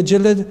cu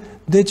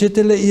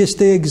degetele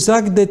este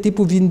exact de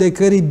tipul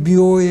vindecării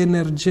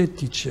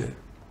bioenergetice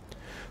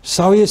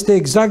sau este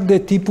exact de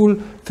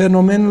tipul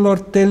fenomenelor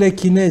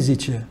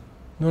telechinezice.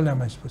 Nu le-am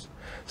mai spus.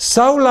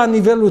 Sau la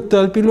nivelul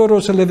tălpilor, o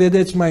să le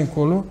vedeți mai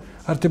încolo,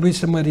 ar trebui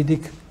să mă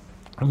ridic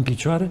în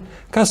picioare,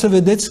 ca să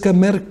vedeți că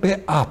merg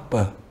pe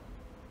apă.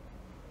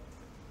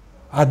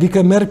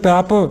 Adică merg pe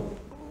apă,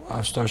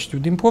 asta știu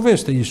din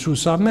poveste,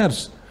 Iisus a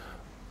mers.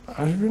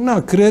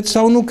 Cred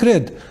sau nu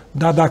cred.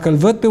 Dar dacă îl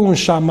văd pe un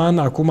șaman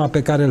acum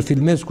pe care îl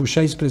filmez cu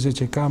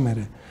 16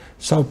 camere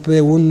sau pe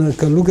un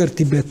călugăr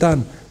tibetan,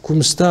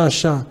 cum stă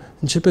așa,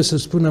 începe să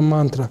spună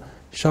mantra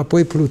și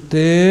apoi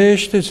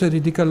plutește, se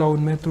ridică la 1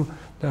 metru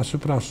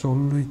deasupra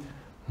solului,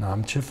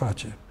 n-am ce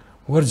face.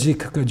 Ori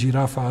zic că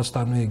girafa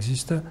asta nu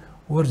există,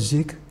 ori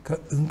zic că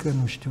încă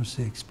nu știu să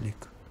explic.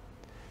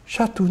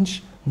 Și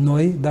atunci,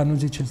 noi, dar nu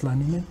ziceți la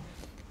nimeni,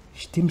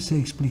 știm să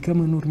explicăm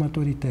în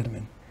următorii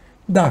termeni.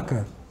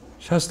 Dacă,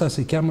 și asta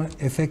se cheamă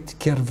efect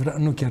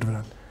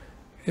Kervran,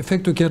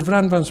 efectul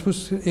Kervran, v-am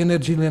spus,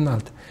 energiile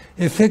înalte.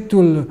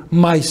 Efectul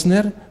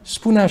Meissner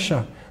spune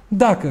așa,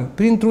 dacă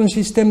printr-un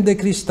sistem de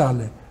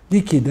cristale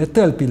lichide,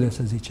 tălpile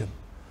să zicem,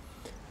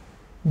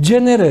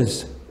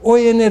 generez o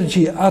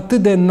energie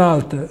atât de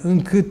înaltă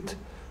încât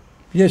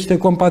este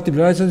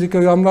compatibilă. Hai să zic că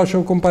eu am luat și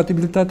o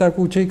compatibilitate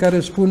cu cei care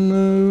spun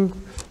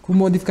cu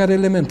modificarea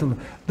elementelor.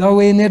 Dar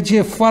o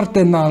energie foarte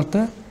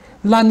înaltă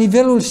la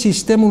nivelul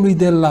sistemului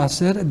de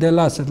laser,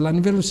 la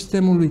nivelul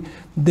sistemului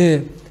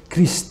de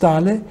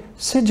cristale,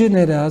 se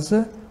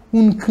generează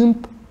un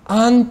câmp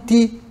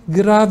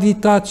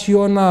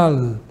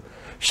antigravitațional.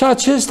 Și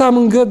acesta îmi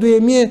îngăduie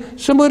mie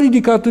să mă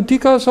ridic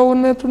atâtica sau 1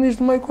 metru, nici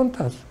nu mai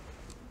contează.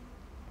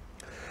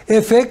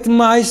 Efect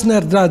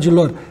Meissner,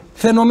 dragilor.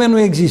 Fenomenul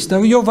există.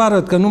 Eu vă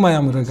arăt că nu mai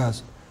am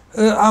răgaz.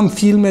 Am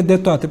filme de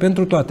toate.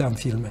 Pentru toate am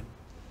filme.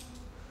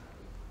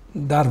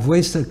 Dar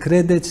voi să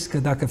credeți că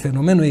dacă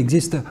fenomenul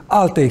există,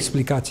 altă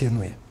explicație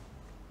nu e.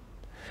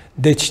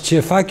 Deci ce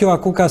fac eu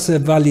acum ca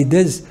să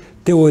validez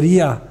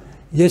teoria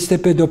este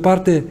pe de o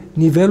parte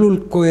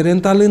nivelul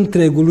coerent al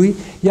întregului,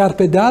 iar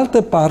pe de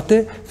altă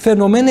parte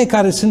fenomene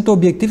care sunt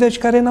obiective și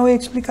care n-au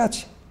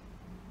explicații.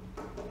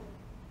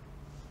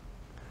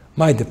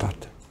 Mai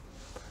departe.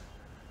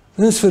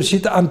 În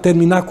sfârșit am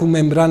terminat cu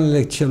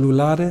membranele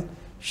celulare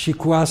și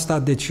cu asta,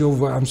 deci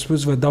eu am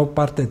spus, vă dau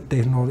parte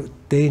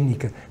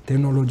tehnică,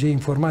 tehnologie,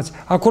 informație.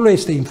 Acolo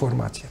este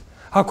informația.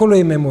 Acolo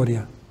e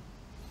memoria.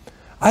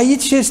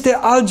 Aici este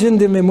alt gen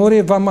de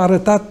memorie. V-am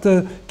arătat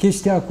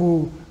chestia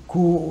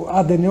cu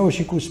ADN-ul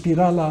și cu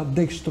spirala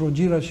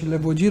dextrogiră și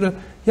levogiră.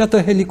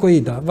 Iată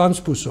helicoida, v-am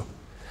spus-o.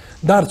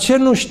 Dar ce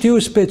nu știu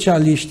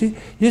specialiștii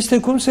este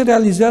cum se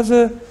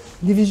realizează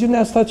diviziunea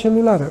asta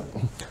celulară.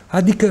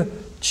 Adică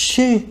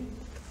ce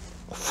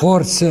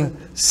forță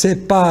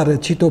separă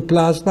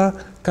citoplasma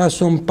ca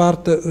să o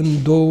împartă în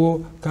două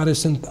care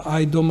sunt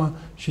aidoma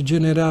și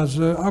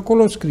generează,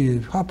 acolo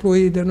scrie,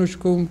 haploide, nu știu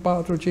cum,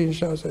 4, 5,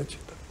 6, etc.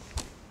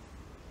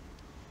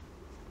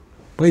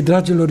 Păi,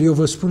 dragilor, eu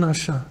vă spun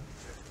așa,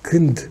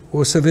 când,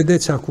 o să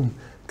vedeți acum,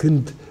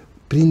 când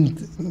prin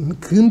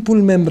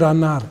câmpul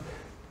membranar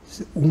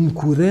un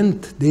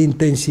curent de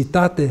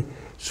intensitate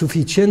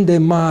suficient de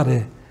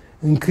mare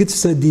încât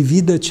să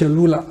dividă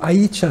celula,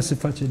 aici se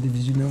face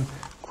diviziunea.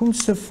 Cum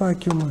să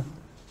fac eu, mă?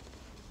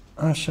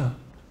 Așa.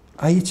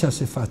 Aici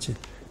se face.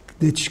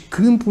 Deci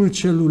câmpul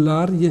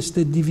celular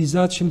este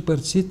divizat și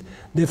împărțit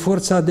de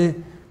forța de,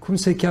 cum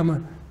se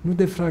cheamă? Nu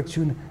de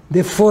fracțiune,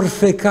 de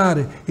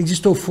forfecare.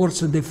 Există o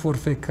forță de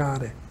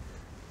forfecare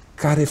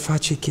care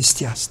face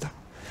chestia asta.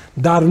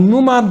 Dar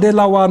numai de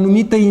la o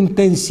anumită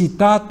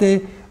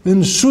intensitate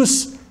în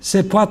sus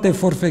se poate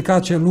forfeca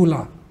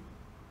celula.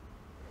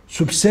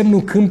 Sub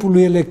semnul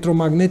câmpului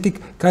electromagnetic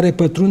care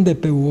pătrunde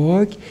pe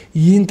ochi,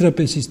 intră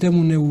pe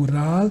sistemul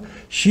neural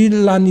și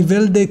la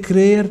nivel de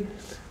creier,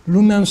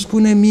 lumea îmi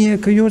spune mie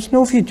că eu sunt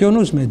neofit, eu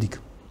nu sunt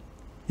medic.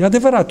 E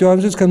adevărat, eu am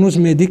zis că nu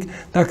sunt medic,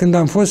 dar când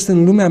am fost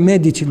în lumea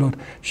medicilor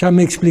și am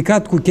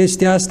explicat cu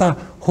chestia asta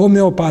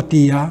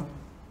homeopatia,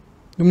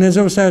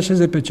 Dumnezeu să-i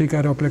așeze pe cei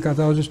care au plecat,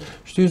 au zis,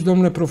 știți,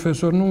 domnule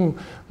profesor,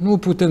 nu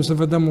putem să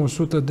vă dăm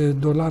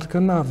 $100, că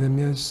nu avem,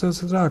 e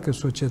săracă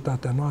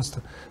societatea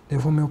noastră de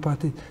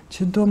homeopatie.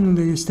 Ce,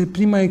 domnule, este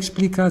prima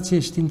explicație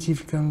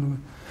științifică în lume.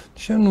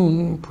 Și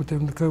nu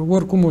putem, că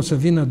oricum o să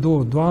vină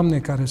 2 doamne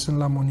care sunt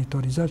la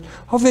monitorizare.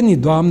 Au venit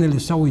doamnele,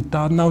 s-au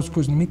uitat, n-au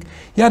spus nimic,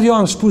 iar eu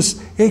am spus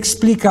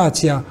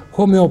explicația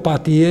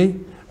homeopatiei,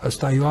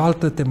 asta e o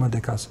altă temă de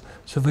casă,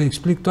 să vă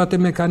explic toate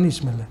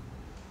mecanismele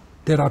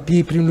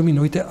terapiei prin lumină.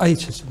 Uite,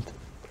 aici sunt.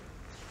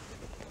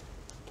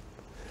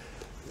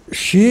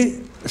 Și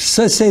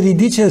să se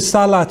ridice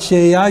sala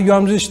aceea, eu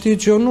am zis,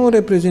 știți, eu nu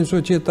reprezint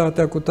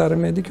societatea cu tare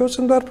medic, eu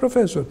sunt doar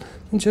profesor,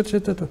 sunt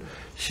cercetător.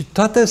 Și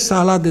toată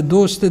sala de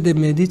 200 de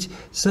medici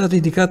s-a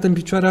ridicat în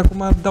picioare,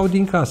 acum dau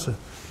din casă.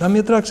 Dar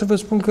mi-e drag să vă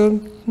spun că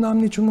nu am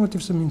niciun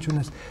motiv să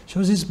minciunesc. Și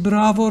au zis,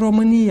 bravo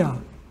România!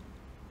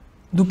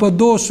 După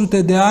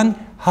 200 de ani,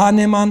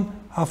 Hahnemann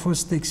a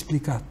fost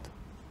explicat.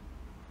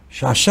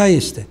 Și așa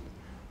este.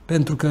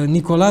 Pentru că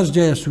Nicolas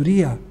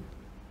Jayasuriya,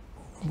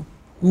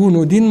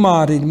 unul din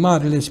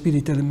marile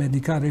spiritele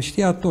medicale,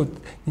 știa tot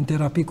din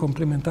terapii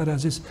complementare, a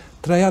zis,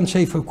 Traian, ce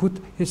ai făcut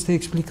este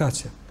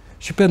explicația.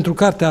 Și pentru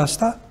cartea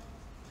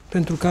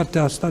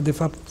asta, de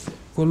fapt,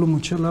 volumul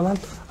celălalt,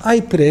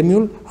 ai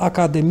premiul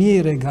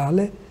Academiei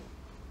Regale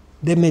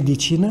de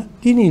Medicină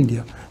din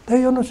India. Dar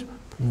eu nu știu.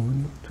 Nu,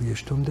 tu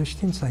ești om de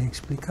știință, ai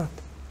explicat.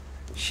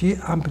 Și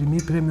am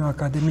primit premiul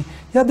Academiei.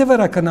 E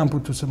adevărat că n-am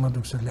putut să mă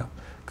duc să-l iau.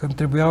 Că îmi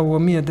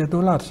trebuiau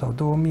 $1000 sau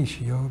 2000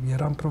 și eu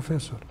eram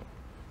profesor.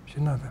 Și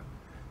n-aveam.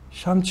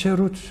 Și am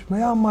cerut,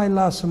 mai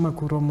lasă-mă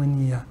cu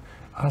România.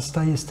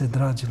 Asta este,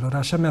 dragilor,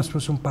 așa mi-a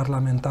spus un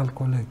parlamentar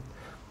coleg.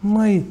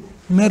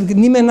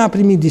 Nimeni n-a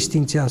primit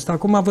distincția asta.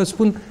 Acum vă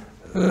spun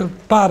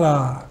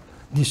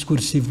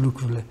para-discursiv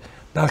lucrurile.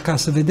 Dar ca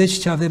să vedeți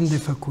ce avem de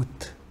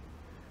făcut.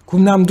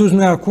 Cum ne-am dus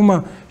noi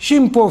acum și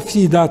în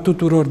pofida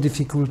tuturor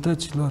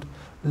dificultăților,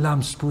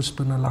 le-am spus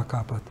până la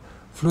capăt.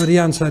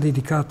 Florian s-a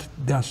ridicat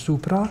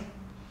deasupra,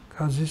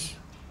 că a zis,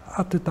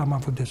 atât am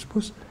avut de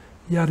spus,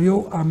 iar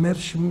eu am mers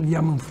și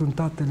i-am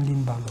înfruntat în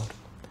limba lor.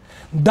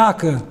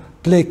 Dacă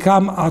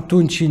plecam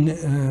atunci în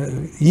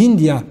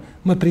India,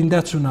 mă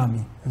prindea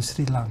tsunami în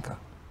Sri Lanka.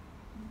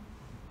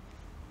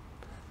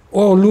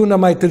 O lună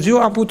mai târziu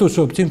am putut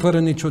să obțin fără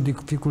nicio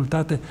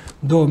dificultate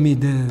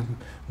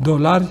 $2000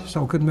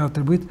 sau cât mi-au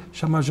trebuit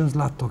și am ajuns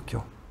la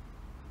Tokyo.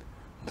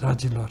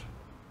 Dragilor,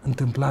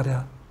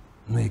 întâmplarea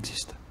nu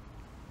există.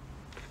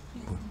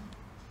 Bun.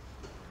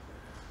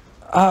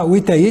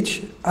 Uite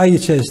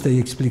aici este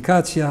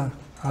explicația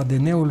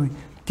ADN-ului.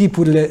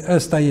 Tipurile,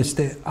 ăsta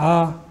este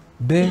A,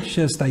 B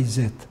și ăsta e Z.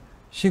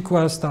 Și cu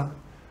asta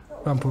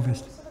v-am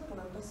povestit.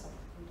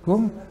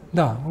 Cum?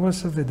 Da, o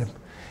să vedem.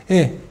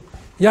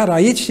 Iar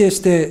aici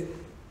este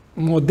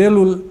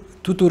modelul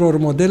tuturor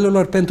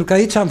modelelor, pentru că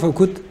aici am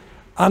făcut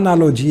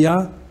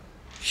analogia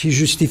și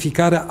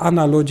justificarea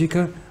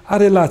analogică a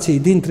relației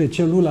dintre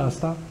celula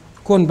asta,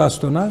 con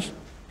bastonaj,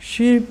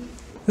 și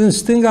în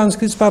stânga am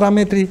scris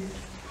parametrii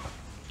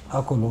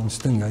acolo, în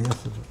stânga, ia să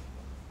văd.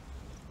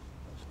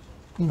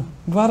 Nu,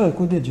 vă arăt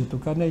cu degetul,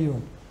 ca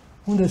neion,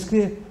 unde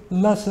scrie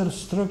Laser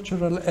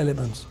Structural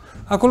Elements.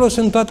 Acolo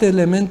sunt toate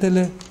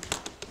elementele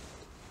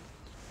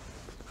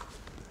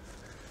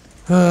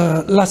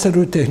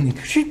laserul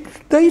tehnic. Și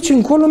de aici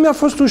încolo mi-a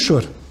fost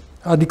ușor.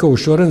 Adică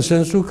ușor în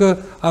sensul că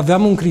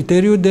aveam un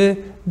criteriu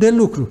de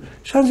lucru.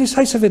 Și am zis,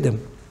 hai să vedem.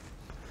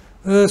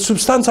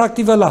 Substanța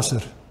activă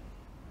laser.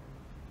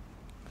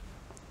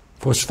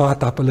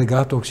 Fosfat, apă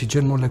legată,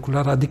 oxigen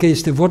molecular, adică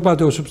este vorba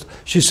de o substanță.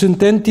 Și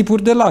sunt N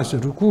tipuri de laser,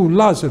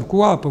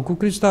 cu apă, cu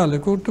cristale,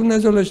 cu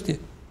Dumnezeu le știe.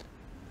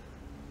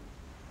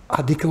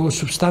 Adică o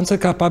substanță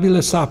capabilă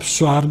să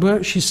absoarbă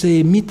și să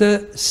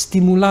emită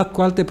stimulat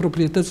cu alte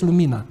proprietăți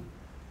lumina.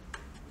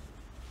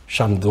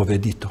 Și am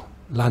dovedit-o.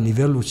 La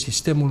nivelul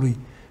sistemului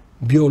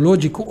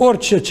biologic,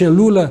 orice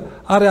celulă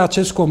are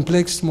acest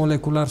complex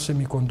molecular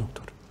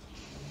semiconductor.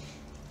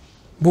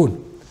 Bun.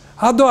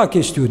 A doua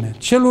chestiune.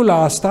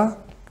 Celula asta,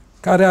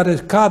 care are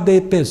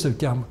KDP, se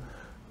cheamă.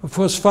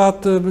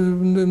 Fosfat,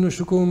 nu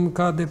știu cum,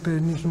 KDP,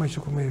 nici nu mai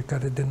știu cum e,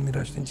 care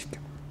denumirea științifică.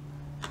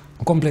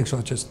 Complexul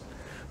acesta.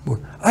 Bun.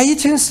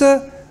 Aici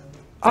însă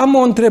am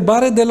o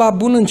întrebare de la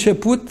bun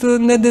început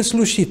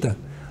nedeslușită.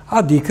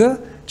 Adică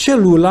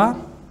celula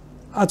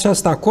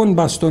aceasta con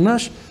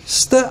bastonaj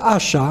stă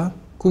așa,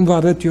 cum vă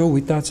arăt eu,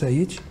 uitați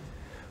aici,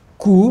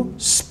 cu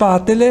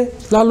spatele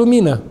la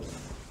lumină.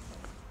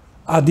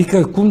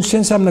 Adică, ce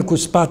înseamnă cu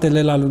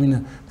spatele la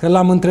lumină? Că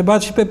l-am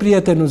întrebat și pe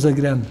prietenul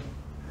Zăgrean.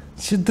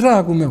 Și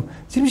dragul meu,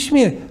 zi-mi și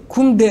mie,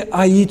 cum de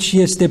aici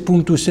este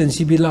punctul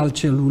sensibil al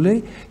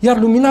celulei, iar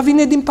lumina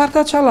vine din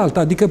partea cealaltă,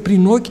 adică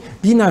prin ochi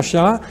vine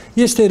așa,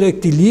 este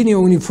rectilinie,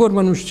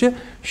 uniformă, nu știu ce,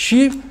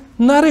 și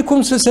n-are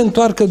cum să se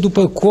întoarcă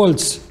după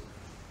colț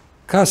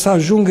ca să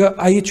ajungă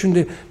aici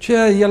unde...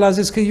 El a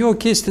zis că e o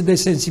chestie de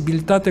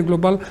sensibilitate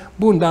globală.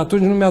 Bun, dar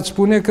atunci nu mi-ați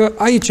spune că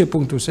aici e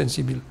punctul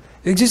sensibil.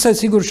 Există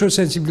sigur și o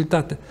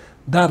sensibilitate,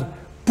 dar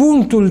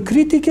punctul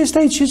critic este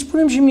aici și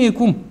spunem și mie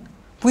cum.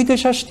 Păi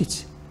deja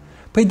știți.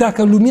 Păi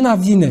dacă lumina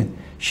vine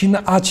și în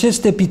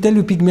acest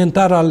epiteliu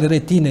pigmentar al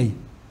retinei,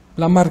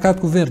 l-am marcat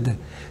cu verde,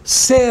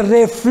 se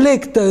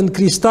reflectă în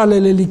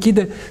cristalele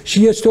lichide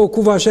și este o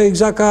cuvă așa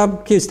exact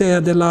ca chestia aia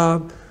de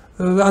la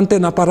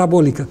antena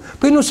parabolică.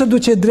 Păi nu se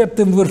duce drept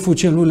în vârful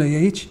celulei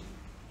aici?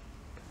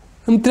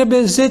 Îmi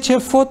trebuie 10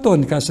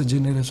 fotoni ca să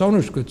generez, sau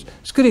nu știu cât.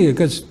 Scrie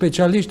că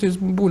specialiștii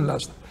sunt buni la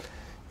asta.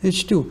 Deci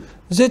știu,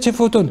 10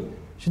 fotoni.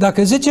 Și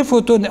dacă 10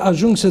 fotoni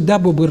ajung să dea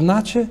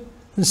băbârnace,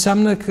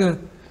 înseamnă că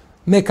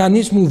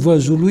mecanismul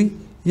văzului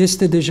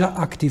este deja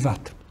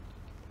activat.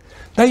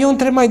 Dar eu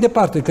întreb mai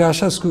departe, că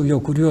așa sunt eu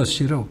curios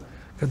și rău,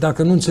 Că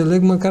dacă nu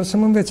înțeleg, măcar să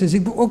mă învețe.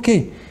 Zic, ok,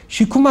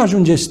 și cum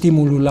ajunge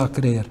stimulul la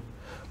creier?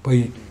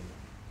 Păi,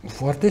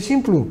 foarte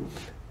simplu.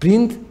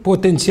 Prin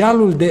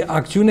potențialul de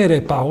acțiune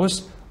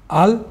repaus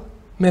al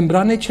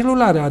membranei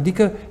celulare.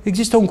 Adică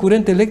există un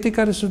curent electric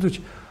care se duce.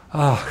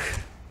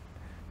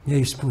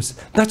 Mi-ai spus.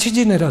 Dar ce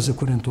generează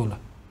curentul ăla?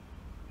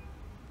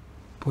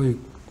 Păi,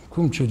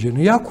 cum ce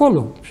generează? E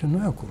acolo. Și nu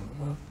e acolo.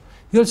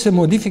 El se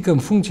modifică în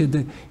funcție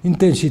de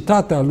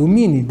intensitatea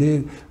luminii,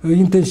 de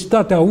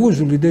intensitatea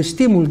uzului, de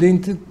stimul,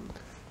 de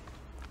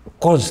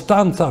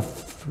constanța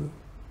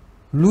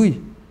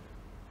lui.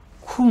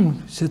 Cum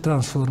se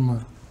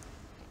transformă?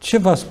 Ce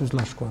v-a spus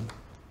la școală?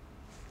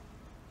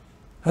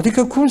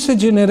 Adică cum se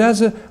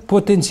generează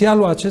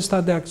potențialul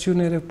acesta de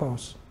acțiune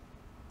repaus?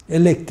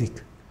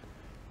 Electric.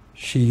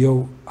 Și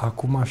eu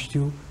acum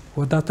știu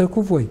odată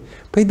cu voi.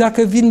 Păi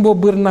dacă vin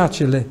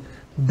bobârnacele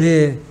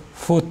de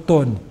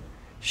fotoni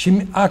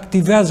și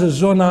activează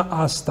zona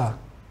asta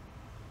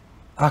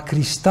a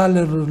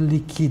cristalelor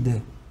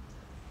lichide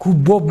cu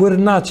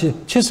bobârnace,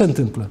 ce se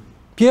întâmplă?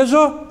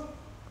 Piezo?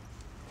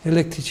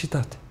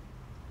 Electricitate.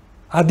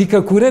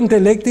 Adică curent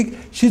electric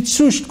și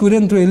țuști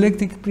curentul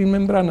electric prin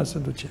membrană se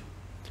duce.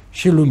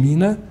 Și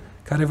lumină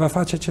care va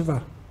face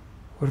ceva.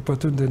 Ori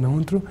pătrunde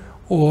înăuntru,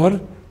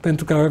 ori,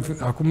 pentru că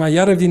acum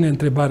iară vine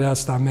întrebarea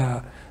asta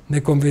mea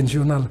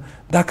neconvențională.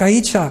 Dacă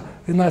aici,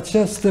 în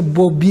această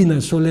bobină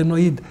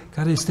solenoid,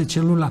 care este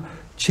celula,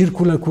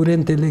 circulă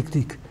curent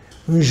electric,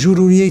 în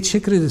jurul ei, ce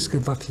credeți că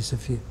va fi să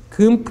fie?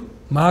 Câmp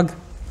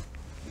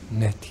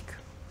magnetic.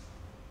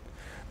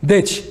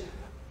 Deci,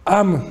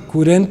 am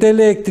curent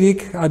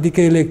electric,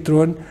 adică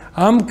electroni,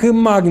 am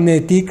câmp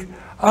magnetic,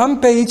 am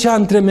pe aici,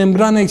 între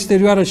membrana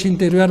exterioară și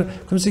interioară,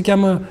 cum se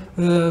cheamă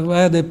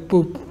aia de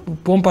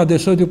pompa de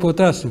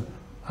sodiu-potasiu,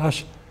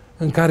 așa,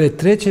 în care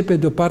trece pe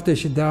de-o parte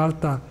și de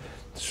alta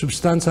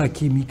substanța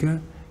chimică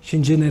și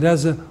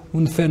generează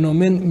un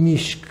fenomen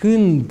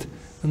mișcând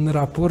în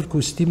raport cu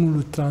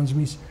stimulul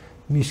transmis,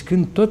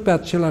 mișcând tot pe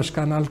același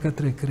canal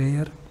către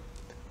creier,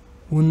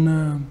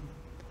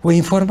 o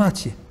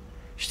informație.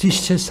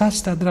 Știți ce sunt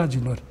astea,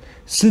 dragilor?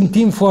 Sunt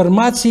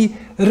informații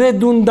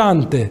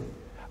redundante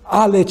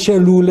ale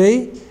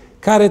celulei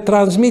care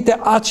transmite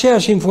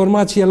aceeași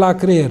informație la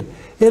creier.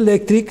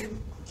 Electric,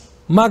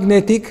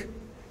 magnetic,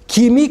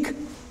 chimic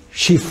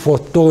și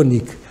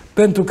fotonic.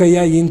 Pentru că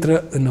ea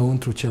intră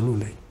înăuntru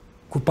celulei.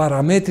 Cu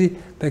parametrii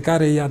pe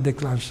care i-a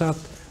declanșat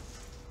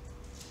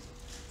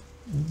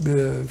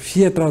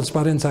fie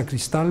transparența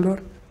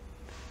cristalelor,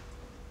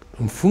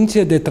 în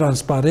funcție de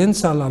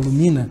transparența la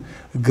lumină,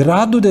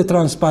 gradul de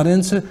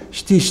transparență,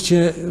 știți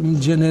ce îmi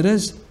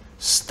generez?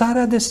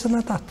 Starea de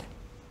sănătate.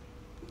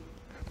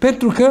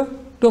 Pentru că,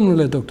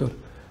 domnule doctor,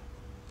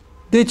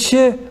 de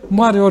ce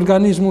moare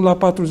organismul la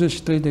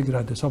 43 de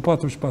grade? Sau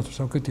 44,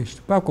 sau cât ești?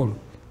 Pe acolo.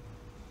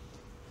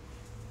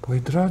 Păi,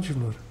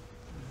 dragilor,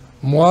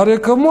 moare,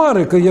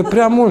 că e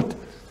prea mult.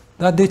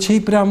 Dar de ce e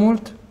prea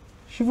mult?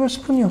 Și vă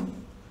spun eu.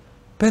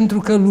 Pentru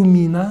că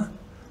lumina,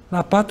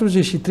 la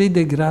 43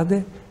 de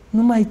grade,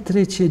 nu mai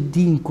trece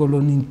dincolo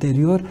în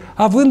interior,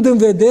 având în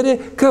vedere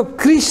că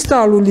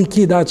cristalul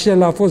lichid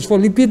acela,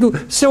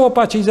 fosfolipidul, se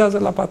opacizează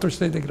la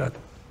 43 de grade.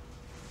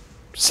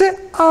 Se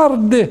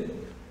arde.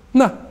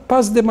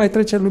 Pas de mai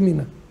trece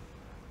lumină.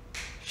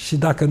 Și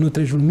dacă nu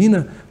treci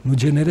lumină, nu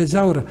generezi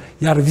aură.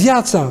 Iar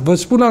viața, vă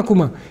spun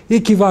acum,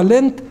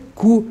 echivalent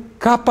cu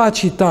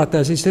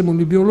capacitatea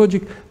sistemului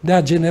biologic de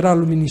a genera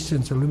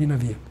luminiscență, lumină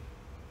vie.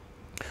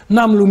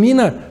 N-am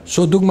lumină,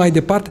 să o duc mai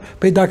departe.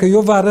 Păi dacă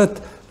eu vă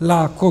arăt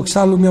la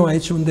coxalul meu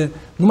aici, unde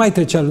nu mai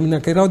trecea lumina,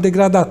 că erau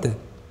degradate.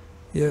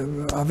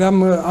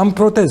 Am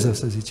proteză,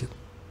 să zicem.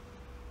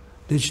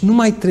 Deci nu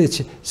mai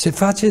trece. Se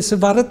face, să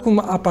vă arăt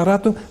cum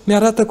aparatul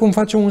mi-arată cum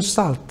face un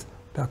salt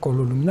pe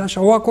acolo lumina și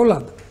o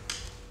acoladă.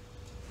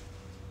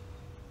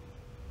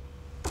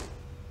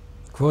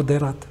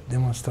 Coderat,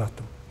 demonstrat.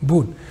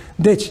 Bun.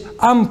 Deci,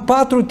 am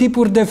 4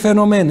 tipuri de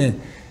fenomene.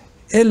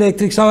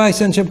 Electric, sau hai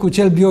să încep cu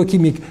cel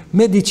biochimic.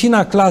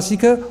 Medicina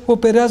clasică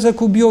operează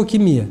cu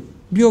biochimie.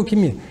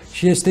 Biochimie.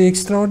 Și este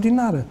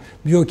extraordinară.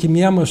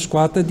 Biochimia mă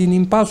scoată din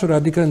impasuri,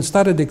 adică în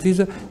stare de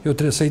criză, eu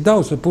trebuie să-i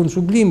dau, să pun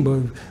sub limbă,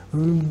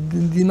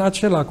 din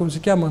acela, cum se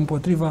cheamă,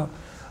 împotriva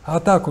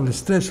atacului,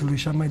 stresului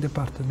și așa mai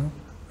departe, nu?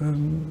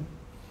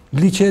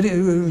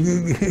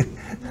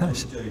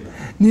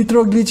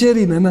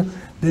 Nitroglicerină, nu?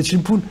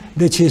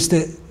 Deci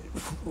este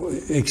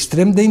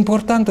extrem de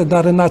importantă,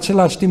 dar în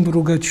același timp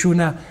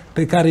rugăciunea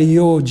pe care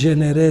eu o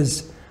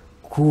generez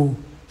cu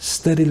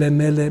stările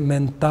mele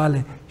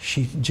mentale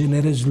și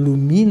generez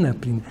lumină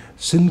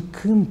sunt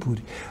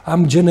câmpuri.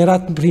 Am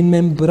generat prin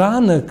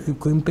membrană,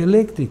 câmp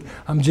electric,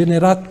 am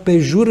generat pe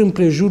jur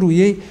împrejurul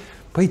ei.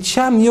 Păi ce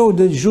am eu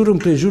de jur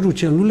împrejurul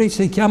celulei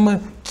se cheamă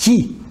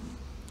chi,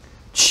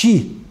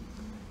 chi,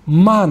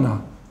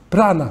 mana,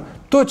 prana.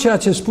 Tot ceea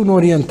ce spun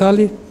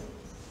orientalii,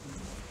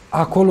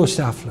 acolo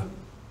se află.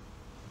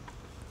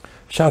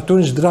 Și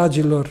atunci,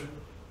 dragilor,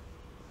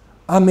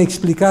 am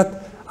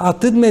explicat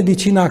atât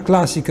medicina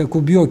clasică cu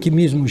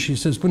biochimismul și,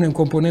 să spunem,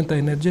 componenta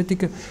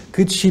energetică,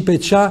 cât și pe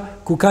cea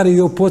cu care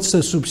eu pot să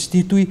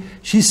substitui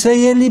și să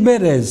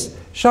eliberez.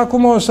 Și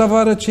acum o să vă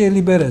arăt ce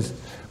eliberez.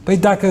 Păi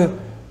dacă...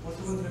 Pot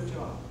să vă întreb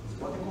ceva? Se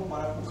poate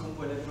compara cu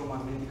câmpul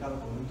electromagnetic al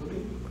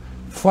Pământului?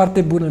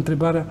 Foarte bună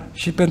întrebarea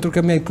și pentru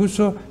că mi-ai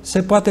pus-o,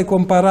 se poate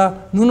compara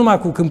nu numai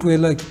cu câmpul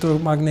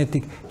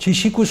electromagnetic, ci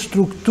și cu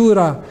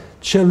structura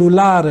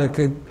celulară,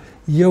 că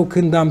eu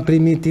când am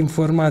primit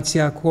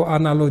informația cu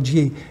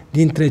analogiei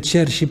dintre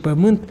cer și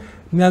pământ,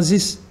 mi-a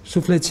zis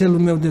sufletelul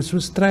meu de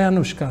sus,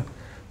 Traianușca,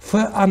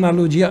 fă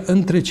analogia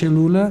între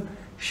celulă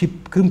și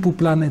câmpul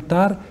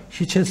planetar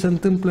și ce se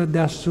întâmplă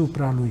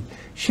deasupra lui.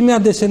 Și mi-a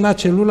desenat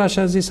celula și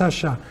a zis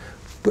așa,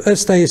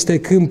 ăsta este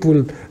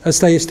câmpul,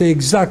 ăsta este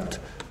exact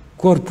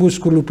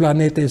corpusculul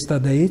planetei ăsta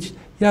de aici,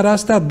 iar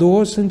astea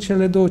două sunt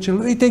cele două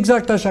celule. Uite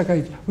exact așa ca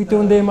aici. Uite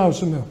unde e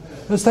mouse-ul meu.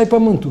 Ăsta e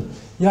Pământul.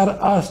 Iar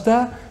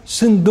astea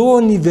sunt două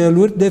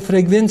niveluri de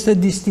frecvență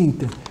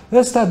distincte.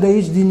 Ăsta de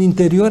aici, din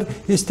interior,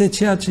 este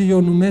ceea ce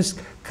eu numesc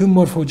câmp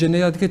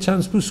morfogenetic, adică ce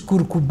am spus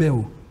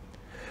curcubeu.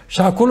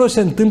 Și acolo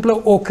se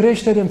întâmplă o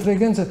creștere în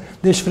frecvență.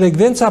 Deci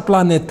frecvența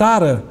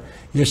planetară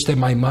este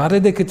mai mare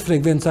decât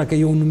frecvența, că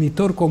e un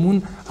numitor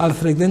comun al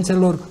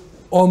frecvențelor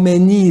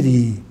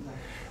omenirii.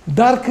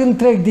 Dar când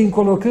trec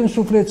dincolo, când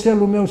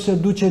sufletelul meu se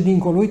duce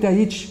dincolo, uite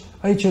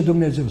aici e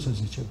Dumnezeu, să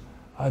zicem.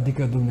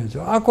 Adică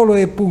Dumnezeu. Acolo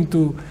e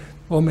punctul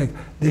omega.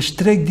 Deci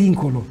trec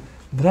dincolo.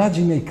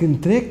 Dragii mei, când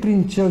trec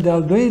prin cel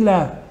de-al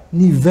doilea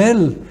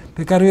nivel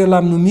pe care eu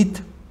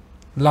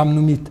l-am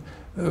numit,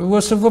 o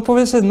să vă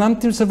povestesc, n-am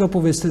timp să vă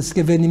povestesc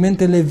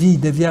evenimentele vii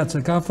de viață,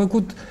 că a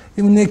făcut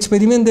un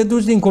experiment de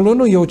dus dincolo,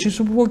 nu eu, ci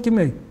sub ochii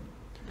mei.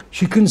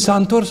 Și când s-a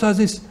întors a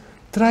zis,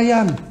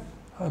 Traian,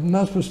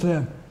 n-a spus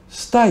Traian,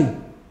 stai,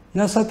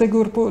 ea s-a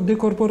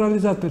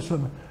decorporalizat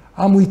persoana.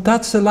 Am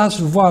uitat să las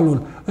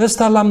voalul.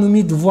 Ăsta l-am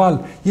numit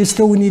voal.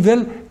 Este un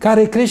nivel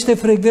care crește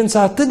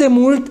frecvența atât de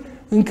mult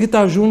încât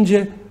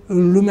ajunge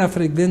în lumea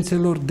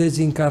frecvențelor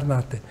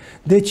dezincarnate.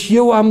 Deci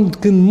eu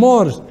când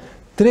mor,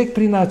 trec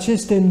prin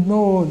aceste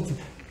 9,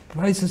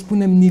 hai să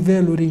spunem,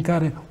 niveluri în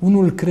care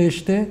unul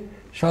crește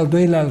și al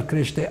doilea îl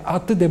crește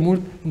atât de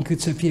mult încât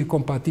să fie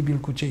compatibil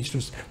cu cei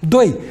sus.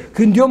 2.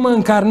 Când eu mă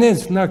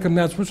încarnez, că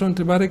mi-ați spus o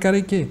întrebare care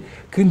e cheie,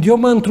 când eu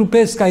mă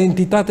întrupesc ca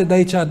entitate de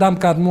aici, Adam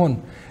Cadmon,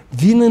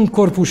 vin în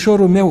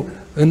corpușorul meu,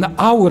 în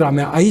aura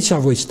mea, aici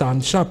voi sta,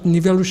 în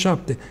nivelul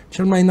 7,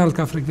 cel mai înalt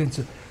ca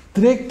frecvență,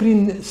 trec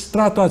prin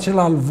stratul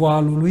acela al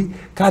voalului,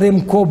 care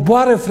îmi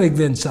coboară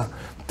frecvența,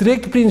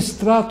 trec prin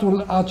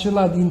stratul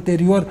acela din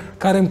interior,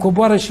 care îmi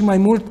coboară și mai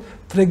mult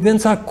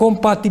frecvența,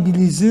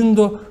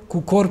 compatibilizând-o cu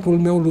corpul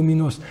meu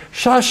luminos.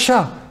 Și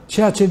așa,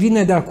 ceea ce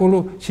vine de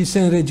acolo și se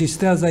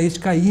înregistrează aici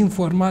ca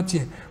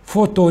informație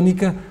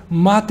fotonică,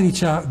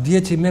 matricea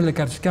vieții mele,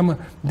 care se cheamă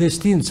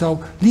destin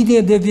sau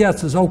linie de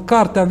viață sau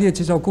cartea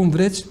vieții sau cum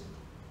vreți,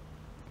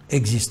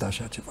 există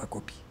așa ceva,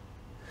 copii.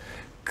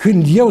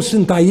 Când eu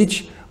sunt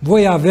aici,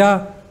 voi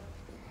avea,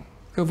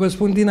 că vă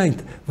spun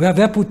dinainte, voi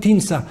avea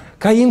putința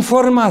ca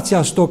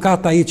informația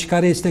stocată aici,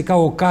 care este ca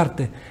o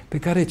carte, pe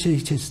care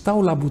cei ce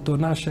stau la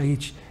butonaș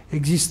aici,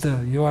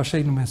 există, eu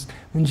așa-i numesc,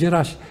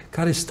 îngerași,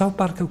 care stau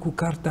parcă cu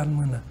cartea în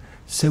mână.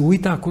 Se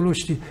uită acolo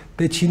și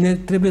pe cine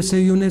trebuie să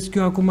iunesc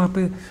eu acum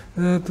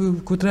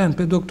cu Traian,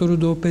 pe doctorul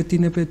Dou, pe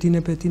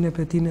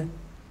tine,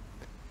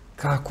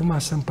 ca acum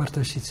să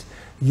împărtășiți.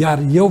 Iar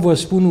eu vă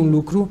spun un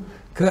lucru,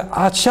 că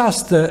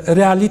această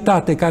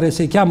realitate care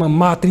se cheamă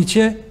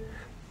matrice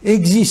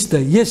există,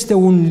 este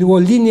o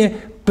linie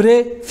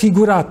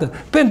prefigurată.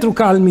 Pentru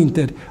că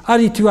alminteri,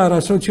 aritioara,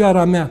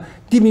 soțioara mea,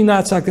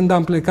 dimineața când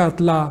am plecat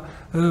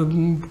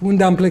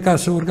unde am plecat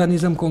să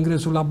organizăm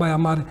congresul la Baia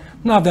Mare,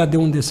 nu avea de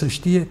unde să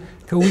știe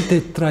că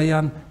uite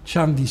Traian ce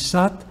am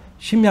visat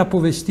și mi-a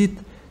povestit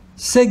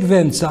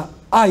secvența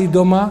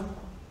aidoma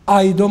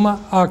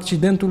a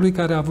accidentului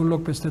care a avut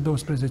loc peste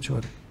 12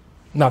 ore.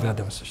 N-avea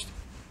de unde să știe.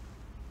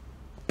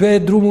 Pe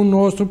drumul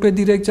nostru, pe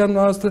direcția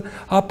noastră,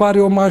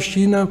 apare o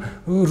mașină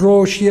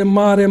roșie,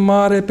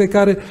 mare, pe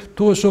care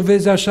tu o să o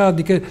vezi așa,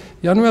 adică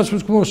ea nu mi-a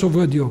spus cum o să o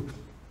văd eu.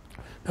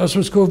 A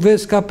spus că o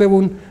vezi ca pe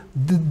un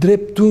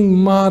dreptunghi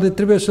mare,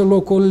 trebuie să-l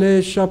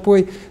ocolești și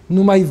apoi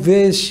nu mai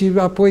vezi și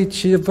apoi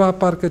ceva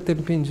parcă te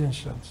împinge în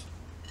șanț.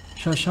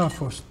 Și așa a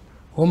fost.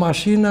 O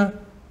mașină,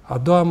 a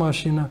doua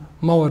mașină,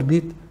 m-a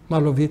orbit, m-a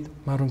lovit,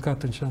 m-a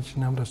aruncat în șanț și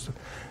ne-am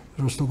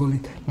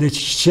rostogolit. Deci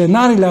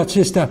scenariile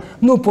acestea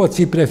nu pot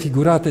fi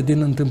prefigurate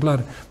din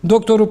întâmplare.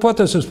 Doctorul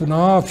poate să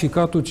spună,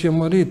 ficatul ți-e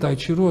mărit, ai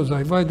ciroză,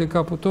 ai vai de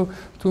capul tău,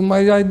 tu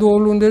mai ai 2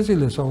 luni de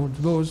zile sau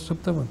 2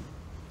 săptămâni.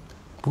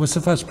 Poți să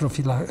faci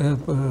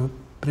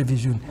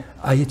previziuni.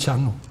 Aici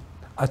nu.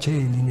 Aceea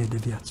e linie de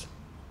viață.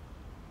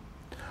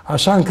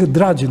 Așa încât,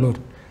 dragilor,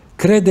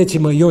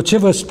 credeți-mă, eu ce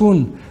vă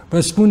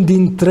spun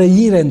din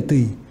trăire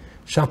întâi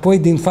și apoi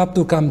din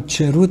faptul că am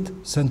cerut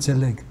să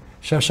înțeleg.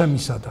 Și așa mi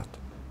s-a dat.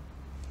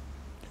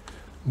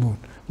 Bun.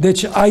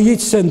 Deci aici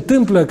se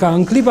întâmplă ca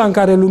în clipa în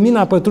care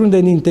lumina pătrunde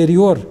în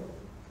interior.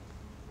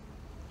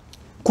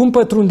 Cum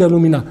pătrunde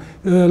lumina?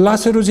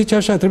 Laserul zice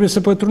așa, trebuie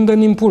să pătrundă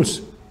în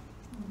impuls.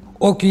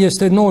 Ochiul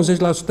este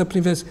 90%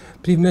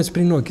 primesc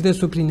prin ochi,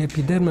 restul prin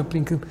epidermă,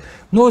 prin câmp.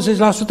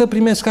 90%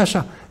 primesc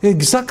așa.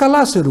 Exact ca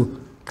laserul.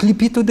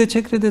 Clipitul de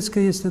ce credeți că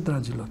este,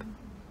 dragilor?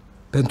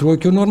 Pentru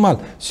ochiul normal.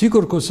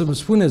 Sigur că o să-mi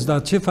spuneți,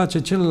 dar ce face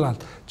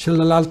celălalt?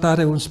 Celălalt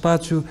are un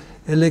spațiu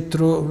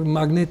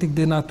electromagnetic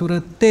de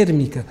natură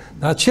termică.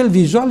 Dar cel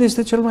vizual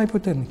este cel mai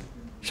puternic.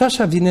 Și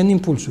așa vine în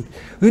impulsuri.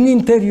 În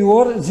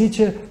interior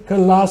zice că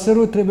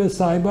laserul trebuie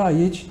să aibă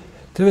aici,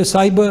 trebuie să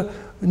aibă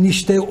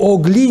niște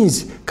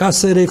oglinzi ca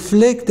să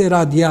reflecte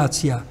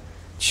radiația.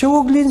 Ce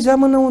oglinzi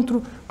am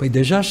înăuntru? Păi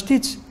deja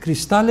știți,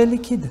 cristale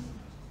lichide.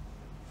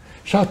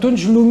 Și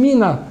atunci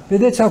lumina,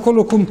 vedeți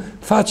acolo cum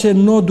face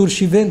noduri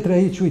și ventre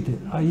aici, uite,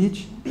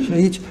 aici și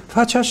aici,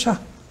 face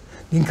așa.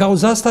 Din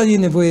cauza asta e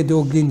nevoie de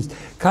oglinzi,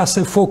 ca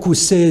să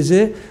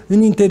focuseze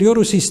în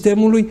interiorul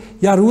sistemului,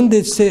 iar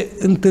unde se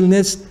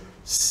întâlnesc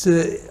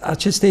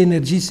aceste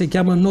energii se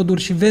cheamă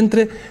noduri și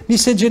ventre, mi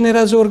se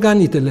generează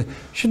organitele.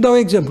 Și dau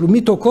exemplu,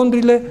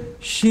 mitocondriile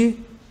și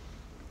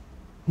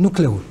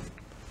nucleul.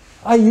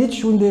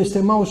 Aici, unde este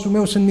mouse-ul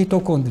meu, sunt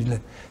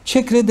mitocondriile.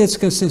 Ce credeți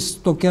că se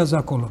stochează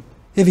acolo?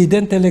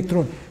 Evident,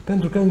 electroni.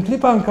 Pentru că în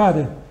clipa în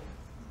care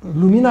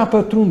lumina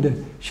pătrunde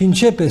și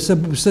începe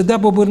să dea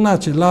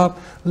bobârnace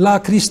la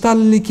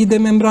cristale lichide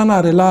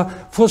membranare, la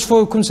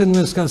fosfor, cum se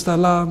numesc asta,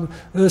 la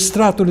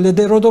straturile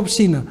de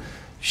rodopsină,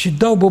 și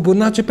dau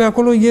bobârnace pe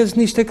acolo, ies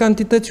niște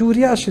cantități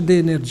uriașe de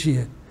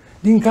energie,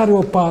 din care o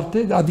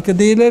parte, adică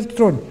de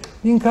electroni,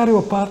 din care o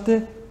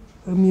parte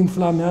îmi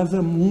inflamează,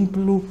 îmi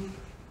umplu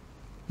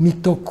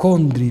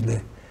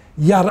mitocondriile.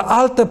 Iar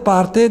altă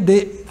parte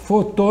de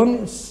fotoni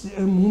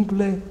îmi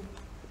umple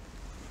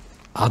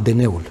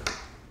ADN-ul.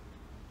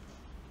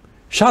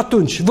 Și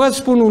atunci, vă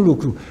spun un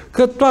lucru,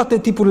 că toate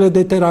tipurile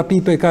de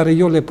terapii pe care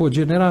eu le pot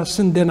genera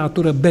sunt de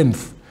natură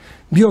BEMF.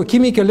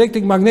 Biochimic,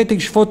 electric, magnetic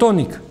și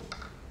fotonic.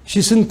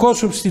 Și sunt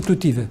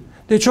co-substitutive.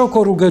 Deci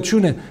o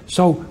rugăciune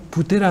sau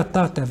puterea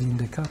ta te-a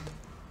vindecat.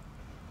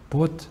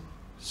 Pot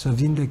să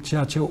vindec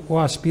ceea ce o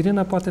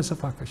aspirină poate să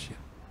facă și ea.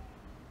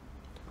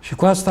 Și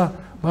cu asta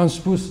v-am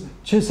spus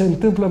ce se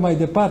întâmplă mai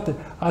departe.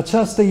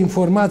 Această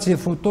informație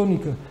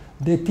fotonică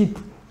de tip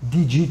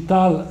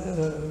digital,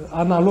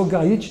 analog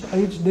aici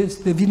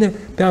devine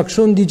pe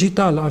axon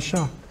digital,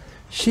 așa.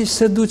 Și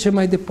se duce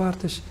mai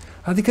departe.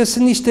 Adică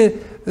sunt niște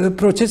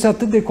procese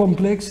atât de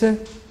complexe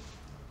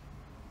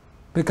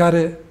pe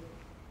care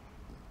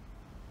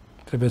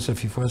trebuie să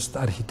fi fost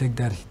arhitect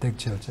de arhitect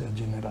cel ce a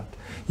generat.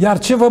 Iar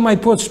ce vă mai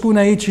pot spune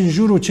aici în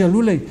jurul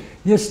celulei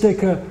este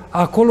că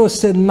acolo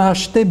se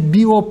naște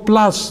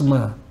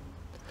bioplasmă.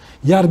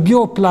 Iar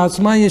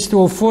bioplasma este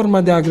o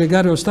formă de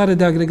agregare, o stare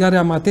de agregare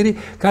a materiei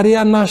care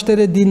ia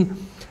naștere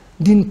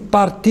din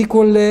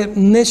particule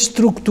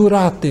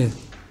nestructurate.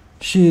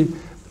 Și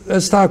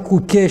ăsta cu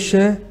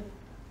cheșe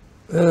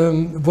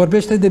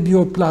vorbește de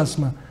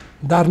bioplasmă,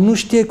 dar nu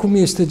știe cum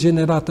este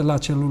generată la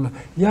celulă.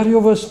 Iar eu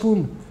vă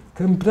spun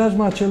că în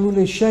preajma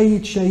celulei și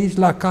aici,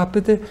 la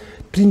capete,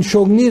 prin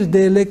șocniri de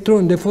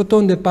electroni, de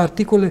fotoni, de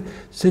particule,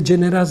 se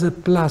generează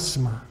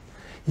plasma.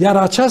 Iar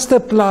această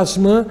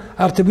plasmă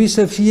ar trebui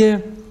să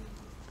fie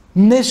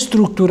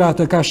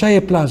nestructurată, că așa e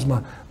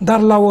plasma, dar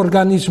la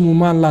organismul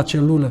uman, la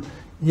celulă,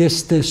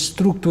 este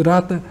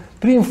structurată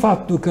prin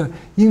faptul că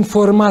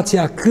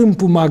informația,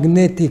 câmpul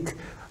magnetic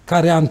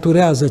care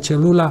anturează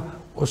celula,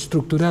 o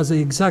structurează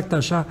exact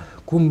așa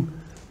cum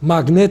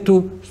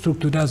magnetul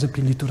structurează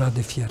pilitura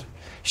de fier.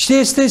 Și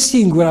este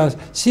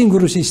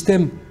singurul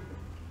sistem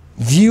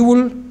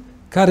viul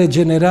care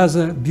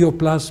generează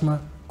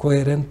bioplasmă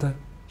coerentă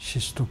și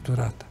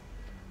structurată.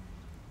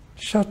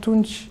 Și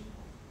atunci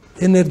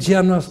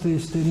energia noastră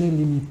este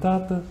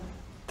nelimitată,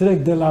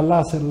 trec de la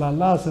laser,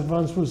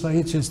 v-am spus,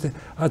 aici este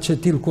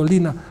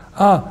acetilcolina.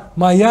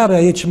 Mai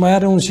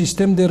are un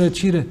sistem de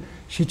răcire.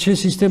 Și ce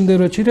sistem de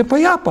răcire?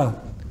 Păi apa,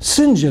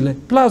 sângele,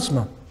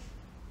 plasma.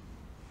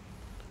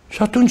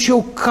 Și atunci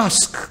eu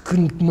casc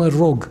când mă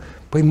rog.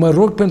 Păi mă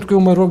rog pentru că eu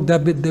mă rog de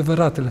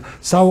adevăratele.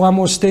 Sau am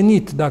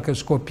ostenit, dacă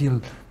sunt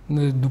copil,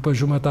 după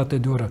jumătate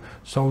de oră.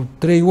 Sau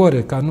 3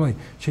 ore, ca noi.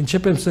 Și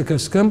începem să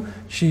căscăm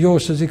și eu o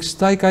să zic,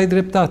 stai că ai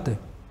dreptate.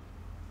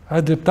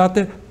 Ai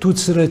dreptate, tu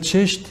îți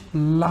răcești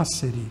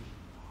laserii.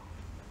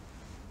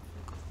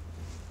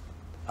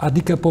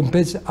 Adică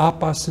pompezi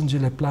apa,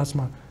 sângele,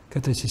 plasma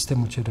către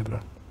sistemul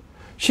cerebral.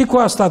 Și cu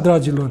asta,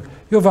 dragilor,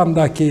 eu v-am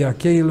dat cheia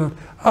cheilor.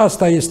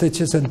 Asta este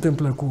ce se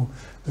întâmplă cu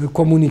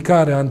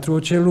comunicarea între o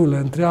celulă,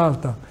 între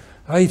alta.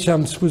 Aici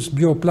am spus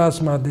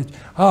bioplasma. Deci,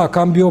 că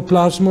am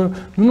bioplasmă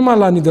nu numai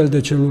la nivel de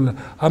celulă,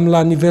 am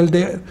la nivel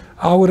de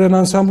aură în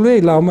ansamblu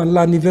ei,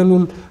 la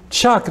nivelul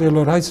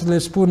chakrelor, hai să le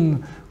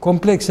spun,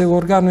 complexe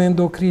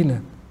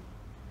organoendocrine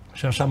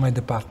și așa mai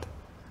departe.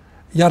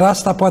 Iar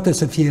asta poate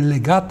să fie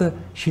legată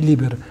și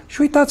liberă.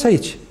 Și uitați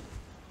aici,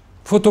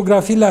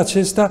 fotografiile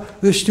acestea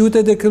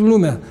știute de când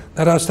lumea,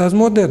 dar astea sunt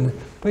moderne.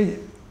 Păi,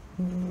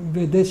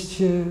 vedeți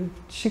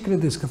ce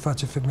credeți că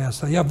face femeia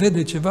asta? Ea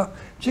vede ceva?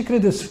 Ce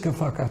credeți că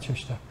fac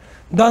aceștia?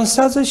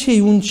 Dansează și ei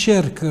un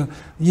cerc,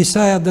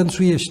 Isaia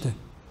dănțuiește.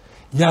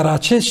 Iar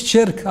acest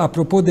cerc,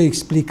 apropo de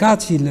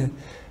explicațiile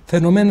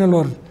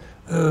fenomenelor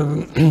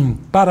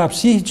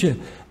parapsihice,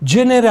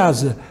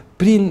 generează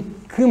prin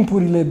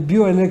câmpurile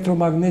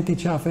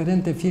bioelectromagnetice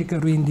aferente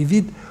fiecărui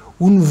individ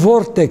un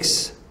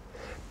vortex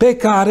pe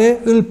care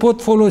îl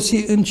pot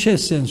folosi în ce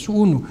sens?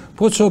 1.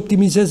 Pot să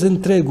optimizez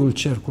întregul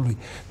cercului,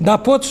 dar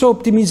pot să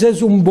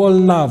optimizez un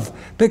bolnav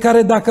pe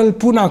care dacă îl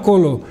pun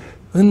acolo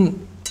în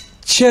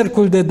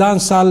cercul de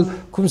dans al,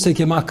 cum se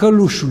chema,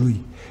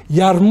 călușului,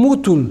 iar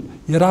mutul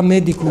era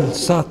medicul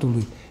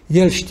satului,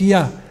 el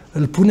știa,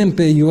 îl punem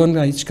pe Ion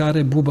aici care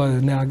are buba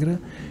neagră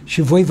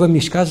și voi vă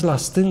mișcați la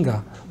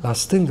stânga, la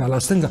stânga, la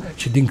stânga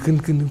și din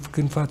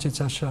când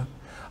faceți așa.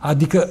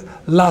 Adică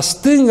la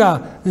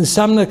stânga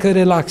înseamnă că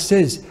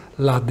relaxezi,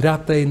 la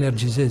dreapta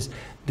energizezi.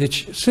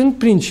 Deci sunt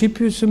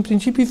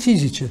principii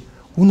fizice.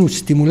 Unul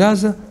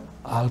stimulează,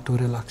 altul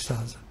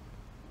relaxează.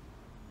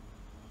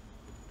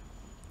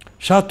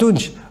 Și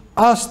atunci,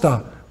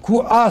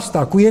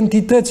 asta, cu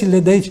entitățile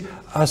de aici,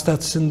 asta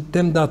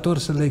suntem datori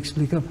să le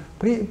explicăm.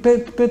 Păi,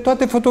 pe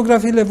toate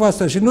fotografiile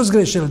voastre și nu-ți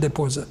greșeli de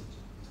poză.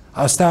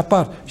 Astea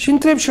apar. Și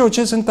întreb și eu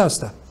ce sunt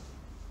astea.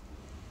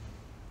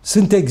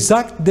 Sunt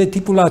exact de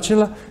tipul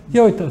acela.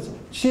 Ia uitați,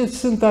 ce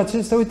sunt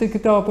acestea? Uite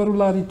câte au apărut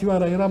la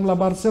Ritioara. Eram la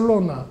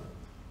Barcelona.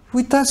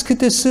 Uitați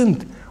câte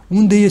sunt.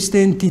 Unde este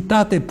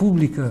entitate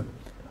publică,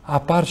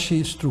 apar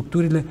și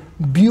structurile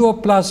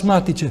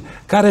bioplasmatice,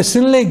 care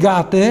sunt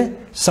legate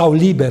sau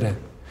libere.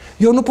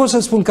 Eu nu pot să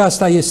spun că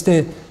asta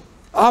este...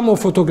 Am o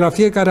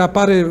fotografie care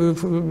apare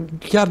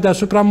chiar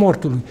deasupra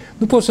mortului.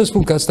 Nu pot să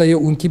spun că asta e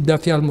un chip de a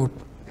fi al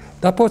mortului.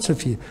 Dar pot să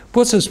fie.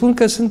 Pot să spun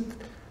că sunt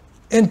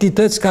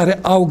entități care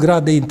au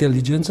grad de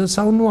inteligență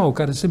sau nu au,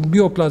 care sunt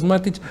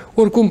bioplasmatici.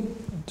 Oricum,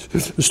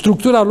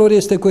 structura lor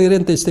este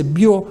coerentă, este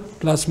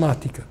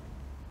bioplasmatică.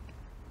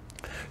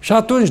 Și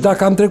atunci,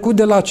 dacă am trecut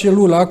de la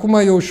celulă, acum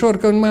e ușor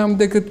că nu mai am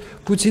decât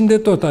puțin de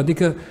tot.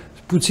 Adică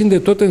puțin de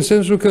tot în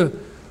sensul că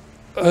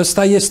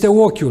ăsta este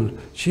ochiul.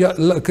 Și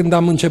când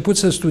am început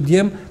să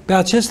studiem, pe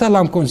acesta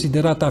l-am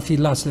considerat a fi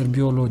laser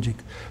biologic.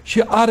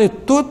 Și are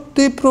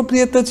toate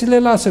proprietățile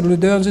laserului.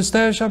 De eu am zis,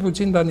 stai așa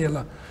puțin,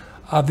 Daniela.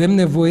 Avem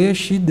nevoie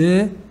și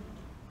de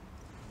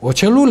o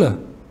celulă.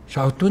 Și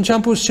atunci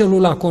am pus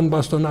celula con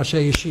bastonat și a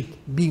ieșit.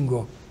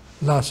 Bingo!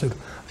 Laserul.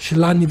 Și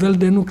la nivel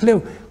de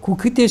nucleu. Cu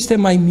cât este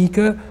mai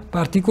mică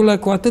particula,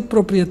 cu atât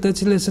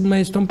proprietățile sunt mai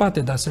estompate,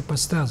 dar se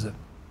păstrează.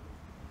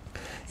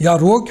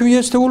 Iar ochiul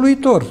este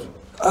uluitor.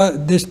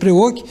 Despre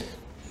ochi,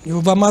 eu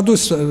v-am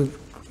adus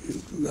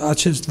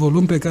acest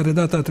volum pe care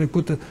data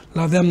trecută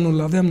l-aveam,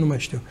 nu-l aveam, nu mai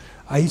știu.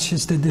 Aici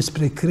este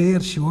despre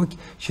creier și ochi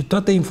și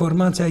toată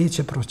informația aici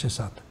e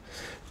procesată.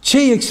 Ce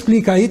îi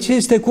explic aici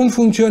este cum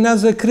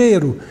funcționează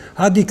creierul.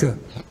 Adică,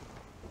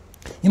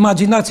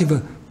 imaginați-vă,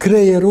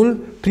 creierul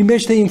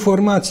primește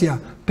informația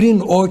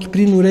prin ochi,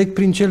 prin urechi,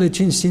 prin cele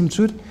 5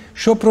 simțuri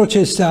și o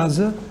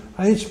procesează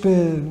aici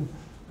pe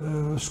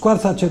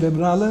scoarța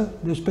cerebrală,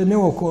 deci pe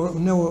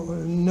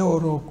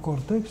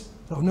neurocortex,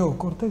 sau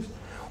neocortex,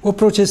 o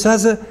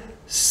procesează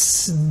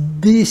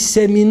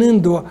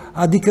diseminând-o,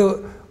 adică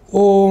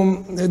o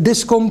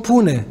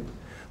descompune.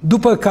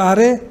 După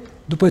care,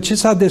 după ce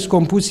s-a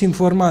descompus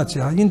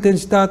informația,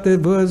 intensitate,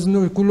 văz,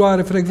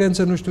 culoare,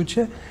 frecvență, nu știu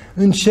ce,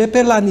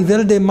 începe la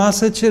nivel de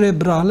masă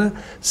cerebrală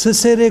să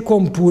se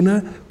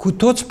recompună cu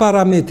toți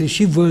parametrii,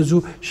 și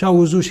văzul, și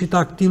auzul, și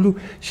tactilul,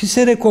 și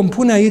se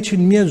recompune aici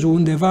în miezul,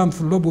 undeva în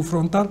lobul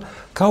frontal,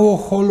 ca o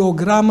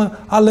hologramă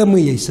a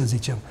lămâiei, să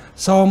zicem,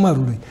 sau a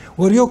mărului.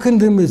 Ori eu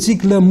când îmi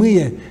zic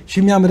lămâie și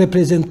mi-am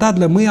reprezentat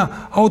lămâia,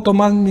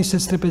 automat mi se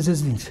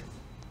strepezesc dinții.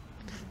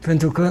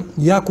 Pentru că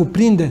ea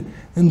cuprinde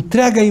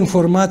întreaga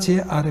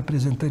informație a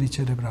reprezentării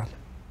cerebrale.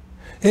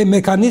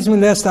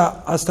 Mecanismele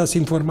astea sunt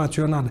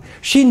informaționale.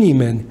 Și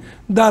nimeni,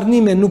 dar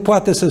nimeni nu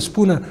poate să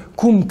spună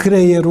cum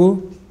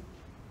creierul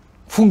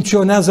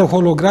funcționează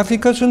holografic,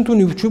 că sunt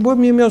unii. Și bă,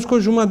 mie mi-au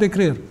scos jumătate de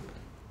creier.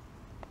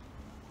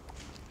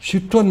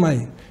 Și tot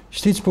mai...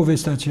 Știți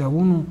povestea aceea?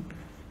 Unul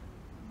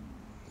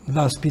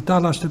la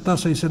spital aștepta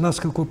să-i se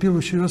nască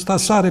copilul și ăsta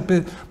sare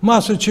pe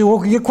masă, ce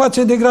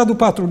ecuație de gradul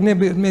 4,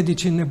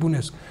 medicii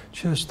nebunesc.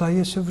 Și ăsta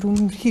iese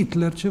vreun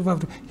Hitler, ceva.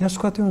 Ia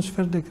scoate un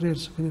sfert de creier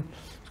să vedem.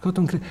 Scoate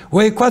un creier.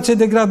 O ecuație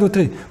de gradul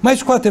 3. Mai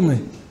scoate,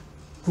 măi.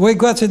 O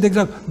ecuație de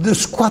gradul...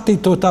 Scoate-i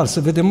total,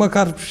 să vedem,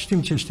 măcar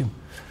știm ce știm.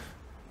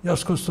 I-a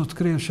scos tot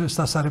creier și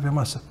ăsta sare pe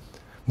masă.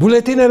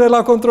 Buletinele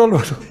la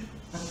controlor.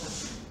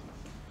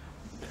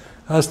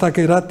 Asta că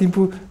era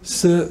timpul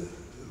să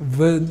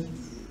vă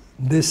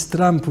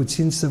destram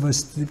puțin, să vă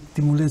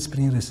stimulez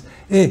prin râs.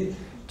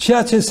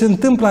 Ceea ce se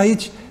întâmplă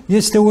aici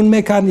este un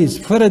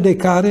mecanism, fără de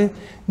care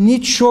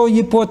nici o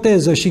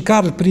ipoteză. Și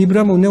Carl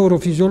Pribram, un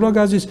neurofiziolog,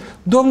 a zis,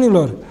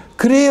 domnilor,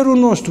 creierul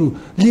nostru,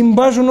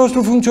 limbajul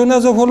nostru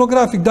funcționează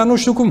holografic, dar nu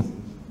știu cum.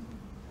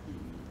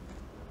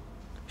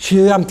 Și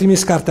am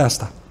trimis cartea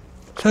asta.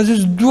 Și a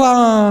zis,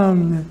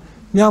 Doamne,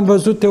 mi-am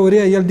văzut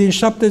teoria, el din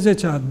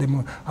 70 a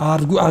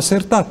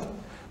asertat,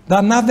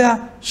 dar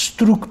n-avea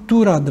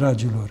structura,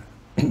 dragilor.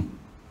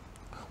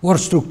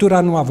 Ori structura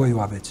nu voi o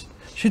aveți.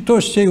 Și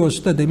toți cei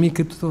 100.000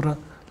 câtorva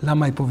le-am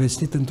mai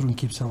povestit într-un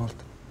chip sau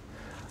altul.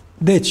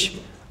 Deci,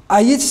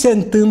 Aici se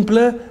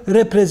întâmplă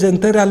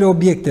reprezentări ale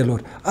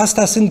obiectelor.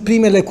 Asta sunt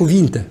primele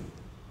cuvinte.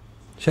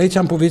 Și aici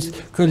am povestit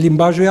că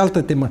limbajul e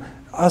altă temă.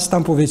 Asta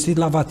am povestit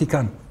la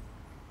Vatican.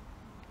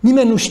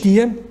 Nimeni nu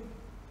știe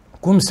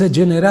cum se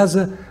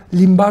generează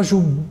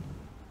limbajul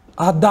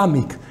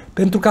adamic.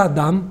 Pentru că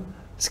Adam,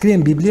 scrie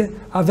în Biblie,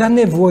 avea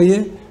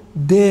nevoie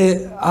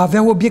de a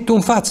avea obiectul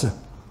în față.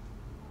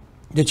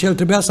 Deci el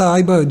trebuia să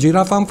aibă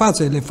girafa în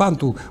față,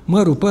 elefantul,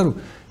 mărul, părul.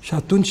 Și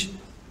atunci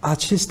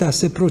acestea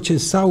se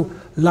procesau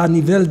la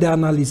nivel de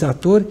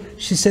analizatori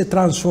și se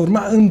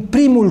transforma în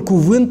primul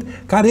cuvânt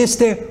care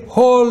este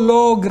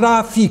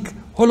holografic,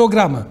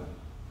 hologramă.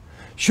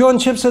 Și eu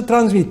încep să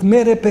transmit,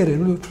 mere,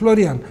 pere,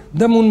 Florian,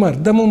 dăm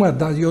un măr,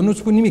 dar eu nu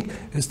spun nimic,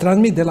 îți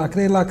transmit de la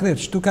creier la creier.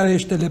 Și tu care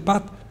ești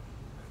telepat,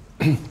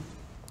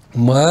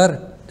 măr,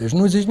 deci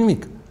nu zici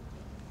nimic.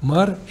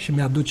 Măr și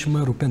mi-aduci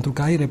mărul, pentru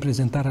că ai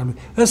reprezentarea lui.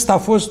 Ăsta a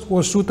fost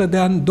 100 de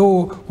ani,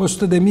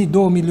 100 de mii,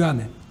 2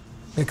 milioane,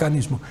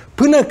 mecanismul.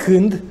 Până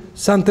când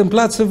s-a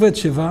întâmplat să văd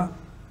ceva,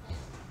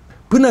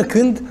 până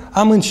când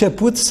am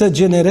început să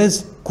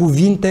generez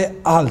cuvinte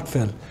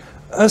altfel.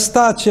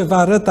 Ăsta ce vă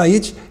arăt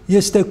aici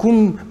este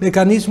cum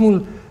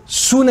mecanismul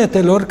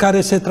sunetelor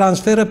care se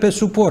transferă pe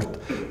suport.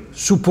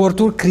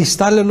 Suportul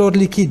cristalelor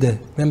lichide,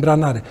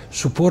 membranare,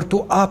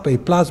 suportul apei,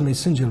 plasmei,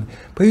 sângelui.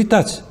 Păi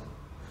uitați,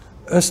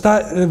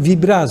 ăsta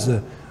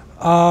vibrează.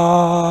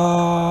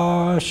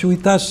 Și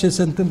uitați ce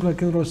se întâmplă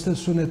când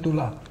rostesc sunetul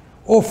A.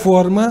 O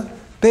formă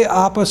pe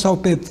apă sau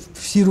pe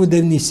firul de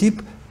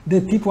nisip de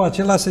tipul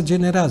acela se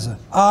generează.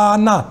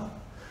 Ana.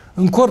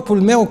 În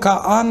corpul meu, ca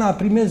Ana,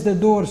 primesc de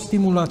 2 ori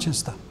stimulul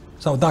acesta.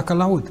 Sau dacă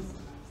l-aud.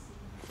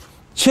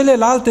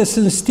 Celelalte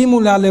sunt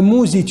stimule ale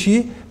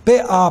muzicii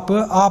pe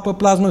apă,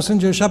 plasmă,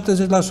 sânge, 70%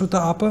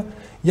 apă,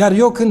 iar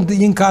eu când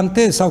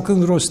incantez sau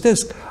când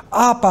rostesc,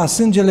 apa,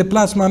 sângele,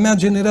 plasma mea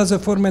generează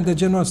forme de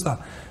genul ăsta.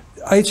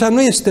 Aici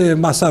nu este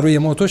Masaru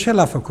Emoto și el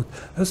a făcut.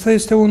 Ăsta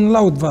este un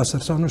Laudwasser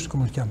sau nu știu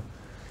cum îl cheamă.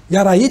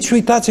 Iar aici,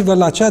 uitați-vă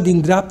la cea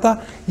din dreapta,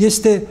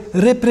 este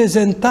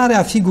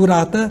reprezentarea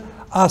figurată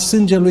a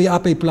sângelui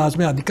apei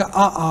plasmei, adică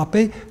a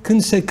apei,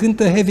 când se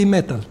cântă heavy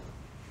metal.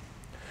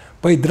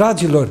 Păi,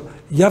 dragilor,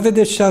 ia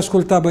vedeți ce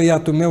asculta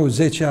băiatul meu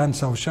 10 ani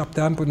sau 7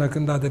 ani până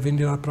când a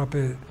devenit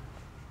aproape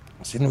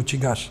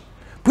sinucigaș.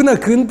 Până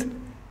când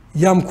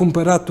i-am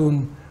cumpărat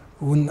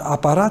un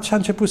aparat și a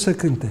început să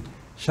cânte.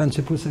 Și a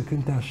început să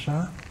cânte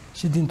așa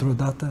și dintr-o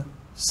dată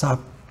s-a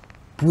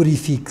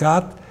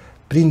purificat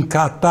prin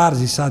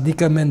catarzis,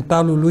 adică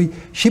mentalul lui,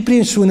 și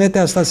prin sunete,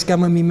 asta se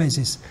cheamă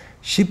mimezis,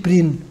 și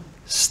prin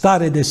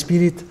stare de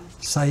spirit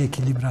s-a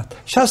echilibrat.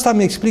 Și asta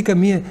mi explică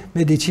mie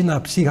medicina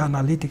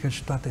psihanalitică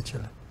și toate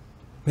cele.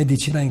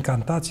 Medicina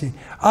incantației.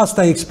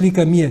 Asta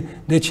explică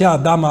mie de ce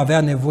Adam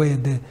avea nevoie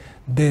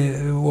de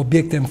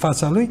obiecte în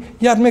fața lui,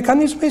 iar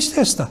mecanismul este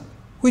ăsta.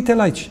 Uite-l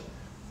aici.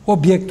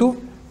 Obiectul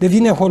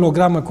devine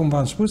hologramă, cum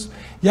v-am spus,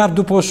 iar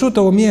după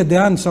 100-1000 de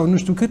ani sau nu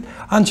știu cât,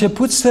 a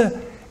început să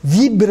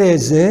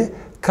vibreze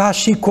ca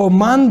și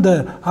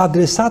comandă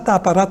adresată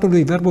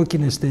aparatului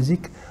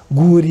verbokinestezic,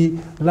 gurii,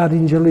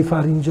 laringelui,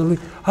 faringelui,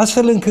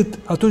 astfel încât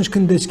atunci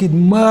când deschid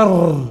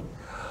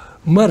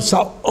măr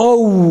sau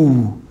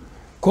ou,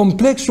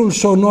 complexul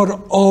sonor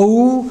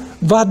ou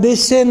va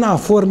desena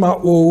forma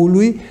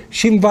oului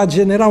și îmi va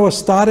genera o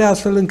stare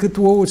astfel încât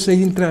oul să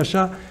intre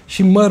așa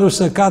și mărul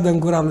să cadă în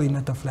gura lui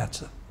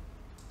netăfleață.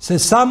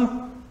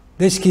 Sesam,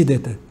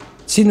 deschide-te.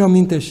 Ține-o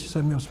minte și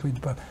să-mi o spui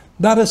după.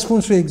 Dar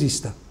răspunsul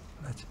există.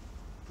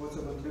 Pot să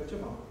vă întreb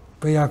ceva?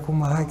 Păi acum,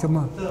 hai că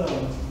mă...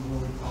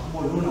 Acum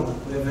o lună, o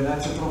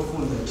revelație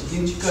profundă,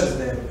 citind și cărți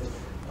de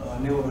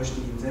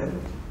neuroștiințe,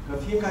 că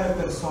fiecare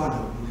persoană,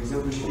 de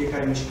exemplu, și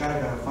fiecare mișcare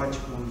care o faci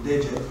cu un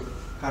deget,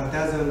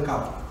 cartează în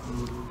cap, în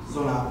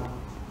zona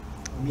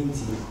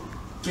minții.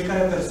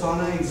 Fiecare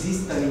persoană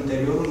există în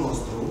interiorul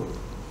nostru,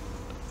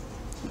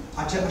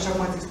 așa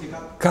cum ați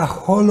explicat. Ca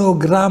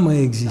hologramă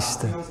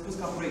există. Da, eu am spus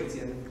ca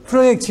proiecție.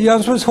 Proiecție. Eu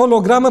am spus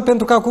hologramă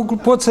pentru că acum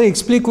pot să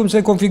explic cum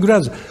se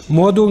configurează.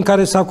 Modul în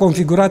care s-a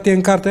configurat e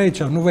în cartea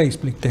aici. Nu vă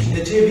explic tehnic.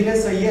 De ce e bine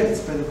să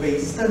ierți? Pentru că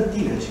există în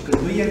tine și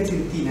când tu ierți în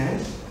tine,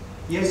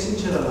 ierți în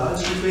celălalt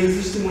și tu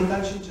existi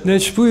simultan și în celălalt.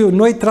 Deci, puiu,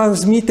 noi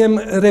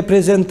transmitem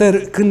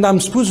reprezentări. Când am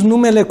spus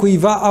numele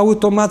cuiva,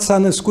 automat s-a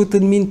născut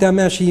în mintea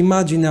mea și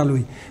imaginea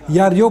lui.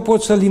 Iar eu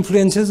pot să-l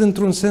influențez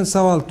într-un sens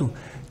sau altul.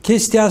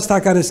 Chestia asta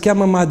care se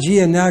cheamă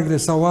magie neagră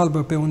sau albă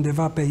pe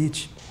undeva pe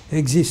aici,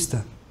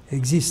 există.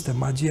 Există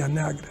magia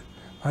neagră,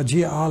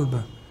 magia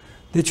albă.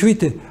 Deci,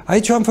 uite,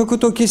 aici am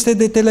făcut o chestie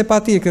de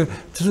telepatie, că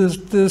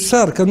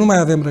sar, că nu mai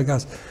avem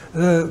răgaz.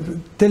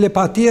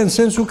 Telepatie în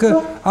sensul că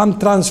am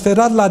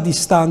transferat la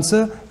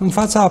distanță, în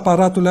fața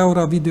aparatului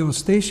Aura Video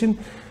Station,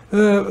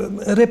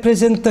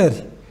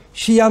 reprezentări.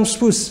 Și i-am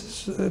spus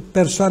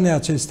persoanei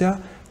acestea,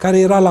 care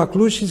era la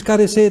Cluj și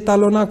care se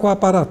etalona cu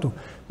aparatul: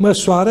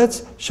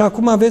 măsoară-ți și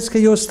acum vezi că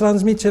eu îți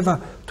transmit ceva.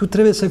 Tu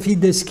trebuie să fii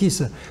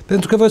deschisă.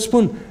 Pentru că vă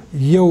spun,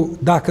 eu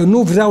dacă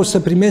nu vreau să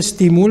primesc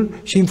stimul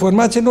și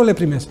informații, nu le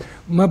primesc.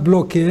 Mă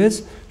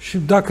blochez și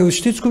dacă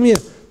știți cum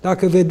e,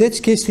 dacă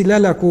vedeți chestiile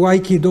alea cu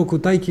Aikido, cu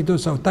Taikido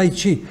sau Tai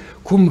Chi,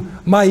 cum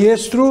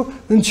maestru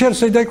încerci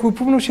să-i dai cu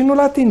pumnul și nu-l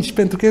atingi,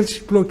 pentru că el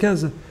își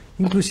blochează.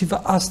 Inclusiv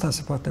asta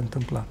se poate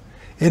întâmpla.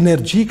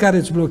 Energii care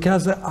îți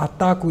blochează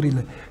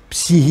atacurile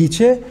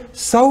psihice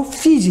sau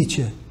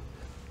fizice.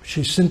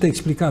 Și sunt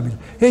explicabile.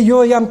 Ei,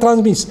 eu i-am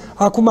transmis.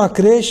 Acum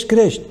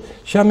crești.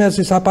 Și mi-a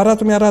zis,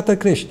 aparatul mi-arată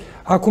crești.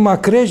 Acum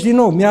crești din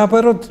nou.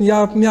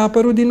 Mi-a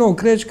apărut din nou,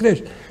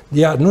 crești.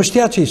 Ea nu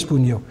știa ce îi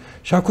spun eu.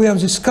 Și acum i-am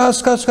zis,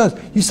 scaz.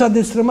 I s-a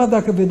destrămat,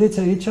 dacă vedeți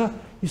aici,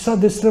 i s-a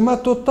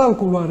destrămat total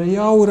culoarea. E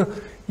aură.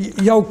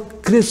 I-au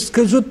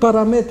scăzut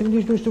parametrii,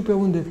 nici nu știu pe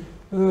unde.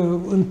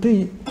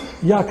 Întâi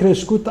i-a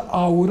crescut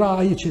aura,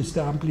 aici este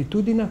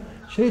amplitudinea,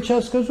 și aici a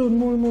scăzut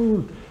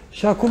mult.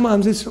 Și acum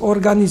am zis,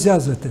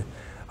 organizează-te.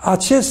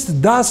 Acest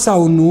da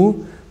sau nu,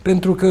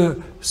 pentru că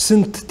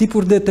sunt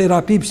tipuri de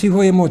terapii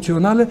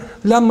psihoemoționale,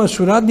 le-am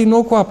măsurat din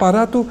nou cu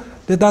aparatul,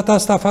 de data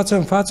asta față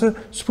în față,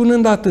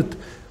 spunând atât.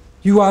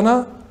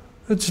 Ioana,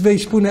 îți vei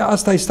spune,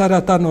 asta e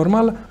starea ta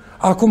normală,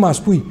 acum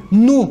spui,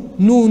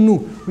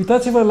 nu.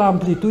 Uitați-vă la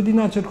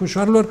amplitudinea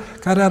cercușoarelor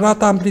care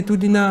arată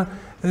amplitudinea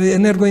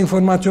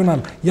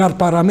energoinformațională, iar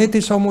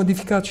parametrii s-au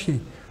modificat și ei.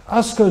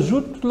 A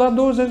scăzut la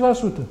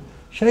 20%.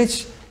 Și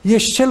aici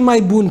ești cel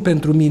mai bun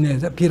pentru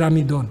mine,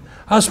 piramidon.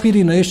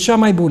 Aspirină, ești cea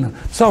mai bună.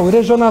 Sau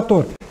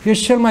rezonator,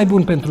 ești cel mai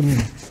bun pentru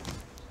mine.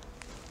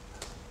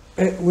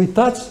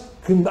 Uitați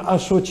când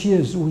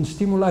asociezi un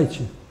stimul aici,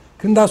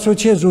 când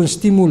asociezi un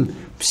stimul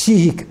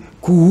psihic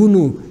cu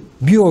unul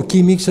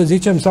biochimic, să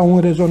zicem, sau un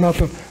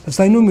rezonator.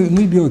 Ăsta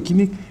nu-i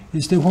biochimic,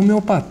 este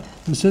homeopat,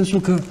 în sensul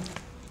că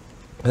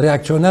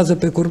reacționează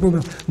pe corpul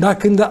meu. Dar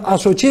când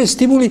asociezi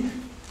stimulii,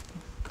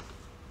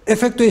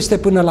 efectul este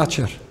până la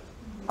cer.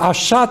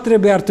 Așa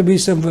ar trebui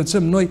să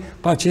învățăm noi,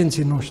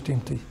 pacienții noștri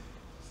întâi.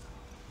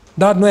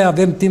 Dar noi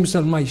avem timp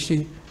să-l mai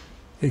și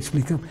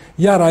explicăm.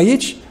 Iar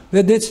aici,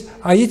 vedeți,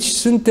 aici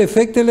sunt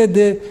efectele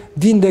de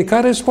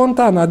vindecare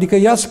spontană, adică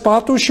ia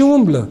spatul și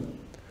umblă.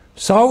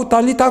 Sau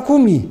talita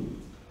cumi.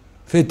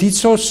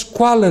 Fetițo,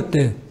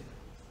 scoală-te.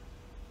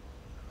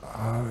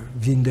 A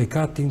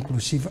vindecat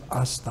inclusiv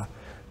asta.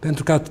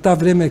 Pentru că atâta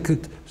vreme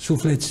cât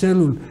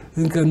sufletelul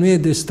încă nu e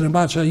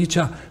destrămat și aici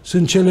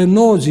sunt cele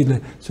 9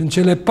 zile, sunt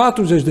cele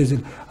 40 de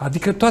zile.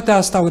 Adică toate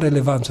astea au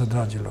relevanță,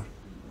 dragilor.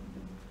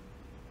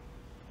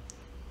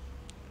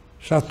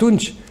 Și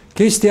atunci,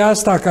 chestia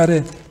asta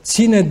care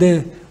ține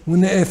de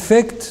un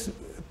efect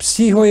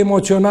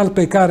psihoemoțional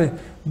pe care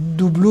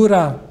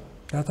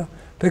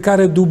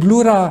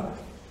dublura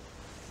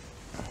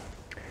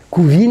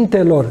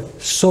cuvintelor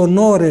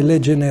sonore le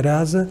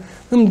generează,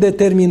 îmi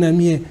determină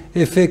mie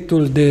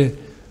efectul de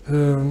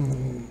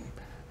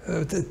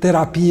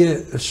terapie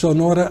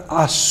sonoră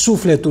a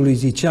sufletului,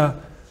 zicea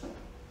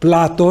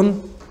Platon,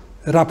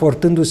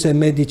 raportându-se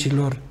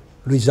medicilor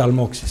lui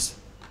Zalmoxis.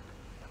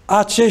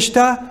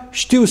 Aceștia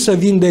știu să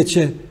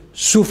vindece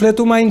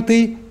sufletul mai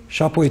întâi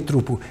și apoi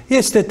trupul.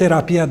 Este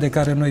terapia de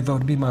care noi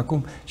vorbim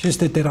acum și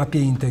este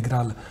terapie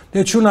integrală.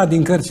 Deci una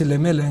din cărțile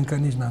mele, încă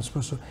nici n-am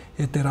spus-o,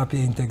 e terapie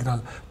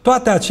integrală.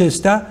 Toate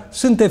acestea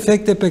sunt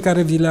efecte pe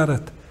care vi le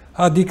arăt.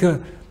 Adică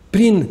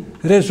prin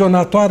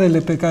rezonatoarele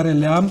pe care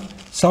le am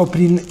sau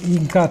prin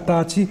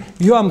incatații.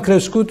 Eu am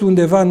crescut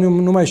undeva,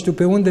 nu mai știu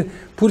pe unde,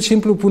 pur și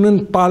simplu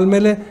punând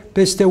palmele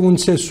peste un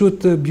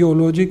țesut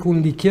biologic, un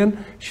lichen,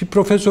 și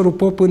profesorul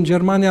Pop în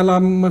Germania l-a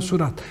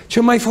măsurat. Ce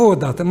mai fă o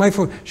dată, mai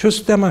fă. Și eu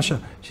stăteam așa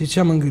și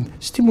ziceam în gând,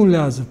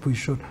 stimulează,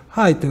 puișor,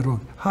 hai te rog,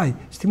 hai,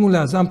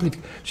 stimulează,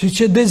 amplifică. Și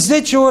zice, de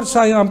 10 ori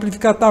s-a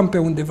amplificat, am pe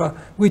undeva.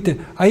 Uite,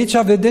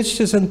 aici vedeți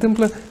ce se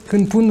întâmplă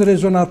când pun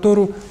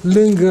rezonatorul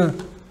lângă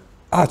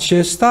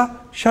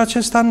acesta și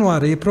acesta nu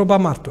are, e proba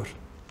martor.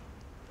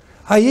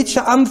 Aici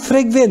am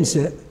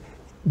frecvențe,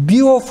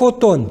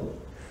 biofotoni,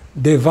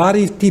 de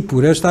vari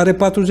tipuri. Ăsta are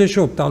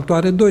 48, altul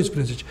are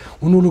 12.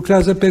 Unul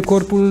lucrează pe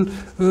corpul,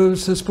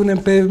 să spunem,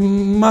 pe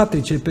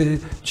matrice, pe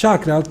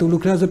chakre, altul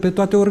lucrează pe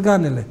toate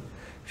organele.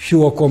 Și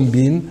o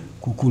combin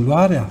cu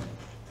culoarea.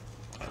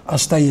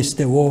 Asta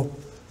este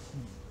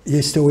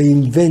o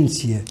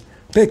invenție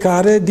pe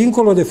care,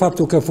 dincolo de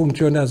faptul că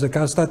funcționează, că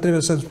asta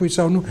trebuie să-mi spui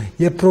sau nu,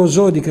 e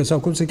prozodică sau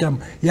cum se cheamă,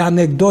 e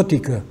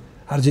anecdotică,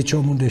 ar zice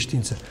omul de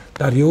știință.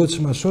 Dar eu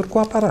îți măsor cu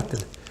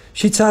aparatele.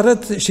 Și îți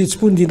arăt și îți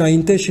spun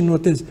dinainte și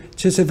notez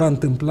ce se va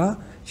întâmpla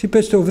și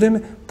peste o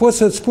vreme pot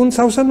să-ți spun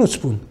sau să nu-ți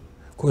spun.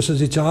 Că o să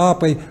zice,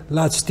 păi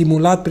l-ați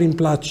stimulat prin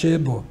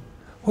placebo.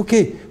 Ok,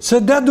 să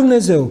dea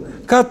Dumnezeu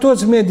ca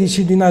toți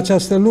medicii din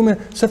această lume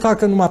să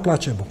facă numai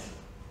placebo.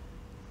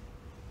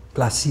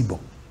 Placebo.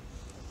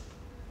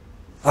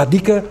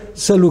 Adică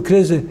să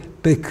lucreze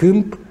pe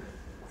câmp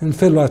în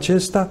felul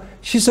acesta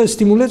și să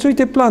stimuleze,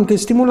 uite, plante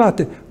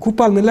stimulate cu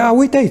palmele.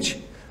 Uite aici.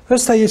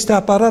 Ăsta este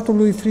aparatul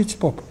lui Fritz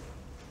Pop.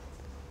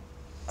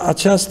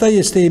 Aceasta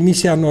este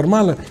emisia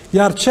normală,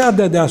 iar cea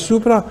de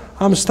deasupra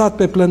am stat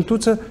pe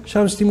plântuță și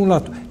am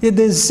stimulat-o. E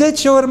de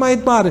 10 ori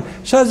mai mare.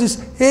 Și a zis,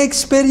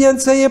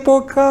 experiență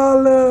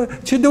epocală.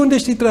 Ce, de unde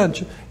știi,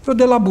 Trance? Eu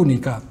de la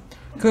bunica.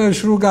 Că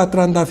își ruga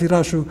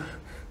trandafirașul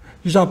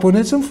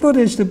japonez,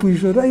 înflorește,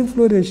 puișor,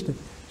 înflorește.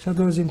 Și a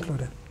doua zi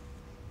înflorea.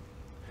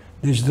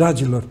 Deci,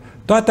 dragilor,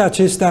 toate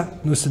acestea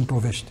nu sunt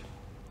povești.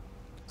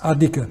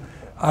 Adică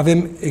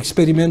avem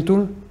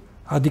experimentul,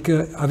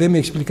 adică avem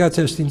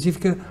explicația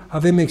științifică,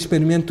 avem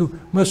experimentul,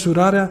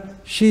 măsurarea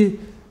și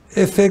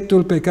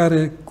efectul pe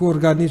care cu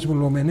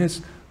organismul omenesc,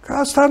 că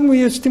asta nu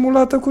e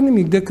stimulată cu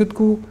nimic, decât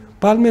cu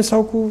palme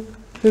sau cu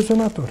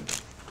rezonator.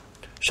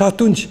 Și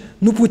atunci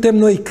nu putem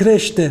noi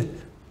crește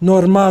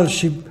normal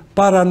și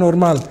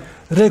paranormal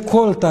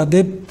recolta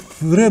de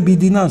răbii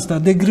din asta,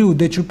 de grâu,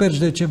 de ciuperci,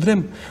 de ce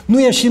vrem.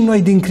 Nu ieșim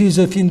noi din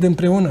criză fiind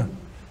împreună,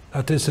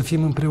 dar trebuie să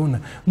fim împreună.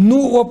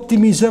 Nu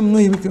optimizăm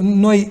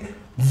noi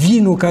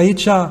vinul, că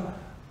aici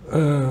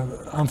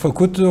am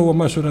făcut o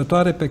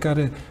măsurătoare pe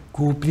care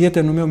cu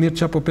prietenul meu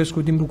Mircea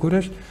Popescu din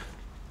București,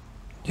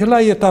 el a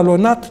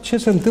etalonat ce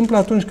se întâmplă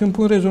atunci când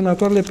pun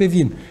rezonatoarele pe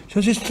vin. Și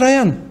a zis,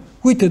 Traian,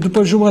 uite,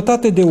 după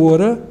jumătate de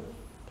oră,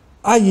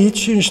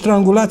 aici, în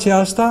strangulația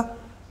asta,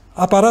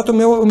 aparatul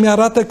meu îmi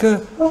arată că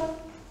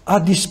a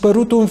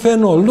dispărut un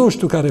fenol, nu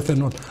știu care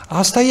fenol.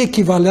 Asta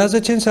echivalează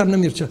ce înseamnă,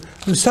 Mircea?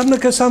 Înseamnă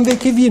că s-a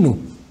învechit vinul.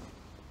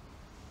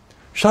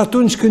 Și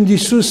atunci când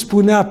Iisus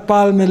punea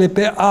palmele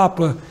pe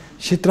apă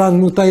și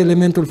transmuta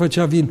elementul,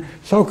 făcea vin,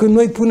 sau când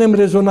noi punem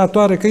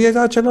rezonatoare, că e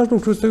același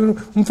lucru, este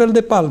un fel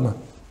de palmă.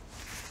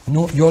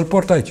 Nu, eu îl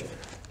port aici.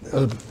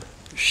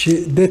 Și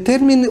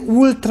determin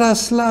ultra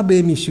slabe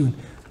emisiuni,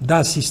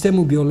 dar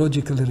sistemul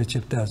biologic îl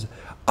receptează.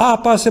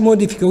 Apa se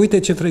modifică, uite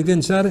ce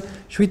frecvență are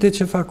și uite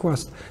ce fac cu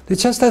asta.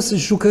 Deci astea sunt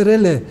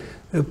jucărele.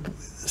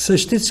 Să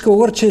știți că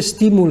orice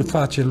stimul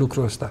face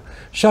lucrul ăsta.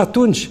 Și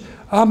atunci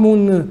am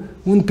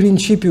un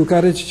principiu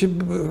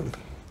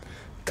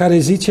care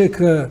zice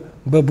că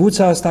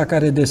băbuța asta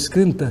care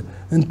descântă,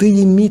 întâi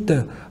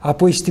imită,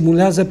 apoi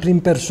stimulează prin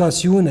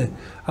persoasiune,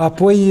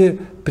 apoi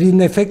prin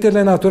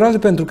efectele naturale,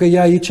 pentru că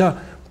ea aici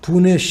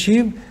pune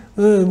și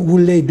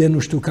ulei de nu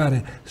știu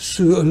care,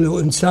 îl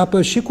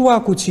înțeapă și cu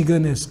acu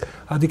țigănesc,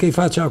 adică îi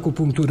face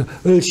acupunctură,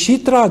 îl și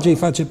trage, îi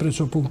face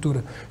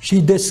presopunctură și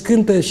îi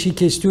descântă și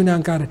chestiunea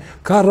în care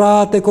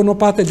carate,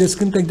 conopate,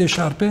 descântec de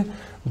șarpe,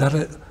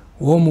 dar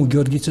omul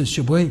Gheorghiță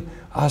zice, băi,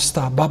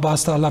 baba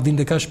asta l-a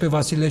vindecat și pe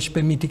Vasile și pe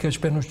Mitică și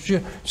pe nu știu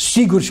ce,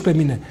 sigur și pe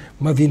mine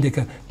mă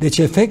vindecă. Deci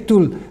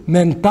efectul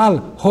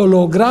mental,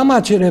 holograma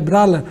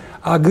cerebrală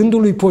a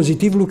gândului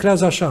pozitiv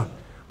lucrează așa.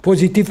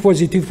 Pozitiv,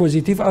 pozitiv,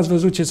 pozitiv, ați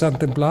văzut ce s-a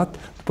întâmplat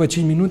după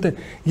 5 minute?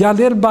 Iar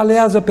el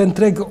balează pe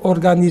întreg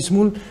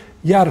organismul,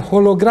 iar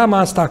holograma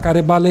asta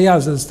care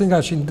balează în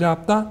stânga și în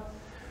dreapta,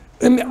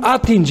 îmi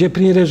atinge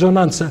prin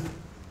rezonanță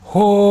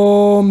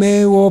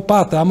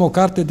homeopată. Am o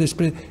carte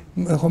despre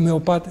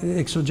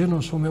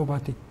exogenos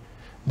homeopatic.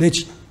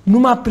 Deci,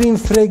 numai prin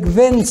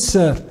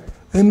frecvență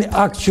îmi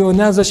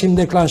acționează și îmi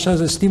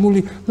declanșează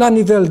stimulii la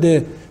nivel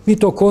de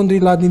mitocondrii,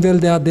 la nivel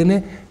de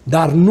ADN,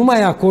 dar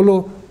numai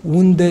acolo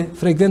unde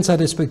frecvența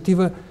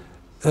respectivă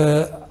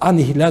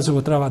anihilează o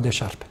travă de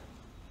șarpe.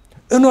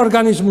 În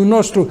organismul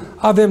nostru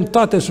avem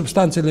toate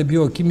substanțele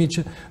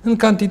biochimice în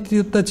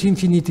cantități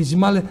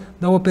infinitesimale,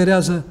 dar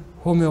operează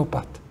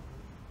homeopat.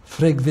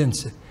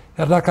 Frecvențe.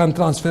 Iar dacă am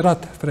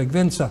transferat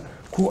frecvența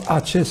cu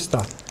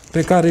acesta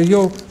pe care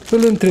eu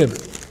îl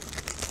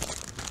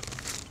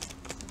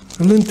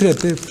întreb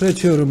pe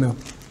frățiorul meu,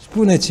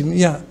 spuneți-mi,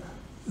 ia,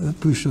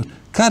 puișor,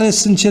 care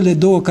sunt cele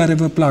două care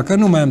vă plac? Că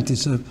nu mai am timp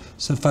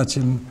să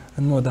facem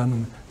în mod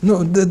anume.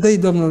 Nu, dă-i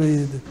domnului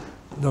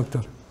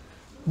doctor.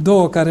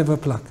 Două care vă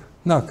plac.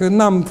 Da, că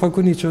n-am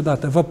făcut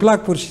niciodată. Vă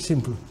plac pur și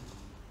simplu.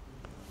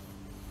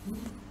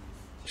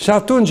 Și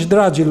atunci,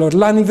 dragilor,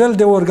 la nivel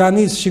de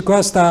organism, și cu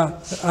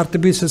asta ar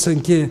trebui să se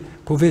încheie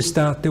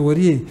povestea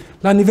teoriei,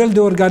 la nivel de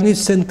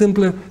organism se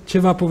întâmplă ce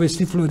va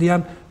povesti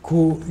Florian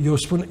cu, eu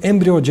spun,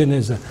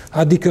 embriogeneză.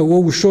 Adică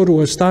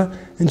oușorul ăsta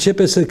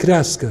începe să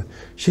crească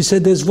și se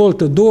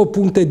dezvoltă două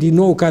puncte din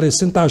nou care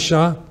sunt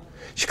așa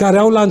și care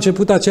au la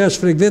început aceeași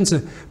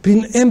frecvență.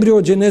 Prin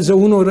embriogeneză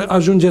unul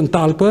ajunge în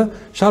talpă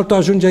și altul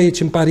ajunge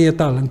aici în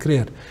parietal, în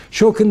creier.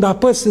 Și eu când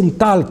apăs în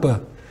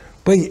talpă,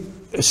 păi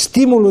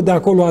stimulul de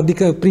acolo,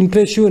 adică prin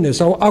presiune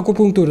sau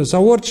acupunctură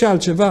sau orice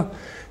altceva,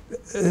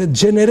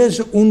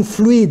 generez un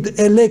fluid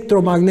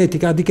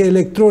electromagnetic, adică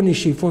electronii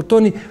și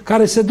fotonii,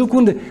 care se duc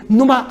unde?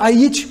 Numai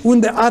aici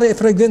unde are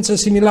frecvență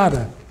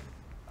similară.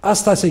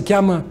 Asta se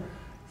cheamă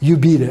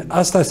iubire,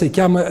 asta se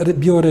cheamă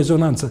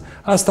biorezonanță,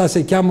 asta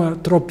se cheamă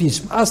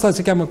tropism, asta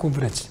se cheamă cum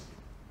vreți.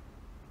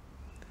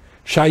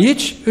 Și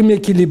aici îmi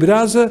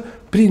echilibrează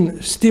prin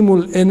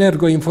stimul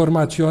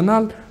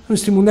energoinformațional, îmi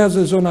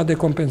stimulează zona de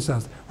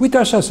compensare. Uite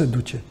așa se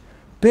duce.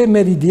 Pe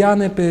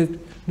meridiane, pe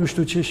nu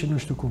știu ce și nu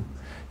știu cum.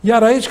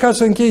 Iar aici, ca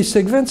să închei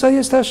secvența,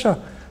 este așa.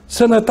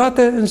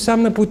 Sănătate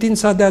înseamnă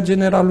putința de a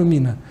genera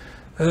lumină.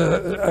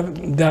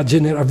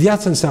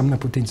 Viață înseamnă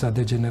putința de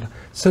a genera.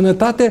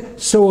 Sănătate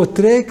să o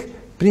trec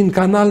prin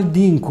canal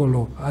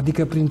dincolo,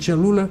 adică prin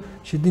celulă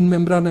și din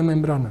membrană în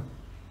membrană.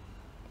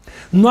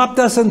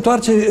 Noaptea se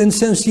întoarce în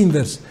sens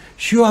invers.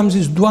 Și eu am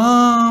zis,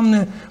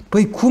 Doamne,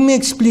 păi cum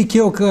explic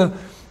eu că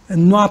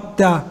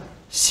noaptea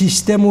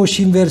sistemul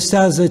își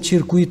inversează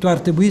circuitul? Ar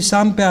trebui să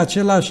am pe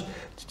același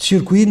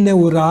circuit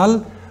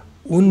neural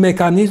un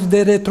mecanism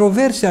de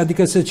retroversie,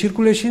 adică să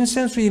circule și în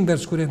sensul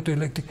invers curentul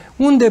electric.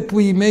 Unde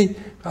puii mei,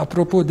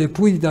 apropo de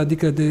pui,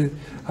 adică de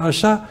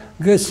așa,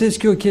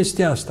 găsesc eu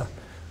chestia asta.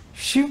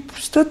 Și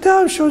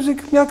stăteam și eu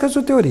zic, mi-a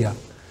căzut teoria.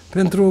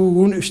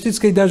 Știți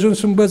că e de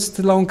ajuns un băț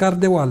la un car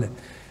de oale.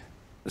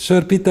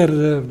 Sir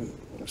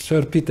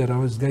Peter,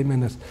 auzi,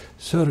 Gaimenes,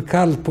 Sir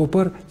Karl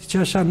Popper zice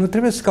așa, nu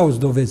trebuie să cauți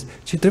dovezi,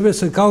 ci trebuie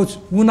să cauți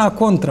una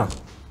contra.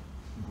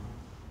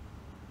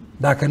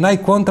 Dacă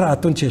n-ai contra,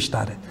 atunci ești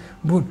tare.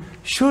 Bun.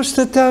 Și eu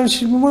stăteam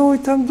și mă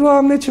uitam,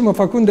 Doamne, ce mă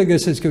fac? Unde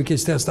găsesc eu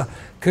chestia asta?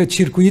 Că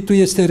circuitul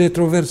este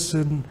retrovers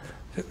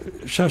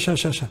și așa,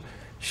 și așa.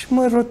 Și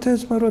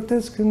mă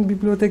rotez în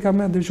biblioteca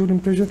mea de jur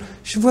împrejur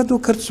și văd o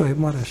cărțoaie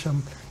mare așa,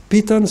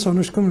 Piton sau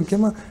nu știu cum îl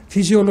chema,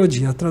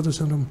 Fiziologia, tradus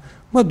în român.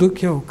 Mă duc,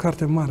 iau o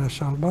carte mare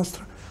așa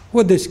albastră,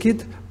 o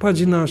deschid,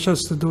 pagina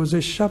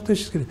 627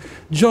 și scrie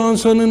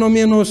Johnson în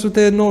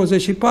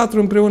 1994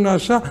 împreună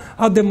așa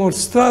a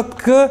demonstrat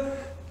că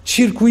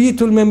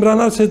circuitul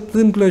membranal se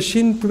întâmplă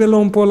și pe la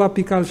un pol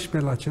apical și pe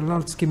la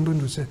celălalt,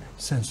 schimbându-se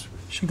sensul.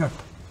 Și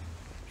gata.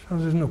 Și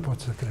am zis, nu pot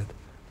să cred.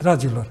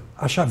 Dragilor,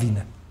 așa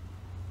vine.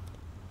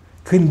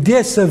 Când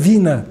e să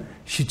vină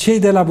și cei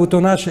de la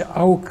butonașe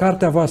au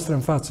cartea voastră în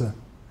față,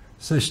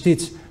 să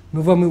știți,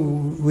 nu vă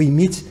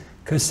uimiți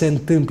că se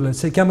întâmplă.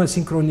 Se cheamă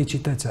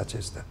sincronicități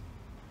acestea.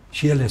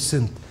 Și ele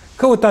sunt.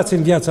 Căutați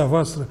în viața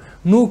voastră,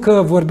 nu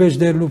că vorbești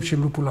de lup și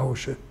lupul la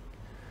ușă,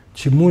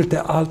 ci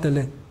multe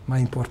altele mai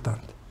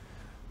importante.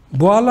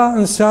 Boala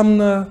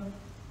înseamnă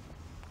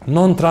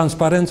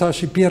non-transparența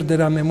și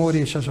pierderea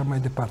memoriei și așa mai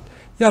departe.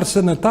 Iar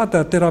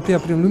sănătatea, terapia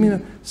prin lumină,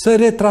 să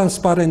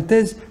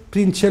retransparentezi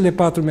prin cele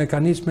 4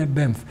 mecanisme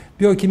BEMF,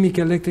 biochimic,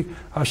 electric,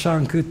 așa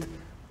încât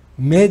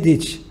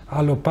medici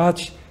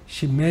alopați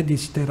și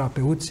medici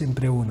terapeuți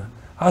împreună.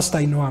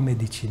 Asta e noua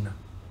medicină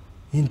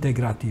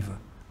integrativă.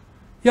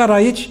 Iar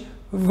aici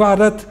vă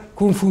arăt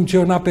cum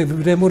funcționa pe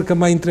vremuri, că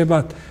m-ai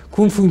întrebat.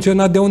 Cum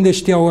funcționa, de unde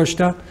știau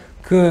ăștia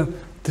că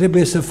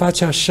trebuie să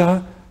faci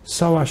așa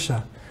sau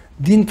așa.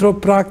 Dintr-o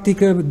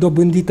practică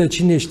dobândită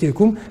cine știe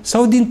cum,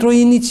 sau dintr-o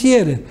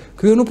inițiere.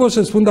 Că eu nu pot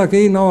să spun dacă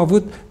ei n-au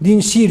avut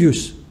din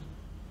Sirius.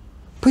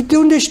 Păi de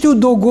unde știu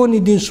dogonii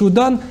din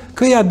Sudan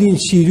că ea din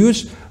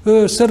Sirius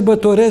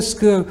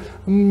sărbătoresc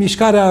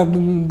mișcarea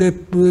de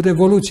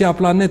revoluție a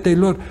planetei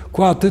lor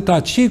cu atâta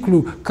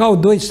ciclu, că au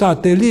 2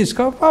 sateliți,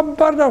 că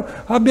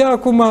abia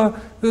acum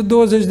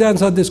 20 de ani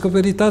s-a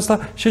descoperit asta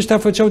și ăștia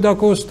făceau de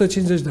acum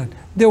 150 de ani.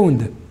 De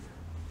unde?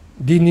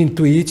 Din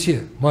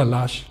intuiție? Mă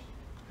lași.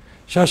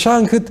 Și așa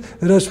încât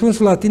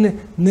răspunsul la tine,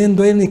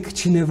 neîndoielnic,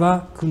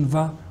 cineva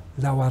cândva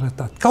le-au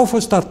arătat. Că au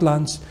fost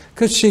atlanți,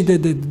 că cei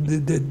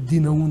de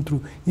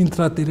dinăuntru,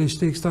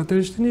 intraterestri,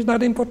 extraterestri, nici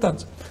n-are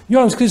importanță. Eu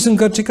am scris în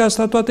cărcica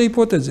asta toate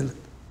ipotezele.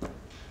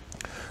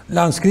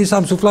 Le-am scris,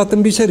 am suflat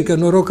în biserică,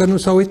 noroc că nu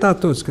s-au uitat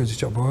toți, că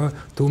ziceau, bă,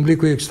 tu umbli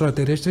cu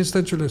extraterestri,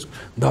 Stănciulescu.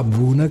 Dar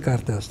bună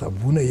cartea asta,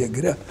 bună, e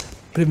grea.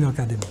 Premiul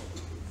Academic.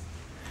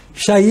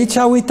 Și aici,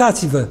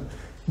 uitați-vă,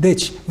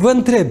 deci, vă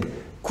întreb,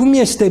 cum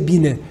este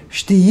bine,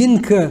 știind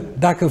că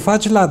dacă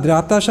faci la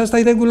dreapta, și asta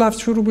e regula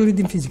șurubului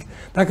din fizică,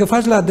 dacă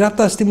faci la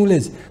dreapta,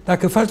 stimulezi,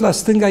 dacă faci la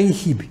stânga,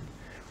 inhibi.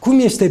 Cum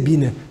este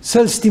bine?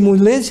 Să-l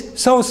stimulezi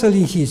sau să-l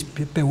inhibi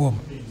pe om?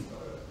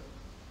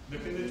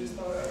 Depinde ce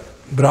stare are.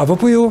 Bravo,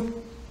 puiu!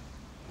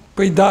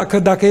 Păi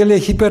dacă el e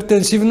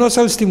hipertensiv, nu o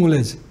să-l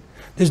stimulezi.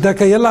 Deci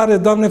dacă el are,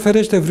 Doamne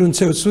ferește, vreun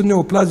țesut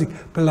neoplazic,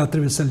 pe ăla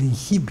trebuie să-l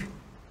inhibi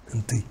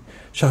întâi.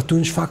 Și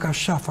atunci fac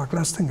așa, fac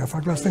la stânga,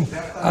 fac la stânga.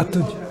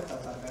 Atunci...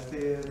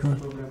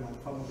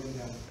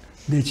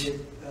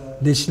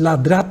 Deci la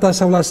dreapta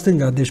sau la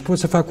stânga. Deci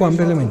poți să fac cu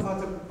ambele mâini.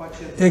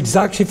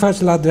 Exact, și faci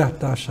la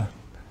dreapta, așa.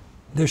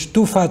 Deci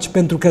tu faci,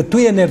 pentru că tu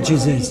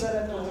energizezi.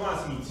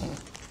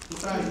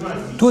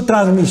 Tu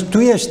transmiți, tu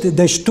ești,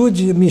 deci tu,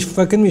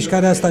 făcând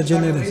mișcarea asta,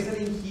 generezi.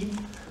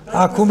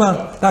 Acum,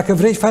 dacă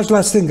vrei, faci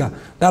la stânga.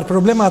 Dar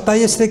problema ta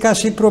este ca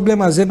și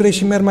problema zebrei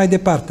și merg mai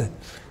departe.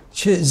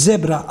 Ce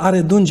zebra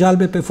are dungi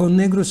albe pe fond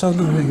negru sau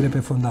dungi negre pe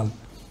fond alb?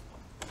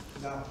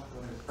 Da.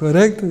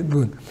 Corect?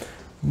 Bun.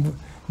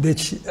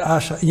 Deci,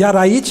 așa. Iar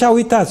aici,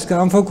 uitați că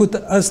am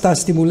făcut, ăsta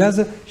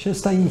stimulează și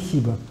ăsta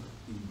inhibă.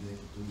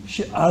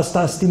 Și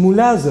asta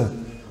stimulează.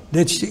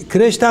 Deci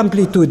crește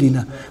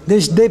amplitudinea.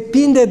 Deci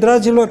depinde,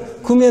 dragilor,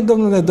 cum e,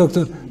 domnule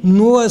doctor?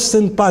 Nu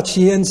sunt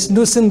pacienți,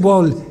 nu sunt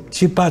boli,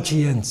 ci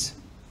pacienți.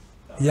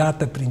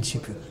 Iată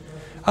principiul.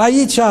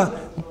 Aici,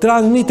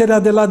 transmiterea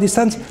de la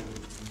distanță.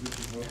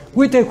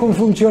 Uite cum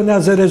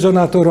funcționează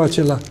rezonatorul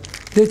acela.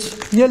 Deci,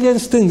 el e în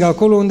stânga,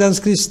 acolo unde am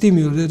scris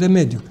stimul,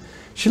 remediu.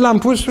 Și l-am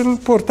pus, îl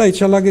port aici,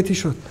 la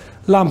gătișor.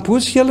 L-am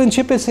pus și el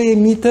începe să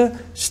emită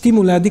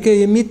stimule, adică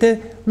emite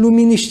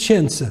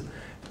luminiscență.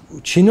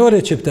 Cine o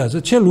receptează?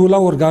 Celula,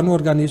 organul,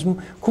 organismul.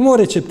 Cum o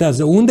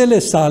receptează? Undele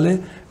sale,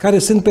 care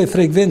sunt pe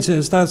frecvențe,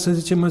 ăsta, să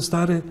zicem, ăsta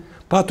are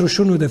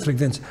 41 de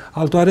frecvențe,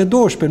 altul are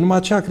 12, numai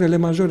ceacrele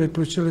majore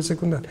plus cele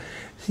secundare.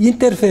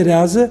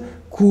 Interferează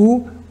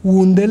cu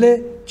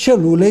undele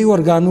celulei,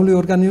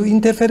 organului,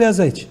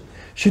 interferează aici.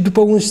 Și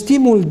după un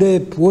stimul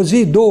de o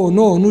zi, 2,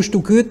 9, nu știu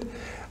cât,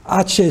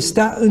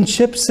 acestea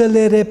încep să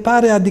le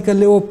repare, adică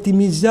le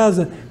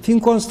optimizează,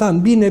 fiind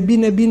constant, bine,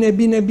 bine, bine,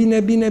 bine, bine,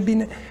 bine,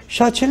 bine,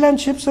 și acelea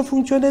încep să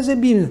funcționeze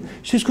bine.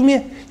 Știți cum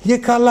e? E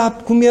ca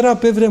la, cum era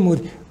pe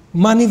vremuri,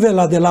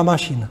 manivela de la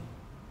mașină.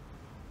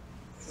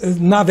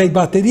 N-aveai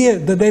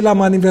baterie, dădeai la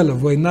manivelă.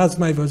 Voi n-ați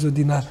mai văzut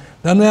din aia,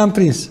 dar noi am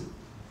prins.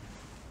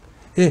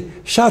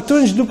 Și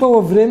atunci, după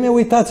o vreme,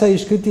 uitați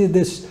aici cât e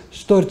de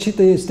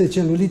storcită este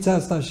celulița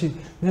asta și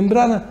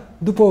membrana,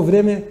 după o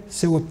vreme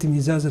se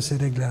optimizează, se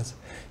reglează.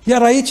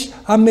 Iar aici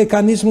am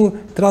mecanismul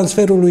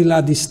transferului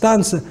la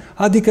distanță,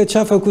 adică ce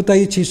a făcut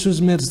aici Iisus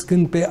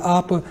mergând pe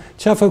apă,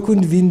 ce a făcut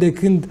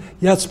vindecând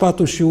ia-ți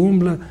patul și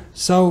umblă,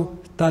 sau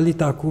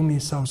talita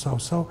cumi,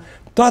 sau.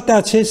 Toate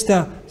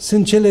acestea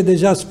sunt cele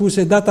deja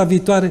spuse. Data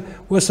viitoare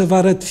o să vă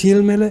arăt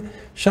filmele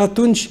și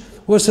atunci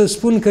o să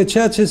spun că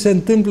ceea ce se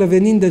întâmplă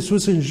venind de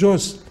sus în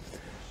jos,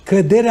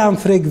 căderea în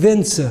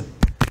frecvență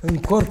în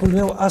corpul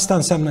meu, asta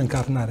înseamnă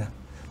încarnarea.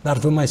 Dar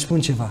vă mai spun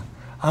ceva.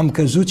 Am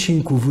căzut și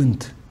în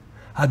cuvânt.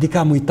 Adică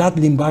am uitat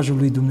limbajul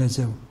lui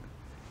Dumnezeu,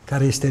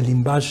 care este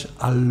limbaj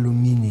al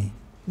luminii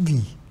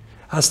vii.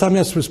 Asta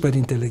mi-a spus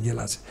Părintele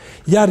Ghelase.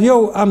 Iar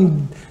eu am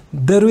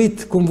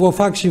dăruit, cum vă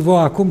fac și vouă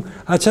acum,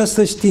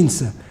 această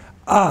știință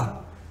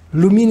a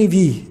luminii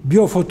vii,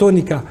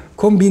 biofotonica,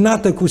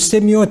 combinată cu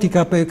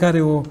semiotica pe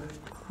care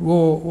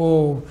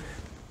o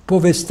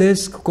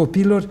povestesc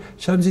copilor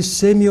și am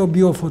zis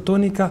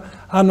semio-biofotonica,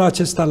 anul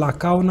acesta la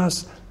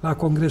Kaunas, la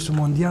Congresul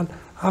Mondial,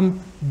 am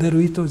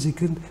dăruit-o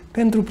zicând,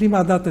 pentru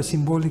prima dată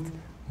simbolic,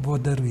 vă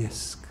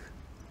dăruiesc.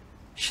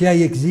 Și ea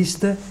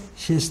există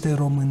și este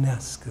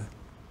românească.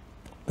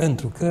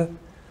 Pentru că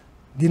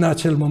din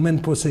acel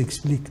moment pot să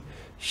explic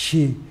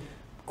și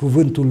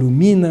cuvântul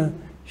lumină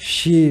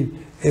și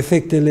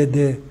efectele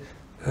de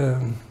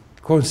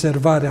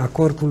conservare a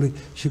corpului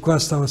și cu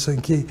asta o să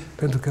închei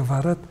pentru că vă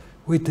arăt.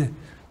 Uite,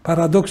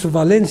 paradoxul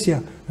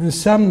Valencia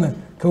înseamnă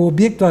că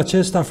obiectul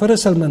acesta, fără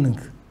să-l mănânc,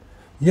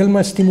 el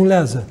mă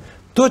stimulează.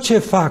 Tot ce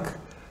fac,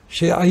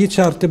 și aici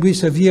ar trebui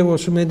să fie o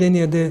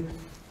sumedenie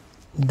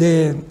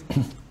de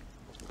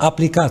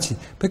aplicații,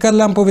 pe care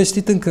le-am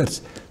povestit în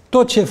cărți.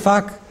 Tot ce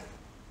fac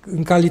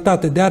în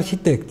calitate de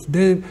arhitect,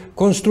 de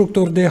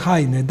constructor de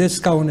haine, de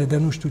scaune, de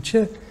nu știu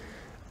ce,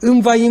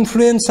 îmi va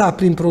influența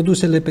prin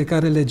produsele pe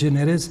care le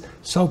generez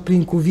sau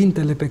prin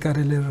cuvintele pe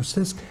care le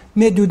rostesc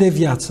mediul de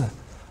viață.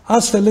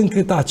 Astfel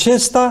încât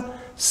acesta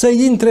să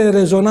intre în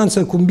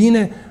rezonanță cu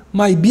mine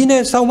mai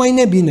bine sau mai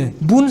nebine,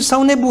 bun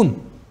sau nebun.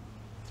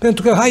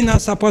 Pentru că haina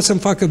asta poate să-mi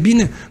facă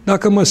bine,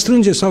 dacă mă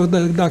strânge sau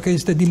dacă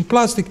este din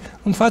plastic,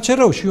 îmi face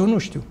rău și eu nu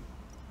știu.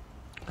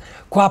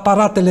 Cu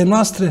aparatele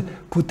noastre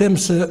putem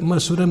să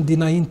măsurăm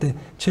dinainte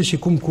ce și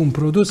cum cu un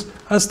produs.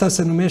 Asta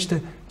se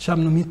numește ce am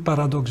numit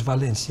paradox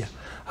Valencia.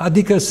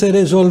 Adică să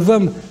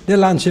rezolvăm de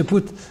la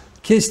început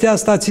chestia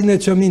asta,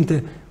 țineți-o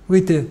minte.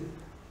 Uite,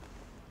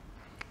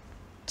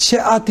 ce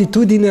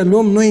atitudine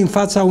luăm noi în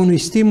fața unui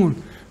stimul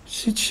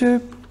și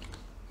ce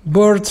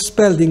Burt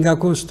Spelding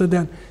acum 100 de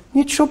ani.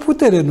 Nici o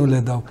putere nu le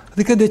dau.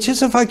 Adică de ce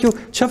să fac eu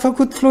ce a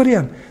făcut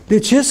Florian? De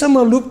ce să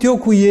mă lupt eu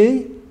cu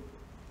ei?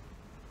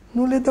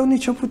 Nu le dau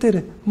nicio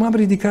putere. M-am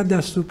ridicat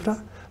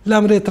deasupra,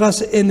 le-am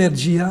retras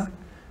energia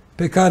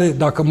pe care,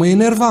 dacă mă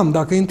enervam,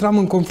 dacă intram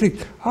în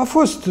conflict, a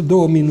fost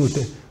 2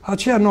 minute.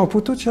 Aceia nu au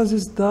putut și a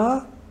zis,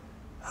 da,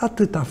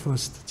 atât a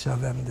fost ce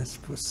aveam de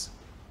spus.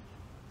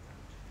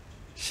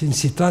 Și în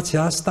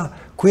situația asta,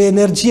 cu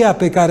energia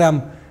pe care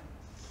am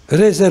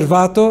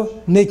rezervat-o,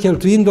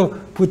 necheltuind-o,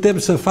 putem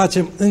să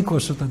facem încă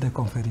 100 de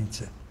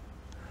conferințe.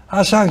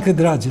 Așa încât,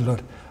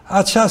 dragilor,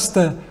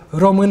 această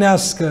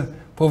românească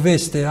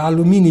poveste a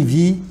luminii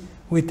vii,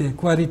 uite,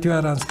 cu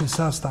aritioara am scris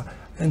asta,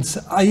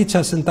 aici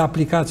sunt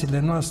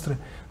aplicațiile noastre,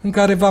 în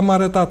care v-am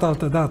arătat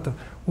altă dată.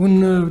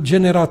 Un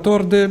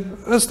generator de,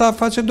 ăsta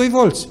face 2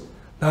 volți,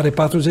 dar are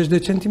 40 de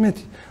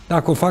centimetri.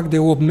 Dacă o fac de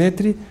 8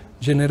 metri,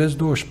 generez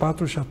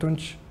 24 și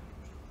atunci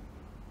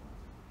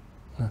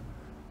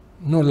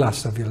nu las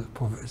să vi-l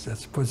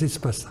povestesc, poziți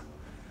pe ăsta.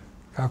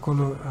 Că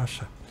acolo,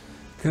 așa.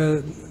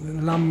 Că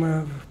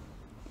l-am...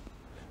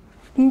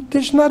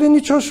 Deci nu are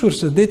nicio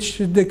sursă.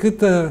 Deci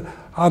decât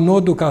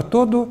anodul,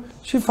 catodul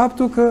și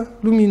faptul că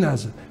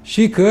luminează.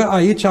 Și că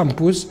aici am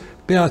pus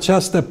pe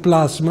această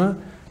plasmă,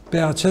 pe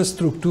această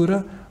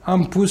structură,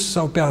 am pus,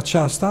 sau pe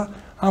aceasta,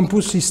 am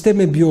pus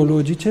sisteme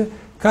biologice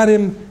care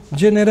îmi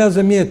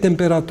generează mie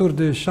temperaturi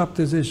de 70-80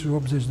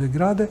 de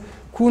grade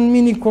cu un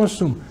minim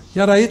consum.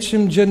 Iar aici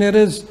îmi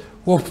generez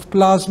o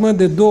plasmă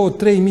de 2-3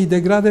 mii de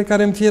grade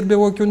care îmi fierbe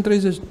ochiul în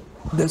 30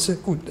 de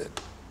secunde.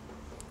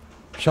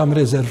 Și am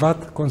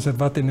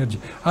conservat energie.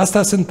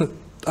 Astea sunt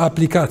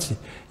aplicații.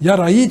 Iar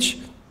aici,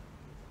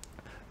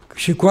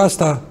 și cu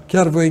asta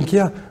chiar voi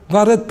încheia, vă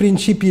arăt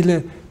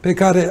principiile pe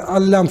care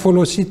le-am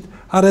folosit,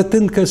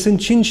 arătând că sunt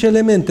 5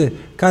 elemente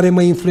care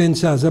mă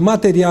influențează.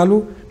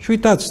 Materialul, și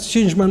uitați,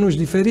 5 mănuși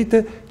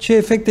diferite, ce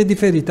efecte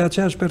diferite,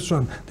 aceeași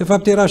persoană. De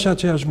fapt, era și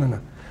aceeași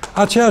mână.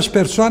 Aceeași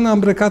persoană a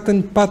îmbrăcat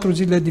în 4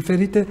 zile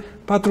diferite,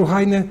 4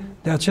 haine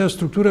de aceeași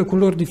structură,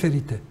 culori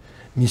diferite.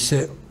 Mi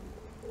se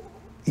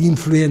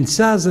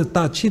influențează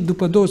tacit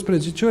după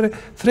 12 ore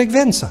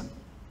frecvența.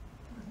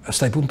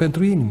 Asta e bun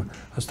pentru inimă,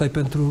 asta e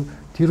pentru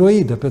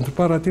tiroidă, pentru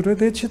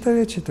paratiroidă, etc.,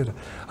 etc.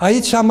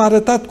 Aici am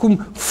arătat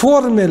cum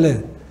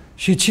formele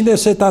și cine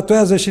se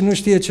tatuează și nu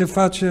știe ce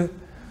face,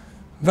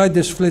 vai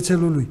de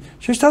sufletelul lui.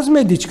 Și ăștia sunt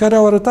medici care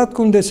au arătat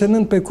cum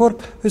desenând pe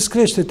corp îți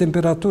crește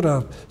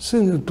temperatura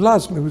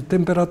plasmei,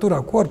 temperatura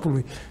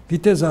corpului,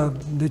 viteza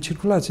de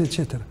circulație,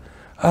 etc.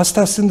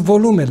 Astea sunt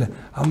volumele.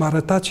 Am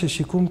arătat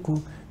și cum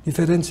cu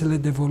diferențele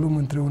de volum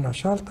între una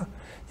și alta.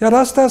 Iar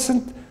astea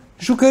sunt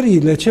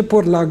jucăriile, ce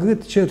por la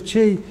gât,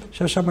 cercei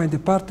și așa mai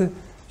departe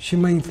și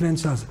mă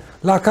influențează.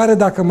 La care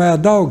dacă mai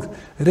adaug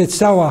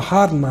rețeaua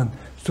Hartmann,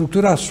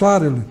 structura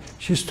soarelui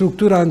și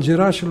structura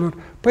îngerașilor,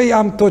 păi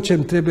am tot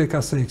ce-mi trebuie ca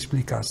să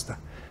explic asta.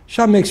 Și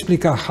am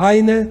explicat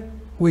haine,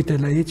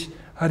 uite-le aici,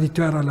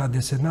 aritioara l-a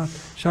desenat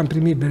și am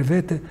primit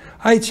brevete.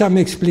 Aici am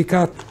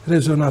explicat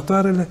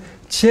rezonatoarele.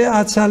 Ce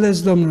ați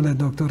ales, domnule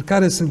doctor?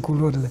 Care sunt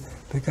culorile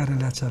pe care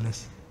le-ați ales?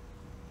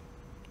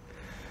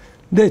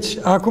 Deci,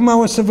 acum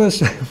o să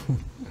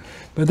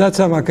vă dați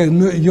seama că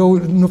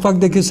eu nu fac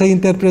decât să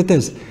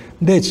interpretez.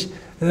 Deci,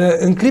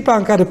 în clipa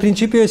în care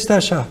principiul este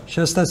așa, și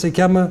asta se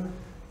cheamă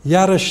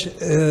iarăși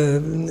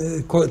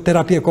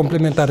terapie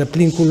complementară,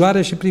 prin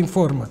culoare și prin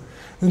formă.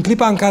 În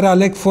clipa în care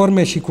aleg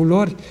forme și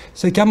culori,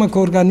 se cheamă că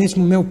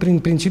organismul meu, prin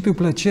principiul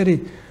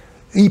plăcerii,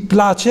 îi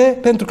place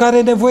pentru că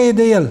are nevoie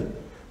de el.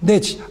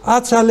 Deci,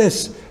 ați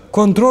ales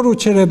controlul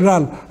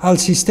cerebral al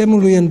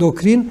sistemului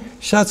endocrin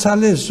și ați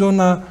ales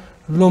zona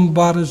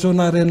lombară,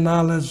 zona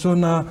renală,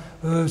 zona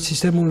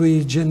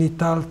sistemului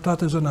genital,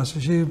 toată zona asta.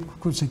 Și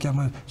cum se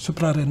cheamă?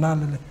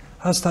 Suprarenalele.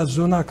 Asta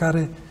zona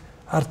care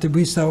ar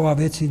trebui să o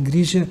aveți în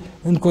grijă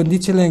în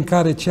condițiile în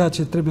care ceea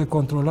ce trebuie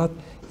controlat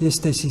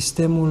este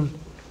sistemul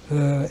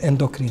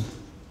endocrin.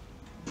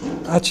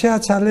 Aceea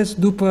ați ales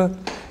după,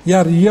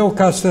 iar eu,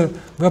 ca să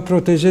vă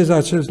protejez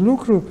acest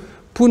lucru,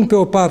 pun pe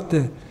o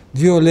parte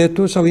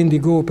violetul sau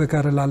indigo pe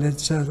care l-a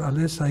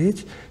ales aici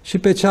și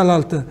pe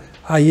cealaltă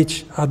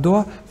aici, a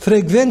doua,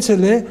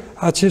 frecvențele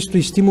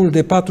acestui stimul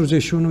de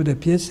 41 de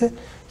piese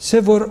se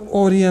vor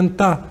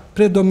orienta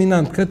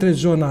predominant către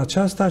zona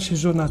aceasta și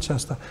zona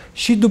aceasta.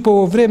 Și după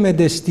o vreme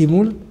de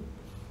stimul,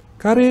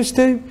 care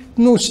este,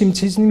 nu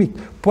simțiți nimic.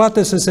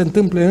 Poate să se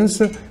întâmple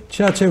însă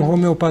ceea ce în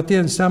homeopatie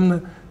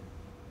înseamnă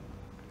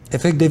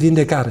efect de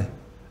vindecare.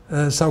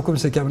 Sau cum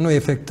se cheamă? Nu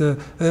efect,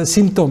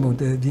 simptomul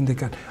de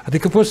vindecare.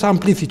 Adică poți să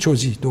amplifici o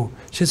zi, două,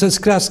 și să-ți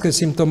crească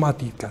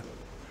simptomatica.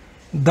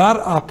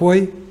 Dar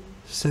apoi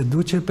se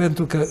duce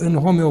pentru că în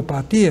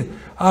homeopatie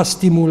a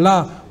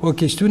stimula o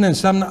chestiune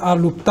înseamnă a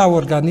lupta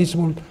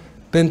organismul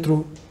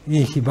pentru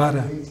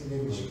inhibarea.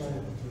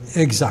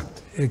 Exact,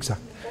 exact.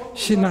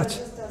 Și nați.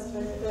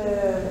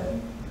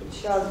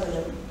 Și altele,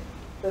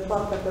 pe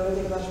partea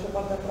teoretică, dar și pe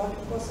partea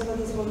practică, o să ne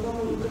dezvoltăm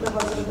în câteva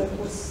zile de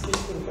curs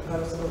distinct pe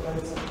care o să le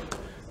organizăm.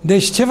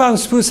 Deci ce v-am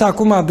spus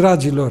acum,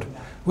 dragilor?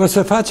 O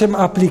să facem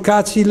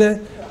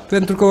aplicațiile,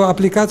 pentru că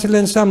aplicațiile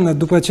înseamnă,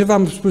 după ce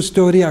v-am spus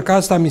teoria, că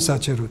asta mi s-a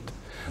cerut,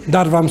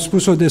 dar v-am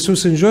spus-o de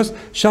sus în jos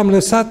și am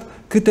lăsat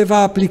câteva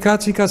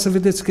aplicații ca să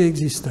vedeți că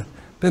există.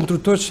 Pentru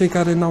toți cei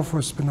care n-au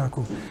fost până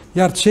acum.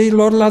 Iar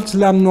ceilorlalți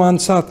le-am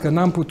nuanțat, că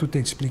n-am putut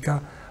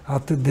explica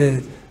atât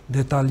de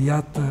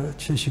detaliat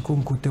ce și cum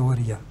cu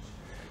teoria.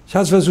 Și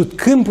ați văzut,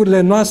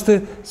 câmpurile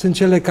noastre sunt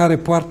cele care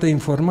poartă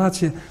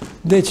informație.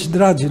 Deci,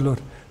 dragilor,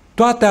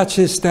 toate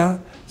acestea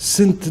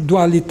sunt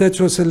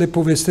dualități, o să le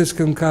povestesc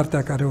în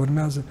cartea care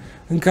urmează,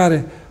 în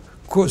care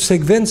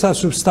secvența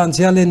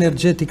substanțială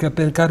energetică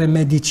pe care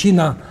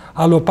medicina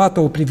alopată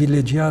o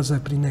privilegiază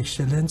prin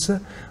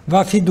excelență,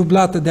 va fi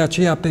dublată de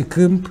aceea pe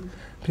câmp,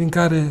 prin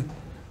care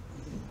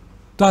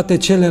toate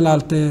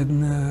celelalte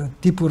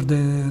tipuri de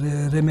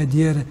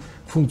remediere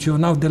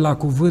funcționau de la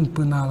cuvânt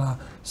până la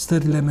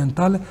stările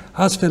mentale,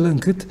 astfel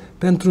încât,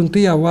 pentru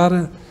întâia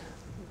oară,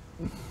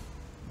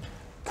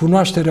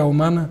 cunoașterea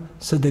umană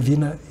să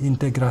devină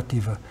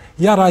integrativă.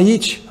 Iar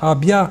aici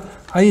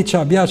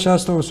abia, și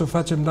asta o să o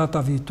facem data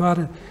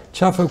viitoare,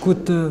 ce a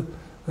făcut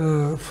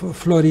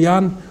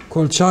Florian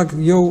Colceag,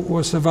 eu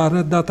o să vă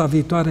arăt data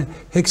viitoare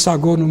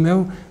hexagonul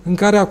meu, în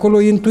care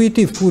acolo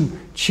intuitiv pun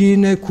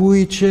cine,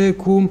 cui, ce,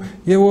 cum,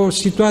 e o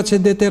situație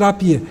de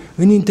terapie.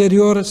 În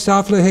interior se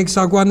află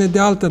hexagoane de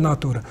altă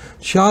natură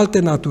și alte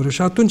natură.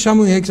 Și atunci am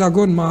un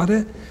hexagon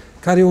mare,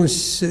 care e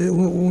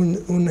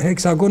un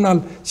hexagon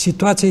al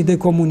situației de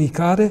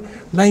comunicare,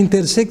 la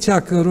intersecția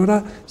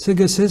cărora se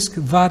găsesc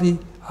varii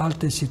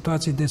alte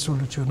situații de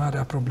soluționare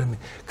a problemei.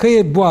 Că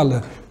e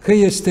boală, că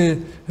este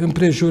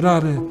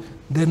împrejurare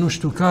de nu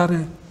știu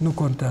care, nu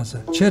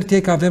contează. Cert e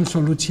că avem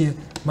soluție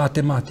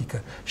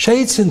matematică. Și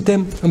aici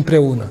suntem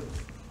împreună.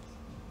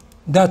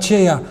 De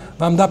aceea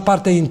v-am dat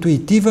partea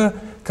intuitivă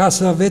ca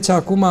să aveți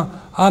acum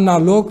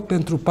analog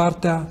pentru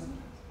partea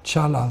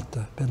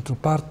cealaltă, pentru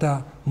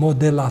partea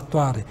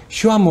modelatoare.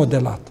 Și eu am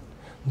modelat,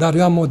 dar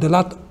eu am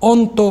modelat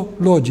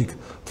ontologic.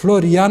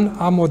 Florian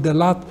a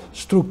modelat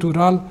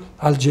structural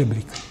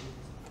algebric.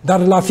 Dar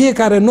la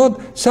fiecare nod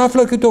se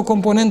află câte o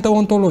componentă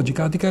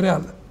ontologică, adică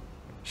reală.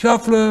 și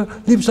află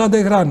lipsa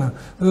de hrană,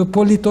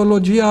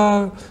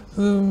 politologia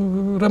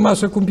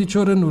rămasă cu un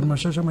picior în urmă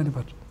și așa mai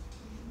departe.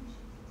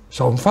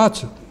 Sau în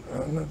față,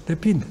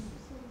 depinde.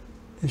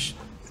 Deci,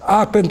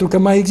 pentru că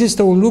mai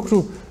există un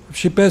lucru,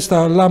 și pe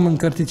ăsta l-am în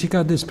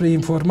cărticica despre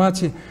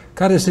informație,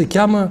 care se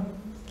cheamă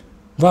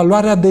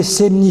valoarea de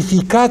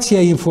semnificație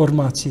a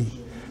informației.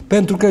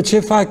 Pentru că ce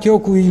fac eu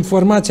cu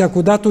informația,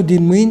 cu datul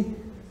din mâini,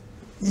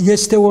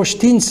 este o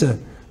știință.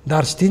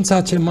 Dar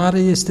știința ce mare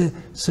este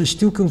să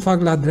știu când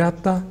fac la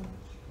dreapta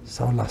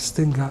sau la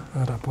stânga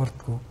în raport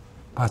cu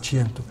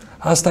pacientul.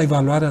 Asta e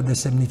valoarea de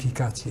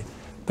semnificație.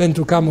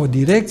 Pentru că am o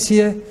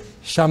direcție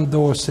și am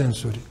două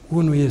sensuri.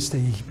 Unul este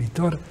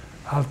ihibitor,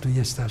 altul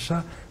este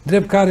așa,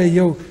 drept care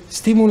eu,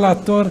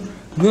 stimulator,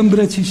 vă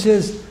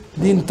îmbrățișez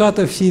din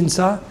toată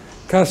ființa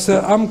ca să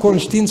am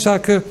conștiința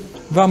că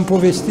v-am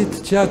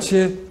povestit ceea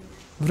ce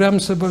vreau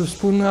să vă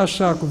spun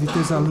așa, cu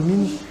viteza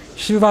luminii,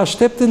 și vă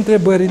aștept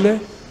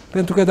întrebările,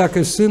 pentru că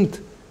dacă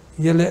sunt,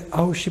 ele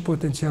au și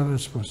potențial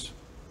răspuns.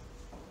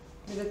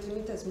 Le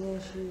trimiteți mie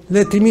și...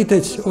 Le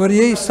trimiteți ori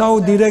ei sau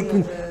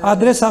direct.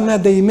 Adresa mea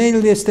de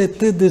e-mail este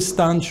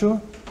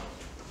tdstanciu,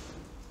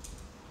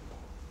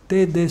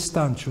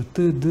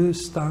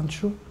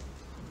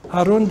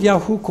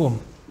 @yahoo.com.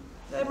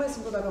 E mai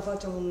simplu dacă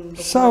facem un document.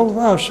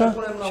 Sau așa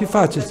și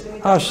faceți.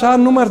 Așa,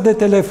 număr de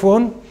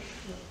telefon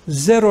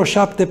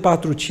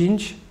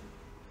 0745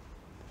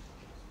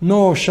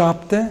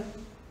 97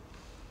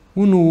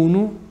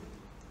 11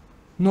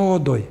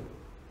 92.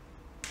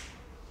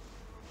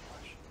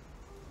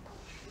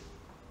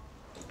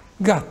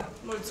 Gata.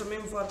 Mulțumim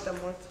foarte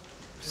mult.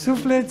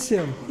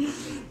 Sufletel.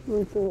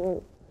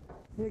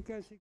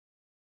 Mulțumesc.